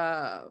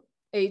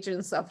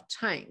agents of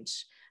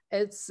change?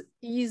 It's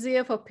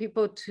easier for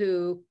people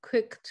to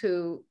quick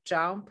to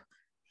jump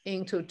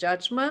into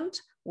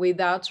judgment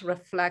without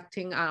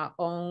reflecting our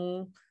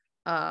own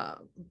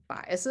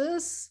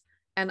biases.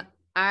 And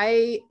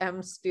I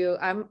am still,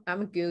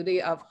 I'm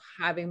guilty of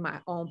having my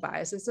own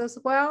biases as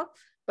well.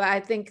 But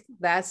I think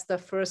that's the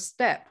first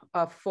step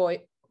for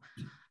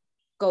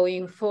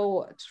going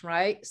forward,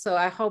 right? So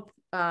I hope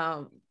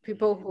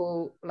people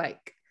who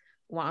like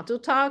want to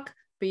talk,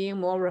 being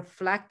more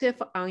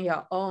reflective on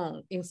your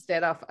own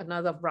instead of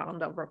another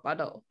round of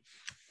rebuttal.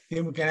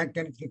 Tim,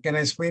 can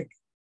I speak?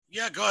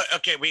 Yeah, go ahead.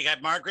 Okay, we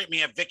got Margaret, we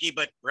have Vicky,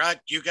 but Rod,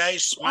 you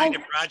guys mind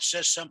if Rod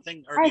says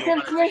something? Or I have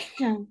a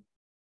question.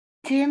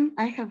 Tim,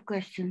 I have a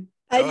question.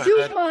 I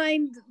do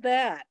mind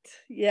that.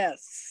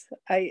 Yes,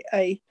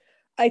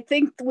 I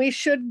think we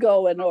should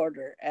go in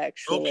order,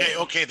 actually.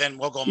 Okay, then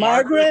we'll go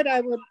Margaret,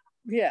 I would,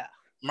 yeah.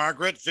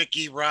 Margaret,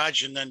 Vicky,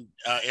 Raj, and then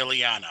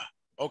Ileana.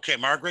 Okay,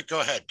 Margaret, go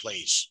ahead,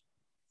 please.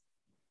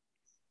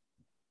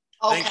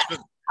 Okay,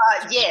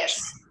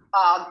 yes,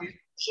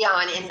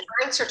 Jian, in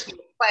answer to your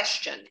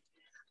question,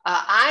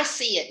 I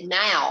see it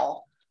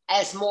now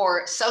as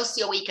more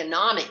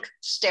socioeconomic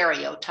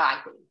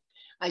stereotyping.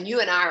 And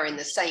you and I are in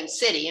the same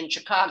city, and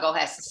Chicago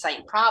has the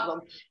same problem.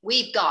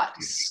 We've got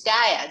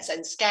scads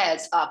and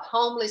scads of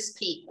homeless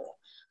people,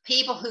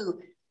 people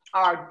who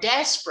are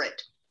desperate,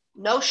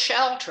 no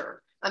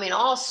shelter. I mean,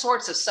 all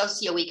sorts of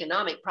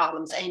socioeconomic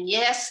problems. And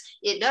yes,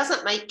 it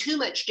doesn't make too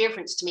much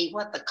difference to me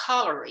what the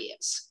color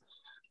is.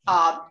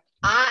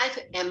 I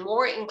am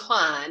more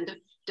inclined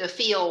to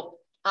feel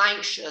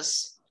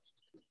anxious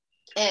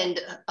and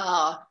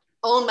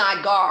on my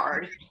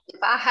guard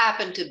if I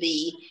happen to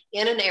be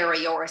in an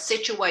area or a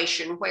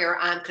situation where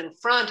I'm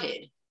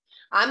confronted.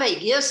 I may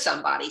give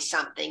somebody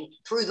something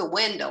through the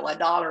window, a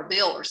dollar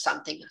bill or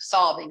something,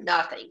 solving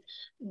nothing.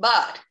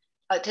 But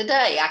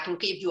today, I can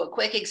give you a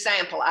quick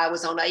example. I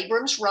was on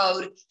Abrams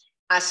Road.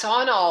 I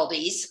saw an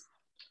Aldi's,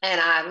 and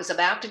I was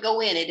about to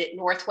go in it at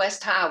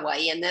Northwest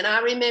Highway. And then I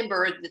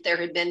remembered that there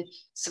had been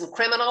some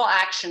criminal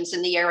actions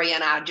in the area,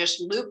 and I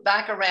just looped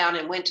back around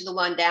and went to the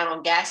one down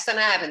on Gaston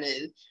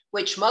Avenue,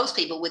 which most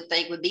people would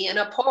think would be in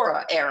a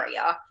poorer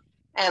area.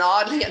 And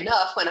oddly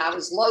enough, when I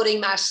was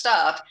loading my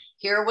stuff,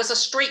 here was a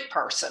street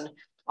person,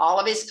 all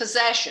of his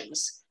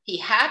possessions. He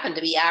happened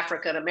to be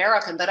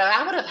African-American, but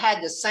I would have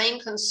had the same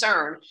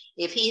concern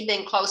if he had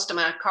been close to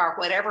my car,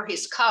 whatever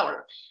his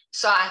color.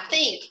 So I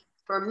think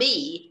for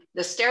me,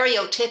 the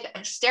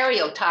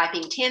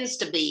stereotyping tends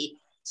to be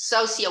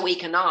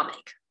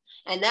socioeconomic.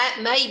 And that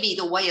may be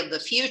the way of the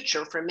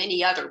future for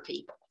many other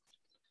people.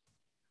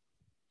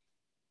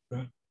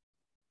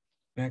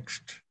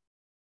 Next.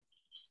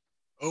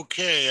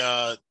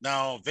 Okay,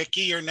 now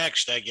Vicky, you're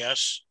next, I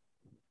guess.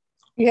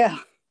 Yeah.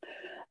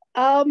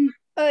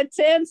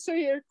 To answer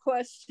your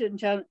question,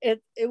 John,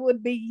 it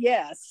would be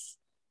yes.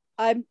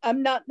 I'm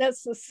not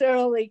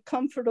necessarily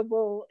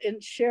comfortable in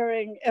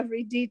sharing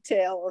every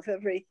detail of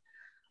every,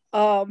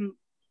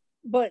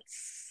 but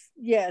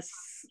yes.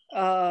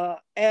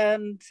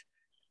 And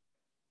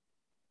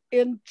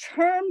in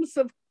terms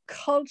of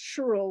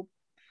cultural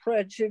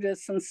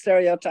prejudice and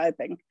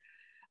stereotyping,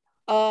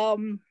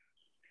 I'm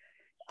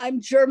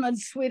German,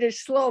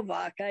 Swedish,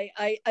 Slovak.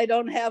 I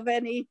don't have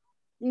any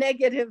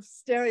negative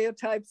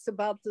stereotypes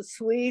about the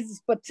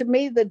Swedes, but to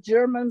me, the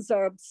Germans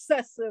are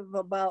obsessive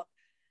about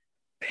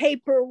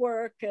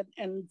paperwork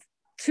and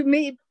to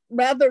me,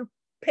 rather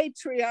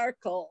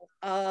patriarchal.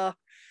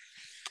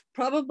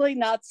 Probably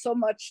not so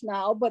much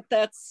now, but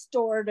that's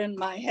stored in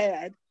my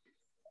head.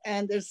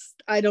 And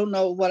I don't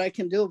know what I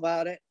can do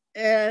about it.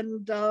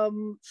 And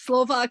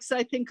Slovaks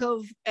I think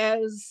of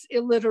as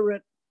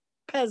illiterate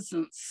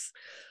peasants.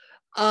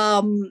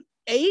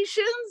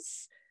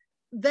 Asians,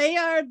 they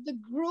are the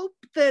group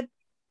that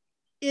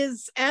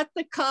is at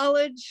the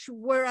college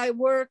where I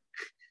work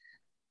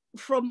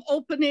from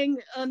opening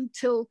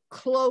until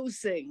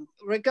closing.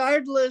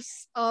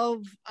 Regardless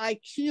of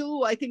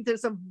IQ, I think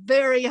there's a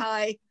very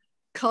high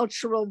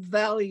cultural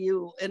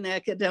value in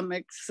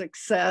academic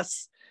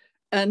success,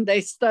 and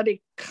they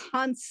study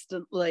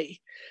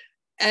constantly.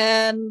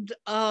 And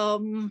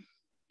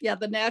yeah,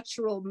 the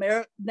National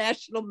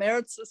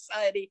Merit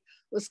Society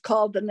was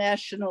called the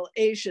National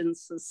Asian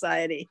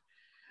Society.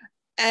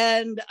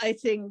 And I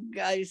think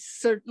I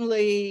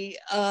certainly,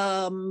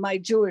 my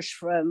Jewish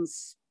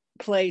friends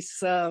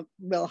place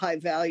real high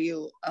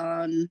value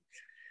on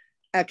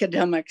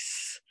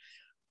academics.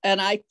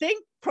 And I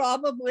think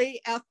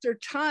probably after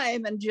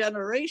time and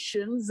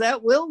generations,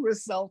 that will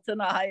result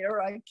in a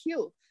higher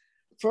IQ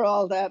for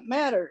all that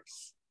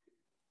matters.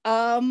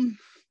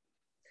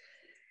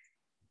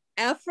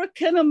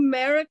 African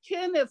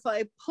American, if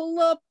I pull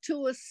up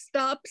to a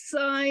stop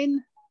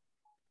sign,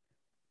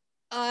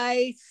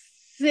 I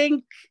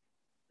think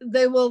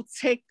they will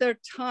take their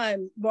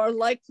time, more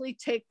likely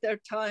take their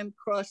time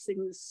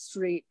crossing the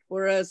street.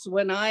 Whereas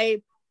when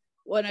a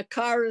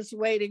car is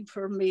waiting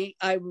for me,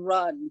 I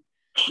run.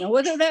 Now,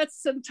 whether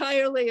that's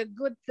entirely a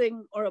good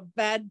thing or a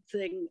bad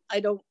thing, I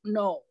don't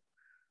know.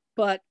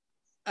 But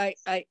I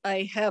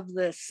have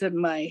this in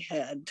my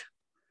head.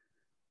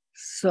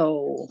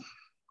 So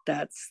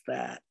that's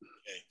that.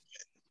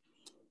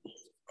 Okay.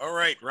 All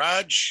right,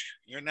 Raj,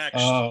 you're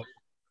next.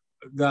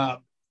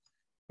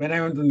 When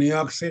I went to New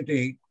York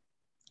City,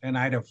 and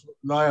I had a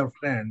lawyer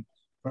friend,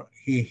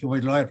 he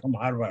was a lawyer from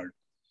Harvard,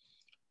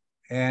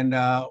 and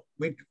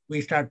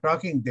we started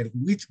talking there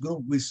which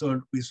group we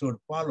should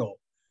follow,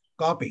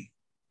 copy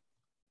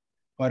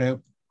for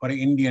an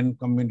Indian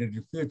community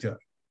future.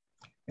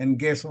 And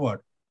guess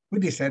what? We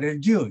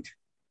decided Jews.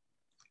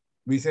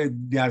 We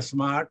said they are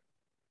smart,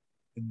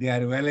 they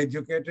are well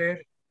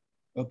educated,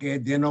 okay,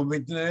 they know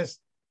business,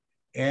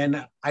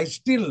 and I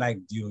still like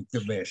Jews the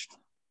best.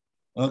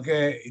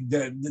 Okay,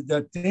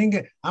 the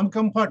thing, I'm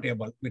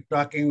comfortable with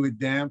talking with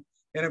them.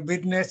 In a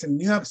business in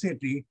New York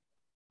City,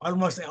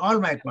 almost all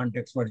my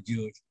contacts were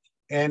Jews.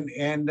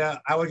 And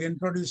I was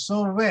introduced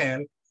so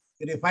well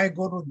that if I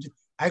go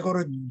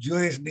to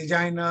Jewish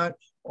designer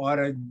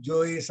or a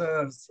Jewish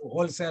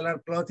wholesaler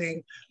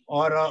clothing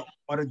or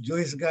a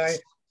Jewish guy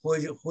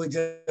who's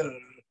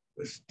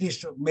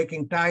just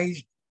making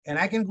ties, and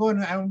I can go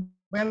and I'm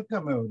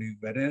welcome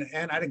everywhere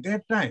and I had a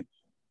great time.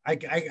 I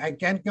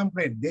can't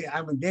complain.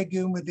 They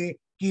give me the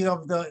key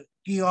of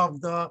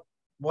the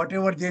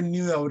whatever they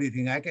knew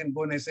everything. I can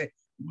go and I say,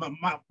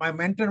 my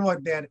mentor was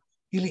there.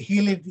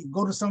 He'll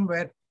go to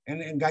somewhere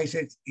and guy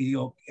says, is he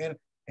okay?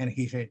 And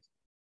he said,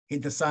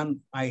 he's the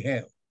son I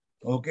have.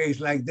 Okay, it's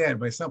like that.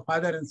 By some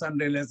father and son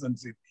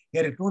relationship. He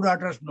had 2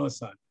 daughters, no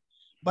son.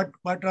 But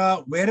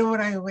wherever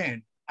I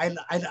went, I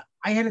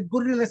had a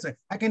good relationship.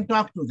 I can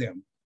talk to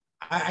them.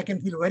 I can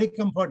feel very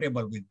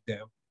comfortable with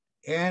them.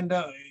 And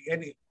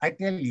I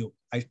tell you,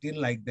 I still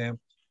like them.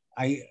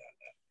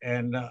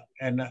 And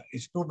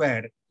it's too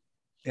bad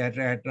that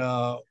at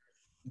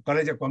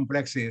College of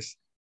Complexes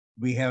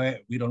we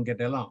don't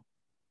get along.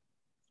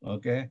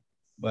 Okay,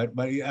 but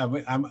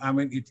I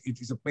mean it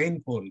is a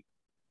painful,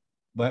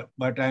 but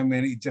I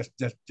mean it just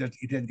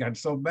it has got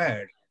so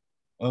bad.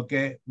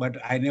 Okay, but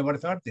I never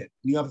thought that.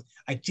 New York,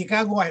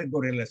 Chicago, I had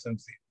good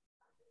relationship.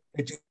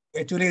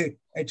 Actually,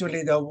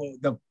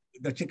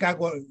 the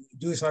Chicago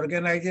Jewish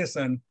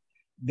organization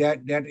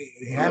that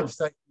helps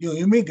the new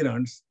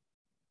immigrants.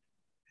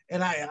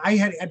 And I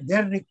had, at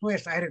their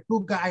request, I had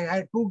two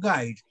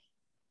guys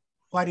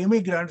for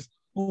immigrants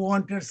who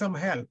wanted some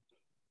help.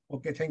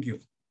 Okay, thank you.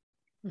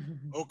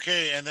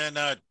 Okay, and then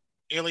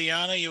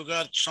Ileana, you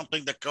got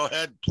something to go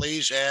ahead.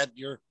 Please add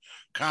your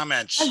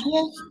comments.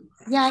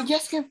 I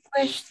just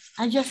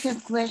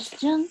have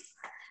question.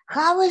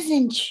 How is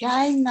in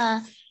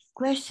China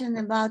question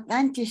about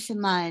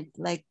anti-Semite,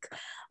 like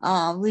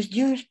with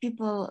Jewish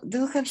people,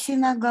 do have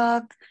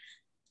synagogue?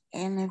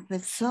 And if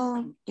it's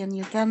so, can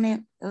you tell me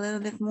a little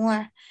bit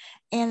more?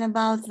 And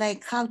about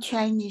like how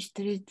Chinese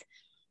treat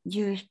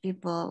Jewish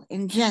people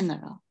in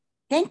general.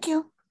 Thank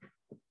you.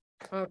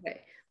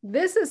 Okay,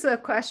 this is a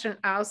question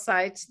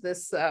outside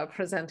this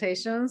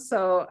presentation.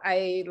 So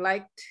I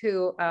like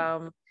to,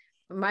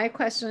 my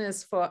question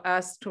is for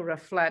us to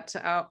reflect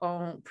our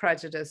own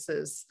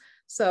prejudices.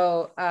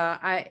 So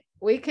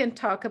we can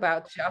talk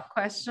about your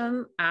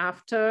question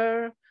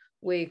after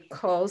we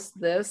close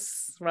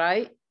this,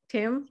 right,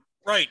 Tim?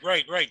 Right.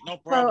 No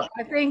problem.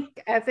 So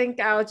I think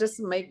I'll just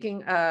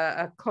making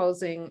a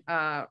closing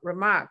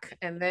remark,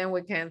 and then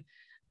we can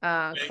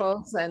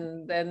close,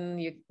 and then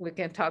we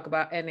can talk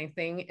about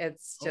anything.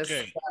 It's just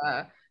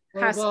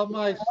what about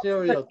my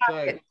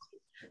stereotype?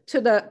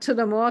 To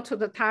the more to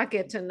the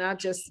target, and not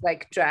just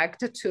like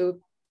dragged to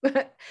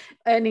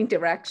any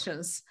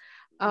directions.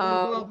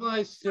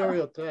 My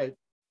stereotype.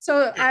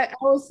 So I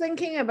was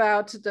thinking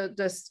about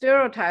the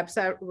stereotypes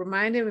that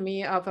reminded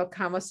me of a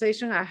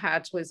conversation I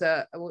had with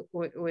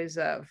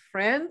a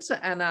friend,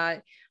 and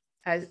I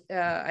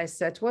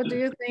said, "What do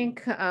you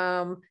think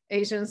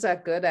Asians are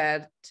good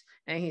at?"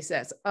 And he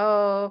says,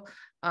 "Oh,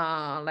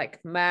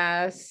 like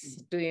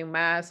math, doing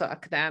math or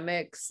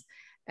academics."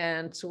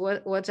 And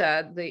what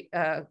are the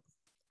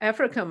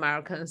African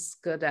Americans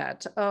good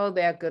at? Oh,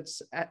 they're good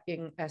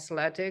in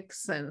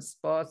athletics and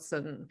sports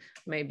and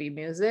maybe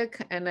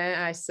music. And then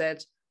I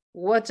said,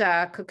 what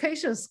are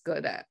Caucasians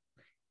good at?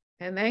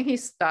 And then he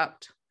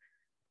stopped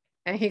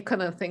and he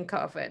couldn't think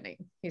of any.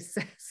 He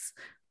says,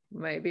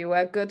 maybe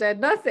we're good at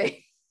nothing.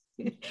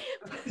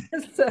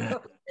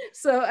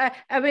 so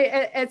I mean,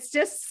 it's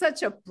just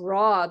such a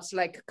broad,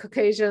 like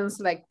Caucasians,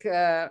 like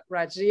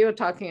Raji, you're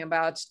talking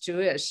about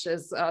Jewish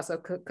is also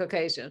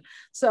Caucasian.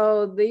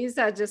 So these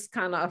are just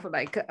kind of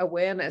like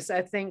awareness.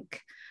 I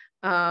think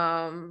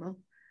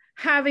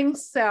having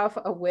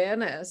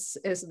self-awareness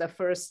is the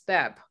first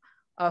step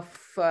of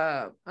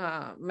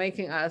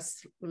making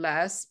us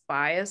less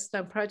biased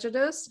and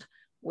prejudiced.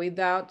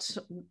 Without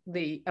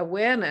the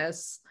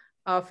awareness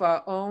of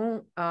our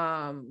own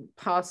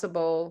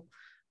possible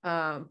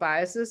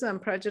biases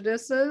and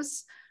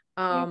prejudices,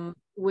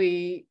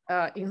 we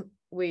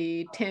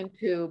tend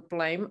to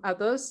blame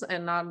others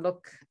and not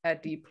look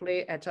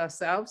deeply at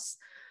ourselves.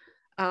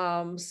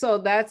 So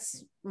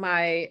that's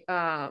my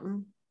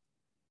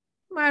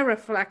my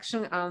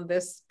reflection on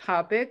this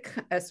topic,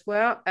 as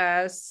well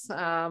as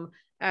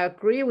I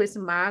agree with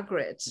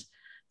Margaret.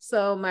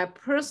 So my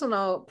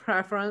personal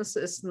preference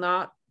is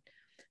not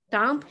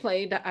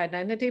downplay the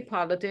identity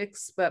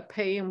politics, but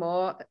paying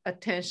more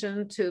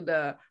attention to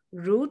the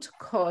root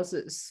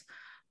causes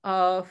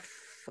of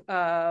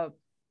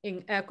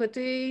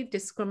inequity,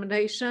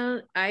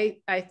 discrimination. I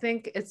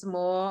think it's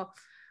more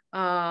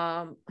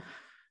of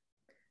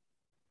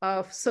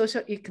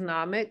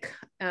socioeconomic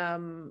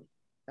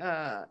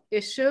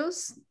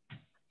issues.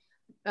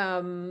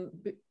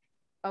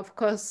 Of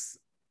course,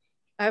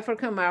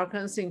 African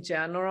Americans in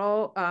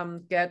general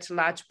get a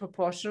large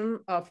proportion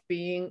of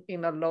being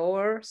in a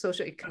lower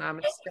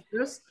socioeconomic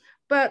status.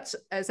 But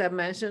as I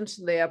mentioned,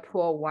 they are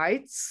poor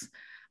whites.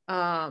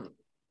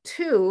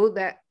 Two,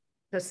 that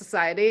the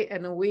society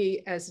and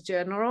we as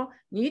general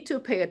need to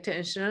pay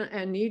attention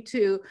and need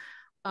to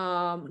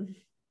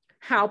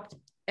help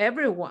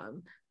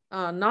everyone,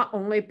 not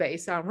only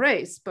based on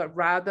race, but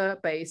rather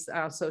based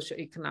on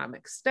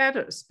socioeconomic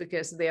status,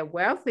 because they're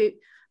wealthy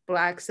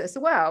Blacks as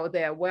well.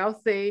 They're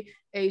wealthy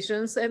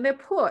Asians and they're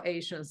poor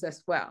Asians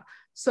as well.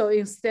 So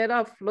instead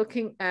of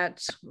looking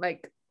at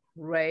like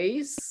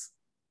race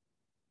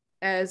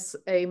as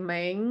a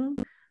main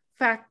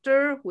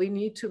factor, we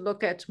need to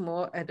look at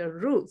more at the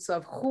roots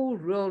of who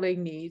really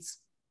needs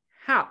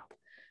help,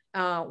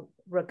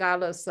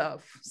 regardless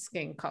of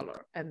skin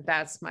color. And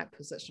that's my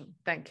position.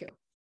 Thank you.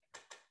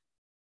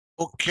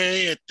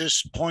 Okay, at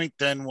this point,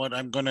 then what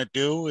I'm going to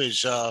do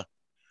is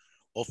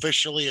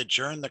officially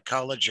adjourn the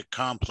College of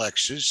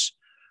Complexes.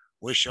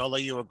 Wish all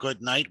of you a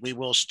good night. We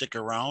will stick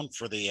around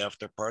for the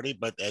after party,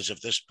 but as of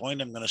this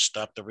point, I'm going to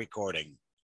stop the recording.